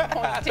had a great point.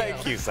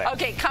 Thank you, Sam.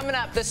 Okay, coming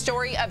up, the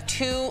story of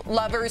two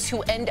lovers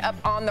who end up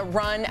on the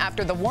run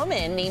after the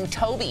woman named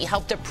Toby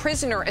helped a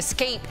prisoner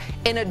escape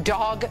in a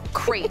dog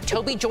crate.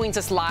 Toby joins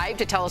us live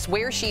to tell us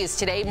where she is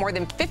today, more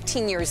than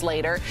 15 years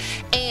later,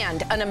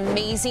 and an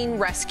amazing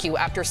rescue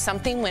after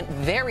something went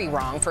very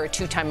wrong for a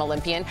two-time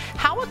Olympian,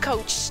 how a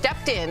coach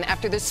stepped in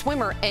after the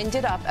swimmer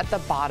ended up at the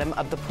bottom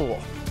of the pool.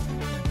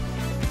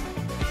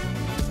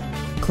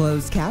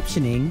 Closed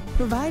captioning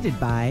provided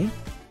by...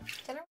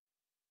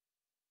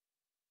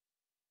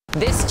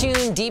 This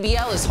June,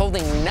 DBL is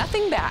holding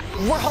nothing back.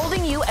 We're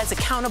holding you as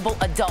accountable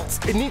adults.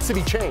 It needs to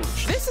be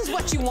changed. This is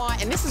what you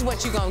want, and this is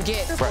what you're gonna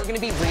get. If we're gonna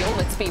be real,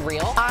 let's be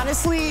real.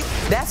 Honestly,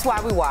 that's why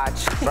we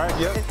watch. Right,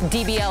 yep.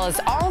 DBL is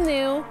all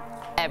new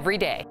every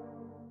day.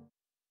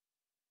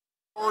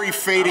 Sorry,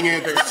 fading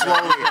it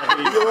slowly.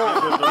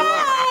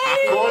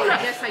 I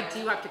guess I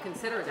do have to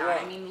consider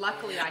that. I mean,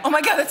 luckily I... Oh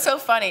my God, that's so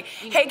funny.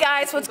 Hey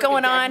guys, what's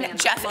going on?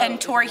 Jeff and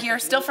Tori here,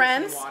 still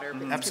friends?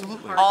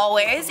 Absolutely.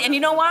 Always. And you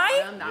know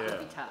why? That would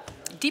be tough.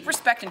 Deep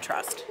respect and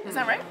trust. Is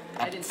that right?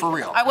 For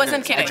real. I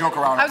wasn't kidding. I joke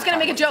around. I was going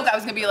to make a joke. I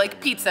was going to be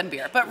like pizza and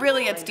beer. But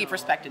really, it's deep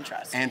respect and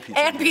trust. And pizza.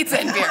 And pizza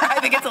and beer.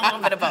 I think it's a little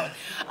bit of both.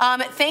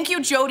 Thank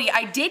you, Jody.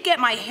 I did get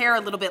my hair a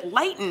little bit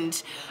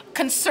lightened.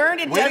 Concerned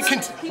it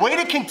doesn't... Way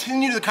to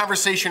continue the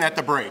conversation at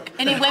the break.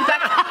 And it went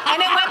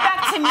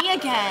back to me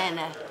again.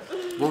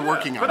 We're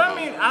working on it. But I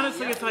mean,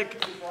 honestly, it's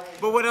like,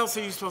 but what else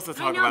are you supposed to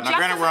talk about? Now, Jeff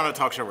granted, we're on a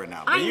talk show right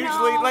now. But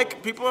usually,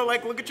 like, people are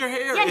like, look at your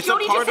hair. Yeah, it's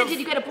Jody a part just said, of... did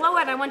you get a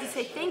blowout? I wanted to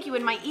say thank you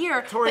in my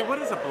ear. Tori,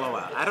 what is a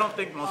blowout? I don't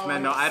think most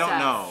men know. I don't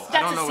know. That's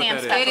I don't know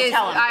what that is. It is,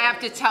 I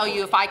have to tell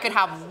you, if I could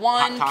have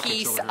one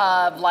piece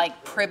of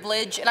like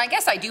privilege, and I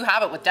guess I do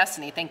have it with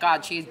Destiny, thank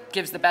God she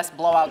gives the best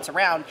blowouts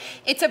around.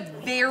 It's a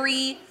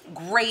very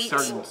great...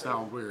 Starting to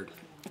sound weird.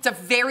 It's a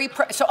very,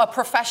 so a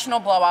professional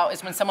blowout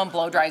is when someone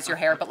blow dries your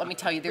hair, but let me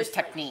tell you, there's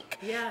technique.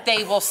 Yeah.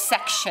 They will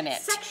section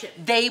it.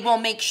 They will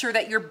make sure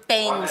that your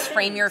bangs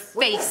frame your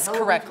face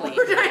correctly.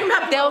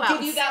 They'll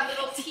give you that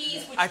little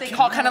tease, which they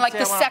call kind of like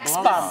the sex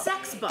bump.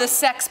 The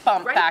sex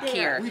bump back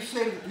here. We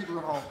say to the people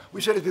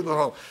at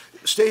home,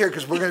 stay here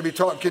because we're going to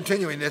be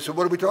continuing this. And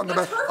what are we talking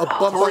about? A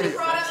bump on you.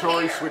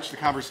 Tori switched the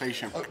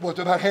conversation. What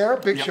about hair?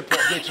 Big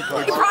surprise. You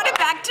brought it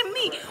back to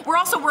me. We're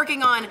also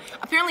working on,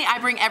 apparently I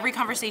bring every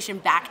conversation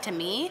back to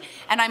me,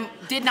 and I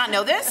did not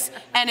know this,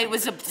 and it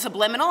was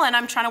subliminal, and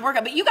I'm trying to work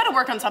on, but you got to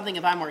work on something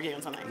if I'm working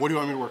on something. What do you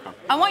want me to work on?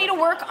 I want you to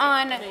work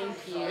on...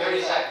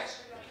 30 seconds.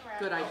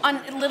 Good idea.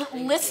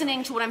 On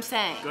listening to what I'm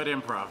saying. Good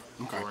improv.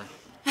 Okay.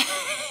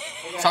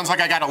 Sounds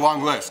like I got a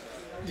long list.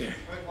 Yeah.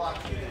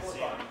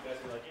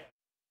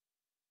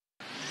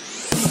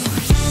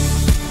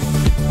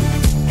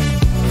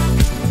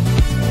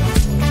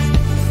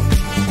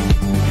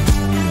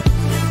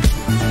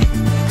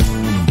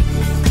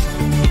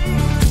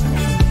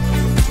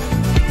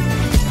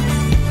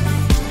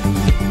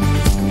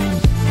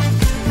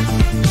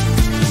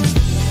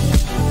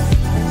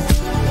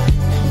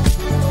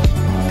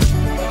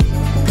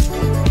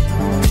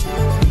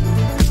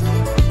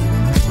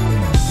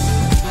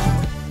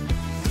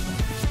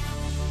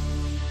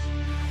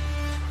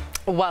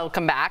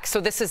 Welcome back. So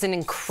this is an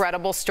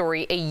incredible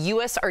story. A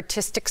U.S.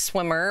 artistic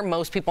swimmer,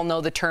 most people know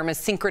the term as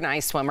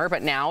synchronized swimmer,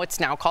 but now it's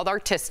called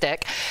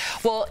artistic.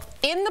 Well,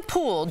 in the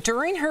pool,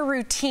 during her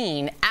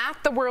routine at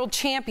the World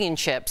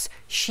Championships,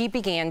 she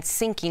began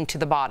sinking to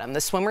the bottom.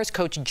 The swimmer's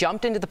coach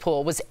jumped into the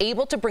pool, was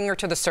able to bring her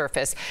to the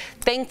surface.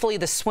 Thankfully,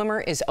 the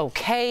swimmer is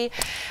okay.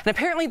 And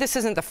apparently this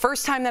isn't the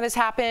first time that has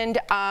happened.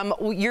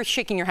 You're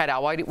shaking your head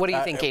out. What are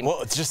you thinking?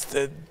 Well, it's just,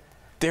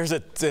 there's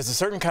a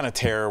certain kind of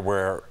terror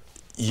where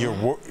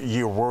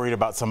you're worried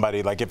about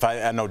somebody. Like if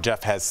I know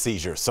Jeff has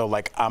seizures, so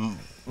like I'm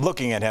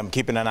looking at him,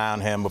 keeping an eye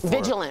on him before,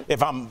 vigilant.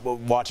 If I'm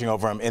watching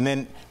over him, and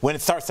then when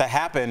it starts to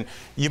happen,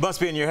 you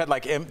must be in your head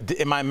like,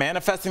 am I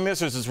manifesting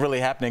this, or is this really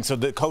happening? So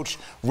the coach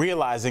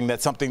realizing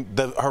that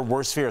her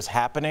worst fear is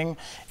happening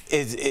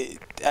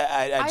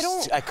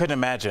I couldn't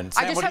imagine.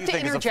 Sam, I just have to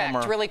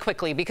interject really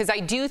quickly because I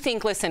do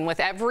think, listen, with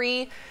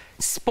every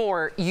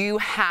sport you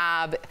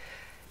have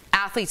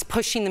athletes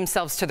pushing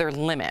themselves to their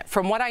limit.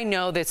 From what I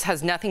know, this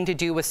has nothing to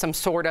do with some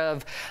sort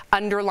of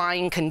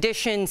underlying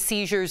condition,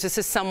 seizures. This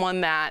is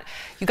someone that,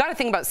 you got to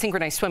think about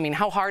synchronized swimming,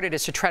 how hard it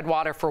is to tread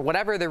water for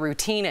whatever the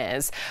routine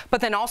is,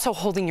 but then also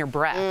holding your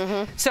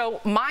breath. So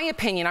my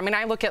opinion, I mean,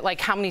 I look at like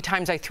how many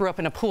times I threw up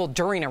in a pool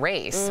during a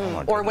race,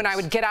 or when I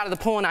would get out of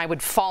the pool and I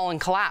would fall and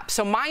collapse.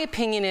 So my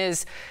opinion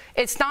is,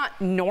 it's not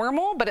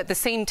normal, but at the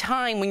same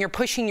time, when you're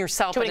pushing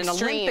yourself at an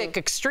Olympic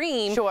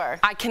extreme,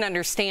 I can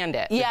understand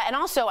it. Yeah, and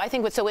also, I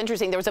think what's so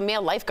interesting, there was a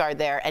male lifeguard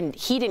there, and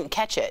he didn't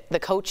catch it. The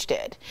coach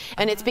did.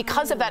 And it's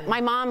because of that. My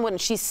mom, when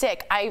she's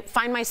sick, I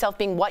find myself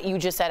being what you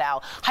just said,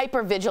 Al,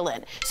 hyper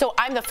vigilant. So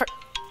I'm the first.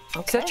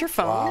 Okay. Is that your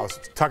phone? Wow,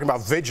 talking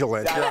about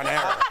vigilance, you're on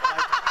air.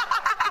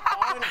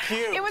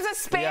 It was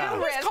a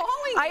spam risk.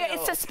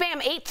 It's a spam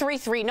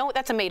 833. No,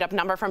 that's a made-up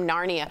number from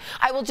Narnia.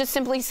 I will just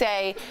simply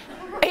say,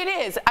 It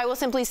is. I will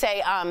simply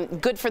say,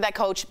 good for that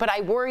coach, but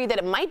I worry that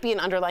it might be an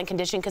underlying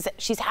condition because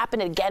she's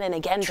happened again and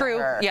again. True.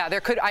 To her. Yeah,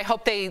 there could. I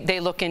hope they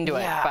look into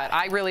it. Yeah. But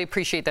I really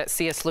appreciate that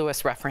C.S.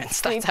 Lewis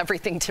reference. That's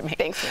everything to me.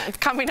 Thanks, man.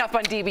 Coming up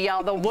on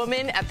DBL, the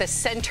woman at the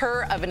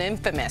center of an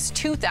infamous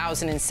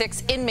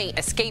 2006 inmate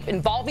escape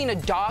involving a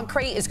dog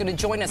crate is going to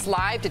join us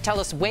live to tell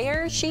us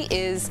where she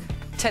is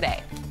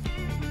today.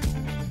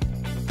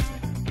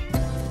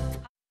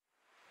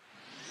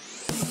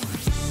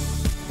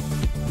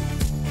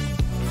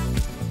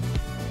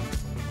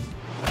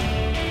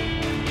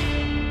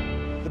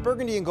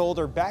 Burgundy and gold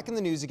are back in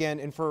the news again,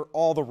 and for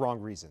all the wrong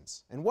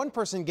reasons. And one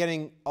person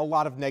getting a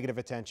lot of negative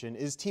attention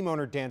is team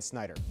owner Dan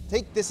Snyder.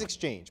 Take this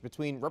exchange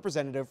between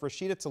Representative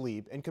Rashida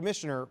Tlaib and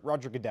Commissioner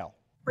Roger Goodell.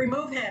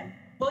 Remove him.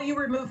 Will you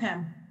remove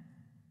him?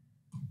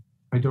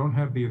 I don't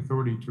have the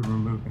authority to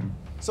remove him.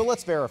 So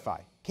let's verify.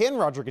 Can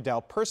Roger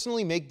Goodell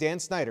personally make Dan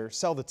Snyder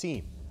sell the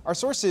team? Our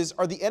sources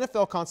are the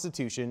NFL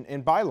Constitution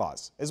and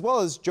bylaws, as well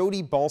as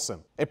Jody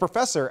Balsam, a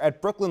professor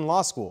at Brooklyn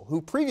Law School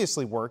who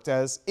previously worked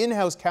as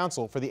in-house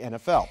counsel for the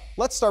NFL.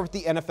 Let's start with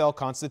the NFL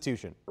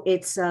Constitution.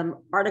 It's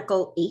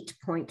Article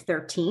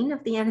 8.13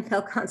 of the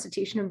NFL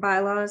Constitution and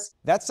bylaws.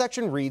 That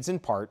section reads in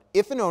part,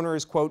 if an owner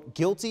is, quote,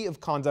 guilty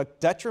of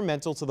conduct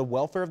detrimental to the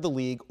welfare of the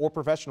league or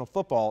professional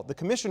football, the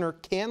commissioner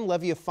can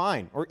levy a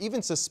fine or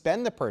even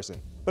suspend the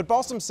person. But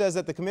Balsam says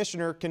that the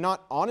commissioner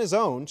cannot, on his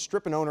own,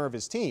 strip an owner of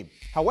his team.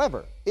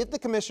 However, if the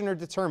commissioner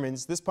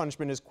determines this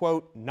punishment is,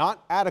 quote,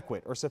 not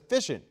adequate or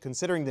sufficient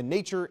considering the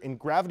nature and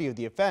gravity of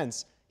the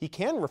offense, he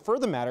can refer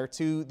the matter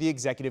to the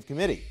executive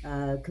committee.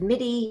 A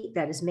committee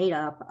that is made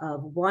up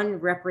of one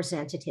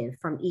representative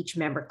from each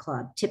member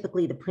club,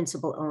 typically the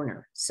principal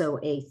owner. So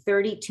a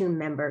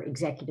 32-member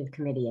executive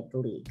committee of the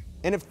league.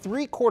 And if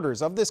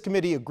 3/4 of this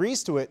committee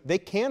agrees to it, they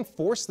can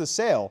force the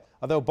sale,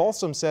 although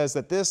Balsam says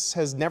that this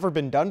has never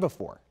been done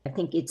before. I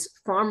think it's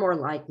far more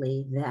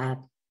likely that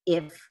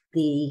if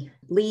the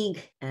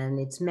league and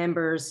its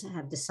members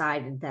have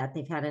decided that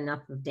they've had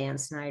enough of Dan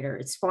Snyder,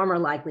 it's far more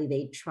likely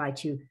they try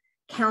to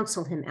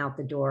counsel him out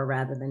the door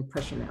rather than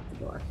push him out the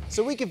door.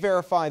 So we can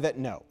verify that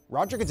no,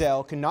 Roger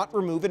Goodell cannot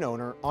remove an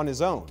owner on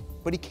his own,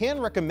 but he can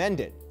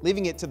recommend it,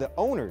 leaving it to the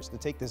owners to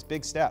take this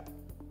big step.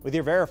 With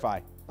your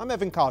Verify, I'm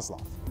Evan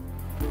Kozloff.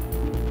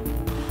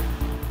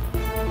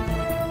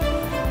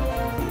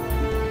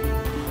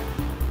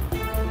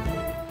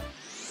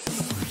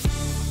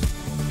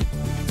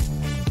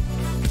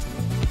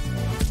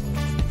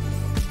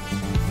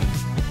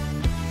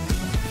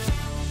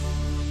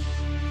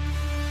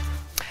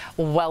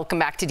 Welcome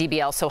back to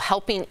DBL. So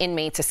helping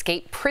inmates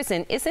escape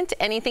prison isn't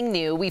anything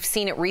new. We've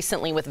seen it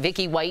recently with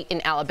Vicky White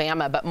in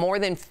Alabama, but more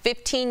than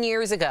 15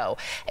 years ago,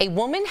 a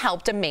woman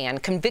helped a man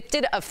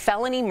convicted of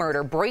felony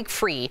murder break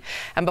free.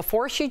 And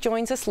before she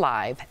joins us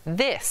live,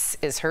 this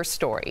is her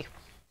story.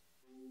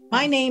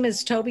 My name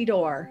is Toby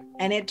Dorr,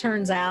 and it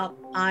turns out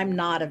I'm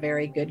not a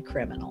very good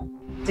criminal.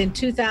 In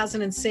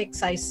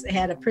 2006, I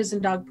had a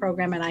prison dog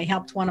program, and I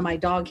helped one of my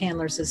dog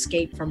handlers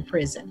escape from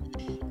prison.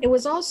 It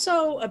was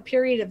also a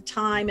period of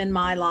time in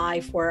my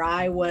life where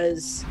I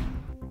was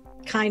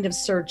kind of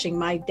searching.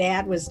 My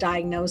dad was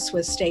diagnosed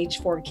with stage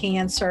 4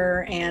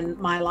 cancer, and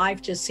my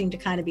life just seemed to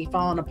kind of be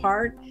falling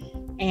apart.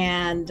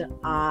 And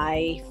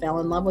I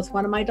fell in love with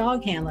one of my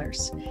dog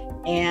handlers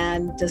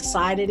and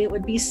decided it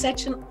would be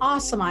such an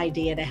awesome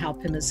idea to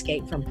help him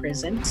escape from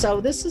prison.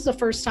 So this is the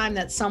first time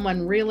that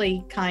someone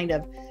really kind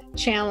of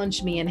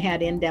challenged me and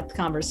had in-depth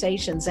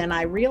conversations, and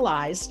I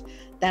realized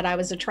that I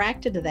was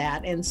attracted to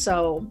that. And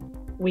so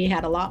we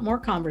had a lot more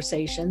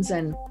conversations,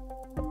 and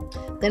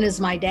then as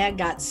my dad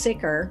got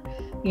sicker,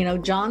 you know,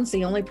 John's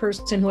the only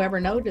person who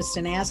ever noticed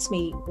and asked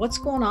me, what's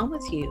going on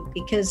with you?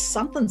 Because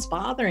something's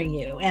bothering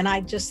you. And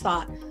I just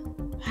thought,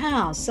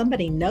 wow,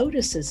 somebody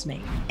notices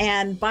me.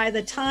 And by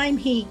the time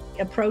he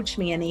approached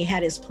me and he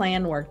had his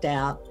plan worked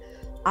out,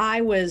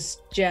 I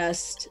was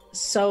just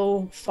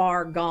so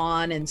far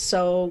gone and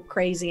so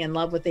crazy in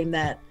love with him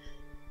that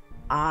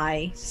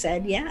I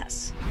said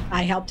yes.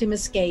 I helped him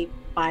escape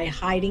by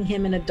hiding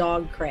him in a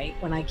dog crate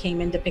when I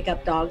came in to pick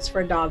up dogs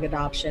for a dog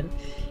adoption.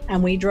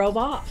 And we drove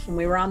off, and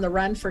we were on the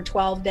run for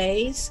 12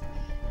 days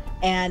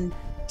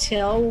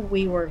until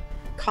we were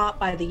caught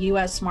by the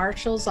U.S.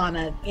 Marshals on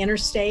an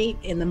interstate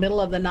in the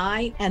middle of the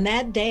night. And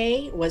that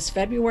day was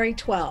February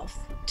 12th,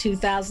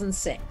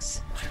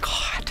 2006. Oh my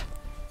God.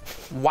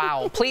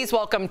 Wow. Please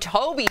welcome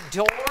Toby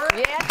Dorr.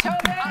 Yeah,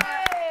 Toby.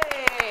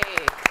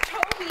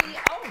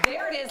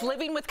 There it is,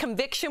 Living with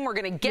Conviction. We're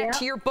going to get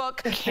to your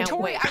book. Can't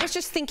wait. I was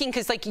just thinking,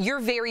 because like you're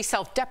very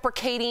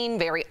self-deprecating,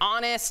 very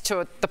honest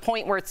to the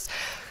point where it's,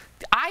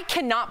 I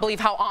cannot believe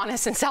how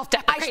honest and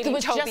self-deprecating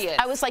Toby is.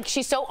 I was like,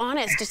 she's so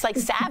honest, just like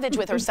savage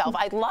with herself.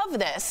 I love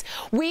this.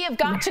 We have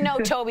got to know,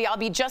 Toby, I'll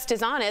be just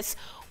as honest.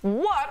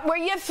 What were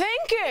you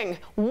thinking?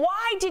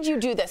 Why did you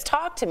do this?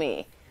 Talk to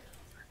me.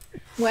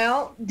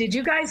 Well, did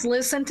you guys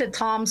listen to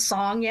Tom's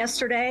song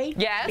yesterday?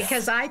 Yes.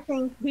 Because I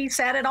think he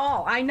said it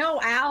all. I know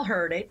Al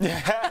heard it.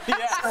 Yeah.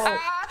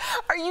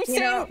 Are you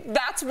saying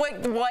that's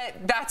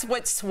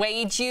what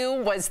swayed you,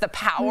 was the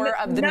power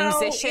of the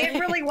musician? No, it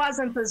really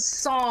wasn't the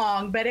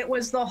song, but it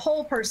was the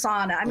whole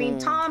persona. I mean,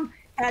 Tom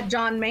had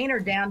John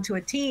Maynard down to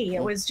a T.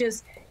 It was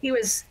just, he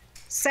was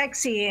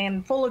sexy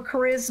and full of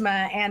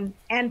charisma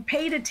and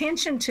paid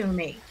attention to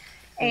me.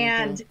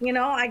 And, you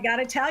know, I got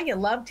to tell you,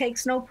 love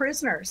takes no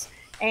prisoners.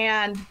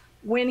 And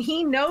when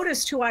he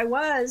noticed who I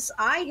was,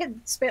 I had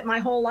spent my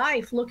whole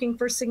life looking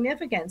for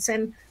significance.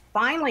 And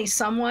finally,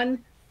 someone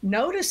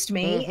noticed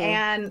me,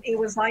 and it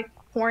was like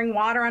pouring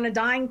water on a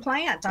dying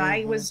plant.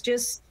 I was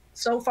just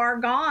so far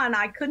gone,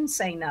 I couldn't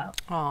say no.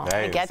 Oh,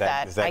 hey, I get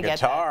that. Is that I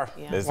guitar? Get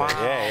that. Yeah. Is that,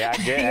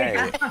 I get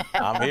hey,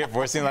 I'm here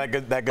for it. Seems like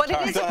that guitar. But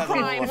it is a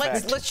crime.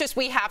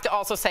 We have to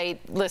also say,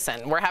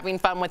 listen, we're having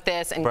fun with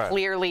this, and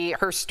clearly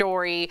her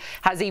story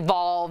has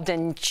evolved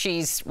and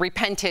she's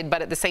repented,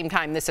 but at the same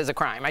time, this is a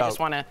crime. I just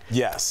want to.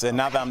 Yes, and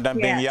now that I'm done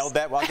being yelled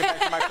at, well, I'll get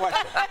back to my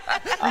question.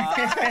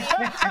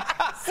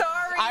 Sorry.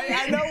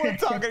 I know we're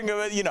talking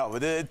about, you know,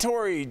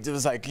 Tori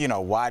was like, you know,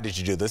 why did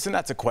you do this? And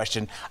that's a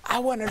question. I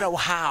want to know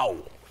how.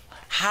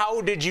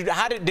 How did you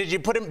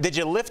put him, did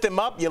you lift him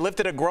up? You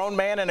lifted a grown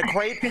man in a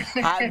crate?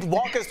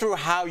 Walk us through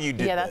how you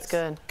did this. Yeah, that's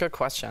good. Good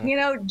question. You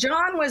know,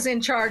 John was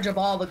in charge of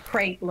all the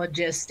crate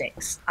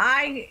logistics.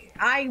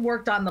 I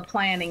worked on the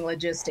planning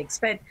logistics,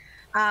 but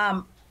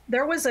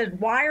there was a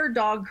wire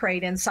dog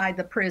crate inside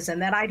the prison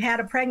that I'd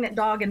had a pregnant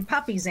dog and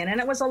puppies in, and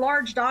it was a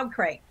large dog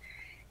crate.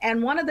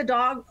 And one of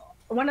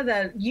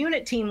the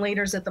unit team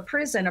leaders at the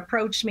prison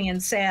approached me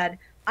and said,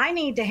 I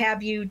need to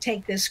have you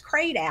take this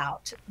crate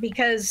out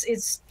because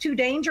it's too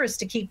dangerous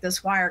to keep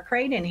this wire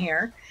crate in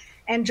here.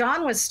 And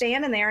John was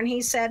standing there and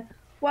he said,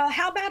 well,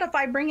 how about if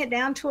I bring it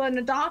down to an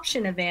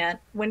adoption event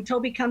when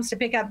Toby comes to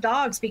pick up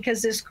dogs,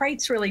 because this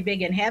crate's really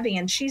big and heavy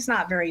and she's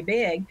not very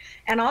big,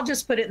 and I'll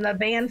just put it in the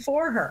van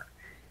for her.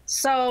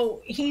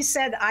 So he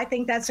said, I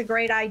think that's a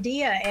great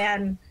idea.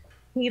 And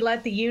he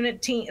let the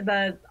unit team,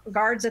 the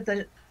guards at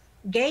the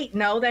gate,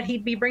 know that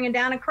he'd be bringing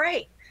down a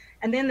crate.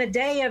 And then the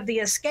day of the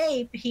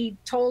escape, he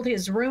told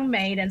his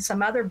roommate and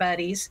some other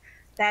buddies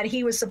that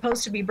he was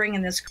supposed to be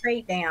bringing this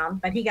crate down,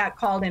 but he got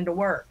called into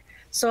work.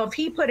 So if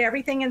he put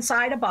everything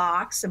inside a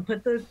box and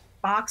put the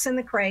box in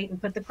the crate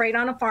and put the crate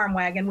on a farm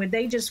wagon, would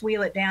they just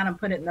wheel it down and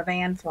put it in the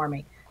van for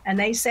me? And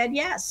they said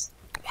yes.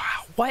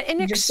 Wow, what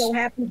an just so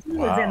happened he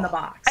was in the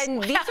box.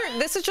 And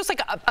this is just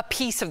like a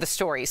piece of the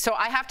story. So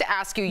I have to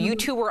ask you, you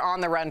two were on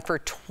the run for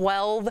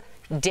 12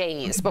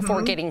 days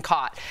before getting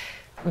caught.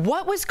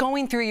 What was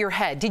going through your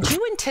head? Did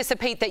you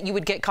anticipate that you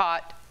would get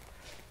caught?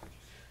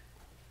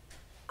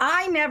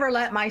 I never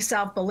let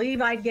myself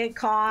believe I'd get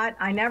caught.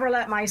 I never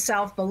let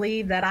myself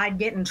believe that I'd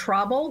get in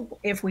trouble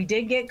if we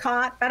did get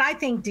caught. But I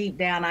think deep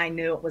down I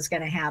knew it was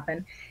going to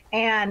happen.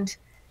 And,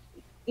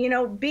 you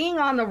know, being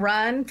on the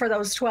run for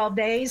those 12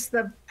 days,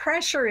 the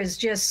pressure is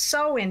just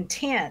so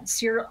intense.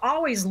 You're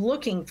always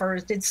looking for,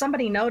 did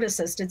somebody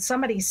notice us? Did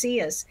somebody see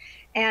us?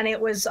 And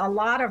it was a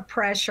lot of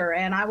pressure,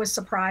 and I was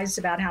surprised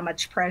about how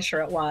much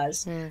pressure it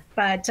was.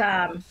 But,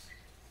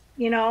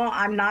 you know,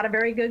 I'm not a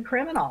very good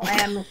criminal.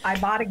 And I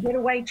bought a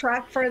getaway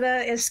truck for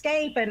the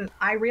escape, and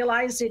I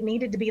realized it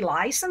needed to be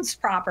licensed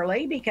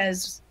properly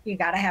because you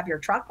got to have your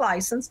truck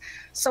license.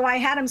 So I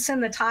had him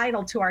send the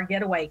title to our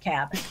getaway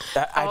cabin.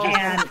 Jeff,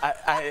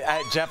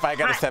 I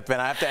got to step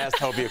in. I have to ask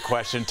Toby a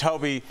question.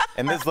 Toby,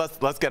 and this,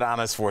 let's get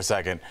honest for a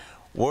second.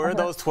 Were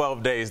those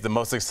 12 days the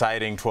most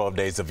exciting 12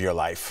 days of your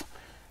life?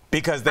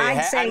 Because they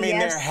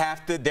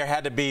there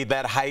had to be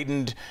that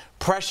heightened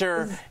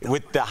pressure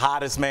with the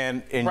hottest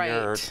man in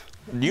your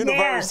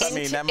universe. Yes. I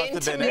mean, that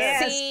must have been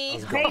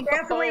it. They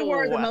definitely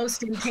were the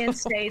most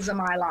intense days of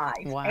my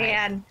life.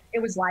 And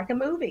it was like a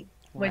movie,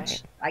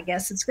 which I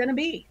guess it's going to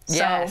be.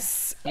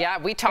 Yes. So, yeah,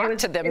 we talked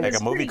to them. Like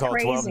a movie called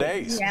 12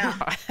 Days. Yeah.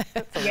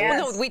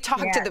 Well, no, we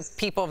talked to the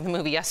people of the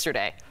movie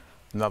yesterday.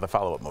 Another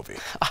follow-up movie.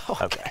 Oh,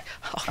 okay.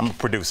 I'm a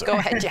producer. Go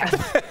ahead,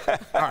 Jeff.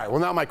 All right, well,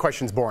 now my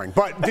question's boring.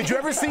 But did you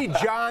ever see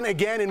John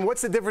again? And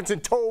what's the difference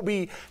in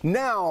Toby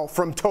now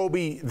from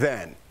Toby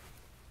then?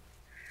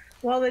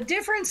 Well, the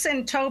difference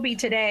in Toby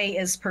today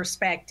is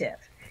perspective.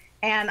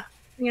 And,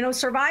 you know,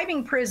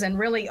 surviving prison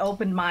really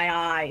opened my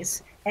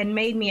eyes and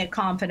made me a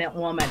confident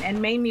woman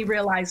and made me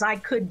realize I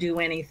could do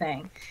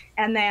anything.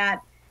 And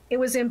that it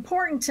was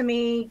important to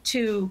me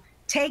to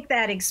take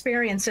that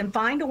experience and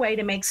find a way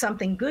to make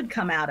something good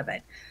come out of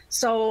it.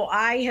 So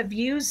I have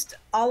used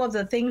all of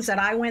the things that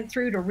I went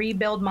through to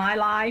rebuild my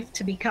life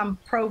to become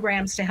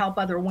programs to help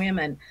other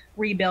women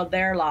rebuild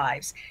their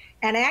lives.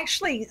 And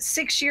actually,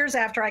 6 years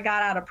after I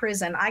got out of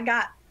prison, I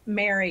got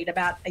married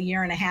about a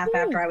year and a half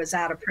after I was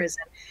out of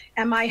prison.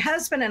 And my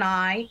husband and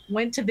I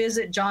went to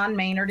visit John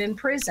Maynard in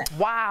prison.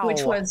 Wow.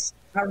 Which was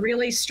a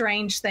really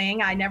strange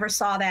thing. I never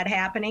saw that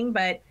happening,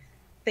 but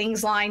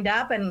things lined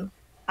up, and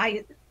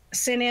I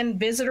sent in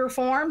visitor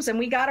forms and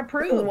we got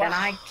approved. Wow. And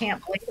I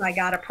can't believe I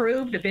got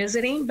approved to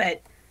visit him,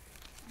 but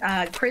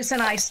Chris and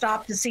I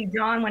stopped to see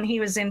John when he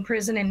was in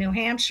prison in New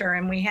Hampshire,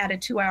 and we had a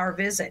 2-hour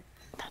visit.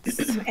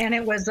 And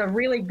it was a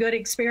really good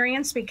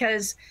experience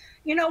because,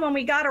 you know, when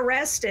we got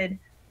arrested,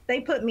 They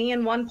put me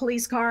in one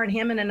police car and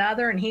him in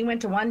another, and he went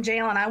to one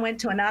jail and I went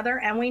to another,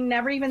 and we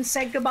never even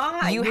said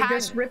goodbye. We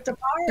just ripped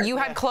apart. You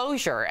had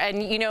closure,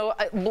 and you know,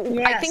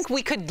 I think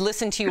we could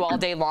listen to you all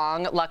day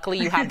long. Luckily,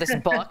 you have this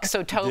book.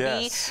 So,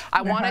 Toby,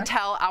 I want to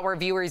tell our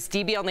viewers,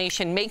 DBL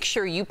Nation, make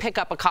sure you pick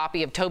up a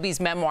copy of Toby's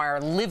memoir,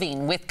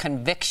 Living with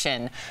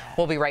Conviction.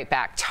 We'll be right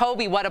back.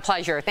 Toby, what a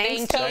pleasure.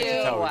 Thank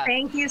you.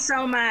 Thank you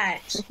so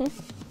much.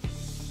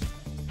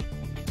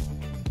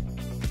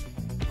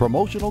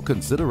 Promotional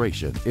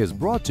consideration is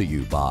brought to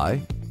you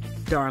by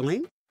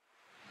Darling.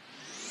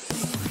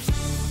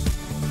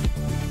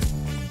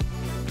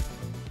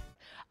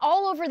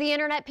 All over the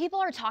internet, people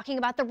are talking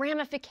about the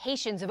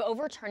ramifications of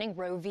overturning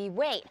Roe v.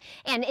 Wade.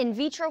 And in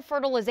vitro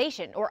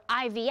fertilization, or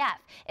IVF,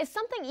 is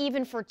something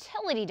even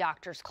fertility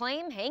doctors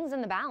claim hangs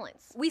in the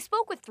balance. We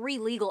spoke with 3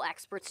 legal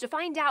experts to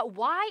find out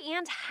why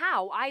and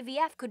how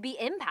IVF could be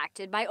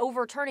impacted by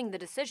overturning the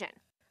decision.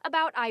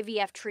 About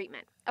IVF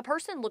treatment. A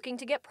person looking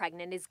to get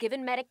pregnant is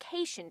given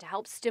medication to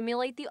help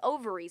stimulate the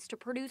ovaries to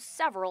produce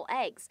several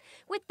eggs.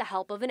 With the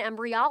help of an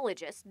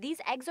embryologist, these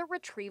eggs are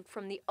retrieved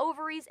from the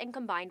ovaries and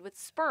combined with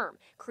sperm,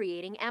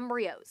 creating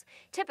embryos.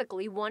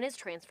 Typically, one is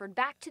transferred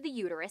back to the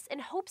uterus in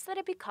hopes that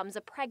it becomes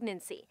a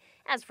pregnancy.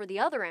 As for the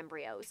other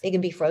embryos, they can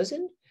be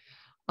frozen.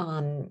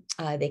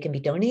 They can be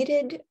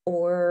donated,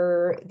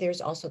 or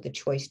there's also the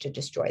choice to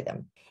destroy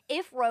them.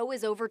 If Roe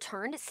is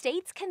overturned,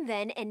 states can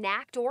then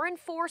enact or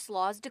enforce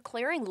laws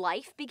declaring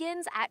life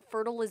begins at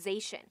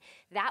fertilization.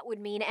 That would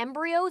mean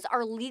embryos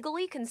are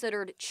legally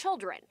considered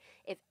children.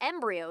 If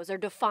embryos are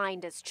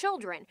defined as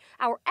children,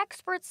 our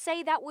experts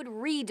say that would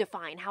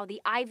redefine how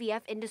the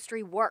IVF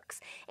industry works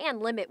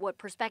and limit what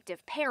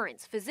prospective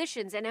parents,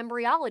 physicians, and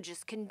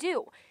embryologists can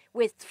do.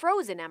 With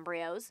frozen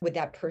embryos, would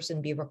that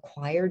person be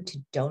required to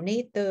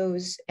donate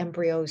those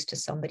embryos to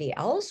somebody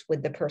else?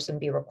 Would the person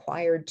be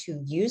required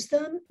to use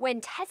them?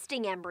 When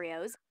testing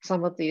embryos,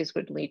 some of these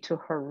would lead to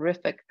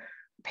horrific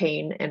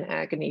pain and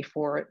agony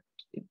for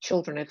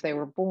children if they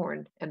were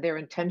born, and they're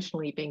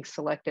intentionally being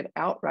selected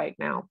out right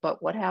now.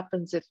 But what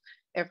happens if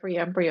every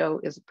embryo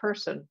is a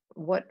person?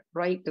 What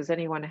right does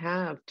anyone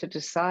have to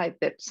decide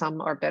that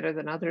some are better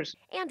than others?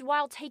 And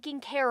while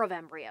taking care of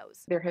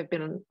embryos, there have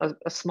been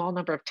a small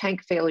number of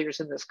tank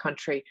failures in this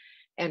country,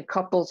 and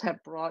couples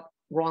have brought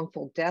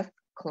wrongful death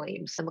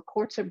claims, and the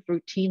courts have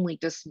routinely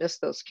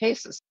dismissed those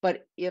cases.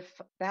 But if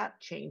that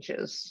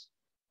changes,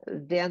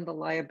 then the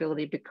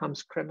liability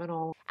becomes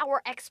criminal.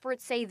 Our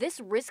experts say this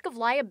risk of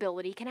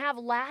liability can have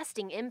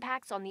lasting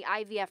impacts on the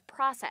IVF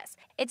process.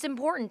 It's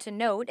important to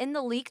note, in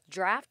the leaked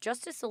draft,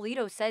 Justice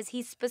Alito says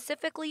he's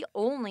specifically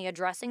only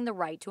addressing the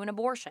right to an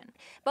abortion.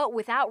 But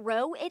without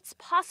Roe, it's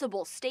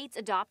possible states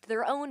adopt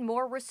their own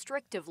more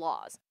restrictive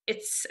laws.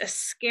 It's a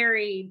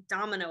scary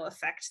domino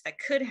effect that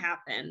could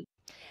happen.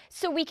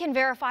 So we can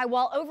verify,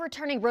 while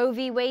overturning Roe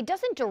v. Wade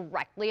doesn't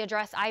directly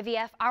address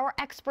IVF, our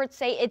experts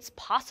say it's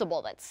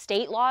possible that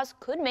state laws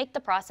could make the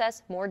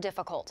process more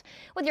difficult.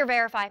 With your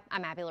Verify,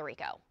 I'm Abby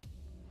Larico.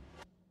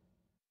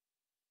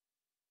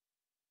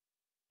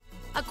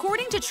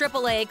 According to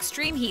AAA,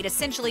 extreme heat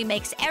essentially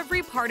makes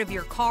every part of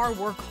your car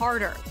work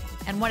harder.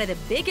 And one of the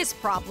biggest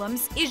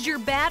problems is your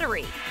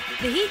battery.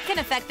 The heat can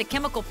affect the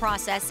chemical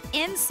process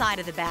inside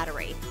of the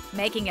battery,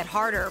 making it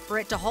harder for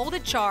it to hold a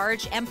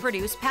charge and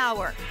produce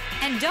power.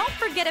 And don't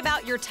forget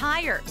about your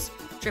tires.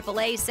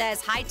 AAA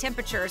says high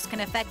temperatures can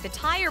affect the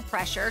tire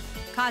pressure,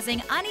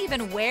 causing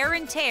uneven wear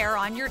and tear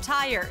on your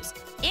tires,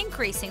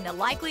 increasing the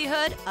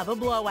likelihood of a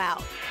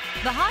blowout.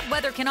 The hot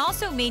weather can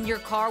also mean your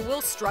car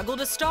will struggle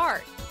to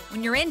start.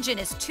 When your engine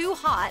is too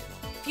hot,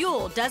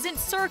 fuel doesn't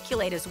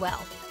circulate as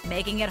well,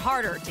 making it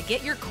harder to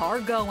get your car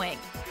going.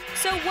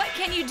 So what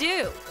can you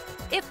do?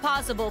 If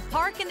possible,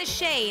 park in the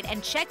shade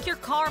and check your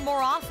car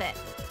more often.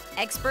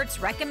 Experts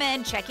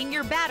recommend checking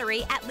your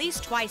battery at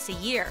least twice a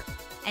year,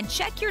 and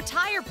check your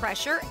tire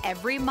pressure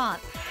every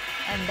month.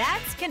 And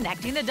that's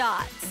connecting the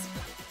dots.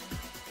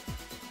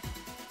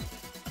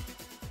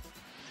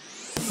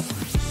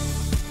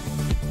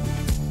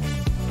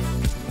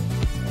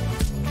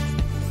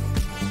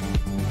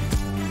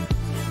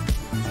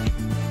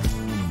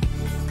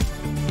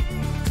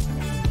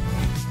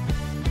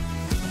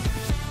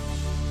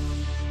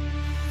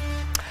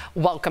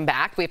 Welcome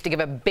back. We have to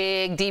give a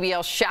big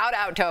DBL shout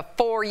out to a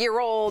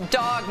 4-year-old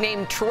dog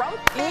named Trump.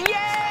 Yay! He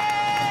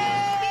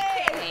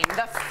became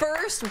the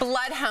first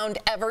bloodhound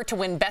ever to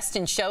win Best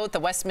in Show at the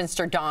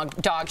Westminster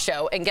Dog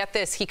Show. And get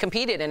this, he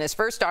competed in his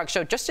first dog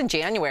show just in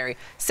January.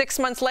 6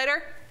 months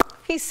later,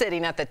 he's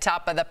sitting at the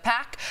top of the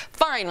pack.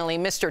 Finally,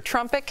 Mr.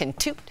 Trumpet can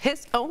toot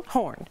his own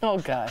horn. Oh,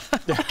 God.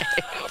 Okay.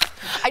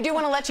 I do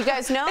want to let you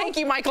guys know. Thank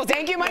you, Michael.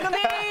 Thank you, Michael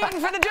Dean,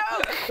 for the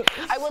joke.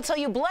 I will tell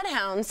you,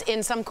 bloodhounds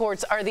in some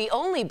courts are the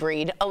only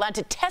breed allowed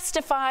to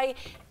testify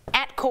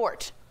at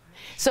court.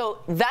 So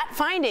that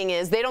finding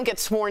is they don't get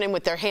sworn in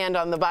with their hand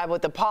on the Bible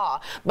with the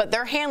paw, but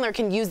their handler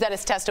can use that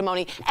as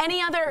testimony.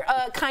 Any other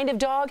kind of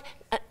dog,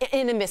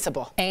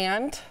 inadmissible.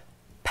 And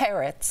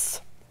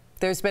parrots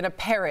There's been a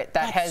parrot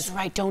that That's has...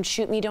 right, don't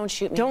shoot me, don't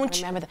shoot me. Don't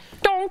I remember that.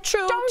 Don't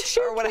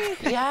shoot, or whatever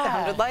me.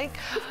 Yeah. sounded like.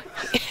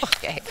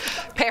 Okay,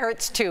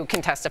 parrots too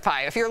can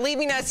testify. If you're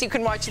leaving us, you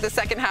can watch the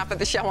second half of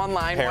the show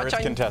online. Parrots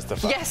can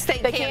testify. Yes, they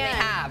can. They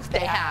have. They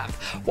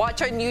have.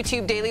 Watch on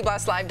YouTube,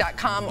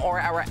 dailyblastlive.com or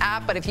our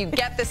app. But if you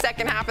get the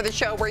second half of the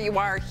show where you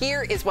are,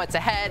 here is what's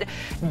ahead.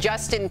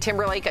 Justin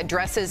Timberlake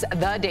addresses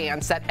the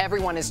dance that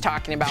everyone is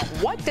talking about.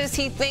 What does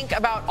he think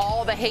about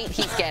all the hate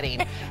he's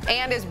getting?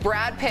 And is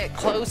Brad Pitt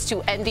close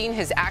to ending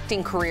his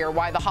acting career?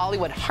 Why the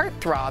Hollywood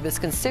heartthrob is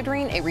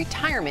considering a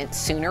retirement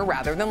sooner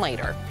rather than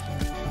later.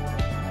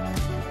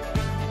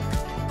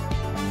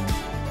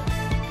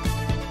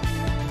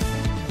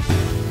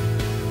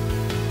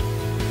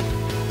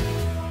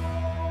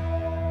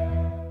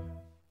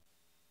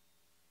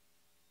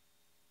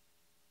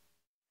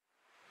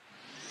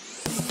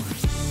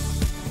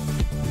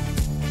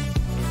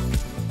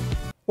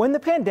 When the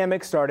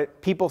pandemic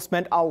started, people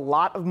spent a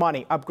lot of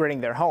money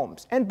upgrading their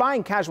homes and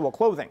buying casual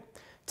clothing.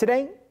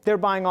 Today, they're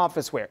buying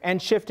office wear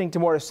and shifting to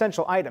more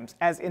essential items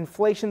as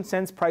inflation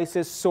sends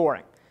prices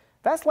soaring.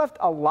 That's left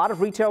a lot of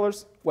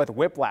retailers with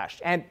whiplash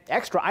and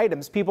extra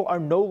items people are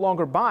no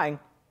longer buying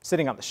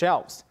sitting on the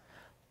shelves.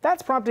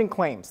 That's prompting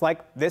claims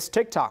like this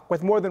TikTok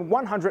with more than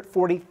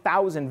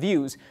 140,000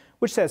 views,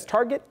 which says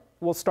Target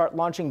will start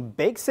launching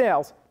big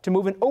sales to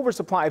move an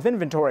oversupply of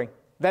inventory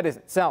that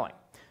isn't selling.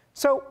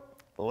 So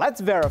let's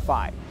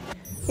verify.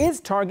 Is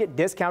Target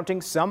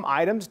discounting some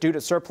items due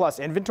to surplus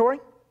inventory?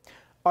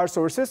 Our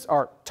sources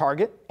are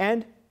Target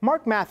and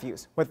Mark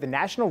Matthews with the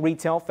National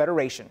Retail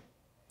Federation.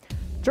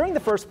 During the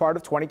first part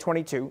of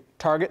 2022,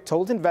 Target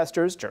told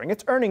investors during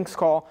its earnings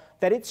call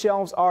that its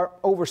shelves are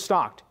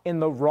overstocked in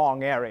the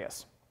wrong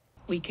areas.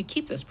 We could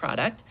keep this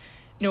product,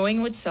 knowing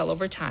it would sell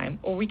over time,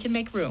 or we can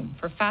make room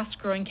for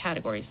fast-growing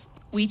categories.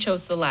 We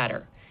chose the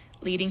latter,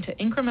 leading to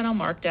incremental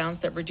markdowns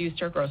that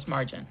reduced our gross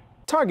margin.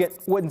 Target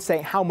wouldn't say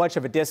how much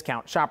of a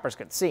discount shoppers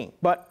could see,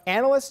 but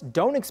analysts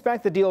don't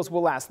expect the deals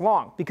will last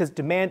long because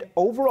demand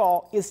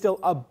overall is still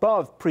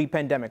above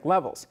pre-pandemic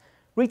levels.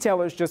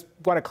 Retailers just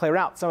want to clear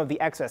out some of the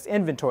excess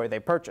inventory they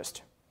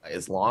purchased.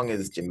 As long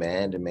as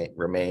demand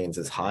remains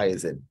as high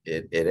as it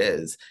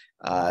is,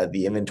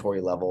 the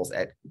inventory levels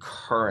at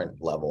current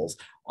levels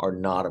are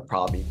not a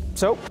problem.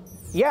 So,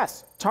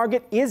 yes,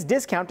 Target is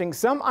discounting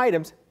some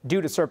items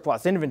due to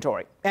surplus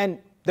inventory, and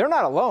they're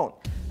not alone.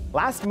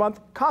 Last month,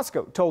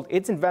 Costco told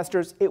its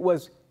investors it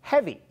was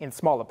heavy in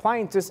small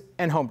appliances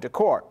and home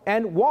decor.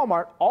 And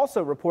Walmart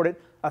also reported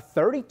a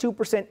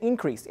 32%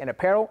 increase in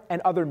apparel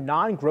and other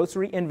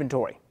non-grocery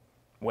inventory.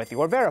 With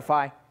your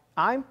Verify,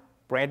 I'm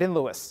Brandon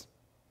Lewis.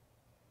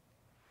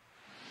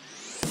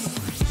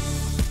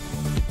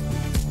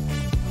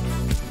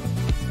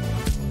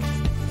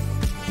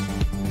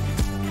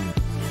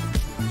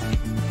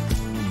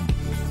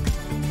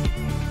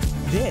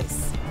 This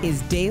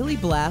is Daily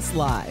Blast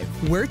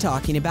Live. We're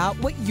talking about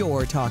what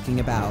you're talking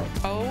about.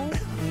 Oh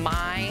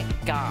my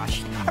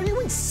gosh. Are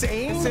you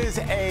insane? This is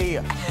a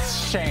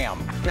sham.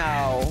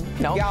 No.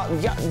 Nope.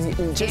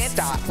 Y'all, just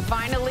stop.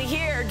 Finally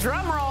here.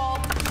 Drum roll.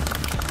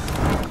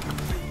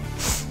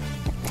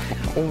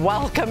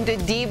 Welcome to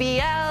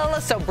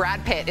DBL. So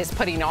Brad Pitt is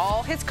putting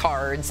all his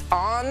cards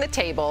on the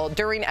table.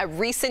 During a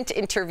recent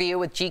interview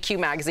with GQ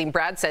magazine,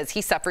 Brad says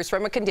he suffers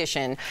from a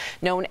condition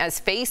known as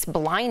face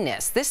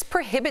blindness. This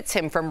prohibits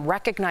him from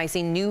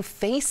recognizing new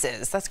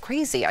faces. That's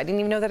crazy. I didn't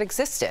even know that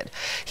existed.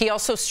 He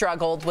also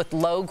struggled with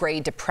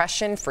low-grade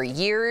depression for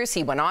years.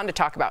 He went on to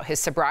talk about his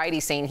sobriety,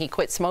 saying he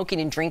quit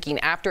smoking and drinking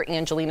after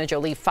Angelina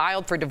Jolie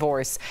filed for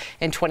divorce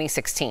in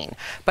 2016.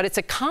 But it's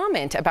a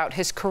comment about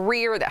his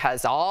career that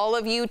has all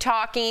of you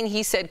talking.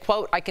 He said,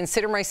 quote, I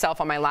consider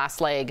myself on my last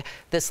leg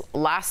this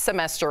last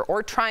semester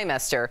or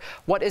trimester.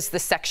 What is the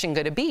section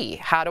going to be?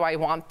 How do I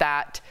want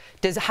that?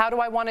 How do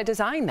I want to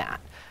design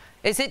that?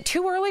 Is it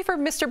too early for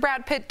Mr.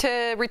 Brad Pitt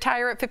to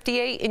retire at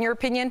 58, in your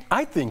opinion?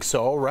 I think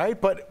so, right?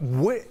 But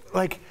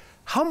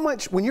how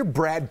much, when you're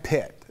Brad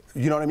Pitt,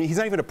 you know what I mean? He's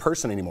not even a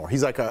person anymore.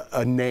 He's like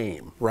a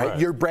name, right?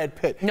 You're Brad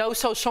Pitt. No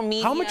social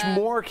media. How much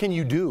more can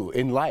you do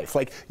in life?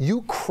 Like,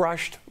 you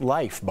crushed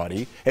life,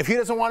 buddy. If he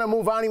doesn't want to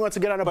move on, he wants to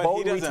get on a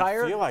boat and retire. He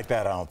doesn't feel like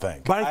that, I don't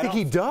think. But I think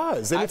he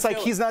does. And it's like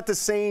he's not the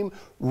same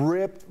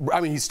ripped.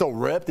 I mean, he's still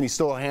ripped and he's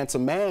still a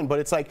handsome man, but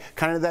it's like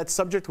kind of that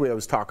subject we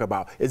always talk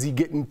about. Is he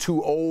getting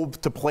too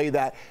old to play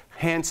that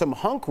handsome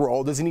hunk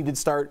role? Does he need to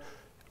start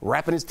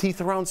wrapping his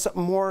teeth around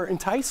something more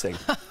enticing?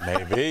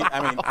 Maybe.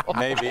 I mean,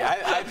 maybe.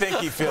 I think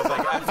he feels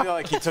like. I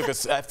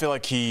feel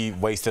like he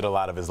wasted a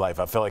lot of his life.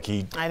 I feel like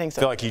he. I think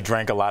so. Feel like he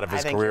drank a lot of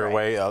his career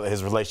away,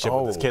 his relationship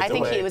with his kids. I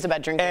think away. he was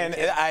about drinking. And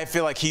I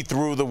feel like he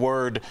threw the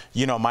word,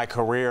 my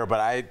career. But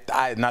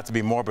I not to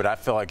be morbid, I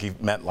feel like he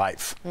meant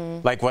life.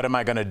 Like, what am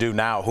I going to do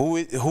now?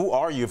 Who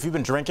are you? If you've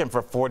been drinking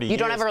for 40 years, you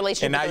don't have a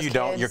relationship. And now with you those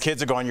don't. kids. Your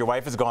kids are gone. Your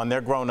wife is gone.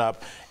 They're grown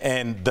up,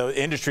 and the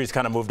industry's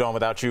kind of moved on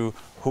without you.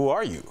 who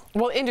are you?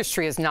 Well,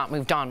 industry has not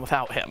moved on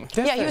without him.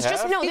 Yeah, he was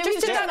just, no, he there just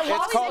was did that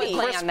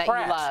Hollywood plan that you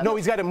love. No,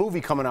 he's got a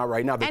movie coming out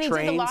right now, The And he did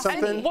The Train Lost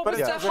something. City. What was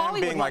the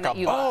Hollywood one that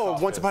you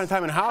loved? Once Upon a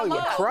Time in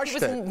Hollywood, crushed he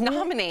was it.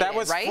 nominated, That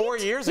was right? 4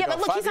 years ago. Yeah,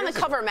 but look, he's on the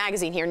cover of a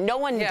magazine here. No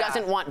one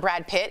doesn't want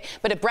Brad Pitt,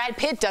 but if Brad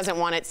Pitt doesn't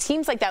want it,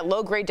 seems like that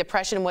low-grade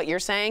depression, what you're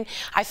saying,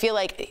 I feel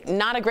like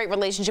not a great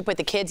relationship with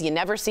the kids. You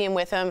never see him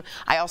with him.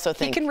 I also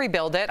think he can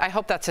rebuild it. I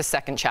hope that's his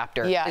second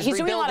chapter. Yeah, he's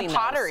doing a lot of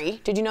pottery.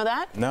 Did you know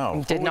that?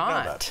 No. Did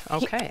not.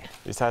 Okay.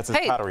 Besides his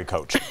pottery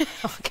coach.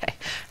 Okay.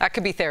 That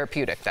could be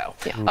therapeutic, though.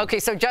 Yeah. Okay,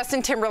 so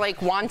Justin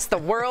Timberlake wants the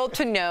world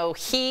to know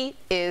he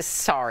is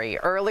sorry.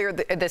 Earlier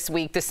this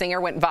week, the singer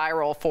went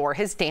viral for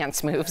his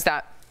dance moves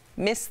that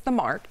missed the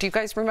mark. Do you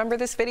guys remember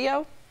this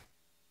video?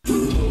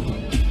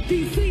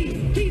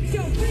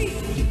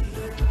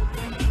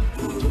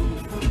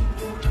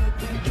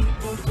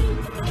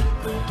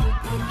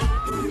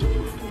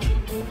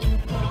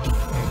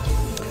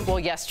 Well,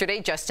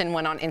 yesterday, Justin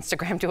went on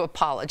Instagram to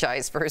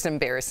apologize for his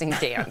embarrassing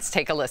dance.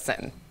 Take a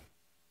listen.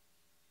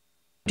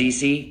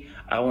 DC,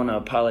 I want to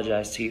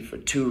apologize to you for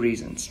 2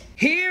 reasons.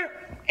 Here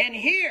and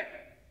here.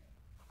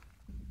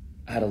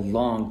 I had a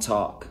long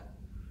talk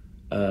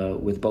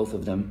with both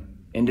of them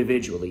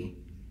individually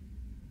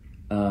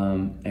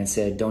and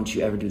said, don't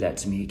you ever do that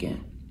to me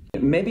again.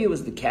 Maybe it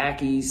was the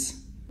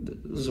khakis.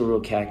 It was a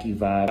real khaki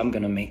vibe. I'm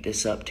going to make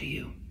this up to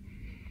you.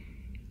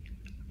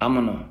 I'm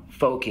going to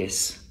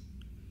focus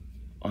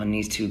on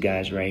these 2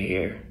 guys right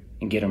here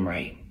and get them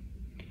right.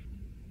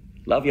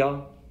 Love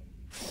y'all.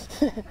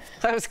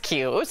 That was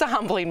cute. It was a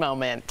humbling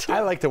moment.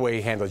 I like the way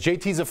he handles it.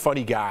 JT's a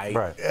funny guy.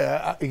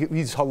 Right.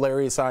 He's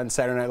hilarious on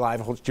Saturday Night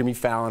Live, Jimmy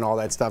Fallon, all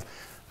that stuff.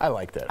 I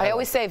like that. I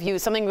always say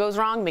if something goes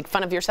wrong, make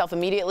fun of yourself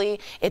immediately.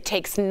 It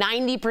takes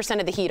 90%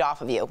 of the heat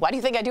off of you. Why do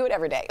you think I do it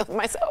every day with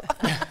myself?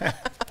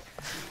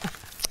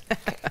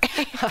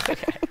 Okay.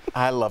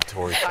 I love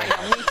Tori. I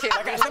know, me too.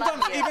 Like,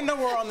 sometimes, even though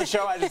we're on the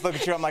show, I just look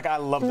at you. I'm like, I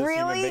love this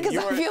human being. Because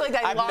I feel like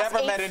I've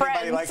never met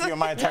anybody like you in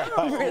my entire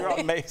life. Really? You're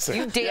amazing.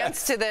 You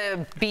dance to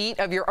the beat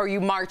of your, or you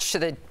march to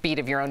the beat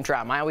of your own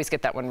drum. I always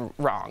get that one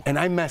wrong. And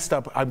I messed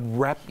up. I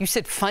rap. You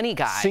said funny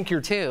guy. Sink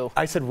your too.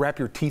 I said wrap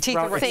your teeth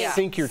around.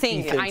 Sink your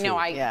teeth into. I know.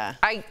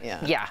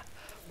 Yeah.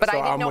 But So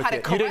I didn't I'm know with how to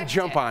it. correct You didn't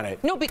jump on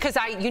it. No, because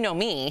you know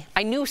me.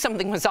 I knew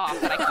something was off,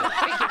 but I couldn't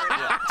figure it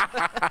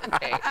out.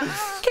 Okay.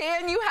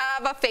 Can you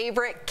have a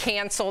favorite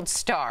canceled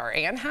star?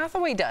 Anne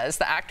Hathaway does.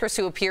 The actress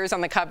who appears on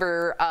the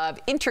cover of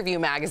Interview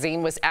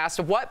magazine was asked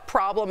what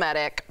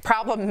problematic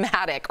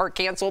or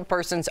canceled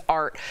person's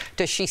art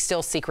does she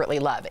still secretly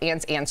love?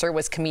 Anne's answer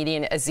was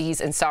comedian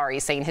Aziz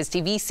Ansari, saying his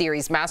TV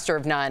series Master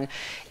of None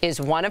is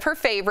one of her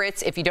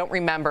favorites. If you don't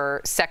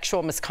remember,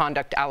 sexual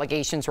misconduct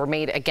allegations were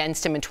made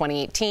against him in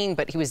 2018,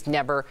 but he was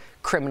never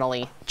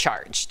criminally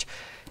charged.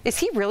 Is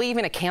he really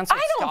even a canceled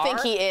star? I don't think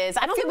he is.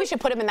 I don't think we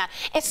should put him in that.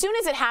 As soon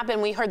as it happened,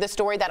 we heard the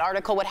story, that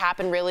article, what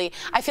happened really,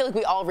 I feel like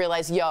we all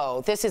realized,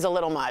 yo, this is a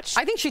little much.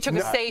 I think she took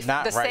the safe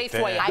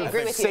way. I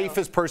agree with you. The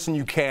safest person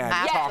you can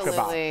talk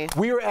about.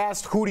 We were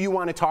asked, who do you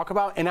want to talk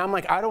about? And I'm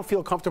like, I don't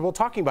feel comfortable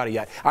talking about it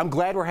yet. I'm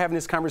glad we're having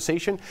this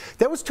conversation.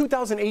 That was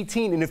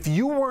 2018, and if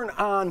you weren't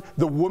on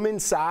the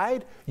woman's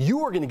side, you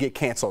were going to get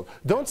canceled.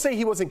 Don't say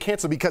he wasn't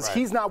canceled because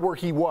he's not where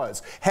he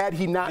was had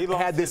he not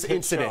had this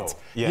incident.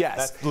 Yeah,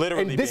 yes. that's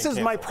literally and this is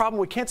my problem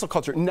with cancel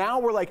culture. Now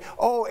we're like,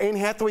 oh, Anne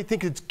Hathaway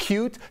thinks it's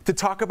cute to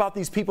talk about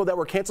these people that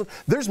were canceled.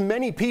 There's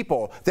many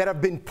people that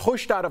have been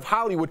pushed out of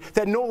Hollywood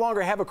that no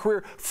longer have a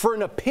career for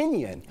an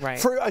opinion,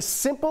 for a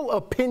simple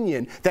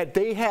opinion that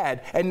they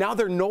had, and now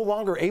they're no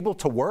longer able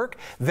to work.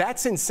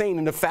 That's insane.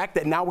 And the fact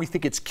that now we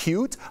think it's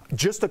cute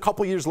just a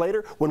couple years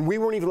later when we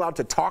weren't even allowed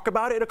to talk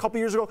about it a couple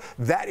years ago,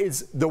 that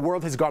is, the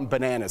world has gone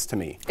bananas to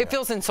me. It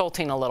feels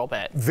insulting a little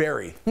bit.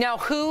 Very. Now,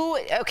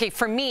 okay,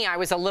 for me, I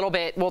was a little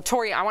bit, well,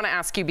 Tori, I want to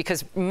ask you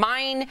because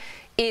mine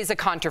is a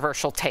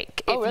controversial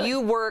take. If you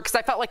were, because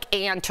I felt like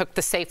Anne took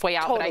the safe way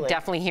out, but I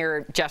definitely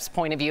hear Jeff's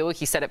point of view.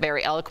 He said it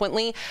very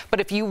eloquently. But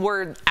if you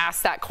were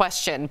asked that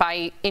question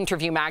by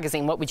Interview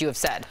magazine, what would you have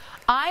said?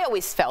 I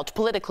always felt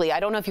politically,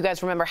 I don't know if you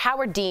guys remember,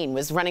 Howard Dean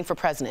was running for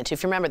president.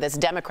 If you remember this,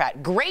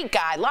 Democrat, great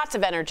guy, lots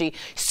of energy,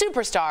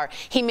 superstar.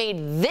 He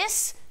made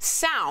this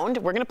sound,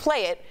 we're going to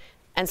play it,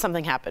 and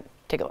something happened.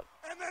 Take a look.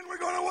 And then we're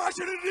going to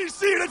Washington,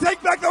 D.C. to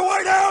take back the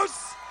White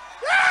House.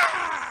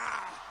 Yeah!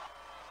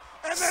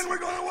 And then we're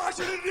going to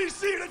Washington,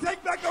 D.C. to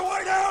take back the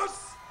White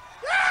House.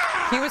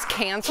 Yeah! He was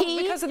canceled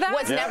because of that? He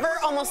was never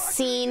almost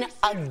seen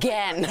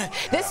again.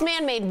 This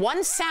man made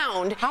one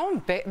sound,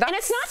 and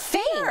it's not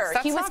fair.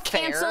 He was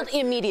canceled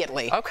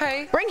immediately.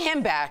 Okay. Bring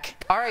him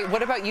back. All right,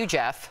 what about you,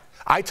 Jeff?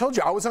 I told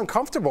you I was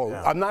uncomfortable.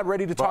 I'm not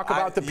ready to talk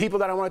about the people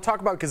that I want to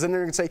talk about because then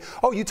they're going to say,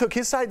 oh, you took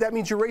his side, that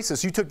means you're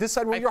racist. You took this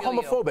side, well, you're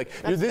homophobic.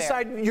 You're this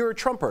side, you're a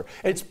Trumper.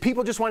 It's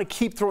people just want to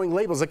keep throwing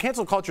labels. The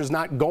cancel culture is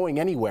not going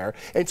anywhere.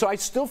 And so I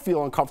still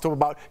feel uncomfortable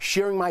about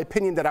sharing my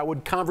opinion that I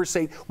would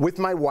conversate with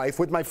my wife,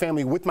 with my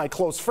family, with my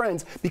close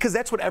friends, because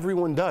that's what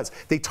everyone does.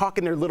 They talk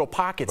in their little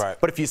pockets.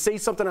 But if you say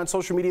something on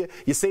social media,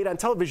 you say it on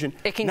television,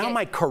 now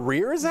my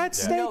career is at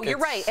stake. No, you're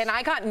right. And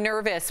I got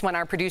nervous when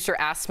our producer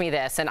asked me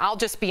this. And I'll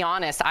just be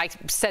honest, I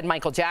said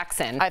Michael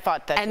Jackson. I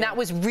thought that. And that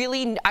was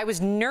really, I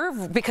was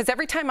nervous because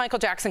every time Michael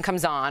Jackson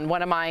comes on,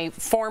 one of my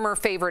former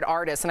favorite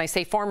artists, and I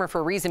say former for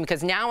a reason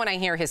because now when I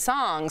hear his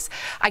songs,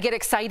 I get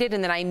excited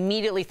and then I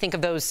immediately think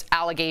of those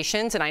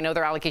allegations, and I know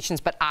they're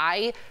allegations, but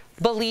I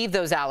believe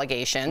those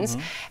allegations,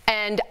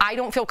 and I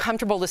don't feel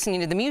comfortable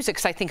listening to the music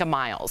because I think of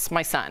Miles,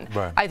 my son.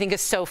 Right. I think of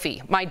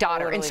Sophie, my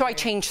daughter, and so I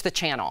changed the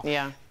channel.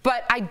 Yeah.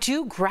 But I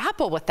do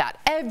grapple with that.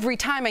 Every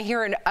time I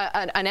hear an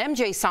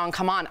MJ song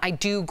come on, I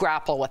do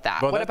grapple with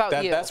that. Well, what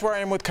about you? That's where I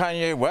am with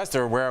Kanye West,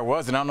 or where I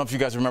was, and I don't know if you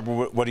guys remember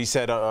what he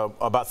said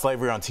about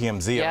slavery on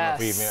TMZ. Yes. I don't know if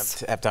we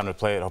even have time to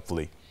play it,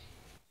 hopefully.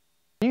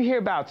 You hear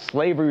about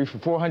slavery for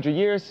 400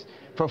 years.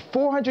 For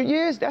 400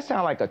 years, that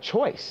sounds like a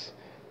choice.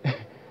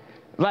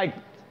 Like,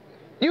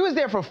 you was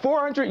there for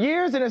 400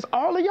 years and it's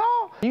all of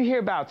y'all? You hear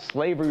about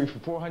slavery for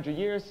 400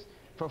 years.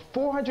 For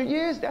 400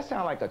 years, that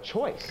sounds like a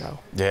choice.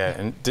 Yeah,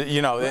 and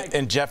you know,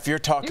 and Jeff, you're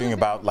talking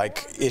about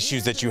like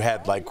issues that you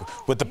had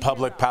like with the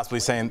public possibly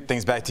saying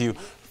things back to you.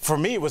 For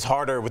me, it was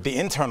harder with the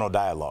internal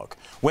dialogue.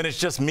 When it's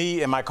just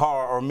me in my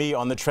car or me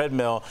on the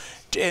treadmill.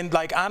 And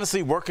like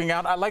honestly, working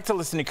out, I like to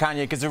listen to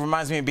Kanye because it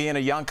reminds me of being a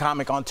young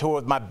comic on tour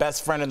with my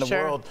best friend in the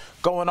world,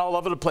 going all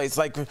over the place,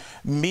 like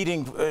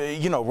meeting,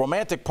 you know,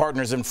 romantic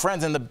partners and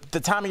friends in the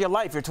time of your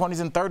life, your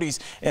 20s and 30s,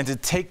 and to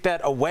take that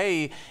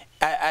away.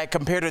 I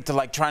compared it to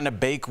like trying to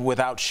bake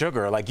without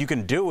sugar. Like you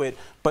can do it,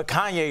 but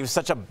Kanye was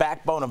such a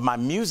backbone of my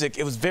music,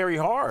 it was very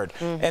hard.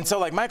 And so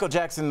like Michael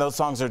Jackson, those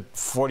songs are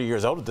 40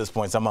 years old at this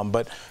point, some of them,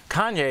 but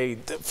Kanye,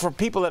 for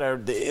people that are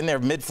in their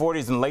mid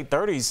 40s and late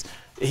 30s,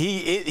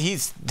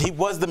 he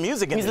was the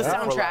music industry. He's the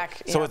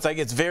soundtrack. So it's like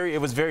it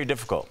was very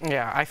difficult.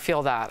 Yeah, I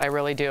feel that. I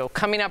really do.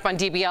 Coming up on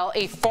DBL,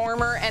 a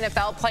former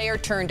NFL player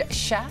turned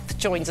chef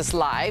joins us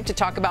live to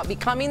talk about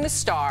becoming the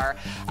star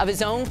of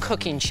his own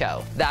cooking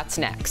show. That's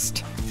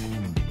next.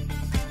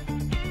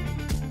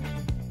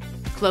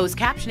 Closed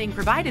captioning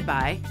provided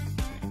by...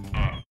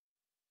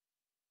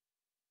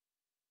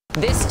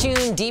 This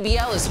June,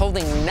 DBL is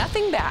holding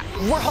nothing back.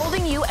 We're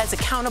holding you as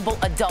accountable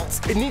adults.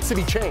 It needs to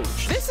be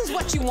changed. This is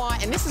what you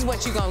want, and this is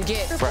what you're going to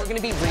get. If we're going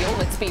to be real,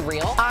 let's be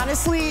real.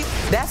 Honestly,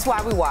 that's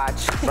why we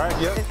watch.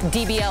 Right, yep.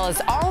 DBL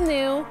is all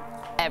new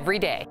every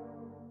day.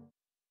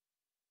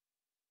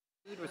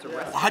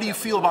 How do you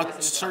feel about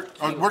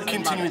we're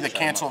continuing the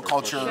cancel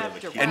culture,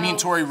 and me and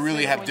Tori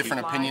really have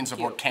different opinions of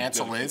what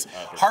cancel is.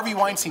 Harvey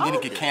Weinstein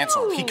didn't get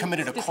canceled. He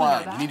committed a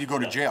crime. He needed to go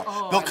to jail.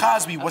 Bill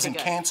Cosby wasn't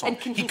canceled.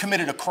 He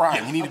committed a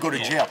crime. He needed to go to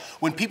jail.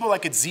 When people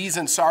like Aziz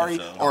Ansari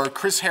or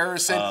Chris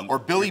Harrison or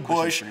Billy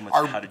Bush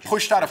are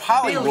pushed out of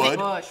Hollywood,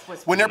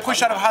 when they're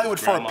pushed out of Hollywood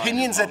for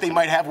opinions that they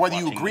might have, whether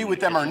you agree with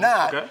them or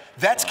not,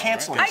 that's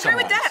canceling I agree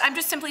with someone. that. I'm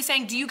just simply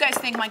saying, do you guys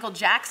think Michael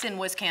Jackson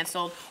was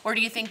canceled, or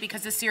do you think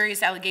because the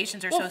serious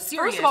allegations are so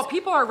serious? First of all,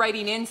 people are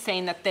writing in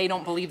saying that they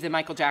don't believe the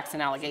Michael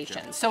Jackson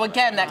allegations. So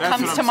again, that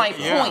comes to my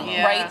point,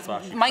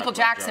 right? Michael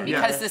Jackson,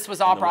 because this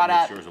was all brought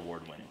up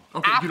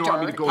after, you don't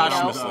want me to go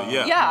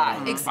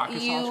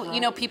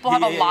you know, people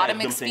have a lot of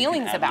mixed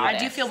feelings about it. I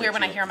do feel weird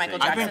when I hear Michael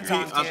Jackson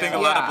songs. I think a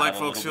lot of black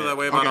folks feel that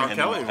way about R.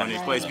 Kelly when he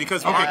plays,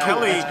 because R.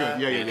 Kelly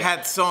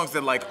had songs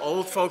that like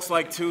old folks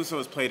like too, so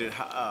it's played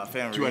at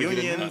family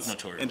reunions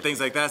and things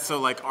like that. So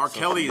like R.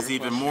 Kelly is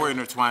even more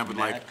intertwined with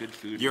like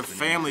your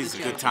family's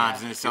good times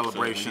and your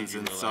celebrations,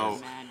 and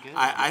so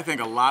I think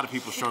a lot of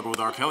people struggle with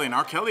R. Kelly, and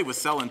R. Kelly was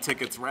selling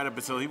tickets right up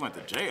until he went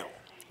to jail.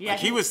 Yeah, like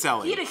he was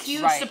selling. He had a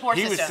huge support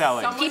system. He was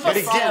selling. People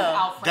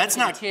still. That's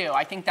not too.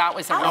 I think that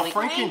was a really. Al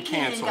Franken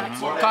canceled.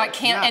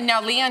 And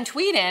now Leon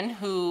Tweeden,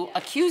 who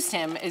accused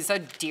him, is a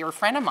dear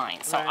friend of mine.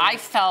 So I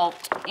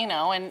felt, you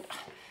know, and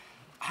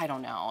I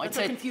don't know. It's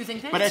a confusing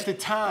thing. But at the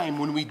time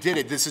when we did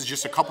it, this is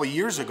just a couple of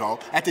years ago,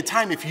 at the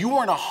time, if you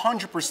weren't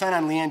 100%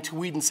 on Leon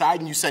Tweeden's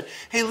side and you said,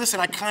 hey, listen,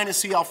 I kind of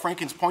see Al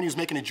Franken's point, he was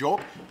making a joke,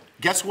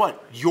 guess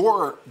what?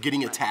 You're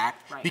getting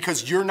attacked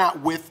because you're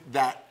not with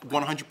that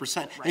 100%.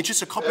 And it's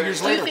just a couple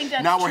years later,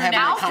 now we're having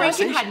that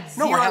conversation.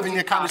 No, we're having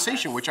a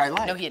conversation, which I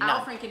like. No, he had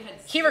not.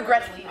 He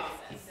regrets leaving.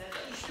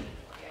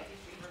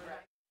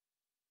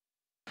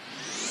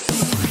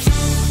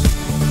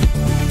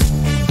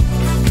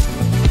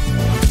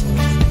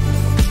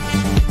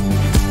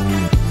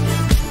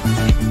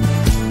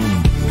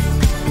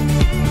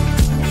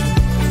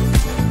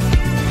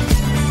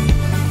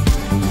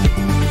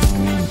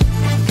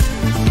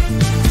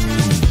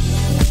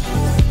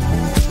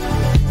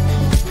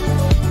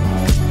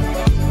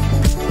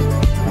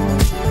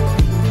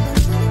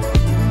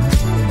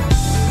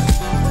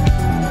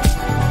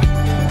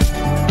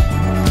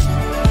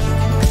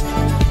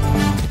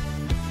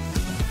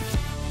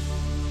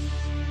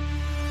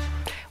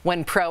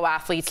 When pro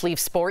athletes leave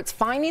sports,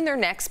 finding their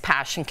next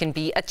passion can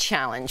be a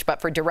challenge. But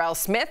for Darrell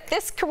Smith,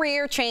 this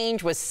career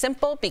change was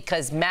simple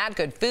because Mad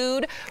Good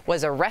Food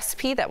was a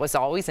recipe that was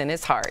always in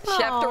his heart. Aww.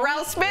 Chef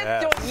Darrell Smith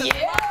doing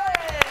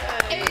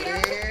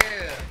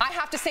I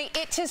have to say,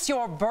 it is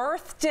your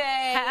birthday.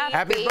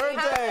 Happy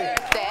birthday.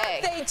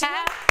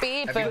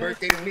 Happy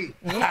birthday to me.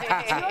 Do you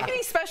have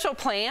any special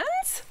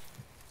plans?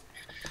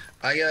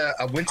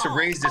 I went to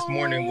Ray's this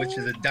morning, which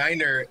is a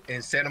diner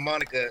in Santa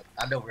Monica.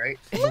 I know, right?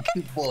 Look at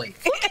cute boy.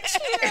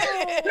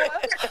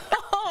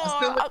 I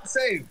still look the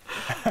same.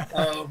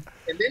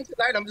 And then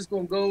tonight, I'm just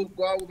gonna go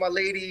out with my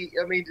lady.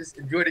 I mean, just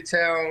enjoy the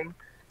town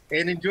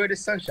and enjoy the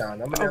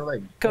sunshine. I'm in LA.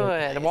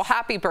 Good. Well,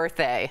 happy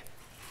birthday.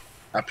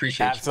 I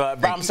appreciate you.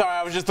 But I'm sorry,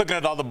 I was just looking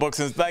at all the books,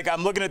 and like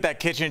I'm looking at that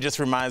kitchen. It just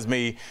reminds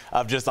me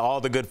of just all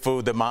the good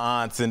food that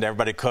my aunts and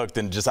everybody cooked,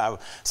 and just I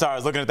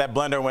was looking at that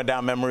blender and went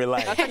down memory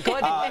lane. That's a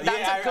good.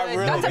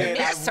 That's a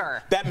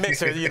mixer. That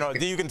mixer, you know,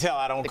 you can tell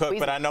I don't cook,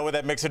 but I know what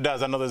that mixer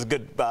does. I know there's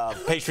good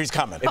pastries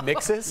coming. It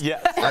mixes?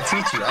 Yeah. I'll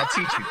teach you. I'll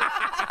teach you.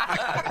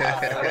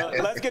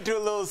 Let's get to a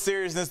little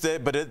seriousness,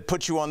 but it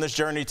put you on this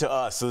journey to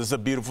us, so this is a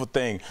beautiful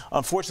thing.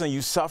 Unfortunately,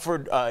 you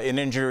suffered an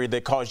injury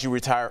that caused you to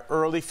retire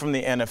early from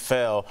the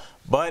NFL,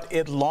 but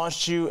it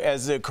launched you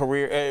as a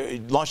career,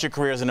 launched your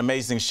career as an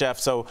amazing chef.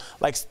 So,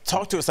 like,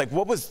 talk to us. Like,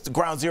 what was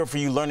ground zero for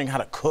you learning how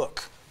to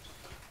cook?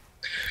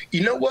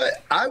 You know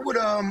what? I would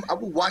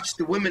watch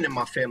the women in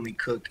my family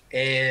cook,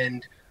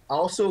 and I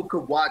also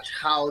could watch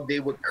how they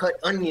would cut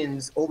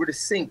onions over the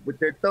sink with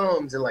their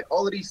thumbs, and like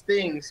all of these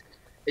things.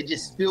 It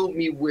just filled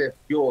me with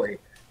joy.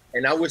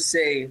 And I would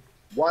say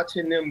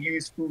watching them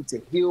use food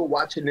to heal,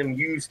 watching them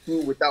use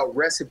food without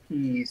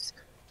recipes,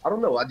 I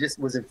don't know, I just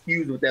was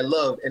infused with that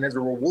love. And as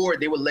a reward,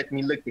 they would let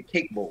me lick the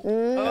cake bowl.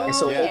 And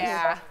so,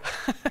 yeah.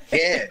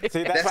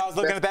 See, that's why I was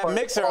looking at that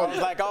mixer. I was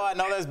like, oh, I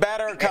know there's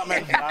batter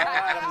coming. All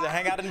right, I'm going to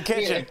hang out in the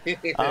kitchen.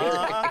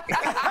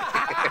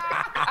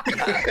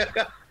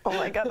 Oh,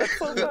 my God, that's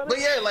so funny.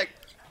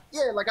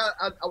 But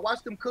I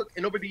watched them cook.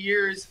 And over the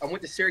years, I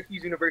went to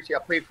Syracuse University. I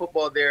played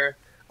football there.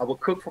 I would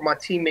cook for my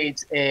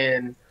teammates,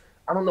 and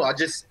I don't know. I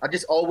just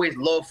always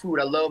loved food.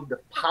 I love the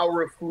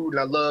power of food, and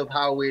I love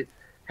how it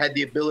had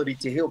the ability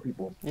to heal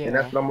people, and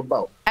that's what I'm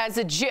about. As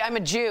a Jew, I'm a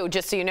Jew,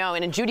 just so you know,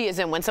 and in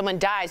Judaism, when someone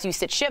dies, you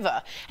sit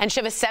Shiva, and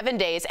Shiva's 7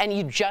 days, and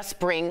you just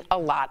bring a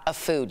lot of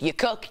food. You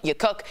cook, you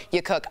cook,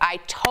 you cook. I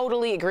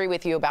totally agree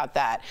with you about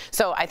that.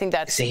 So I think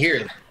that's...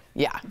 here.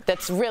 Yeah,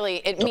 that's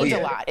really, it means a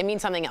lot. It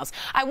means something else.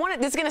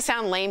 This is going to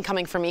sound lame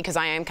coming from me because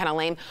I am kind of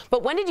lame,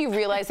 but when did you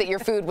realize that your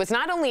food was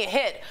not only a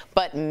hit,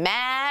 but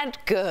mad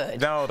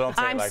good? No, don't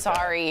say it like I'm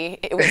sorry.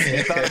 It was.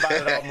 You thought about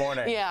it all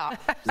morning. Yeah,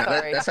 No,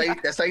 sorry.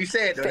 that's how you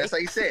say it, though. That's how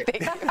you say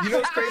it. You know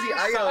what's crazy?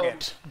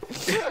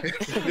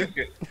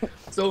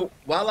 So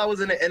while I was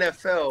in the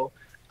NFL,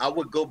 I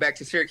would go back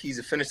to Syracuse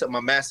to finish up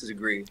my master's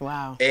degree.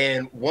 Wow.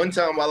 And one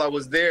time while I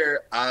was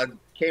there, I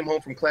came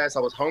home from class. I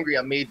was hungry.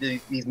 I made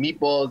these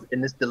meatballs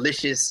in this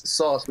delicious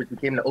sauce, which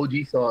became the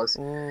OG sauce.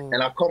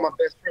 And I called my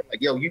best friend,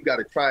 like, yo, you got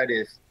to try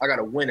this. I got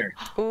a winner.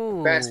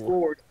 Fast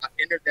forward, I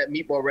entered that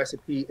meatball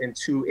recipe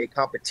into a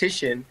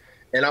competition,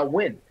 and I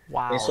win.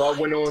 Wow. And so I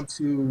went on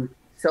to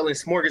selling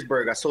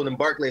Smorgasburg. I sold in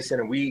Barclays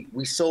Center. We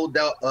sold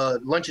out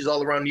lunches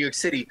all around New York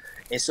City.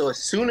 And so as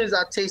soon as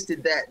I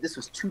tasted that, this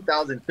was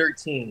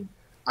 2013,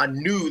 I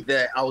knew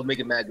that I was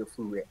making mad good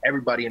food, and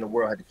everybody in the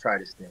world had to try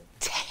this thing.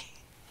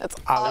 That's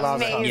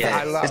amazing. Yeah,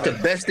 I love it's the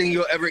best thing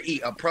you'll ever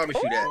eat. I promise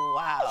you that.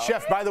 Wow.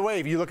 Chef, by the way,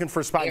 if you're looking for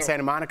a spot in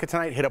Santa Monica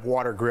tonight, hit up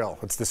Water Grill.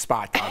 It's the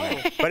spot down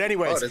there. But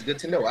anyways. Oh, that's good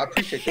to know. I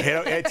appreciate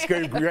that. It's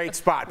a great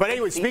spot. But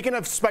anyway, speaking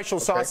of special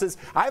sauces,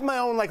 I have my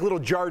own like little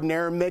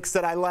jardinera mix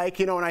that I like,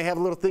 you know, and I have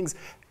little things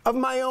of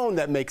my own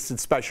that makes it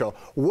special.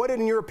 What,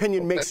 in your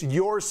opinion, makes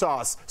your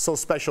sauce so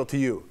special to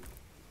you?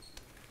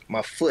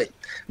 My foot.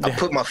 I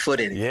put my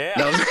foot in it. Yeah.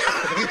 No,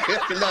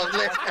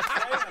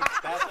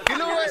 you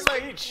know what?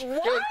 Like, it's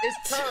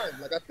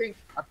time. Like I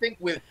think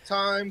with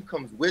time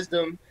comes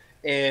wisdom,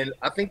 and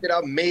I think that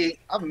I've made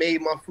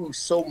my food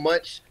so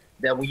much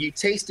that when you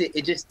taste it,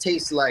 it just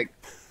tastes like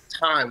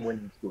time when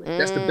you do it.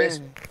 That's the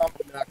best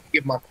compliment I can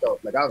give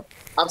myself. Like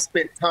I've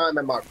spent time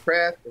at my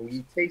craft, and when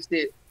you taste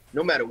it,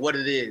 no matter what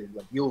it is,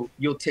 like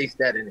you'll taste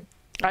that in it.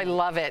 I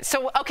love it.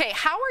 So, okay,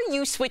 how are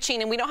you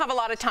switching, and we don't have a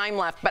lot of time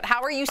left, but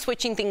how are you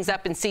switching things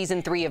up in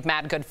season 3 of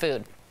Mad Good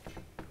Food?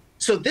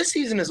 So this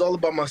season is all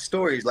about my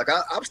stories. Like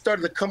I've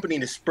started a company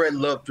to spread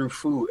love through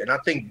food. And I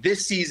think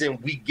this season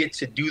we get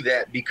to do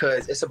that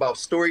because it's about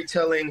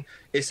storytelling.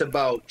 It's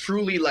about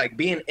truly like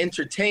being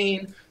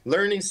entertained,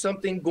 learning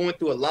something, going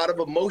through a lot of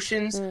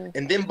emotions.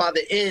 And then by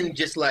the end,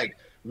 just like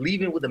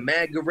leaving with a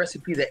mad good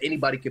recipe that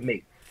anybody can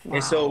make. Wow.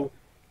 And so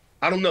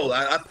I don't know.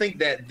 I think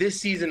that this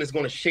season is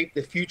going to shape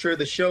the future of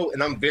the show,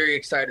 and I'm very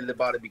excited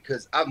about it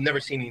because I've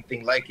never seen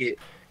anything like it,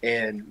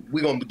 and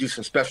we're going to do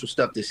some special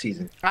stuff this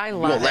season. I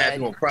love it. You're going to laugh, you're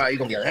going to cry, you're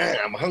going to be like,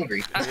 I'm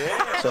hungry.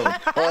 So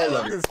all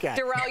of it.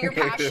 Darrell, your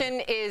passion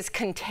is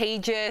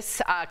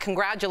contagious.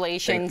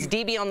 Congratulations.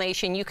 DBL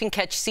Nation, you can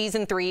catch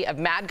season 3 of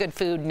Mad Good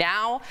Food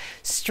now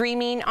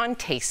streaming on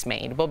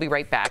Tastemade. We'll be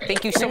right back.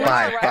 Thank you so much.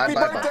 Happy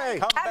birthday.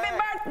 Happy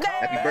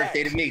birthday. Happy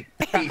birthday to me.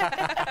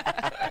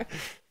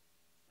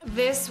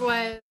 This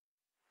was...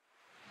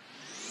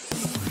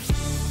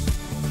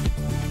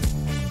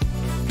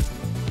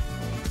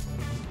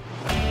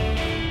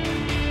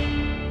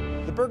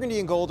 The Burgundy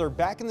and Gold are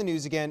back in the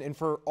news again, and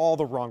for all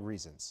the wrong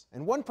reasons.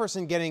 And one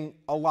person getting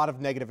a lot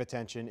of negative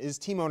attention is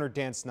team owner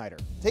Dan Snyder.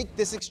 Take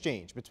this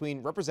exchange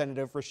between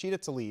Representative Rashida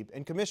Tlaib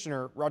and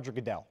Commissioner Roger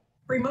Goodell.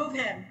 Remove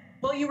him.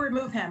 Will you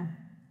remove him?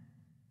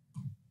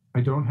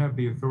 I don't have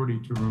the authority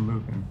to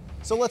remove him.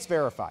 So let's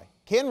verify.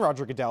 Can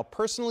Roger Goodell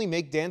personally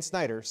make Dan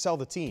Snyder sell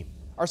the team?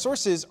 Our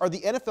sources are the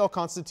NFL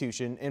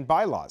Constitution and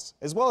bylaws,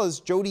 as well as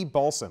Jody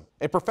Balsam,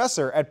 a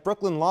professor at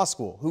Brooklyn Law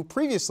School who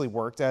previously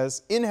worked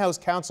as in-house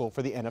counsel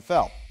for the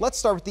NFL. Let's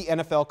start with the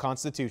NFL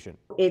Constitution.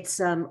 It's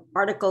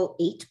Article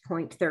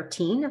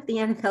 8.13 of the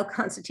NFL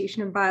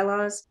Constitution and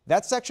bylaws.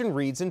 That section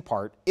reads in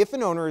part, if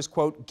an owner is,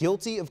 quote,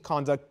 guilty of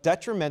conduct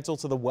detrimental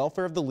to the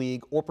welfare of the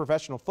league or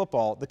professional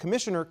football, the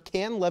commissioner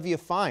can levy a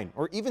fine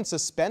or even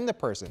suspend the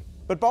person.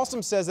 But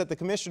Balsam says that the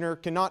commissioner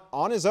cannot,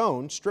 on his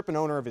own, strip an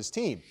owner of his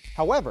team.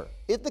 However,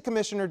 if the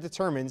commissioner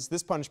determines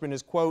this punishment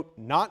is, quote,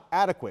 not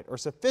adequate or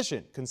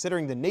sufficient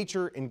considering the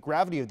nature and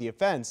gravity of the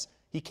offense,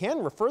 he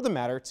can refer the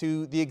matter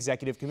to the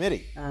executive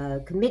committee. A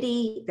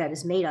committee that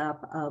is made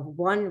up of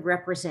one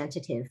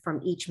representative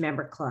from each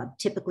member club,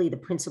 typically the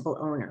principal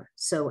owner.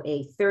 So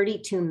a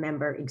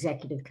 32-member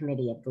executive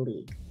committee of the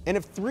league. And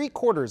if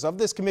 3/4 of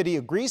this committee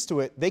agrees to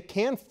it, they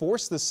can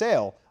force the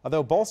sale,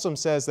 although Balsam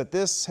says that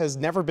this has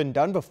never been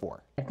done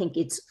before. I think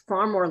it's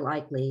far more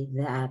likely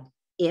that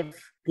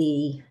if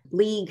the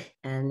league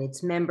and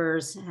its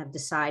members have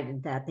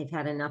decided that they've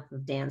had enough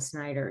of Dan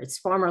Snyder, it's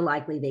far more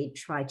likely they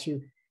try to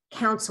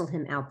counsel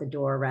him out the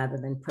door rather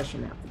than push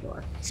him out the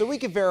door. So we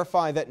can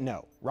verify that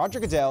no, Roger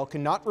Goodell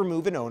cannot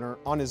remove an owner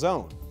on his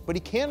own, but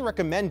he can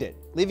recommend it,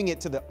 leaving it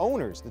to the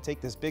owners to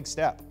take this big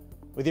step.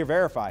 With your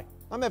Verify,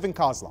 I'm Evan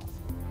Kozloff.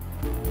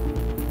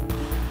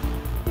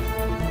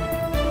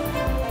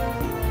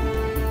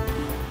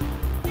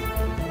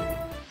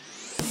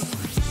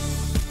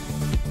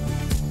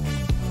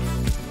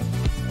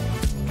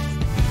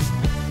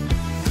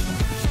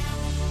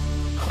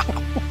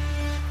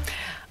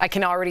 I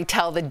can already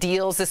tell the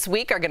deals this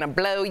week are going to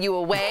blow you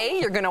away.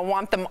 You're going to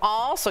want them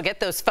all, so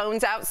get those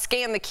phones out,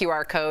 scan the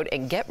QR code,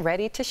 and get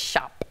ready to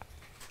shop.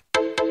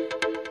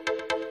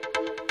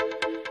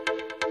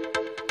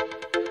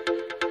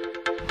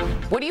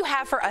 What do you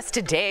have for us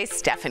today,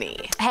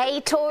 Stephanie?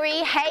 Hey Tori,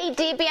 hey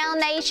DBL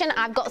Nation,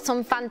 I've got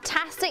some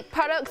fantastic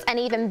products and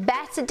even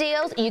better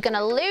deals. You're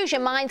gonna lose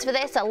your minds for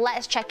this, so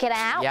let's check it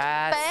out.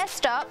 Yes.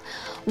 First up,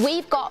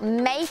 we've got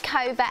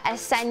Makeover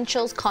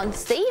Essentials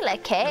Concealer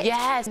Kit.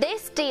 Yes.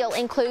 This deal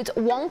includes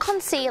 1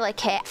 concealer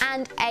kit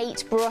and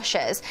 8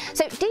 brushes.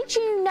 So did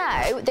you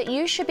know that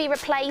you should be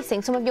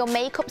replacing some of your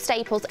makeup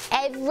staples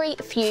every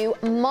few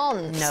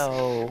months?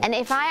 No. And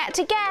if I had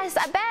to guess,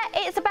 I bet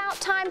it's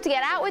about time to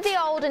get out with the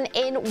old and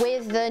in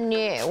with the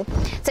new.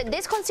 So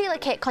this concealer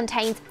kit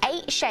contains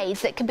 8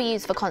 shades that can be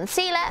used for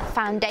concealer,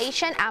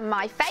 foundation, and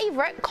my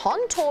favorite,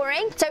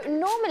 contouring. So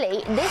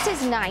normally this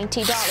is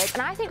 $90,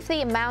 and I think for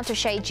the amount of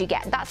shades you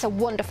get, that's a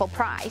wonderful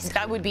price.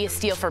 That would be a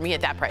steal for me at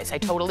that price. I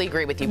totally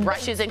agree with you.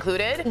 Brushes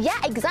included? Yeah,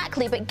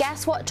 exactly. But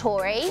guess what,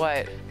 Tori?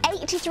 What?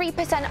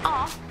 83%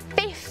 off,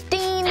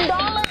 $15.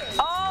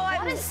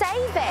 What a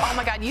saving. Oh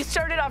my God, you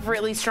started off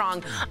really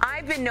strong.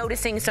 I've been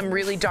noticing some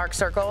really dark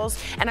circles,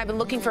 and I've been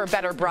looking for a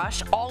better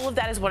brush. All of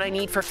that is what I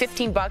need for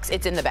 15 bucks.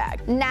 It's in the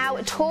bag. Now,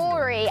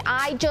 Tori,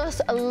 I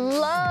just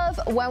love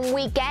when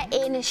we get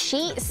in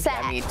sheet sets.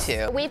 Yeah, me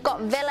too. We've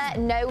got Villa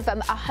Novum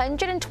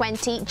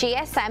 120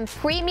 GSM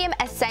Premium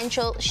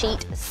Essential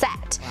Sheet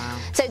Set. Wow.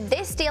 So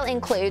this deal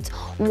includes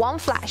 1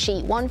 flat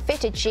sheet, 1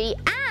 fitted sheet,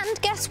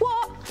 and guess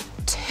what?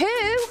 2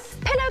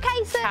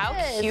 pillowcases. How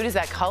cute is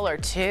that color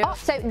too? Oh,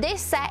 so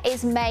this set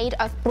is made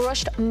of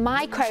brushed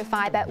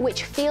microfiber,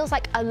 which feels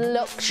like a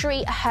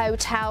luxury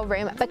hotel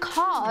room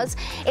because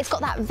it's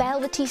got that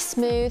velvety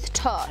smooth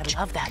touch. I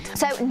love that.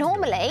 So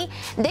normally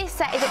this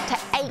set is up to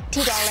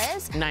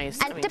 $80. Nice.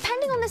 And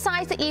depending on the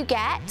size that you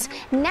get,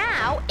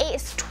 now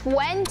it's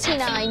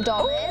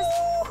 $29,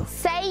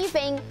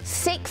 saving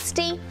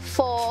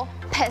 64%.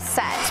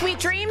 Sweet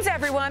dreams,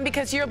 everyone,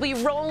 because you'll be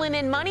rolling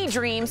in money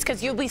dreams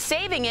because you'll be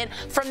saving it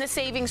from the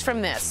savings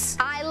from this.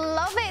 I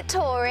love it,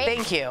 Tori.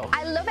 Thank you.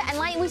 I love it. And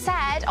like we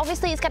said,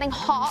 obviously it's getting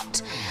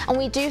hot and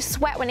we do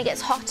sweat when it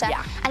gets hotter.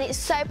 Yeah. And it's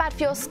so bad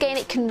for your skin.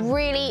 It can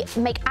really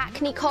make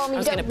acne come.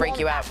 It's going to break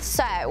you out.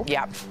 So,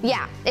 yeah,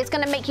 it's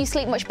going to make you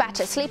sleep much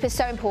better. Sleep is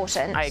so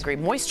important. I agree.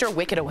 Moisture,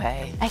 wick it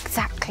away.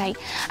 Exactly.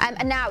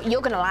 And now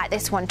you're going to like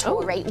this one,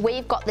 Tori. Ooh.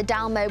 We've got the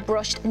Dalmo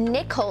brushed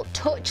nickel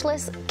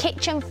touchless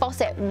kitchen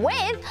faucet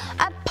with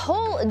a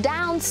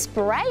pull-down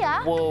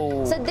sprayer.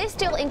 Whoa. So this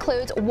deal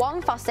includes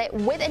 1 faucet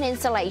with an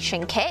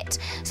installation kit.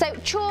 So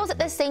chores at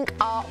the sink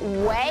are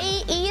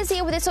way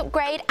easier with this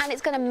upgrade, and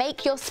it's going to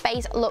make your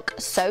space look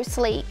so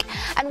sleek.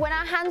 And when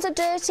our hands are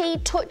dirty,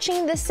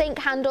 touching the sink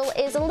handle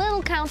is a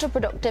little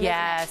counterproductive.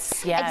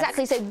 Yes, yes.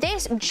 Exactly. So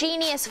this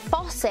genius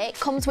faucet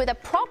comes with a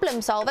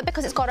problem solver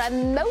because it's got a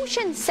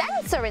motion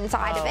sensor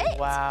inside of it.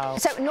 Wow.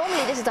 So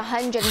normally this is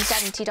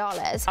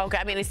 $170. Okay,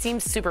 I mean, it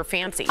seems super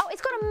fancy. Oh,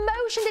 it's got a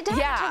motion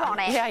detector on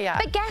it. Yeah.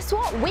 But guess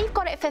what? We've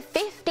got it for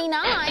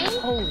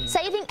 $59,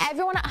 saving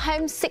everyone at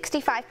home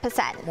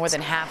 65%. More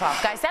than half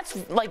off. Guys,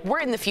 that's like, we're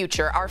in the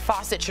future. Our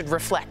faucet should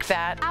reflect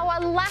that. Our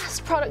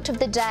last product of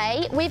the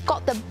day, we've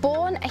got the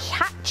Born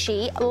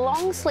Hachi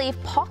long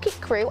sleeve pocket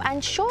crew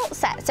and short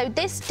set. So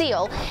this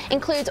deal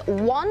includes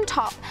one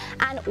top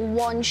and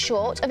one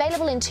short,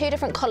 available in 2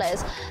 different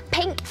colors,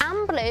 pink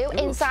and blue,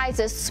 in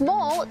sizes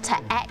small to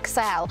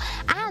XL.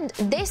 And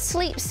this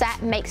sleep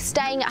set makes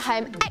staying at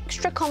home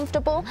extra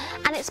comfortable,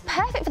 and it's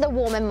perfect for the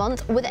warmer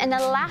month with an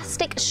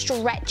elastic,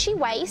 stretchy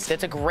waist.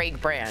 That's a great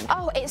brand.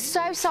 Oh, it's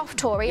so soft,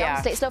 Tori.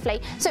 Honestly, it's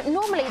lovely. So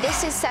normally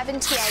this is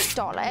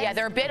 $78. Yeah,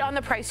 they're a bit on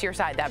the pricier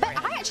side, that brand.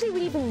 But I actually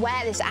would even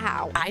wear this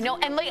out. I know,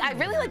 and I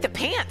really like the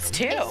pants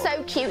too. It's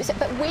so cute.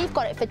 But we've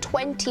got it for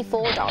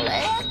 $24.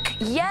 Heck,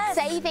 yes.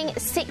 Saving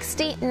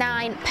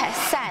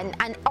 69%.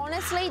 And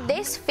honestly,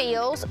 this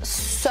feels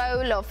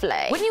so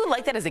lovely. Wouldn't you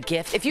like that as a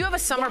gift? If you have a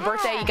summer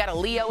birthday, you got a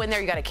Leo in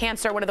there, you got a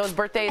Cancer, one of those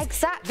birthdays.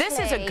 Exactly. This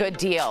is a good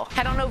deal.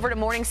 Head on over to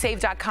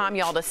morningsave.com,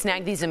 y'all, to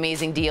snag these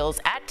amazing deals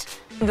at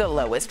the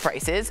lowest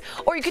prices.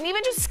 Or you can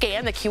even just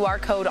scan the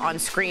QR code on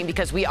screen,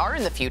 because we are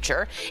in the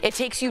future. It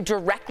takes you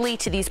directly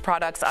to these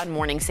products on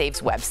Morning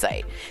Save's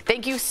website.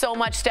 Thank you so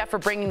much, Steph, for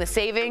bringing the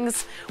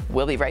savings.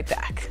 We'll be right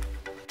back.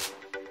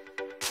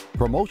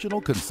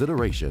 Promotional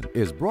consideration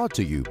is brought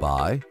to you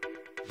by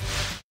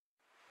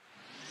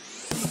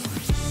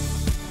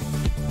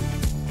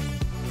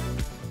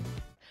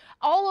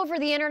All over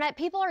the internet,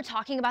 people are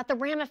talking about the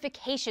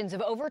ramifications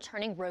of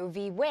overturning Roe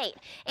v. Wade.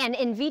 And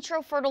in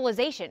vitro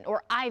fertilization,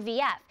 or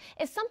IVF,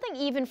 is something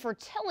even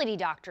fertility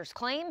doctors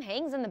claim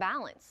hangs in the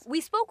balance.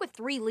 We spoke with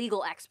 3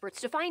 legal experts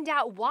to find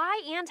out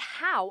why and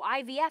how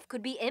IVF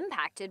could be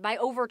impacted by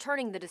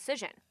overturning the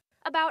decision.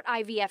 About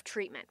IVF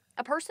treatment.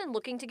 A person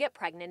looking to get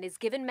pregnant is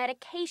given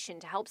medication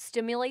to help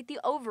stimulate the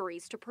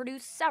ovaries to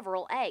produce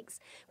several eggs.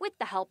 With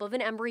the help of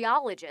an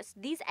embryologist,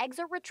 these eggs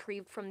are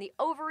retrieved from the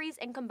ovaries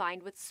and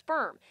combined with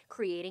sperm,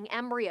 creating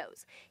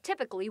embryos.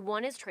 Typically,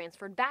 one is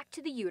transferred back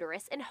to the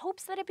uterus in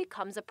hopes that it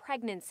becomes a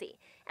pregnancy.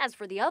 As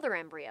for the other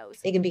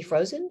embryos, they can be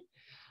frozen,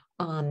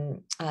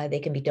 they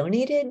can be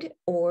donated,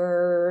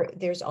 or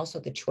there's also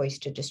the choice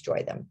to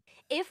destroy them.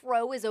 if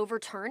Roe is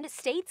overturned,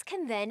 states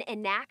can then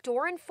enact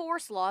or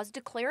enforce laws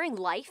declaring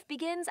life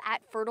begins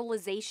at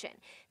fertilization.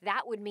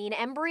 That would mean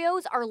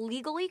embryos are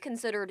legally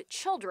considered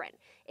children.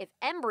 If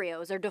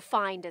embryos are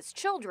defined as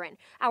children,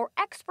 our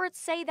experts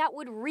say that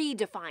would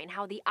redefine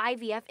how the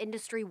IVF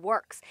industry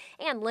works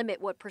and limit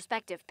what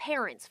prospective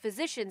parents,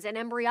 physicians, and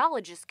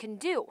embryologists can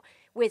do.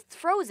 With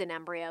frozen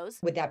embryos,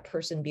 would that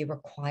person be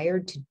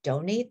required to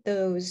donate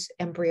those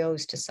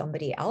embryos to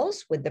somebody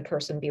else? Would the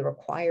person be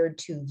required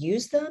to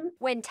use them?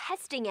 When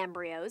testing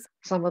embryos,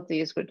 some of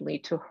these would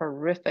lead to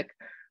horrific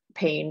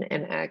pain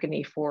and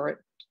agony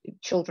for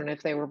children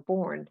if they were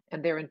born,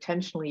 and they're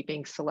intentionally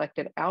being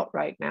selected out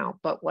right now.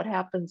 But what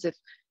happens if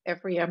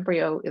every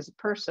embryo is a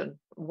person?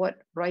 What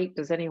right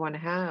does anyone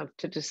have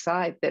to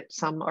decide that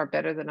some are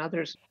better than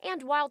others?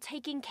 And while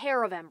taking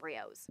care of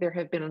embryos, there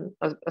have been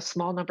a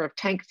small number of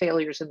tank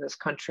failures in this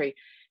country,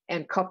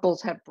 and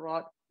couples have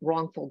brought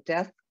wrongful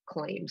death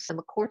claims, and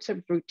the courts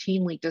have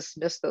routinely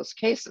dismissed those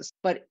cases.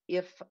 But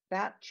if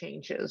that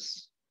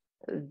changes,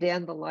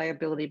 then the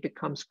liability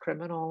becomes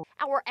criminal.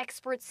 Our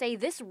experts say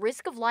this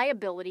risk of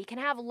liability can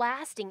have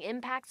lasting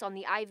impacts on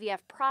the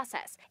IVF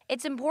process.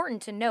 It's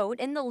important to note,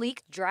 in the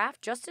leaked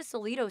draft, Justice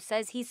Alito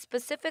says he's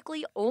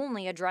specifically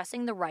only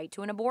addressing the right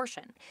to an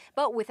abortion.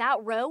 But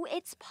without Roe,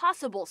 it's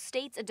possible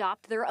states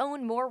adopt their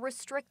own more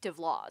restrictive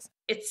laws.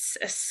 It's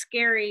a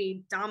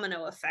scary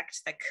domino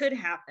effect that could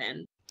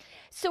happen.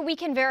 So we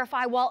can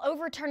verify, while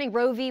overturning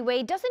Roe v.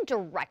 Wade doesn't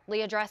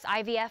directly address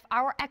IVF,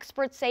 our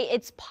experts say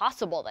it's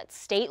possible that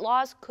state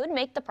laws could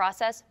make the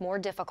process more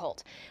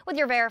difficult. With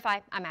your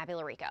Verify, I'm Abby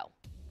Larico.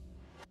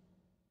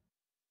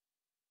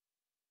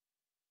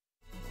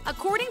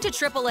 According to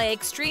AAA,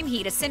 extreme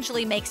heat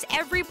essentially makes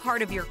every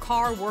part of your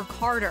car work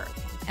harder.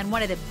 And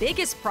one of the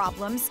biggest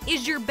problems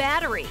is your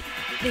battery.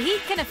 The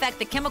heat can affect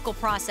the chemical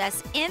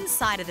process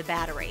inside of the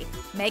battery,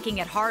 making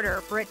it harder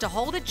for it to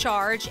hold a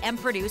charge and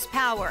produce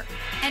power.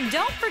 And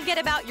don't forget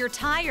about your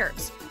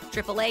tires.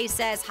 AAA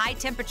says high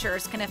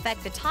temperatures can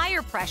affect the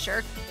tire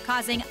pressure,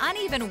 causing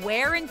uneven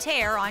wear and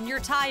tear on your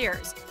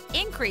tires,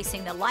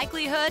 increasing the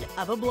likelihood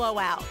of a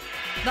blowout.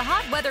 The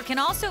hot weather can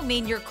also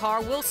mean your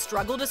car will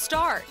struggle to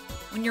start.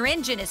 When your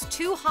engine is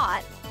too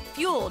hot,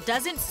 fuel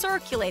doesn't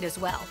circulate as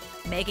well,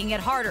 making it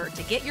harder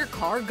to get your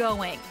car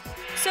going.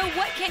 So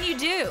what can you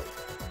do?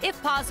 If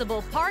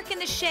possible, park in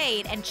the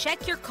shade and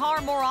check your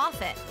car more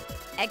often.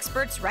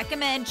 Experts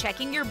recommend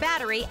checking your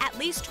battery at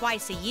least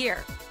twice a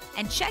year,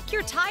 and check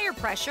your tire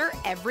pressure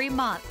every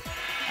month.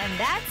 And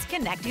that's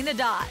connecting the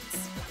dots.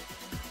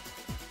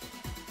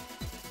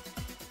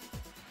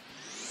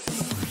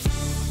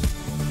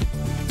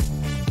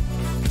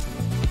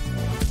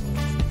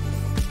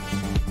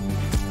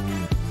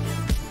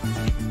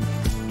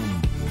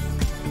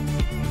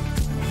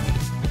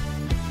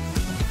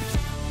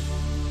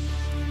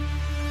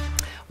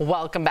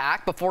 Welcome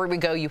back. Before we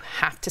go, you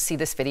have to see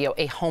this video.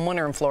 A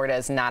homeowner in Florida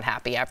is not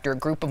happy after a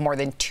group of more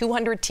than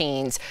 200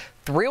 teens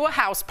threw a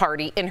house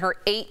party in her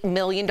 $8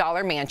 million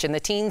mansion. The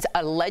teens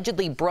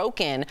allegedly broke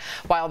in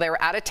while they were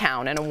out of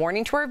town. And a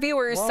warning to our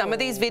viewers, some of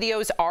these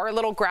videos are a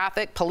little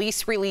graphic.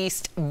 Police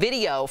released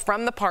video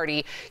from the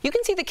party. You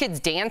can see the kids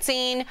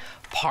dancing,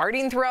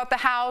 partying throughout the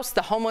house.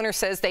 The homeowner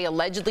says they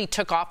allegedly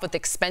took off with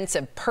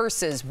expensive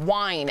purses,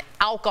 wine,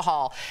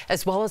 alcohol,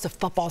 as well as a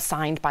football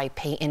signed by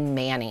Peyton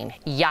Manning.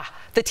 Yeah,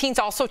 the teens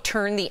also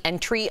turned the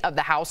entry of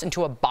the house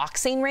into a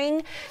boxing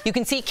ring. You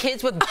can see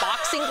kids with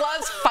boxing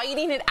gloves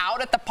fighting it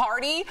out at the party.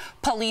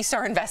 Police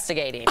are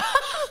investigating.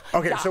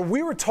 Okay, so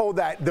we were told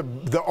that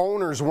the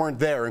owners weren't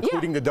there,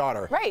 including the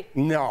daughter. Right.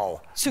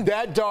 No.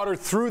 That daughter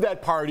threw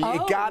that party.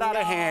 It got out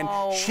of hand.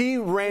 She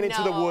ran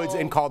into the woods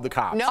and called the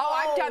cops. No,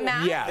 I've done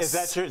that. Yes. Is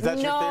that your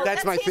theory?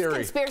 That's my theory.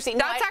 Conspiracy.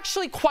 That's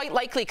actually quite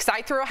likely because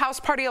I threw a house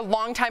party a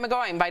long time ago.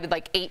 I invited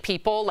like 8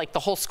 people, like the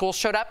whole school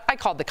showed up. I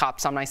called the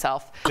cops on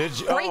myself. Did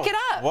you? Break it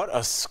up. What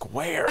a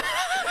square.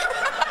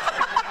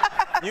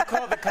 You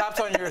called the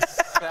cops on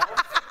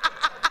yourself?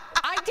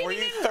 Were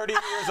you 30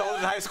 years old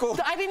in high school?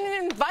 I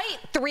didn't invite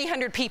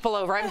 300 people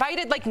over. I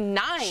invited like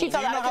 9. Do you know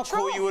how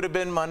cool you would have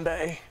been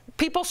Monday?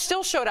 People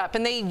still showed up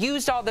and they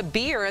used all the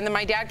beer, and then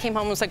my dad came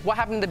home and was like, what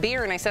happened to the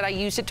beer? And I said, I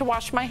used it to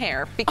wash my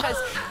hair because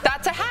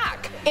that's a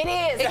hack. It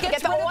is. It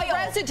gets rid of the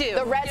residue.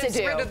 The residue. Gets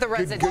rid of the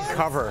residue. Good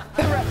cover.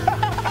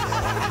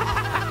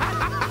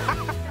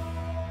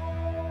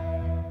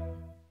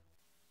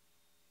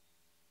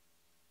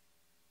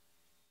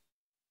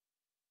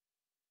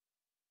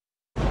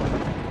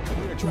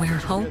 Where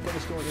hope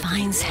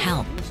finds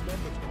help.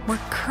 Where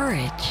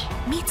courage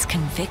meets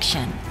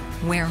conviction.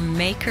 Where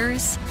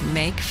makers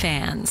make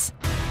fans.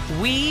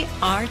 We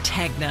are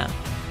Tegna,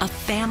 a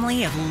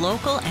family of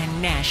local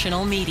and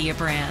national media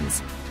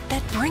brands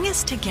that bring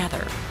us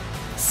together,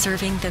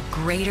 serving the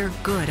greater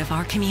good of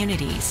our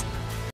communities